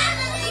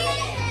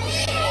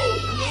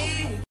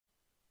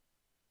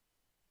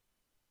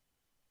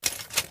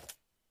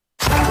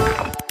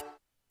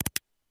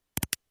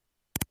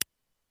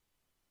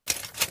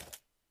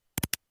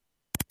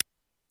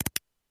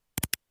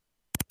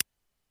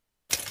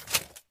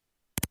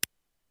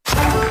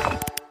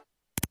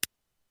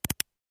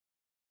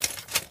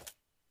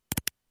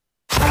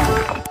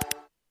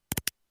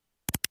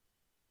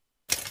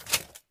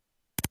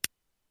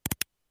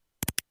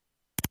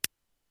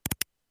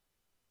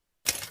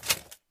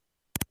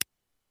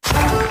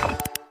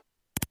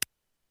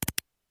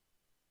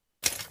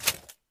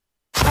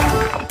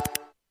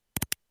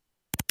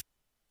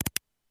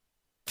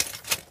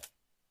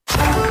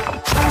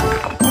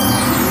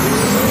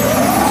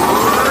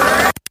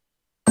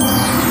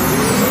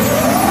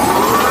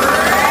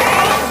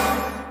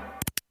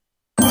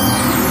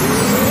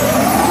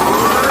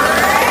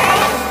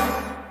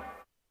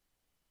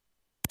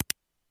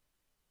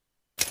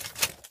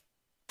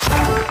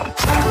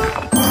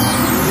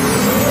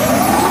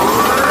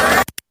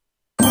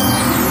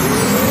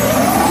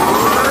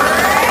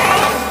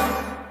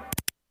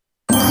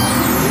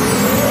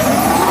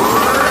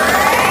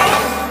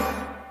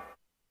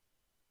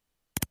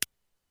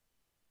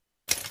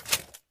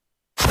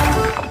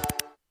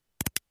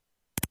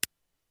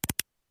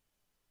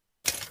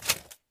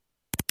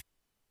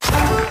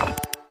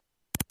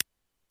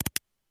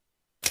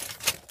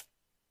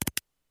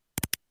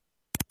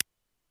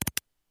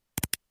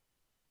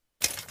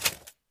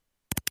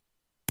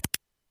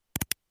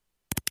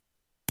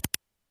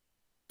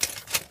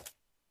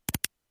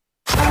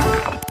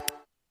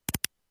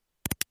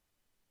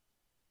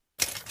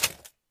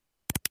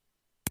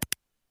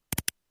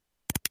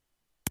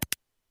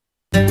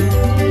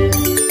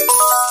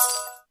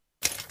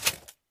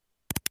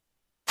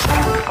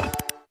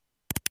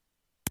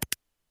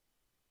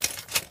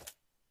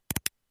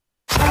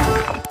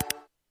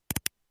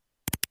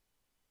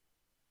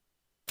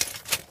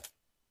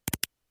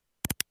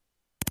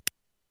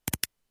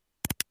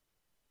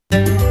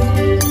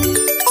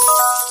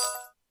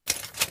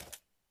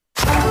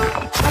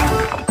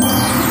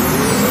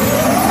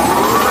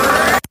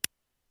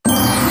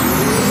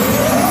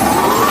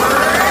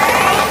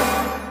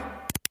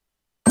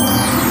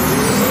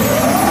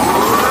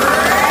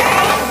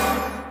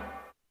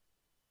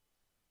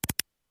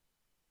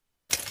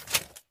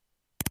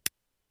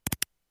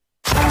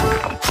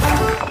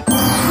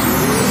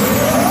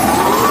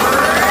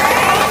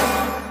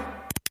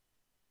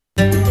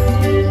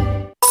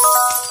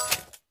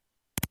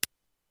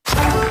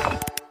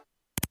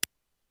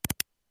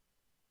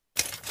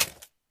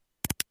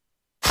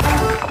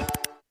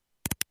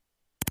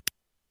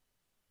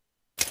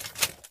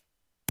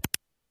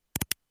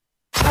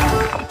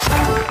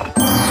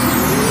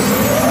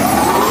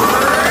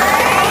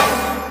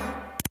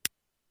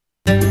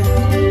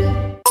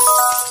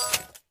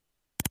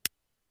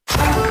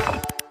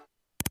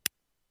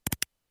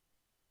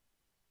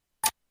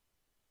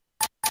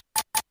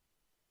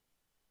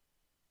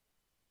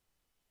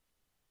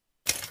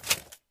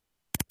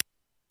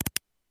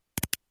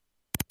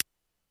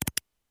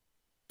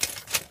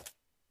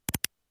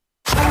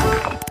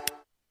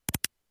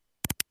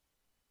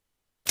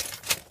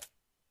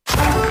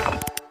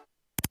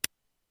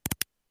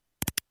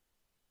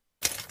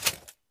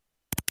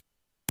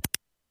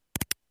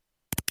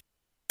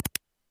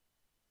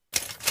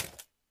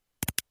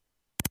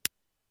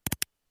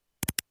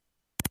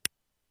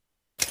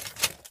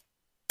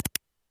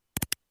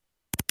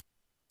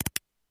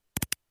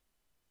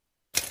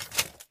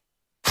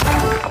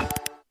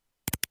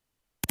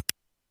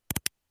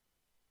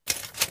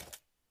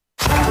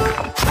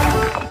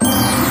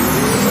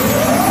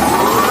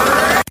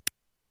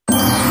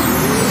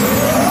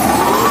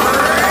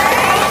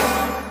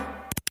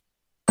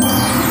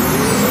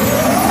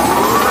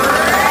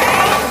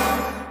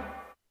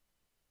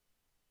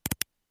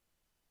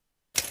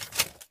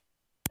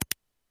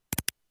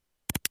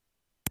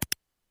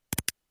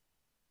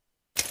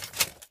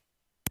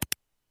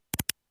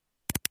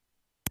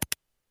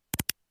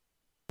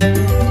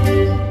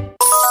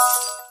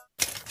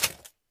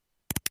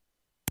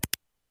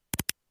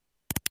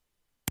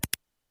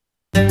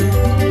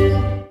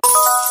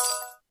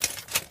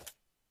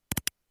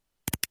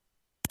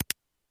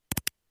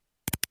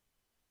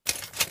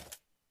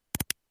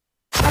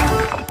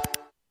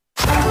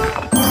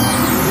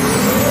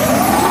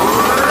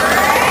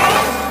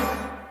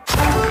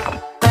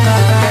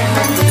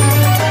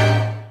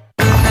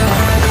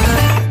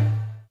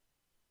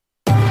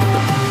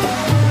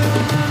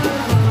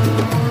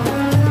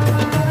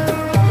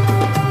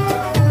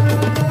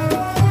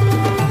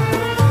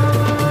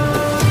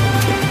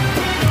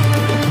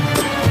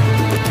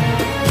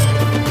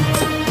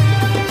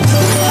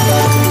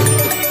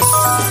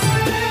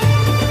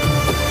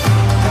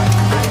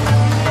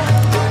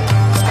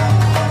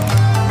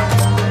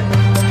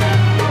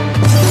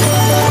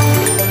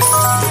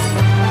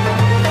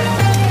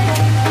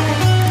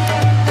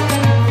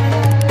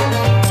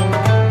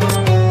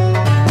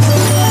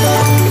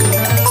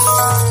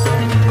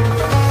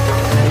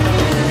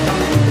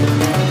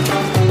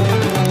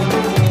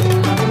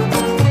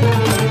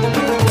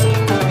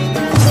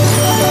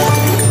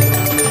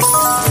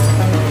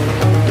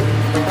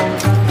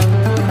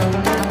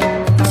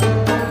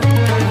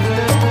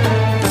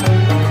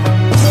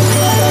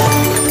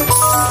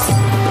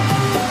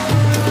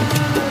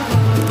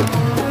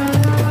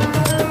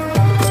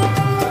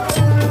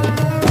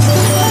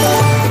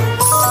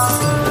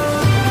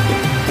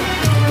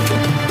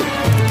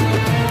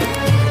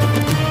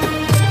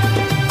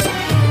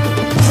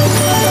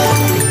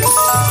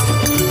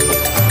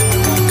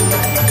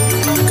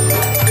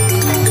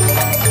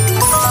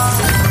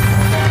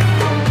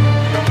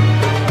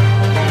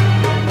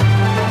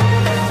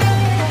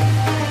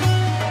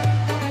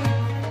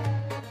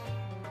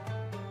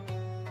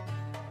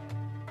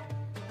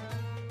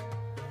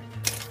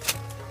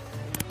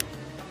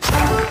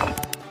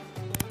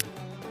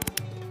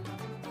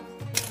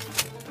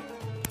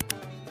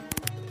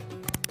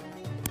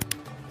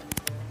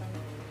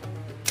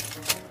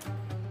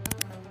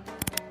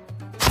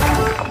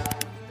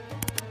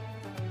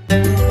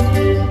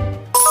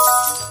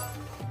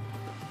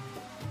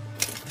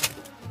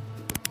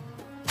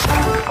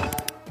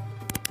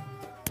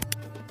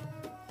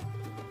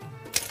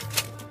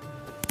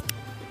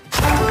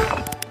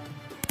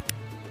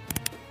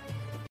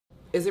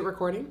 Is it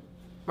recording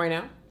right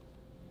now?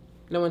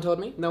 No one told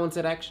me? No one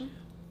said action?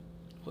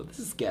 Well, this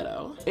is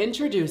ghetto.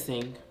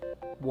 Introducing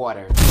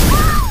water.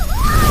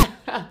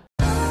 I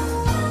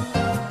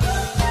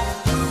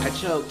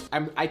choked.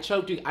 I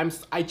choked.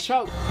 I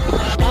choked.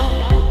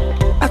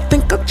 I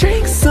think I'll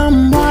drink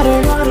some water.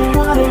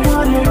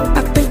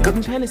 I think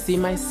I'm trying to see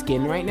my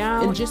skin right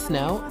now, and just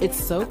know it's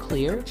so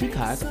clear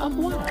because of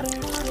water.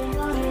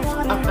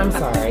 I'm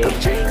sorry.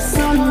 Drink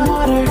some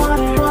water.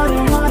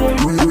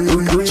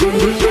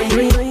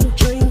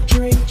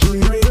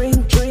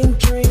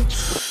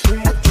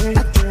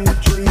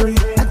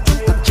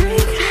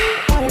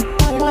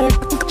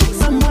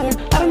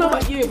 I don't know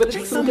about you, but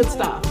it's some good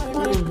stuff.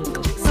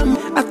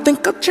 I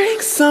think I'll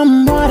drink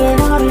some water.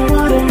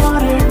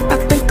 I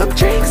think I'll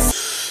drink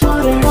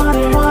some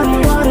water.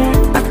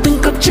 I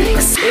think I'll drink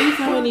some.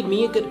 Anytime I need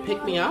me a good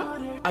pick me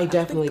up, I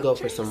definitely go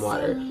for some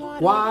water.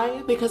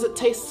 Why? Because it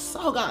tastes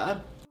so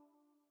good.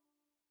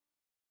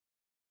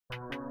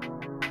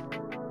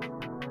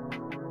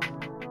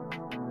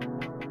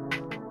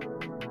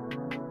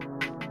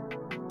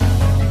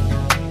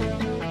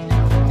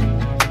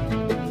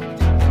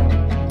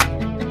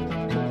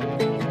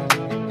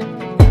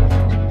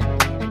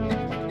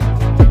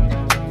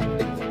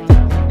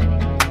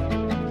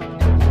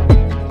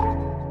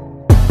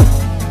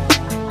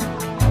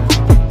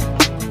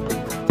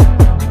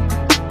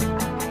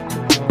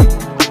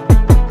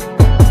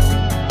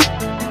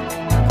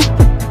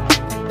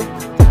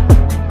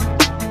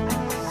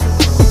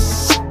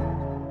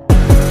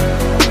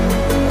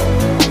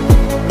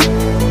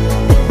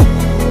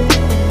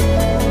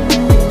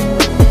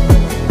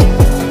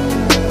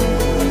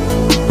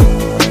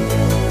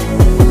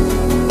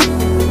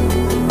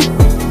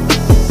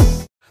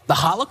 The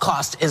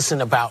Holocaust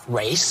isn't about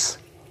race.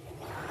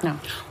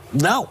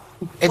 No,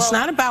 it's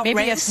not about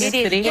race. It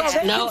is.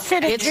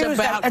 It's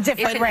about a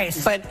different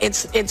race. But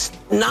it's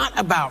not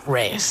about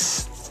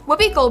race.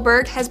 Whoopi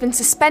Goldberg has been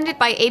suspended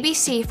by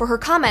ABC for her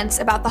comments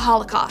about the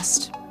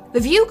Holocaust. The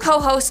View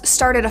co-host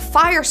started a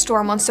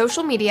firestorm on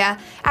social media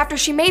after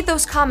she made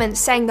those comments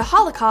saying the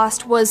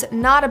Holocaust was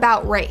not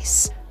about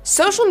race.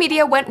 Social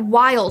media went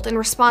wild in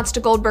response to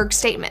Goldberg's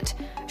statement.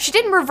 She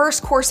didn't reverse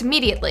course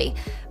immediately,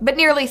 but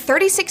nearly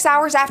 36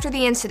 hours after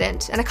the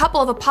incident and a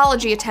couple of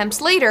apology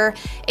attempts later,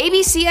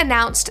 ABC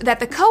announced that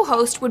the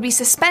co-host would be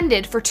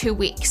suspended for 2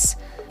 weeks.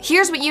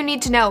 Here's what you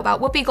need to know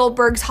about Whoopi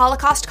Goldberg's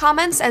Holocaust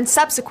comments and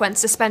subsequent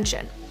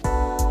suspension.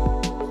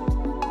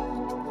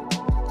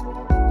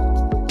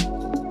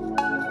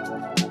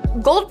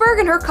 Goldberg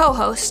and her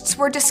co-hosts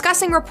were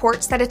discussing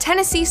reports that a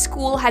Tennessee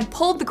school had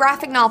pulled the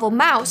graphic novel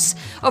Mouse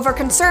over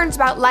concerns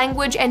about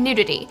language and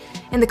nudity,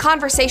 and the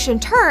conversation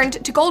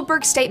turned to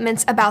Goldberg's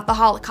statements about the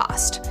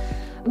Holocaust.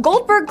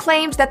 Goldberg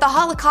claimed that the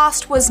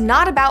Holocaust was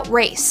not about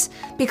race,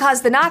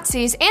 because the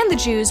Nazis and the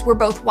Jews were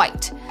both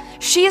white.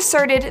 She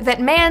asserted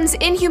that man's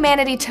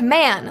inhumanity to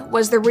man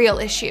was the real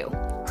issue.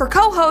 Her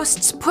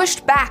co-hosts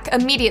pushed back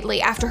immediately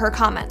after her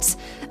comments,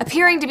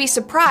 appearing to be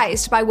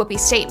surprised by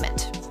Whoopi's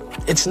statement.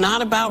 It's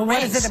not about race.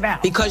 What is it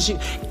about? Because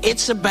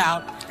it's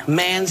about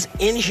man's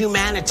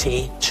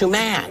inhumanity to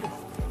man.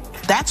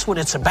 That's what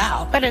it's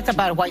about. But it's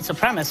about white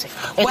supremacy.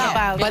 It's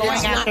about but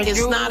going after it's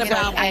Jews not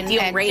about and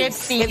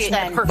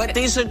gypsies But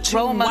these are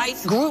two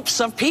white groups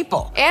of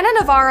people. Anna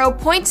Navarro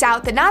points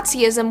out that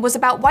Nazism was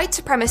about white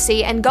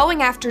supremacy and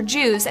going after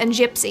Jews and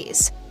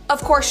gypsies.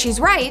 Of course, she's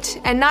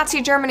right, and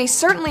Nazi Germany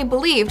certainly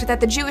believed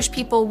that the Jewish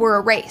people were a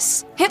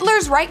race.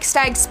 Hitler's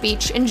Reichstag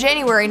speech in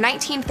January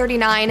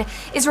 1939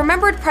 is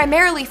remembered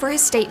primarily for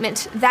his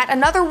statement that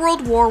another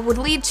world war would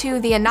lead to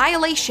the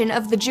annihilation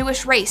of the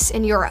Jewish race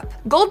in Europe.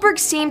 Goldberg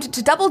seemed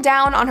to double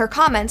down on her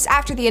comments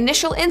after the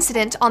initial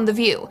incident on The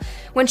View,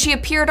 when she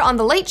appeared on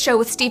The Late Show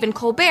with Stephen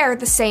Colbert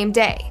the same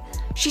day.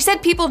 She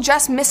said people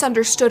just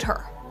misunderstood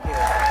her.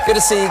 Good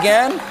to see you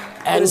again.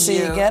 And Good to see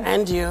you again.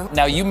 And you.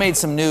 Now, you made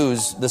some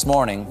news this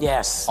morning.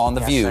 Yes. On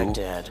The View. I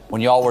did. When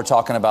y'all were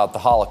talking about the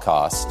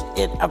Holocaust.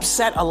 It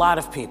upset a lot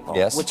of people.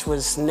 Yes. Which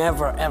was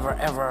never, ever,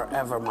 ever,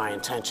 ever my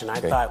intention.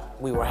 I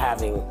thought we were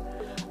having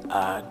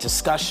a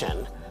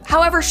discussion.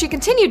 However, she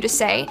continued to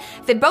say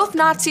that both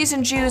Nazis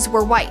and Jews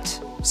were white.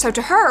 So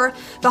to her,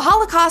 the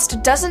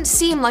Holocaust doesn't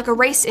seem like a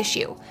race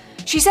issue.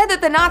 She said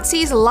that the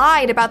Nazis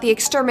lied about the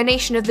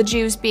extermination of the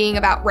Jews being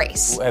about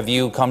race. Have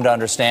you come to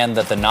understand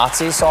that the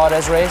Nazis saw it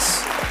as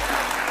race?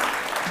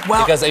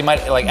 Well, because they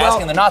might,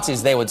 asking the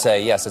Nazis, they would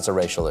say, yes, it's a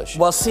racial issue.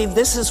 Well, see,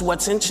 this is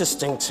what's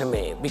interesting to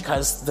me,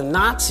 because the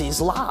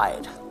Nazis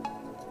lied.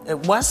 It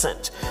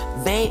wasn't.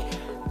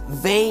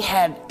 They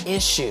had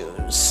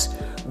issues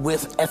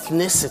with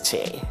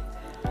ethnicity,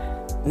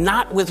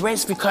 not with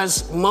race,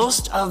 because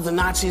most of the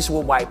Nazis were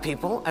white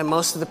people, and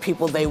most of the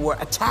people they were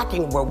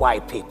attacking were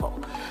white people.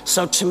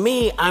 So to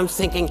me, I'm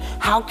thinking,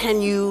 how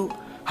can you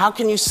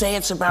say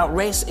it's about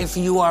race if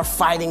you are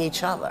fighting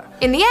each other?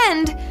 In the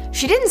end,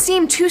 she didn't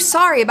seem too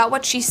sorry about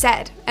what she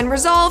said, and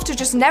resolved to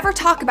just never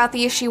talk about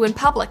the issue in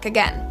public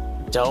again.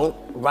 Don't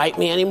write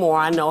me anymore.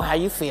 I know how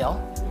you feel.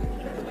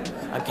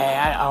 Okay,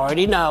 I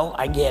already know.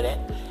 I get it.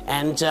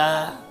 And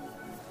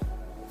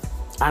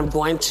I'm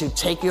going to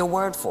take your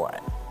word for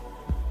it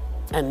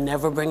and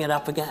never bring it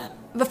up again.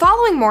 The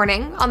following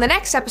morning, on the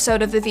next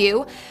episode of The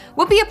View,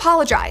 Whoopi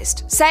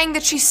apologized, saying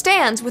that she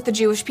stands with the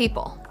Jewish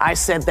people. I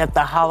said that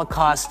the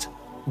Holocaust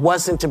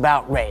wasn't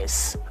about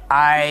race.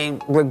 I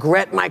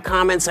regret my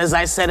comments, as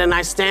I said, and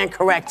I stand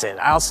corrected.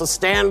 I also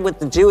stand with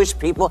the Jewish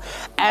people,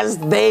 as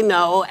they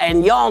know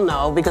and y'all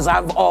know, because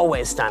I've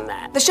always done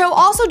that. The show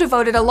also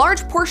devoted a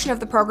large portion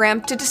of the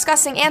program to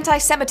discussing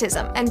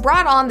anti-Semitism and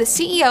brought on the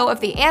CEO of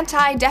the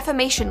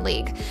Anti-Defamation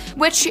League,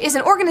 which is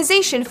an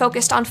organization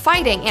focused on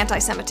fighting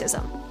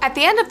anti-Semitism. At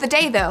the end of the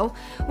day, though,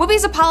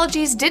 Whoopi's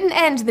apologies didn't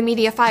end the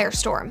media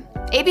firestorm.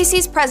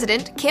 ABC's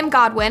president, Kim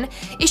Godwin,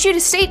 issued a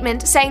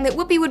statement saying that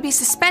Whoopi would be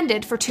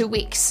suspended for 2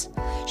 weeks.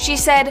 She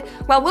said,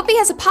 "While Whoopi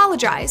has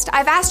apologized,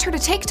 I've asked her to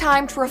take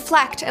time to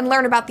reflect and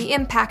learn about the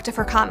impact of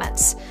her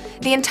comments.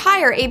 The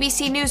entire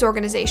ABC News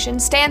organization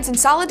stands in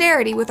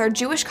solidarity with our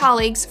Jewish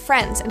colleagues,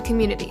 friends, and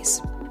communities."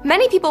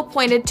 Many people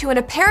pointed to an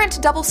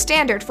apparent double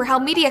standard for how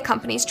media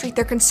companies treat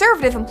their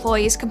conservative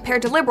employees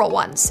compared to liberal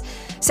ones,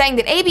 saying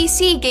that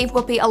ABC gave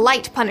Whoopi a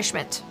light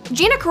punishment.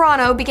 Gina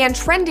Carano began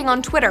trending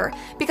on Twitter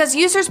because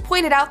users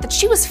pointed out that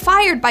she was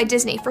fired by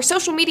Disney for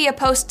social media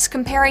posts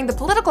comparing the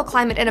political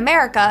climate in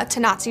America to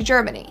Nazi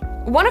Germany.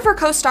 One of her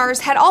co-stars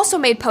had also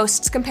made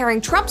posts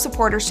comparing Trump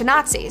supporters to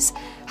Nazis.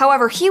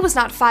 However, he was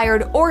not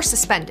fired or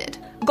suspended.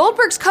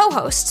 Goldberg's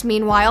co-hosts,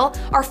 meanwhile,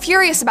 are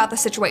furious about the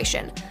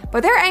situation,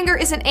 but their anger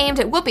isn't aimed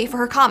at Whoopi for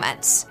her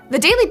comments. The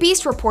Daily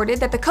Beast reported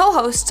that the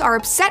co-hosts are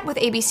upset with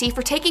ABC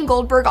for taking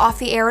Goldberg off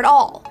the air at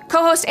all.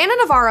 Co-host Anna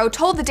Navarro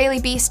told the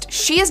Daily Beast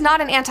she is not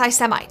an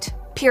anti-Semite,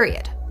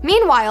 period.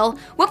 Meanwhile,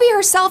 Whoopi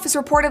herself is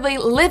reportedly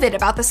livid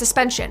about the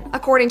suspension,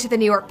 according to the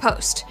New York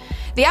Post.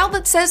 The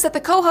outlet says that the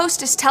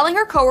co-host is telling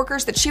her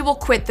coworkers that she will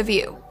quit The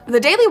View. The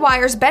Daily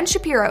Wire's Ben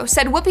Shapiro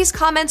said Whoopi's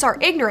comments are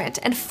ignorant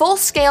and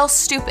full-scale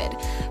stupid,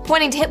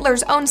 pointing to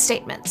Hitler's own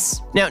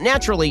statements. Now,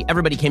 naturally,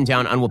 everybody came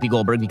down on Whoopi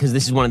Goldberg because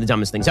this is one of the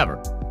dumbest things ever.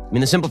 I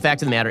mean, the simple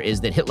fact of the matter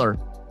is that Hitler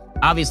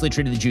obviously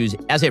treated the Jews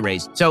as a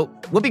race, so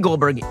Whoopi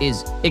Goldberg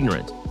is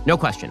ignorant, no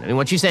question. I mean,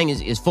 what she's saying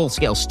is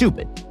full-scale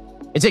stupid.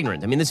 It's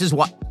ignorant. I mean, this is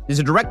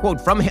a direct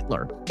quote from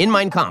Hitler in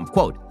Mein Kampf,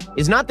 quote,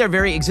 "Is not their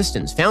very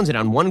existence founded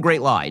on one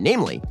great lie,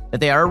 namely, that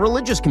they are a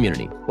religious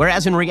community,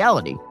 whereas in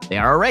reality, they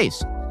are a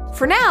race."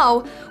 For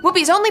now,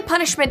 Whoopi's only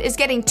punishment is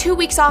getting 2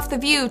 weeks off The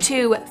View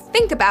to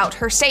think about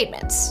her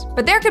statements.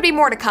 But there could be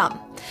more to come.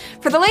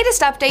 For the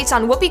latest updates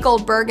on Whoopi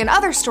Goldberg and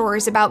other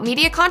stories about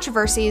media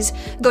controversies,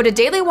 go to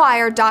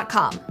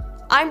dailywire.com.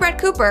 I'm Brett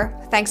Cooper.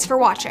 Thanks for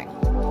watching.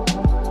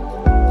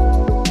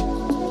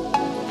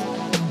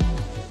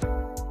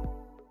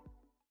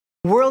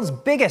 World's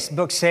biggest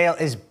book sale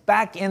is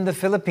back in the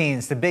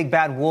Philippines. The Big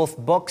Bad Wolf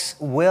Books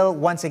will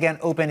once again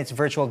open its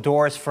virtual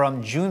doors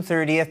from June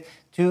 30th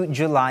to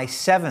July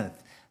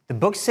 7th. The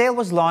book sale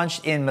was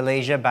launched in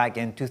Malaysia back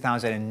in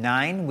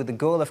 2009 with the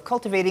goal of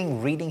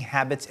cultivating reading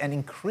habits and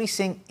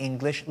increasing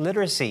English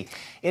literacy.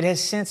 It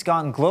has since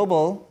gone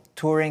global,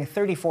 touring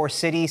 34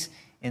 cities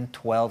in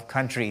 12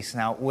 countries.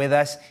 Now, with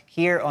us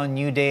here on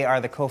New Day are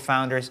the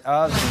co-founders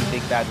of the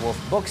Big Bad Wolf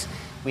Books.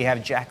 We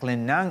have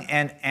Jacqueline Nung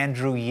and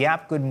Andrew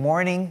Yap. Good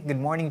morning. Good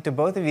morning to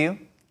both of you.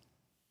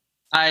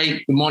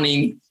 Hi, good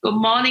morning. Good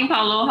morning,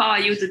 Paulo. How are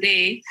you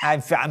today?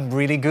 I'm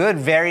really good.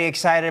 Very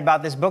excited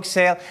about this book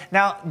sale.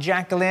 Now,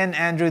 Jacqueline,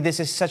 Andrew, this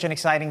is such an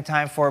exciting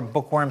time for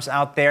bookworms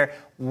out there.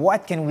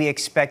 What can we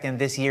expect in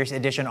this year's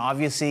edition?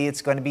 Obviously,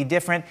 it's going to be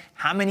different.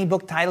 How many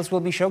book titles will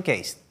be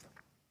showcased?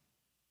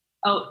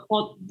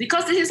 Well,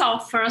 because this is our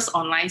first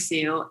online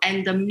sale,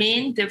 and the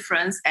main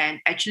difference, and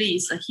actually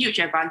it's a huge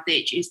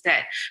advantage, is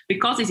that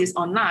because this is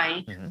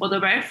online, for the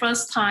very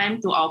first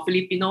time to our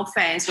Filipino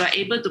fans, we're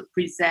able to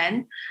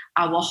present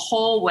our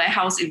whole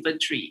warehouse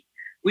inventory,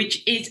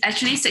 which is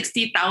actually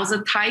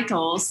 60,000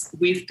 titles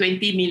with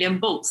 20 million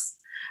books.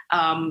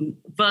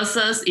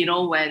 Versus,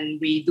 when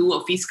we do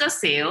a physical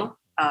sale,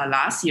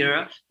 last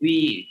year,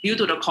 due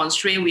to the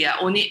constraint, we are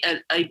only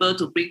able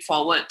to bring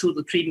forward 2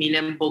 to 3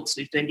 million books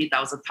with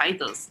 20,000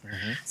 titles.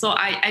 So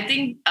I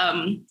think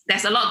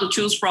there's a lot to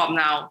choose from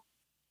now.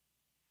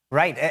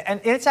 Right,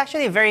 and it's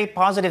actually a very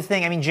positive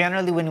thing. I mean,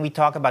 generally when we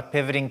talk about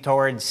pivoting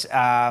towards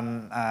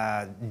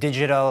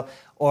digital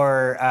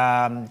or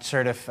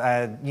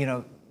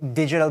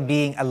digital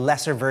being a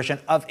lesser version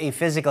of a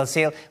physical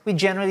sale, we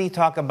generally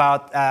talk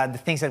about the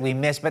things that we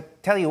miss.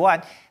 But tell you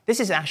what, this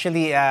is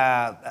actually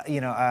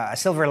a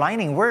silver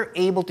lining. We're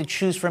able to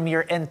choose from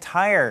your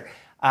entire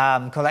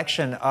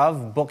collection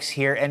of books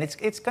here, and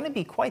it's going to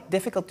be quite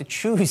difficult to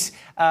choose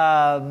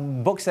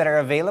books that are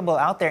available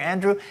out there.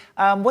 Andrew,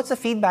 what's the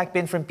feedback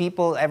been from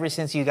people ever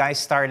since you guys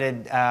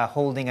started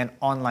holding an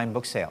online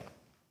book sale?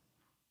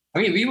 I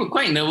mean, we were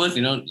quite nervous,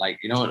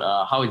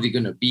 how is it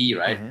going to be,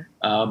 right?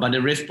 But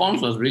the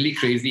response was really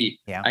crazy.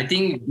 Yeah. I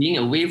think being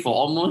away for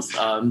almost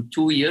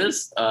 2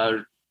 years,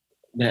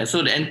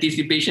 so the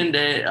anticipation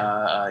there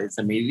is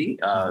amazing.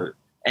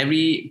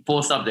 Every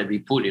post up that we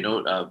put,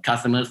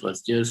 customers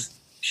was just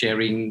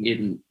sharing it,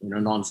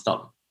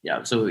 nonstop.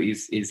 Yeah, so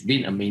it's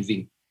been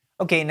amazing.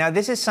 Okay, now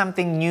this is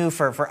something new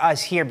for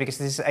us here because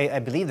this is, I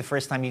believe, the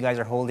first time you guys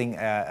are holding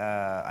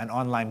an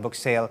online book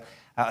sale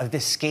of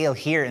this scale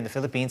here in the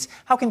Philippines.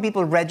 How can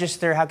people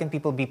register? How can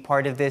people be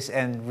part of this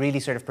and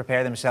really sort of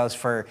prepare themselves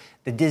for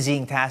the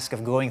dizzying task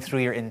of going through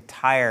your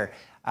entire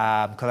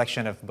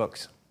collection of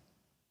books?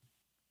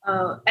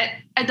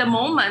 At the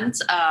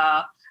moment,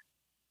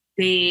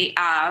 they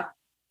are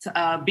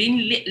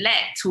being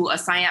led to a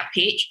sign-up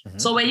page.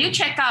 So when you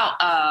check out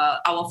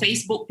our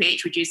Facebook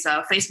page, which is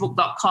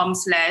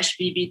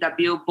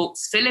facebook.com/BBW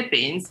Books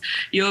Philippines,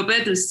 you'll be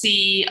able to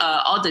see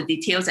all the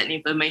details and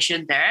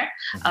information there.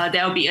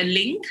 There will be a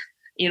link,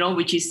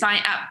 which is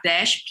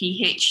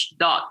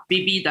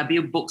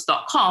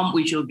signup-ph.bbwbooks.com,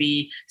 which will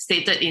be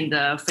stated in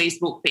the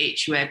Facebook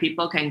page where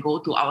people can go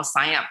to our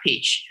sign-up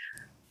page.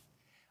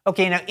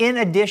 Okay, now in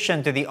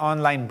addition to the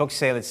online book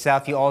sale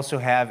itself, you also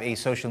have a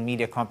social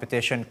media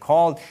competition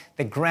called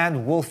the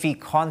Grand Wolfie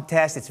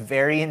Contest. It's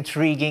very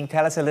intriguing.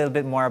 Tell us a little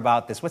bit more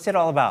about this. What's it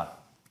all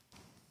about?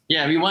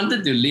 Yeah, we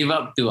wanted to live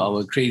up to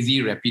our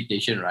crazy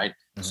reputation, right?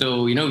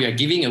 So, we are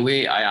giving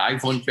away our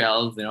iPhone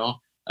 12, a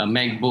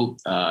MacBook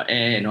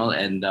Air and all.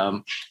 And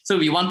so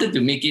we wanted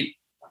to make it,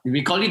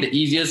 we call it the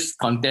easiest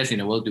contest in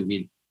the world to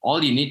win.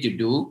 All you need to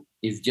do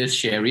is just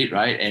share it,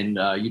 right? And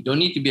you don't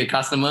need to be a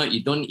customer.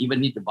 You don't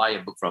even need to buy a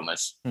book from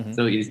us.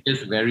 So it's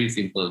just very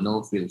simple,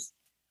 no frills.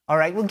 All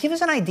right. Well, give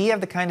us an idea of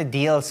the kind of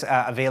deals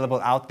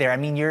available out there. I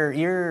mean,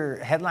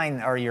 your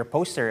headline or your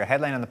poster,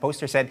 headline on the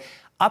poster said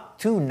up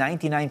to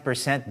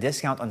 99%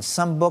 discount on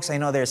some books. I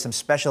know there's some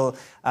special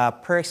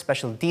perks,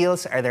 special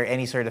deals. Are there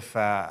any sort of,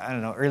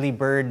 early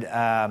bird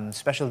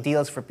special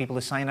deals for people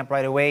to sign up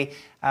right away?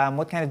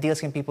 What kind of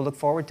deals can people look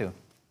forward to?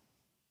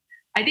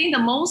 I think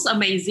the most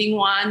amazing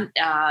one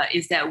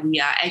is that we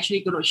are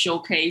actually going to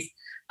showcase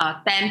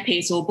 10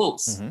 peso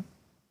books.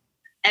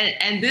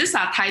 And these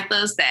are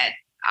titles that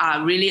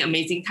are really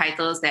amazing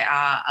titles. There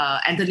are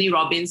Anthony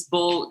Robbins'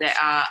 book. There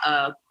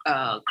are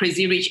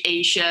Crazy Rich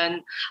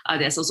Asian.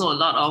 There's also a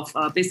lot of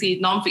basically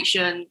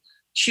non-fiction,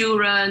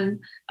 children,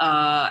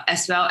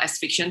 as well as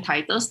fiction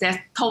titles. There's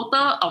a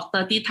total of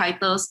 30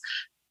 titles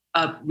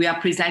we are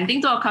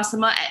presenting to our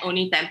customer at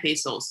only 10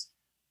 pesos.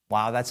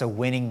 Wow, that's a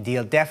winning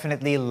deal.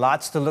 Definitely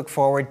lots to look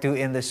forward to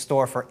in the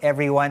store for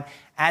everyone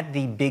at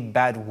the Big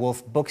Bad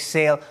Wolf book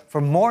sale.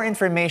 For more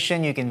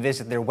information, you can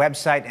visit their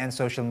website and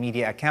social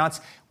media accounts.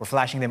 We're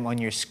flashing them on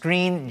your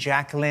screen.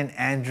 Jacqueline,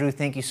 Andrew,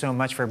 thank you so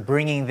much for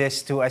bringing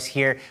this to us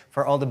here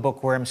for all the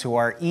bookworms who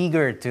are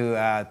eager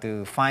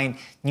to find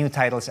new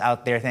titles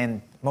out there.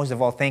 And most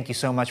of all, thank you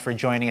so much for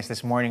joining us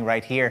this morning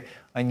right here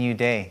on New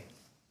Day.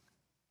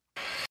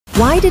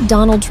 Why did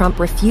Donald Trump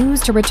refuse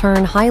to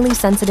return highly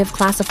sensitive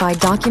classified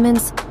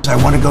documents? I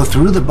want to go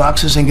through the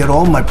boxes and get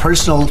all my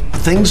personal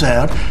things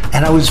out,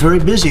 and I was very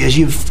busy, as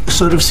you've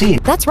sort of seen.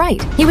 That's right.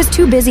 He was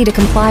too busy to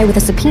comply with a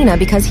subpoena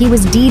because he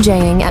was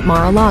DJing at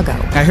Mar-a-Lago.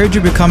 I heard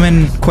you're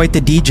becoming quite the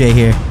DJ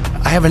here.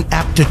 I have an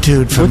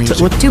aptitude for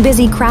music. Too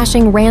busy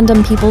crashing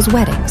random people's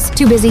weddings.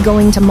 Too busy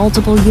going to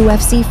multiple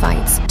UFC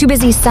fights. Too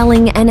busy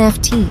selling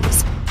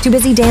NFTs. Too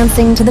busy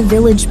dancing to the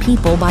Village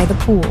People by the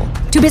pool.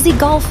 Too busy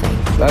golfing.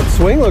 That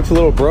swing looks a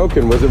little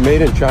broken. Was it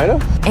made in China?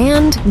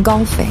 And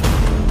golfing.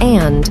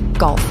 And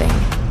golfing.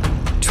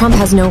 Trump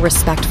has no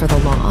respect for the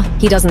law.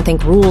 He doesn't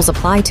think rules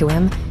apply to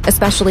him,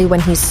 especially when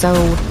he's so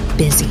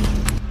busy.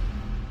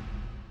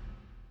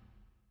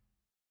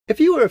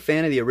 If you were a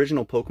fan of the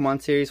original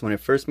Pokemon series when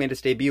it first made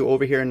its debut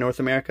over here in North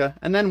America,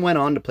 and then went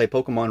on to play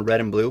Pokemon Red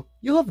and Blue,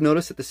 you'll have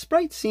noticed that the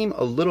sprites seem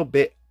a little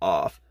bit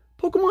off.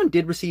 Pokemon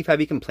did receive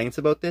heavy complaints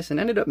about this and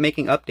ended up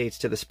making updates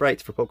to the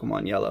sprites for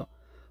Pokemon Yellow.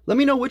 Let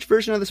me know which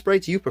version of the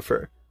sprites you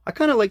prefer. I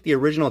kinda like the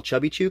original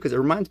Chubby Chew because it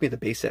reminds me of the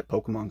base set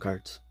Pokemon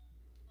cards.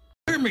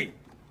 Hear me!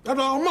 That's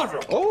all muscle.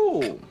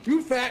 Oh,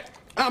 you fat,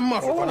 I'm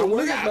muscle. Oh,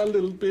 look at my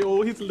little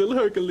Bill. He's a little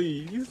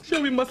Hercules.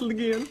 Show me muscle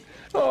again.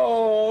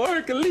 Oh,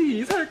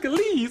 Hercules,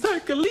 Hercules,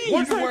 Hercules,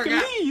 Want to work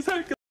out? Hercules,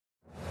 Hercules.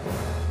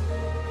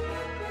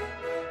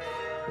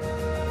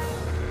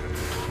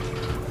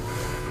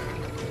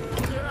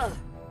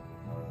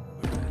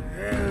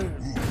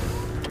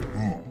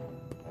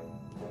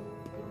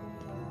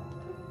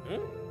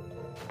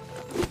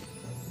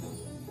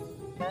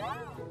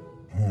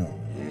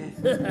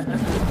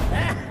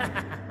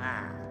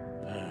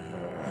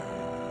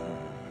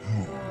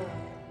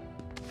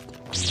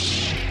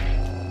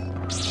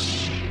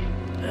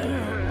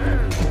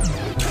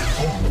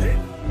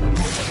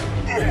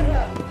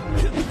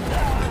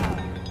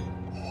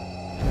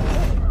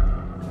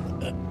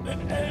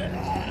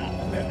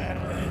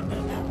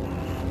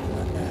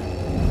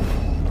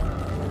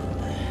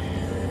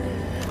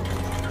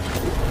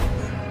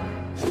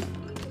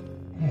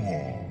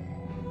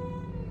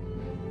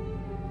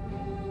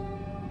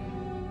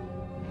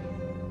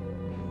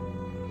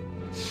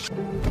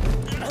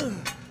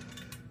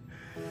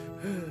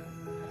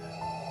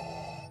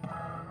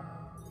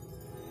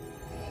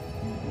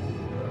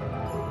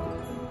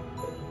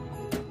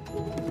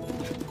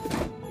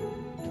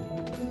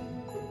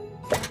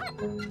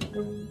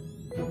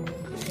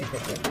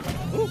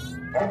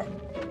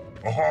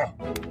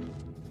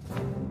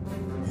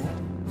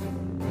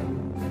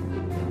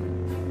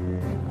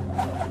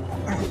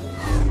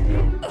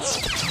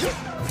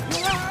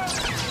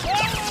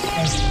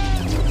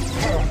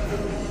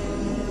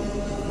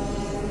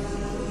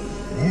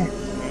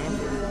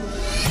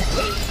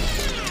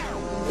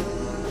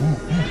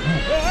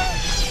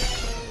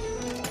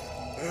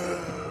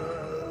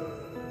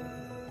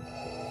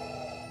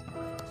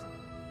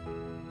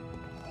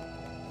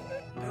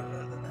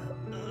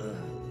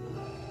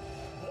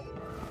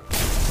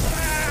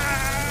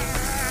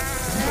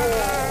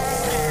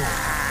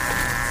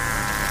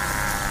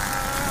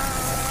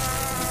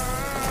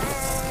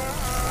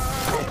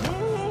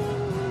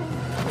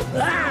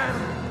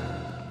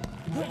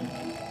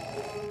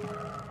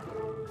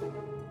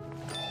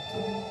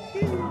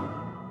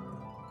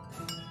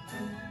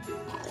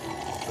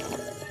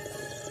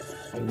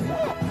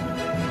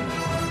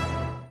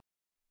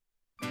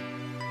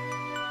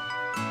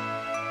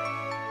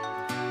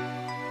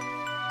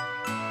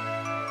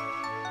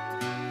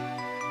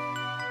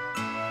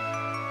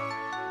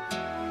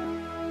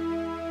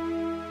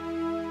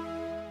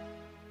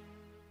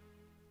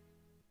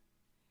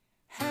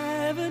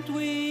 Haven't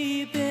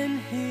we been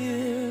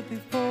here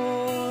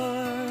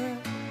before?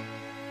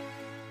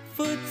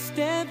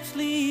 Footsteps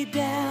lead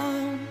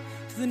down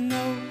to the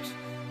note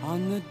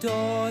on the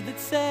door that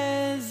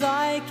says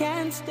I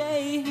can't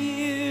stay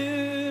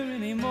here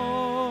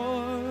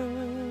anymore.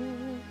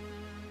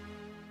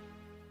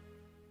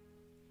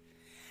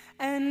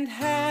 And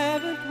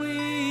haven't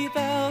we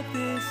felt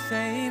this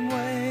same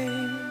way?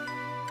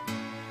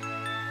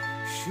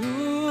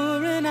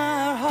 Sure in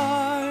our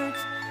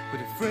hearts,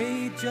 but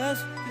afraid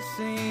just the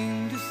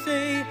same to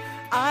say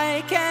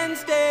I can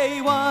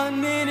stay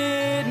 1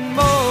 minute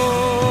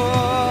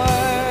more.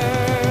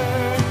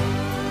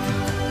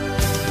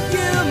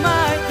 You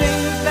might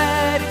think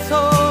that it's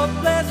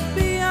hopeless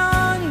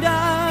beyond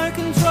our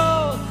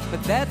control,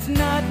 but that's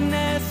not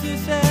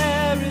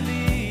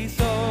necessarily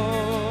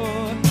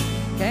so.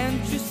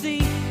 Can't you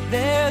see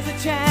there's a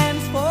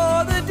chance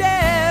for the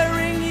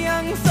daring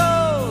young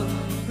soul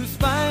who's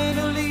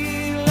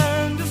finally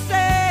learned to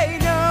say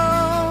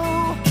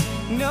no?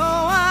 No,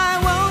 I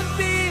won't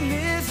be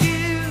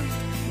misused,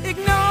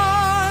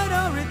 ignored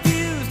or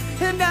refused,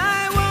 and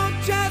I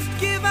won't just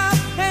give up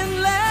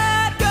and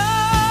let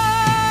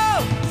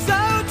go. So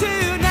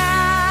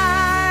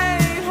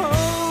tonight,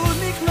 hold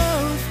me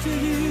close to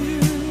you,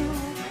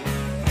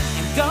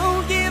 and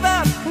don't give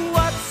up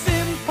what's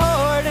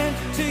important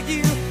to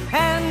you.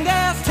 And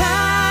as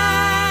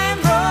time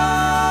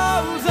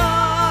rolls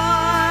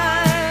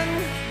on,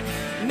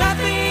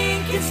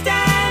 nothing can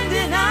stand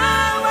in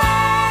our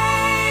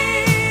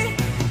way.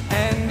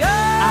 And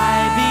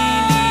I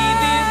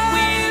believe if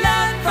we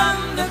learn from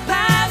the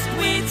past,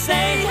 we'd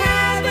say,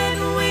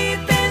 haven't we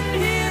been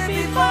here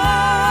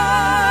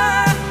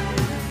before?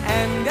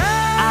 And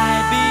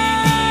I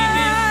believe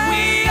if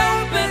we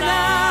open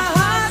our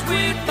hearts,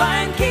 we'd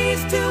find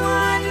keys to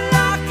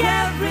unlock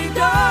every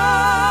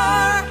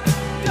door.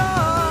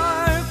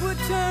 Dark would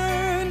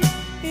turn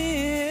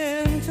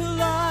into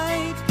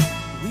light.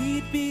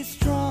 We'd be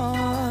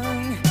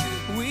strong.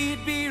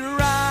 We'd be right.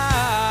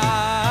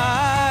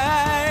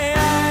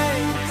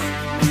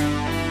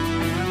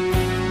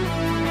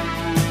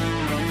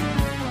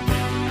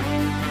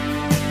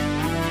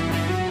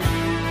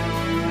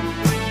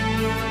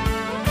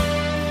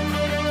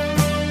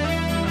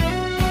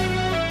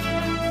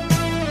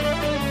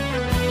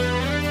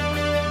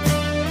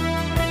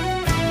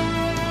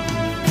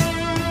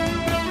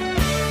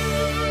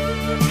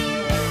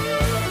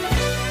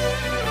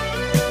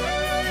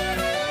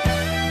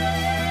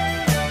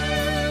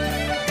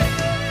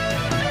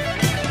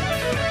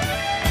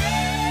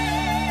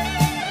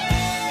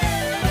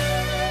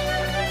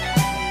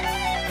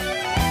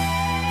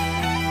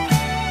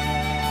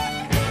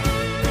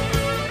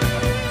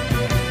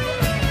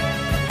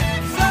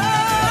 So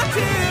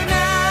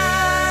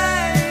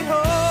tonight,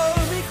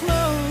 hold me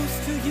close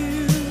to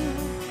you,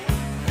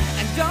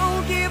 and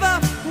don't give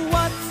up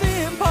what's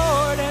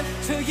important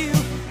to you.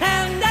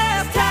 And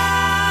as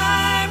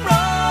time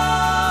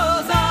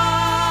rolls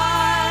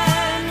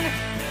on,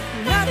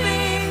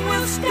 nothing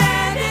will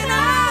stand in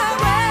our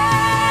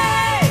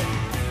way.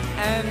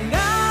 And I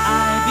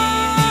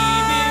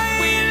believe if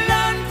we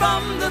learn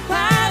from the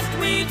past,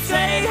 we'd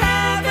say,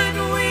 haven't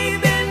we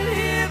been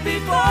here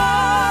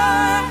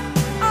before?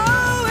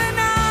 Oh, and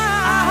I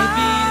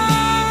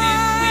believe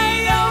if we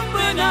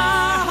open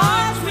our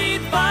hearts,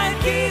 we'd find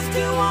keys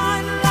to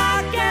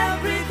unlock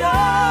every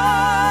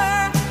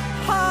door.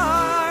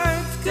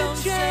 Hearts could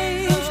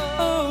change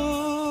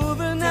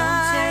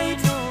overnight.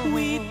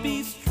 We'd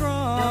be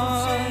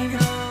strong.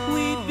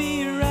 We'd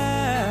be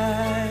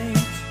right.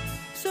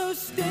 So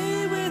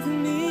stay with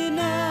me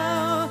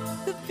now.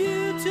 The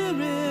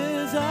future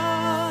is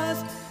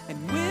ours, and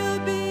we'll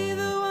be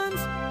the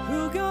ones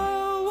who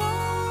go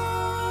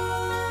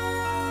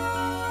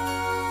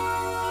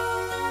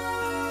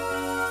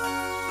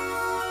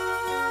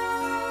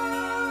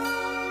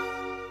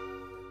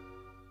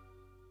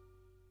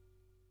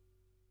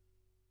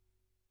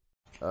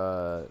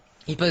on.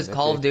 He plays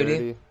Call of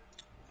Duty.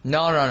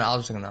 No, I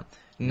was thinking that.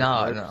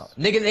 No.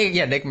 Nick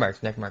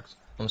Merckx.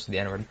 Almost to the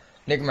N-word.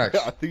 Nick Merckx.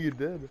 I think you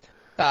did.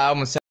 I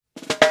almost said.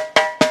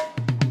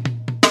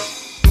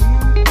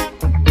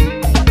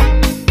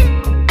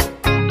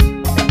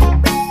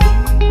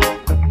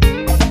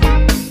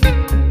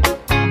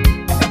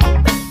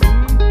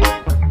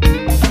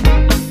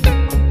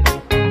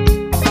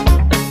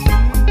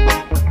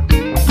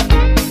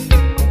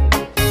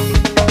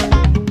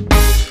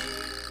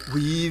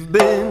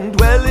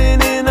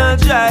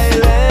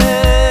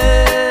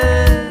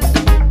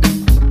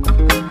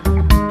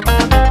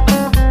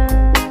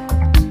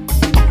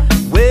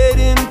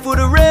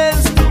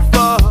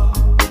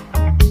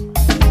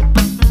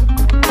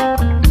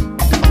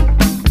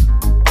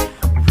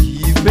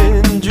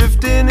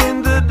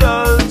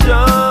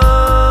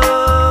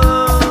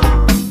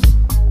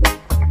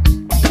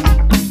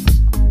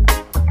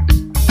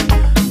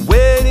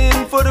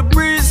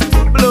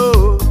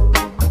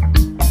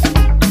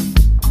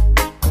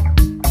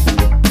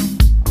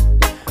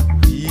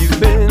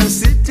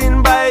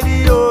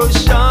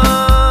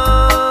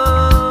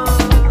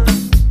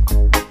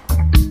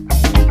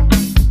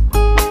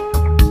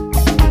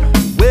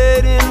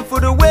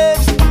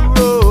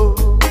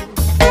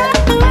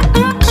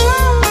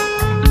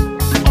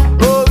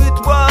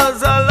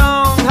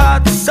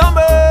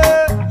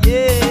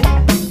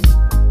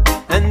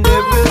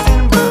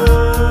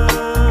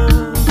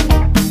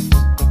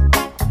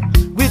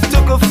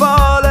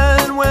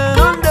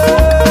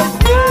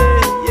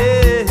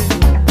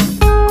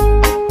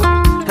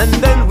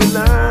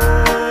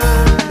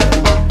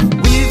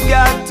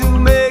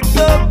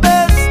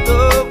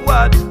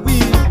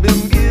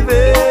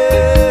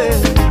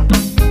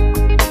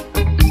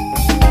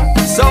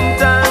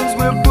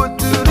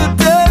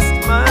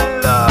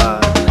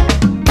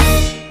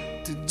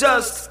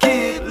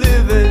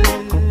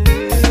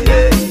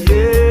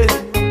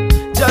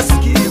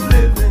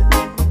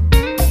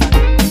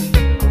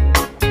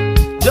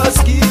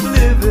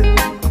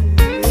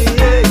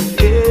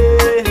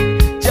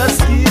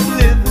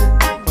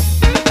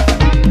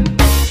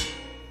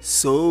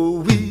 So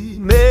we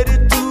made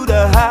it to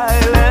the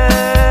highlands.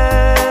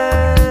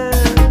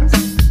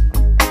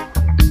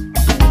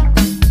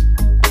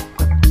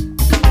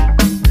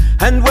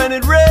 And when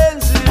it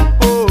rains, it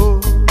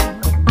pours.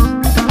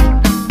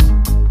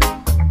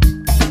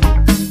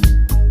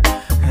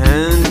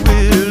 And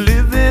we're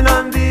living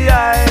on the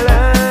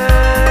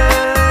island,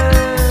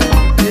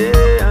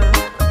 yeah.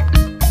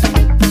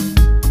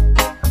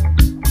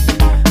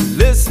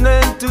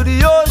 Listening to the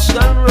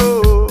ocean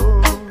roar.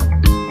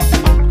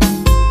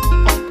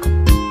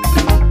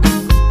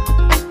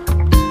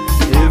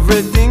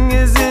 Everything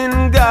is in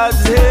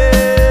God's head.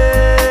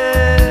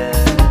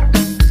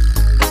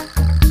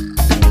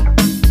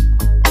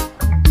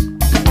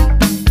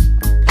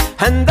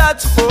 And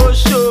that's for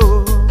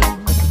sure.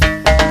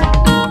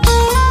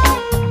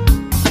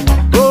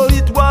 Oh,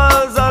 it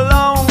was a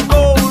long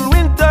cold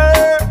winter,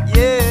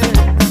 yeah.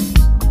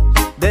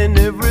 Then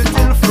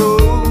everything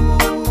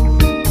froze.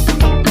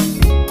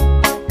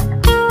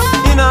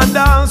 In our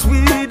dance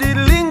we did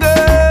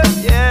linger,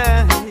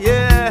 yeah,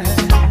 yeah.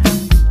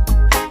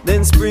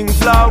 Then spring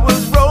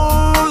flowers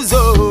rose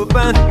up,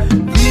 and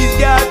we've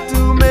got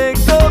to make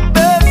the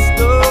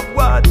best of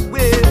what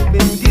we've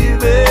been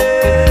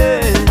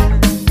given.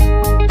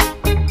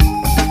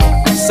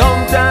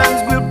 Sometimes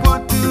we'll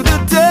put to the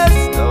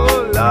test, oh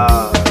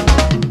Lord,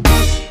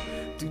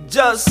 to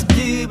just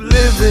keep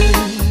living,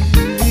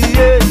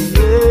 yeah,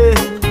 yeah.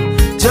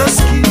 Just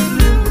keep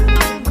living,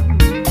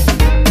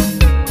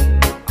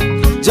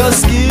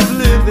 just keep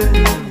living,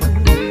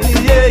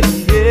 yeah,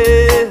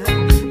 yeah.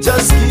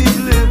 Just keep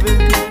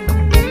living,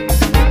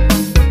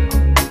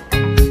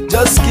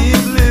 just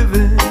keep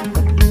living,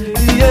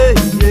 yeah,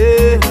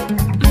 yeah.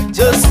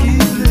 Just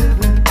keep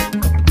living,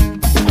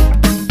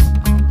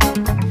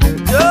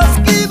 just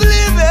keep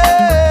living,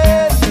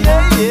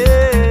 yeah, yeah,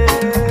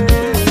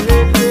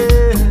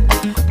 yeah.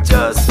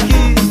 Just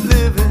keep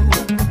living,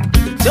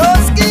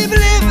 just keep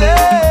living,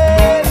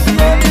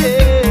 yeah,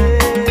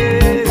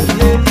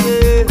 yeah,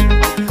 yeah.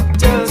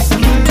 Just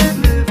keep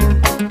living,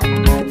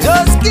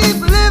 just keep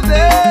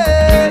living,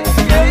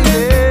 yeah,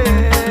 yeah, yeah.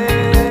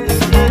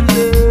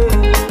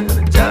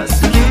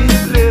 Just keep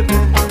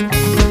living.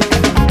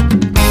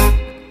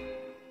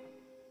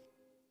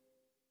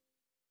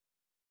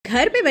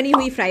 घर पे बनी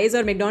हुई fries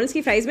और McDonald's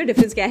की fries में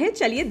difference क्या है,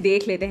 चलिए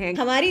देख लेते हैं।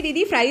 हमारी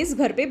दीदी फ्राइज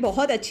घर पे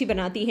बहुत अच्छी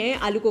बनाती हैं।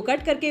 आलू को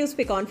कट करके उस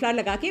पे कॉर्नफ्लावर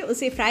लगा के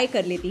उसे फ्राई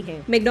कर लेती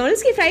हैं।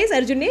 मैकडॉनल्ड्स की फ्राइज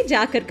अर्जुन ने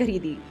जाकर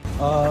खरीदी।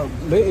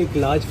 मैं एक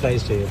लार्ज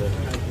फ्राइज चाहिए था।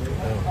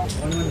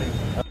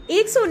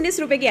 119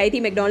 रुपए की आई थी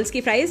मैकडॉनल्ड्स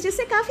की फ्राइज,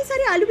 जिससे काफी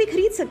सारे आलू भी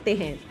खरीद सकते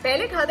हैं।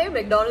 पहले खाते हैं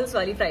मैकडॉनल्ड्स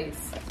वाली फ्राइज।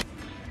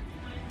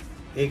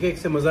 एक एक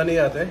से मजा नहीं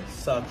आता है,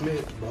 साथ में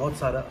बहुत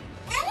सारा।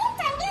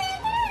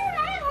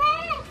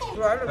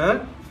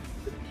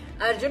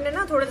 अर्जुन ने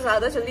ना थोड़ा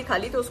ज्यादा जल्दी खा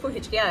ली तो उसको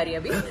हिचके आ रही है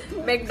अभी।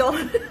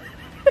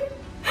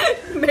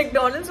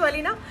 मैकडॉनल्ड्स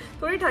वाली ना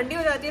थोड़ी ठंडी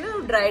हो जाती है ना, तो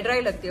ड्राई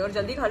ड्राई लगती है, और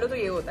जल्दी खा लो तो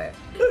ये होता है।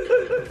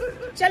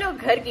 चलो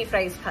घर की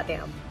फ्राइज खाते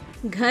हैं हम।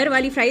 घर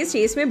वाली फ्राइज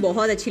टेस्ट में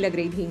बहुत अच्छी लग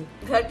रही थी।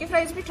 घर की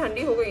फ्राइज भी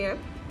ठंडी हो गई है,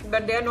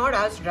 but they are not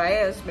as dry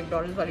as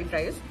McDonald's वाली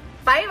फ्राइज।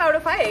 5 out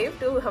of 5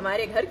 टू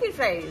हमारे घर की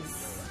फ्राइज।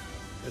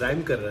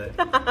 राइम कर रहा है।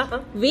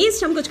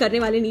 वेस्ट हम कुछ करने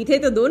वाले नहीं थे,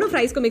 तो दोनों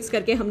फ्राइज को मिक्स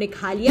करके हमने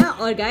खा लिया।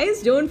 और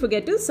guys, don't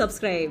forget to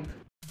subscribe.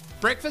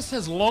 Breakfast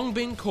has long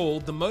been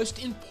called the most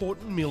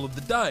important meal of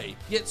the day,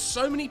 yet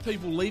so many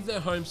people leave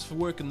their homes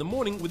for work in the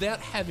morning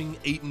without having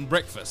eaten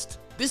breakfast.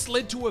 This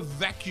led to a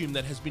vacuum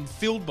that has been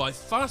filled by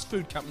fast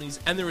food companies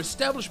and their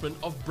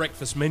establishment of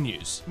breakfast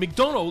menus.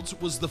 McDonald's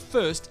was the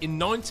first in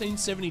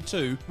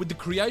 1972 with the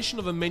creation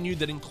of a menu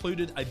that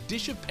included a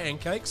dish of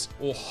pancakes,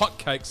 or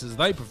hotcakes as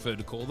they prefer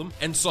to call them,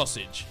 and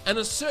sausage,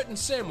 and a certain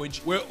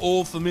sandwich we're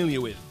all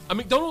familiar with. A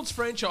McDonald's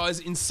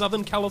franchise in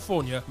Southern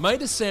California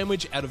made a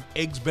sandwich out of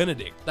Eggs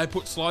Benedict. They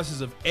put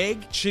slices of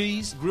egg,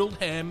 cheese, grilled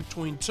ham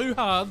between two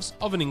halves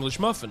of an English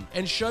muffin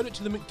and showed it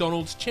to the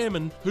McDonald's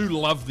chairman, who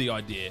loved the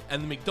idea,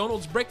 and the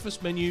McDonald's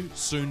breakfast menu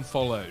soon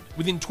followed.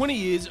 Within 20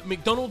 years,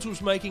 McDonald's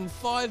was making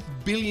 $5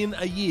 billion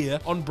a year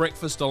on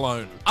breakfast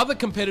alone. Other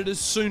competitors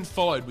soon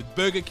followed, with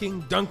Burger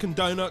King, Dunkin'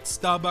 Donuts,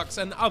 Starbucks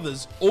and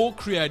others all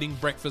creating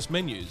breakfast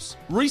menus.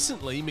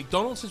 Recently,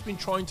 McDonald's has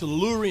been trying to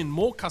lure in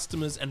more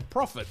customers and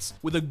profits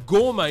with a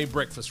gourmet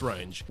breakfast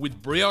range,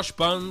 with brioche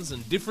buns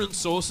and different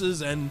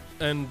sauces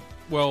and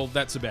well,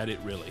 that's about it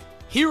really.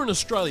 Here in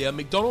Australia,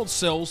 McDonald's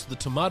sells the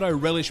tomato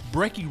relish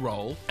brekkie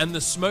roll and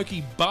the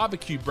smoky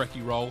barbecue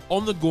brekkie roll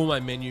on the gourmet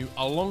menu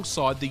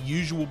alongside the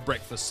usual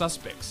breakfast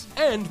suspects.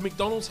 And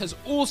McDonald's has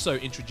also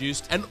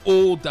introduced an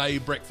all-day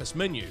breakfast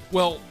menu.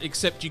 Well,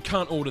 except you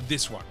can't order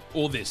this one,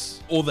 or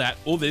this, or that,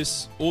 or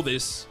this, or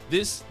this,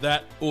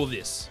 that, or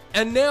this.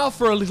 And now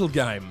for a little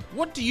game.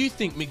 What do you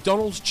think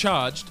McDonald's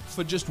charged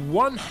for just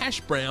one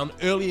hash brown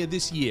earlier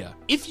this year?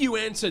 If you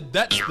answered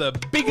that's the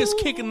biggest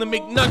kick in the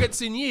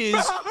McNuggets in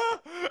years,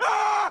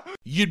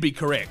 you'd be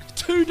correct.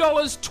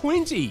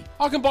 $2.20.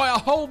 I can buy a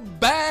whole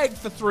bag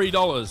for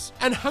 $3.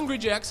 And Hungry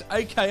Jack's,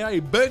 aka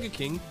Burger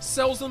King,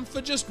 sells them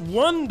for just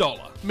 $1.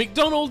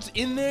 McDonald's,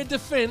 in their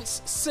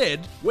defense,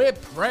 said, "We're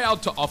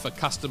proud to offer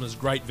customers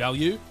great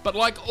value, but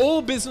like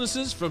all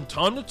businesses, from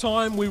time to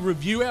time we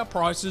review our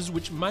prices,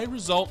 which may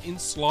result in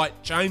slight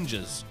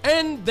changes."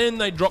 And then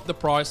they dropped the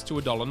price to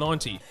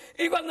 $1.90.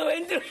 Y cuando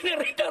entro en el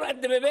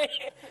restaurante me ve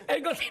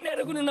el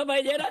cocinero con una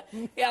paellera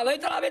y a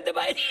veces la vende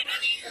paellera.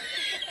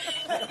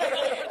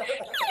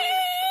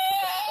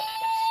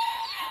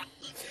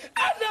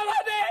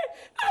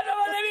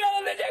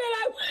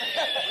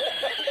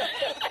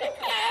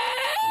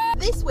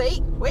 This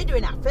week, we're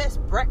doing our first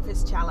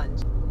breakfast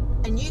challenge.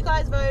 And you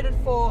guys voted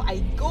for a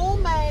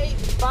gourmet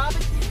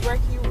barbecue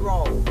brekkie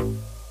roll.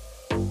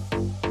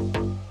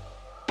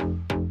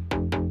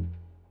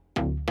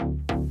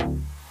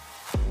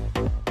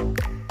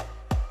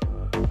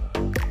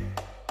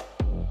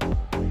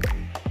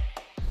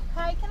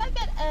 Hey, can I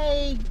get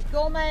a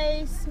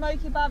gourmet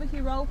smoky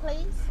barbecue roll, please?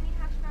 Any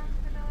hash browns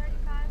for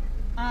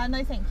 $1.85?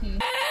 No, thank you.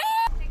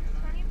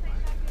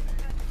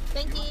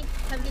 Thank you.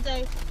 Have a good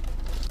day.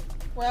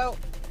 Well,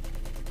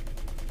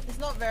 it's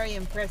not very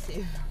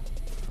impressive.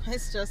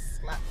 It's just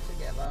slapped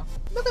together.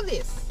 Look at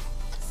this.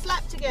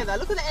 Slapped together.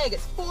 Look at the egg.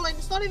 It's falling.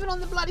 It's not even on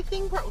the bloody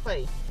thing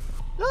properly.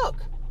 Look.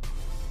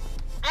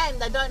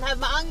 And I don't have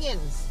my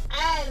onions.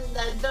 And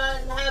I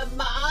don't have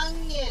my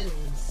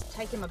onions.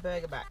 Taking my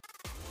burger back.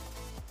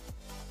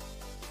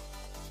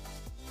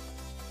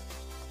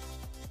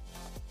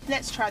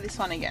 Let's try this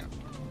one again.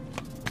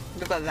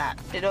 Look at that.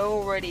 It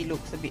already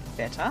looks a bit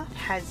better.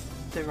 Has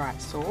the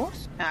right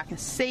sauce. Now I can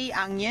see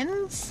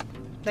onions.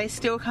 They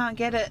still can't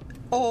get it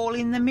all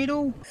in the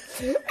middle.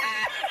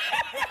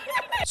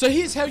 So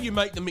here's how you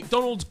make the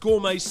McDonald's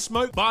Gourmet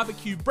Smoked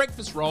Barbecue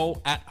Breakfast Roll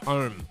at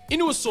home.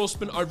 Into a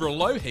saucepan over a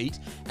low heat,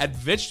 add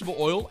vegetable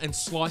oil and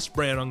sliced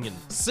brown onion.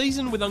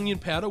 Season with onion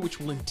powder, which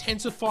will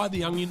intensify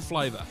the onion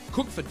flavour.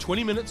 Cook for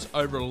 20 minutes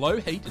over a low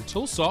heat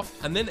until soft,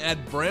 and then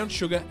add brown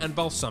sugar and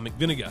balsamic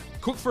vinegar.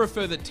 Cook for a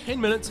further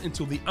 10 minutes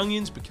until the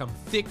onions become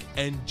thick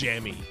and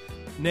jammy.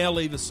 Now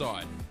leave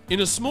aside.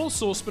 In a small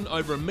saucepan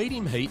over a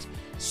medium heat,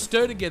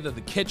 stir together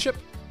the ketchup,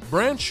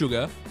 brown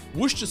sugar,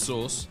 Worcester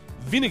sauce,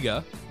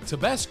 vinegar,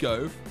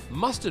 Tabasco,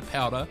 mustard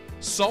powder,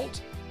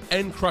 salt,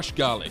 and crushed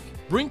garlic.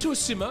 Bring to a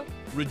simmer,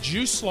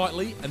 reduce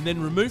slightly, and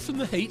then remove from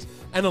the heat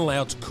and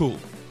allow to cool.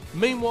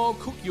 Meanwhile,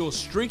 cook your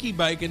streaky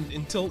bacon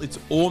until it's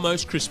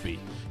almost crispy.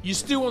 You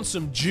still want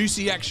some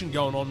juicy action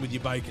going on with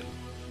your bacon.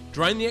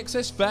 Drain the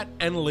excess fat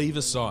and leave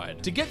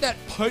aside. To get that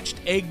poached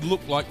egg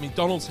look like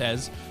McDonald's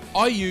has,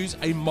 I use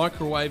a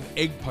microwave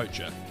egg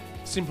poacher.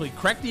 Simply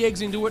crack the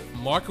eggs into it,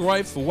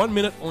 microwave for 1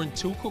 minute or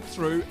until cooked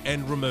through,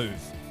 and remove.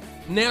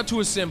 Now to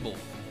assemble.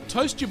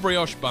 Toast your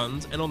brioche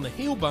buns, and on the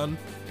heel bun,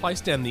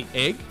 place down the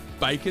egg,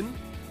 bacon,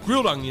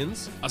 grilled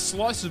onions, a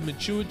slice of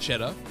matured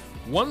cheddar,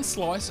 1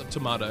 slice of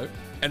tomato,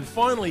 and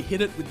finally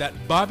hit it with that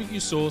barbecue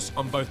sauce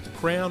on both the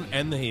crown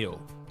and the heel.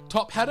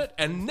 Top hat it,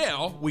 and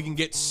now we can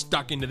get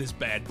stuck into this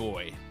bad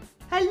boy.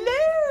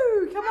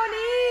 Hello, come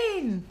on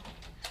in.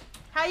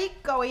 How you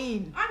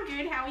going? I'm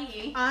good, how are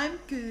you? I'm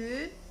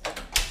good.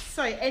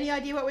 So, any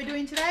idea what we're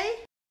doing today?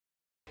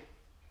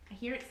 I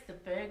hear it's the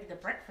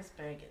breakfast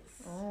burgers.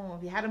 Oh,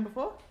 have you had them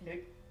before? No.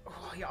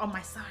 Oh, you're on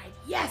my side.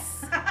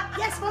 Yes!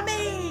 Yes for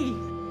me!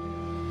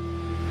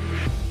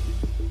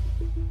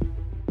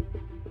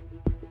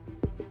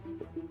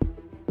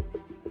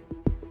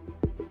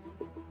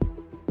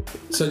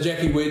 So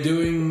Jackie, we're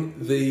doing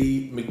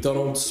the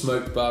McDonald's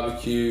smoked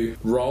barbecue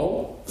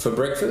roll for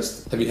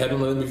breakfast. Have you had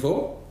one of them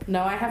before?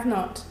 No, I have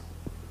not.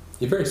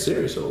 You're very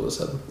serious all of a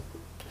sudden.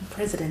 I'm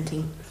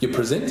presidenting. You're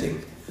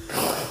presenting?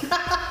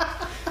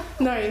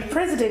 No,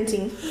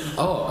 presidenting.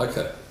 Oh,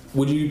 okay.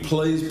 Would you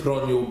please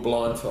put on your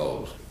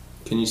blindfold?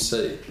 Can you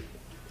see?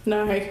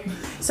 No.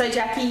 So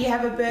Jackie, you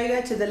have a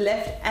burger to the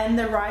left and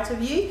the right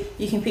of you.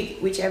 You can pick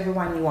whichever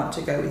one you want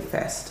to go with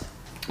first.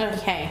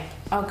 Okay,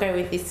 I'll go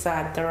with this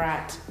side, the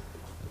right.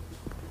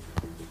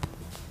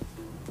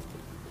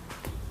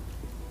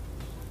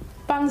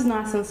 Bun's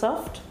nice and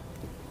soft.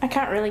 I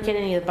can't really get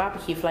any of the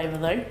barbecue flavour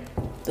though.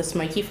 The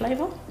smoky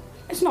flavour.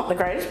 It's not the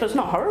greatest, but it's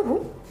not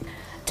horrible.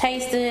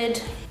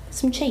 Tasted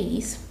some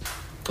cheese.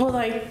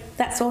 Although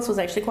that sauce was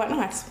actually quite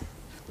nice.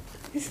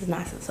 This is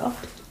nice and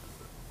soft.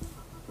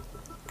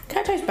 Can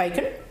I taste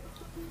bacon?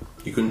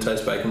 You couldn't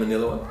taste bacon in the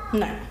other one?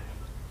 No.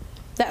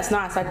 That's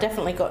nice. I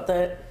definitely got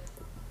the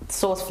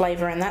sauce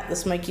flavour in that, the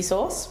smoky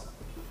sauce.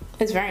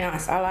 It's very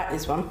nice. I like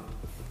this one.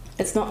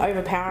 It's not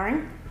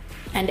overpowering.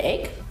 And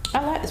egg.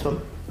 I like this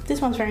one.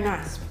 This one's very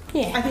nice.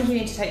 Yeah. I think you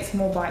need to take some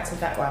more bites of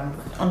that one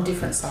on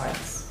different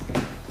sides.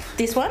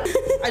 This one?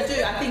 I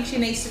do. I think she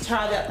needs to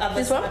try the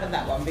other side of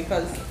that one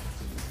because,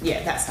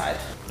 yeah, that side.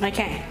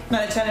 Okay.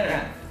 No, turn it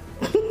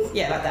around.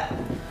 Yeah, like that.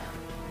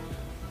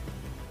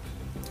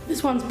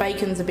 This one's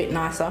bacon's a bit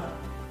nicer.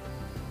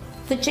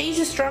 The cheese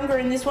is stronger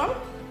in this one.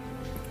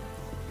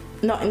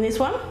 Not in this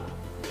one.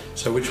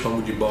 So which one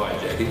would you buy,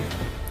 Jackie?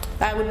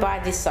 I would buy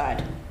this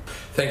side.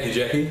 Thank you,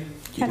 Jackie.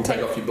 You can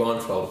take off your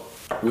blindfold.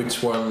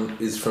 Which one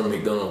is from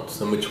McDonald's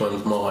and which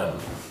one's mine?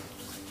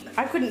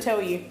 I couldn't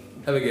tell you.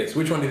 Have a guess.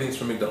 Which one do you think is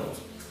from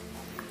McDonald's?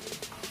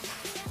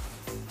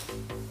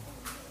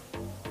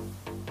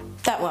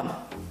 That one.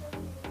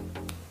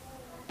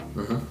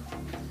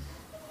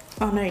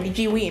 Mm-hmm. Oh no, did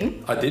you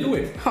win? I did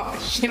win. Oh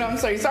shit, I'm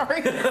so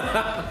sorry.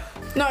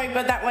 No,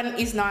 but that one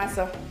is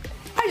nicer.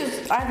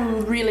 I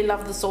really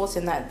love the sauce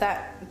in that.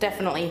 That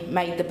definitely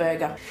made the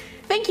burger.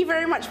 Thank you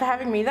very much for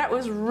having me. That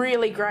was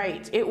really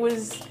great. It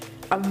was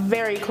a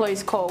very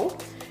close call.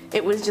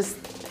 It was just,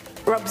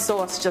 rub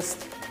sauce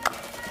just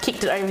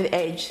kicked it over the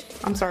edge.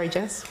 I'm sorry,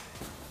 Jess.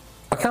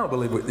 I can't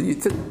believe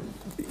it.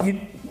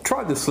 You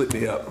tried to slip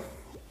me up.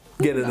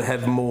 Get her to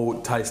have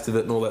more taste of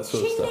it and all that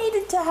sort of stuff. She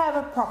needed to have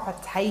a proper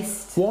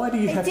taste. Why do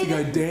you have to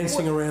go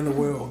dancing around the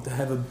world to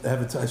have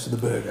a taste of the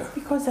burger?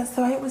 Because that's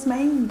the way it was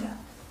made.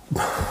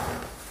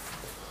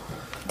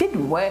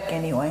 Didn't work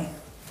anyway.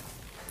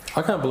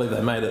 I can't believe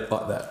they made it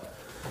like that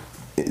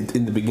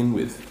in to begin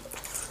with.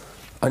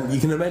 And you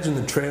can imagine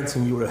the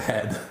trouncing you would have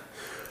had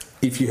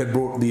if you had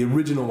brought the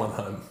original one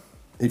home,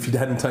 if you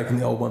hadn't taken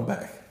the old one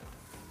back.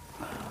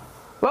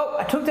 Well,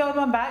 I took the old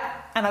one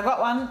back and I got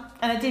one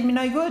and it did me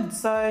no good,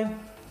 so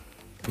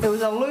it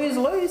was a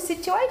lose-lose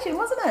situation,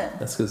 wasn't it?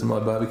 That's because of my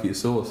barbecue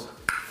sauce.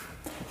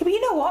 Yeah, but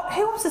you know what?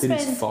 Who wants to It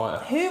is fire.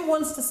 Who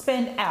wants to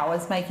spend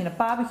hours making a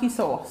barbecue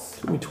sauce?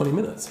 Took me 20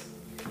 minutes.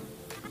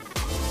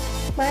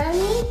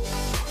 Mommy?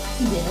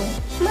 Yeah.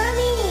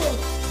 Mommy!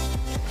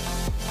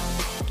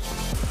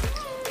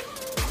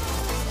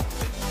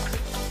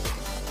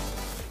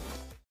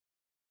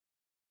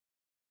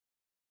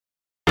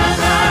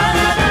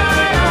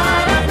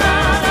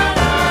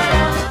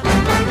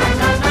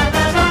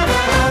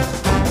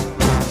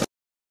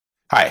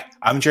 Hi,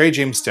 I'm Jerry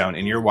James Stone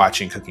and you're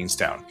watching Cooking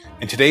Stone.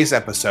 In today's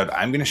episode,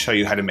 I'm going to show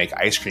you how to make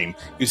ice cream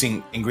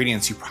using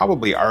ingredients you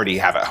probably already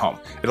have at home.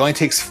 It only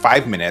takes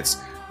 5 minutes,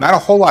 not a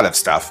whole lot of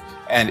stuff,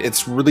 and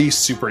it's really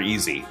super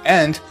easy.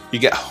 And you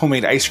get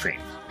homemade ice cream.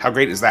 How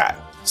great is that?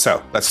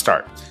 So let's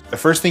start. The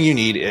first thing you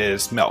need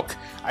is milk.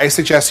 I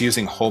suggest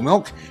using whole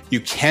milk. You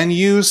can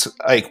use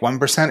like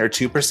 1% or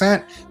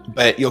 2%,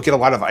 but you'll get a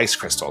lot of ice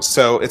crystals.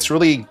 So it's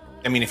really,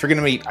 I mean, if you're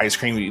gonna eat ice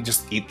cream, you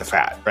just eat the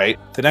fat, right?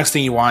 The next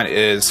thing you want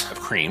is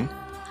cream,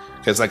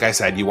 because like I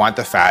said, you want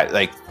the fat.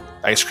 Like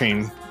ice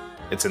cream,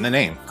 it's in the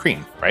name,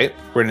 cream, right?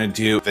 We're gonna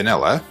do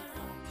vanilla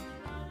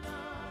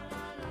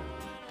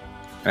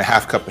and a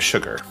half cup of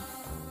sugar.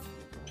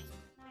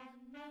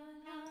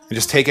 And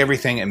just take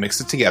everything and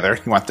mix it together.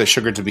 You want the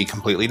sugar to be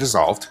completely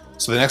dissolved.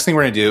 So the next thing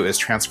we're gonna do is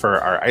transfer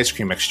our ice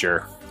cream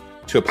mixture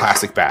to a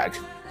plastic bag.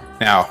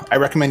 Now, I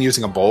recommend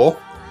using a bowl,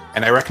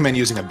 and I recommend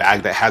using a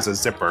bag that has a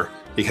zipper,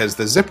 because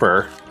the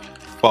zipper,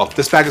 well,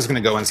 this bag is gonna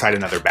go inside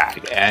another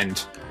bag,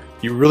 and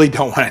you really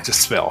don't want it to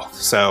spill.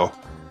 So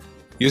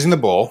using the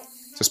bowl,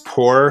 just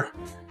pour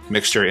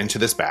mixture into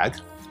this bag.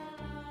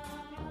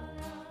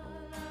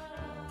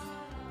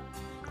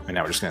 And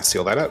now we're just gonna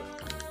seal that up.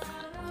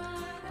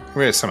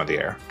 We're gonna some of the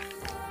air.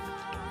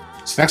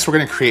 So next we're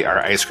gonna create our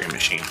ice cream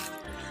machine,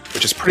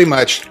 which is pretty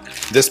much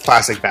this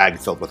plastic bag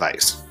filled with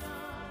ice.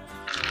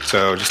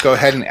 So just go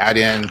ahead and add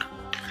in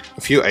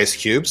a few ice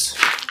cubes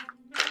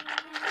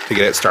to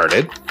get it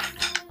started.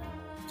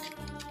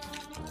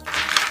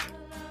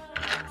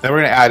 Then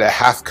we're gonna add a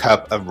half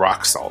cup of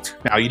rock salt.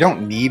 Now you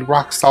don't need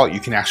rock salt, you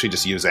can actually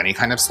just use any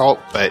kind of salt,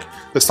 but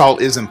the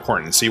salt is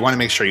important, so you wanna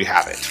make sure you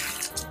have it.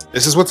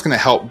 This is what's gonna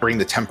help bring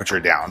the temperature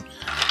down.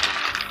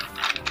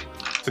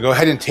 So go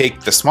ahead and take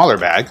the smaller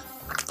bag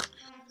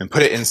and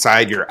put it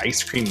inside your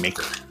ice cream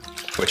maker,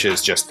 which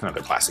is just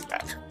another plastic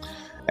bag.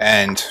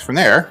 And from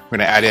there, we're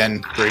gonna add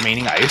in the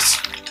remaining ice.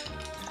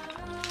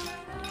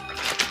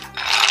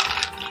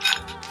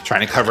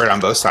 Trying to cover it on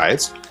both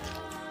sides.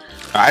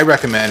 Now, I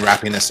recommend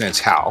wrapping this in a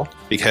towel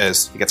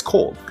because it gets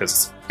cold because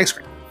it's ice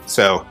cream.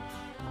 So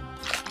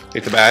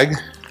take the bag,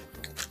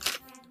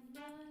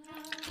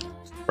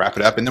 wrap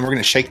it up, and then we're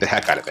gonna shake the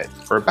heck out of it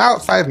for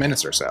about 5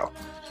 minutes or so.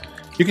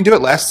 You can do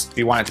it less if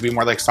you want it to be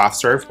more like soft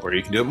serve, or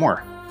you can do it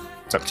more.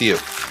 It's up to you.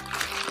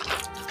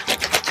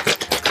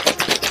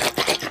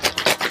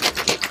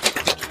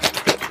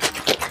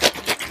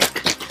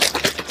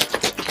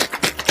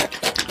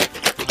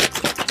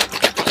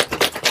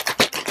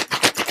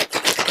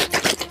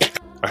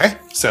 Okay,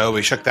 so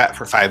we shook that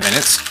for 5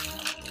 minutes,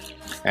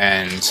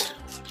 and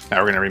now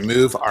we're going to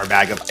remove our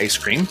bag of ice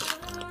cream.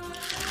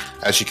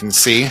 As you can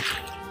see,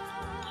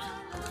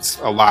 it's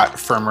a lot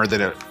firmer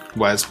than it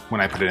was when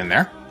I put it in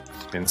there.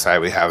 Inside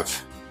we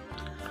have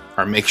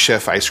our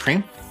makeshift ice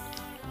cream,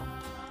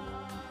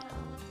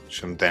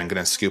 which I'm then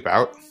gonna scoop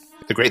out.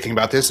 The great thing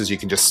about this is you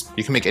can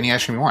make any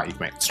ice cream you want. You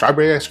can make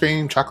strawberry ice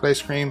cream, chocolate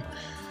ice cream.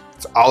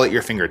 It's all at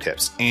your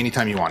fingertips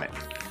anytime you want it.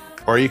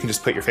 Or you can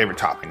just put your favorite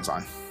toppings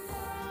on.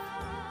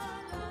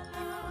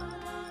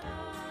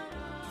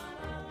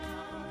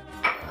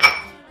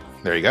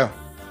 There you go.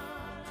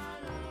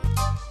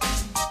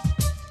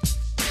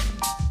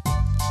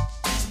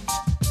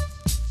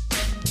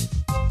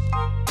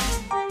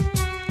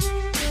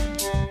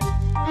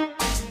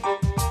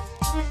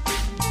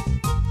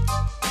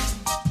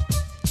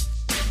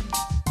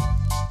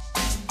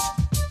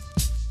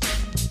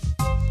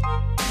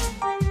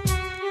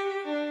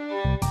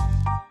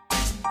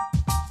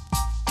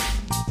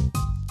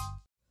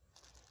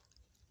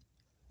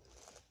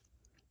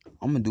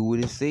 I'm gonna do what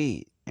it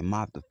said and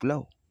mop the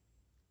floor.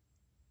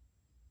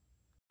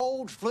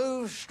 Colds,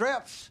 flus,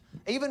 streps,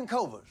 even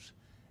COVIDs.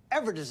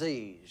 Every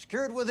disease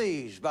cured with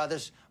ease by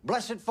this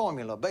blessed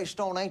formula based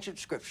on ancient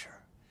scripture.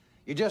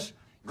 You just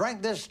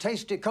drink this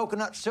tasty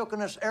coconut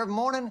silkiness every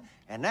morning,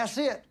 and that's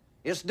it.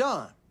 It's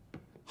done.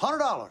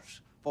 $100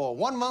 for a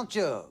 1-month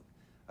jug.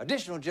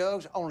 Additional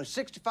jugs, only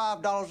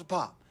 $65 a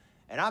pop.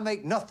 And I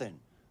make nothing,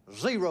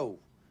 zero.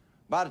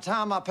 By the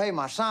time I pay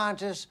my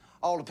scientists,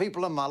 all the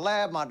people in my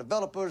lab, my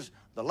developers,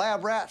 the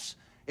lab rats,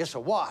 it's a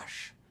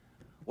wash.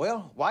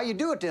 Well, why you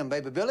do it then,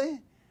 baby Billy?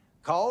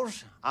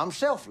 'Cause I'm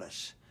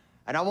selfless,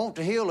 and I want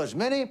to heal as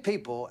many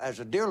people as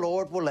the dear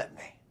Lord will let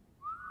me.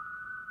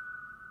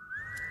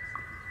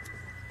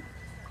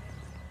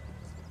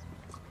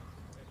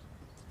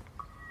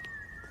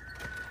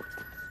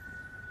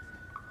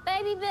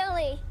 Baby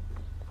Billy.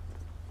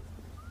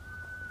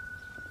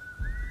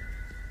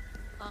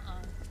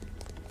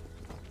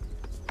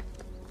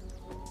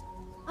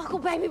 Uncle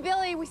Baby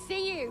Billy, we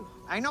see you.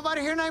 Ain't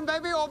nobody here named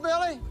Baby or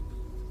Billy?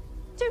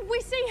 Dude,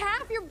 we see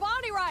half your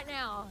body right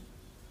now.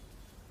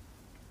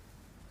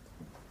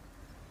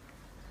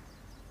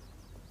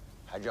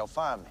 How'd y'all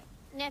find me?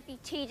 Nephew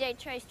TJ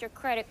traced your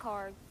credit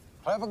card.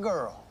 Clever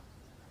girl.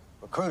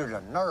 Recruited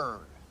a nerd.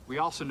 We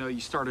also know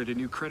you started a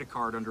new credit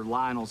card under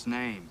Lionel's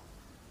name.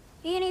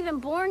 He ain't even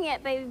born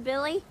yet, Baby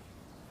Billy.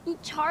 You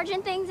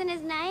charging things in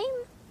his name?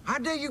 How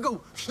dare you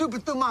go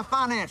snooping through my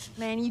finances?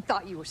 Man, you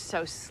thought you were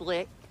so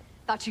slick.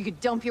 Thought you could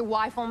dump your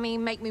wife on me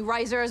and make me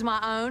raise her as my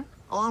own.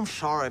 Oh, I'm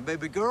sorry,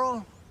 baby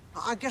girl.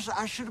 I guess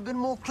I should have been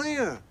more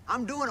clear.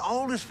 I'm doing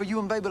all this for you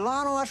and baby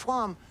Lionel. That's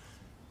why I'm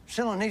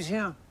selling these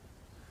here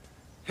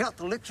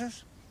health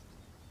elixirs.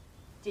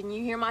 Didn't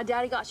you hear my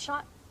daddy got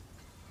shot?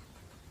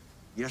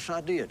 Yes, I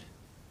did.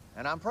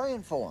 And I'm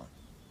praying for him.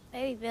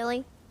 Baby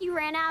Billy, you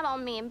ran out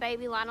on me and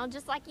baby Lionel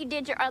just like you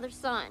did your other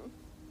son.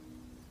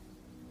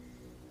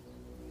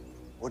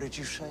 What did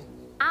you say?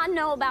 I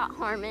know about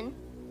Harmon.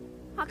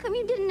 How come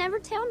you didn't ever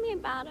tell me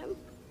about him?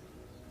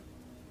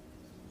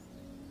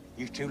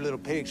 You two little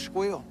pigs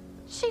squeal.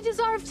 She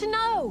deserves to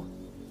know.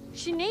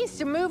 She needs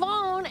to move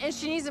on, and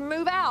she needs to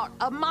move out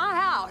of my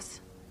house.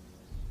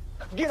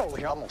 Get over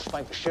here. I'm gonna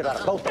spank the shit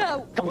out of both of No.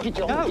 you. Come get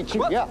you. I'm get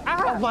you. Yeah.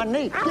 Off my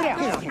knee. Get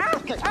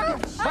out. Get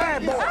out.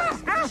 Bad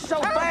boy. You're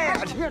so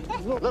bad.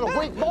 Little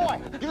weak boy.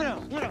 Get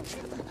out. Get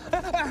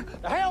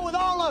out. The hell with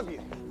all of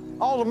you.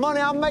 All the money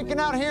I'm making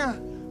out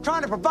here,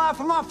 trying to provide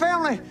for my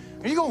family,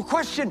 and you gonna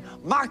question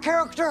my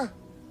character?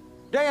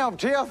 Damn,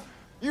 Tiff.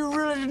 You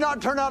really did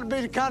not turn out to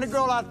be the kind of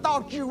girl I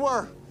thought you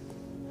were.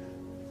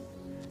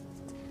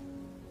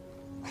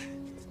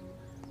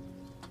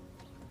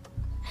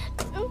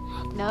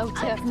 No,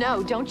 Tiff,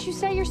 no. Don't you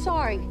say you're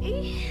sorry.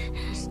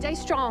 You stay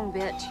strong,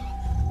 bitch.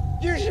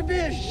 You should be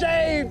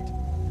ashamed.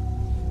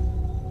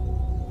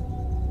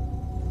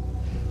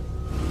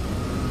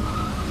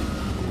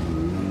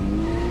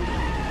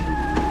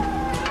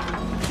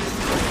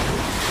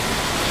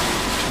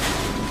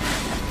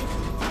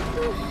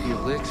 The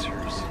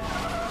elixirs.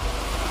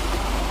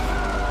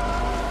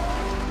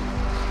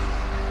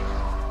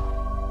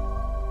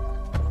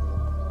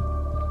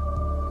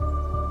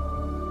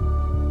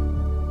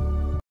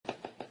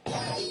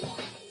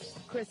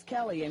 Chris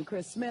Kelly and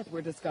Chris Smith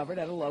were discovered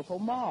at a local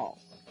mall.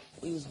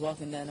 We was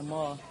walking down the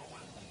mall,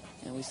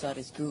 and we saw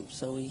this group,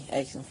 so we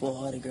asked him for an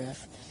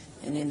autograph.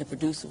 And then the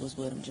producer was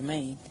with him,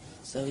 Jermaine,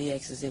 so he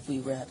asked us if we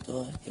rapped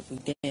or if we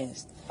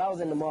danced. I was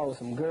in the mall with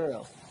some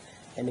girls,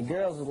 and the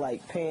girls was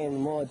like paying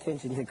more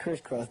attention to to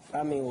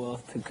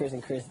Chris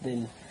and Chris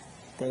than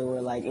they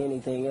were like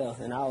anything else,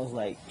 and I was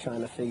like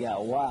trying to figure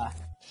out why.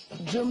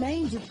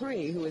 Jermaine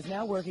Dupri, who is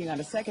now working on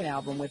a second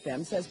album with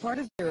them, says part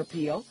of their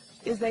appeal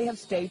is they have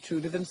stayed true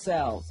to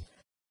themselves.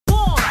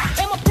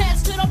 And my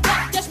pants to the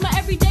back, that's my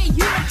everyday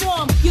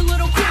uniform. You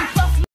little creep.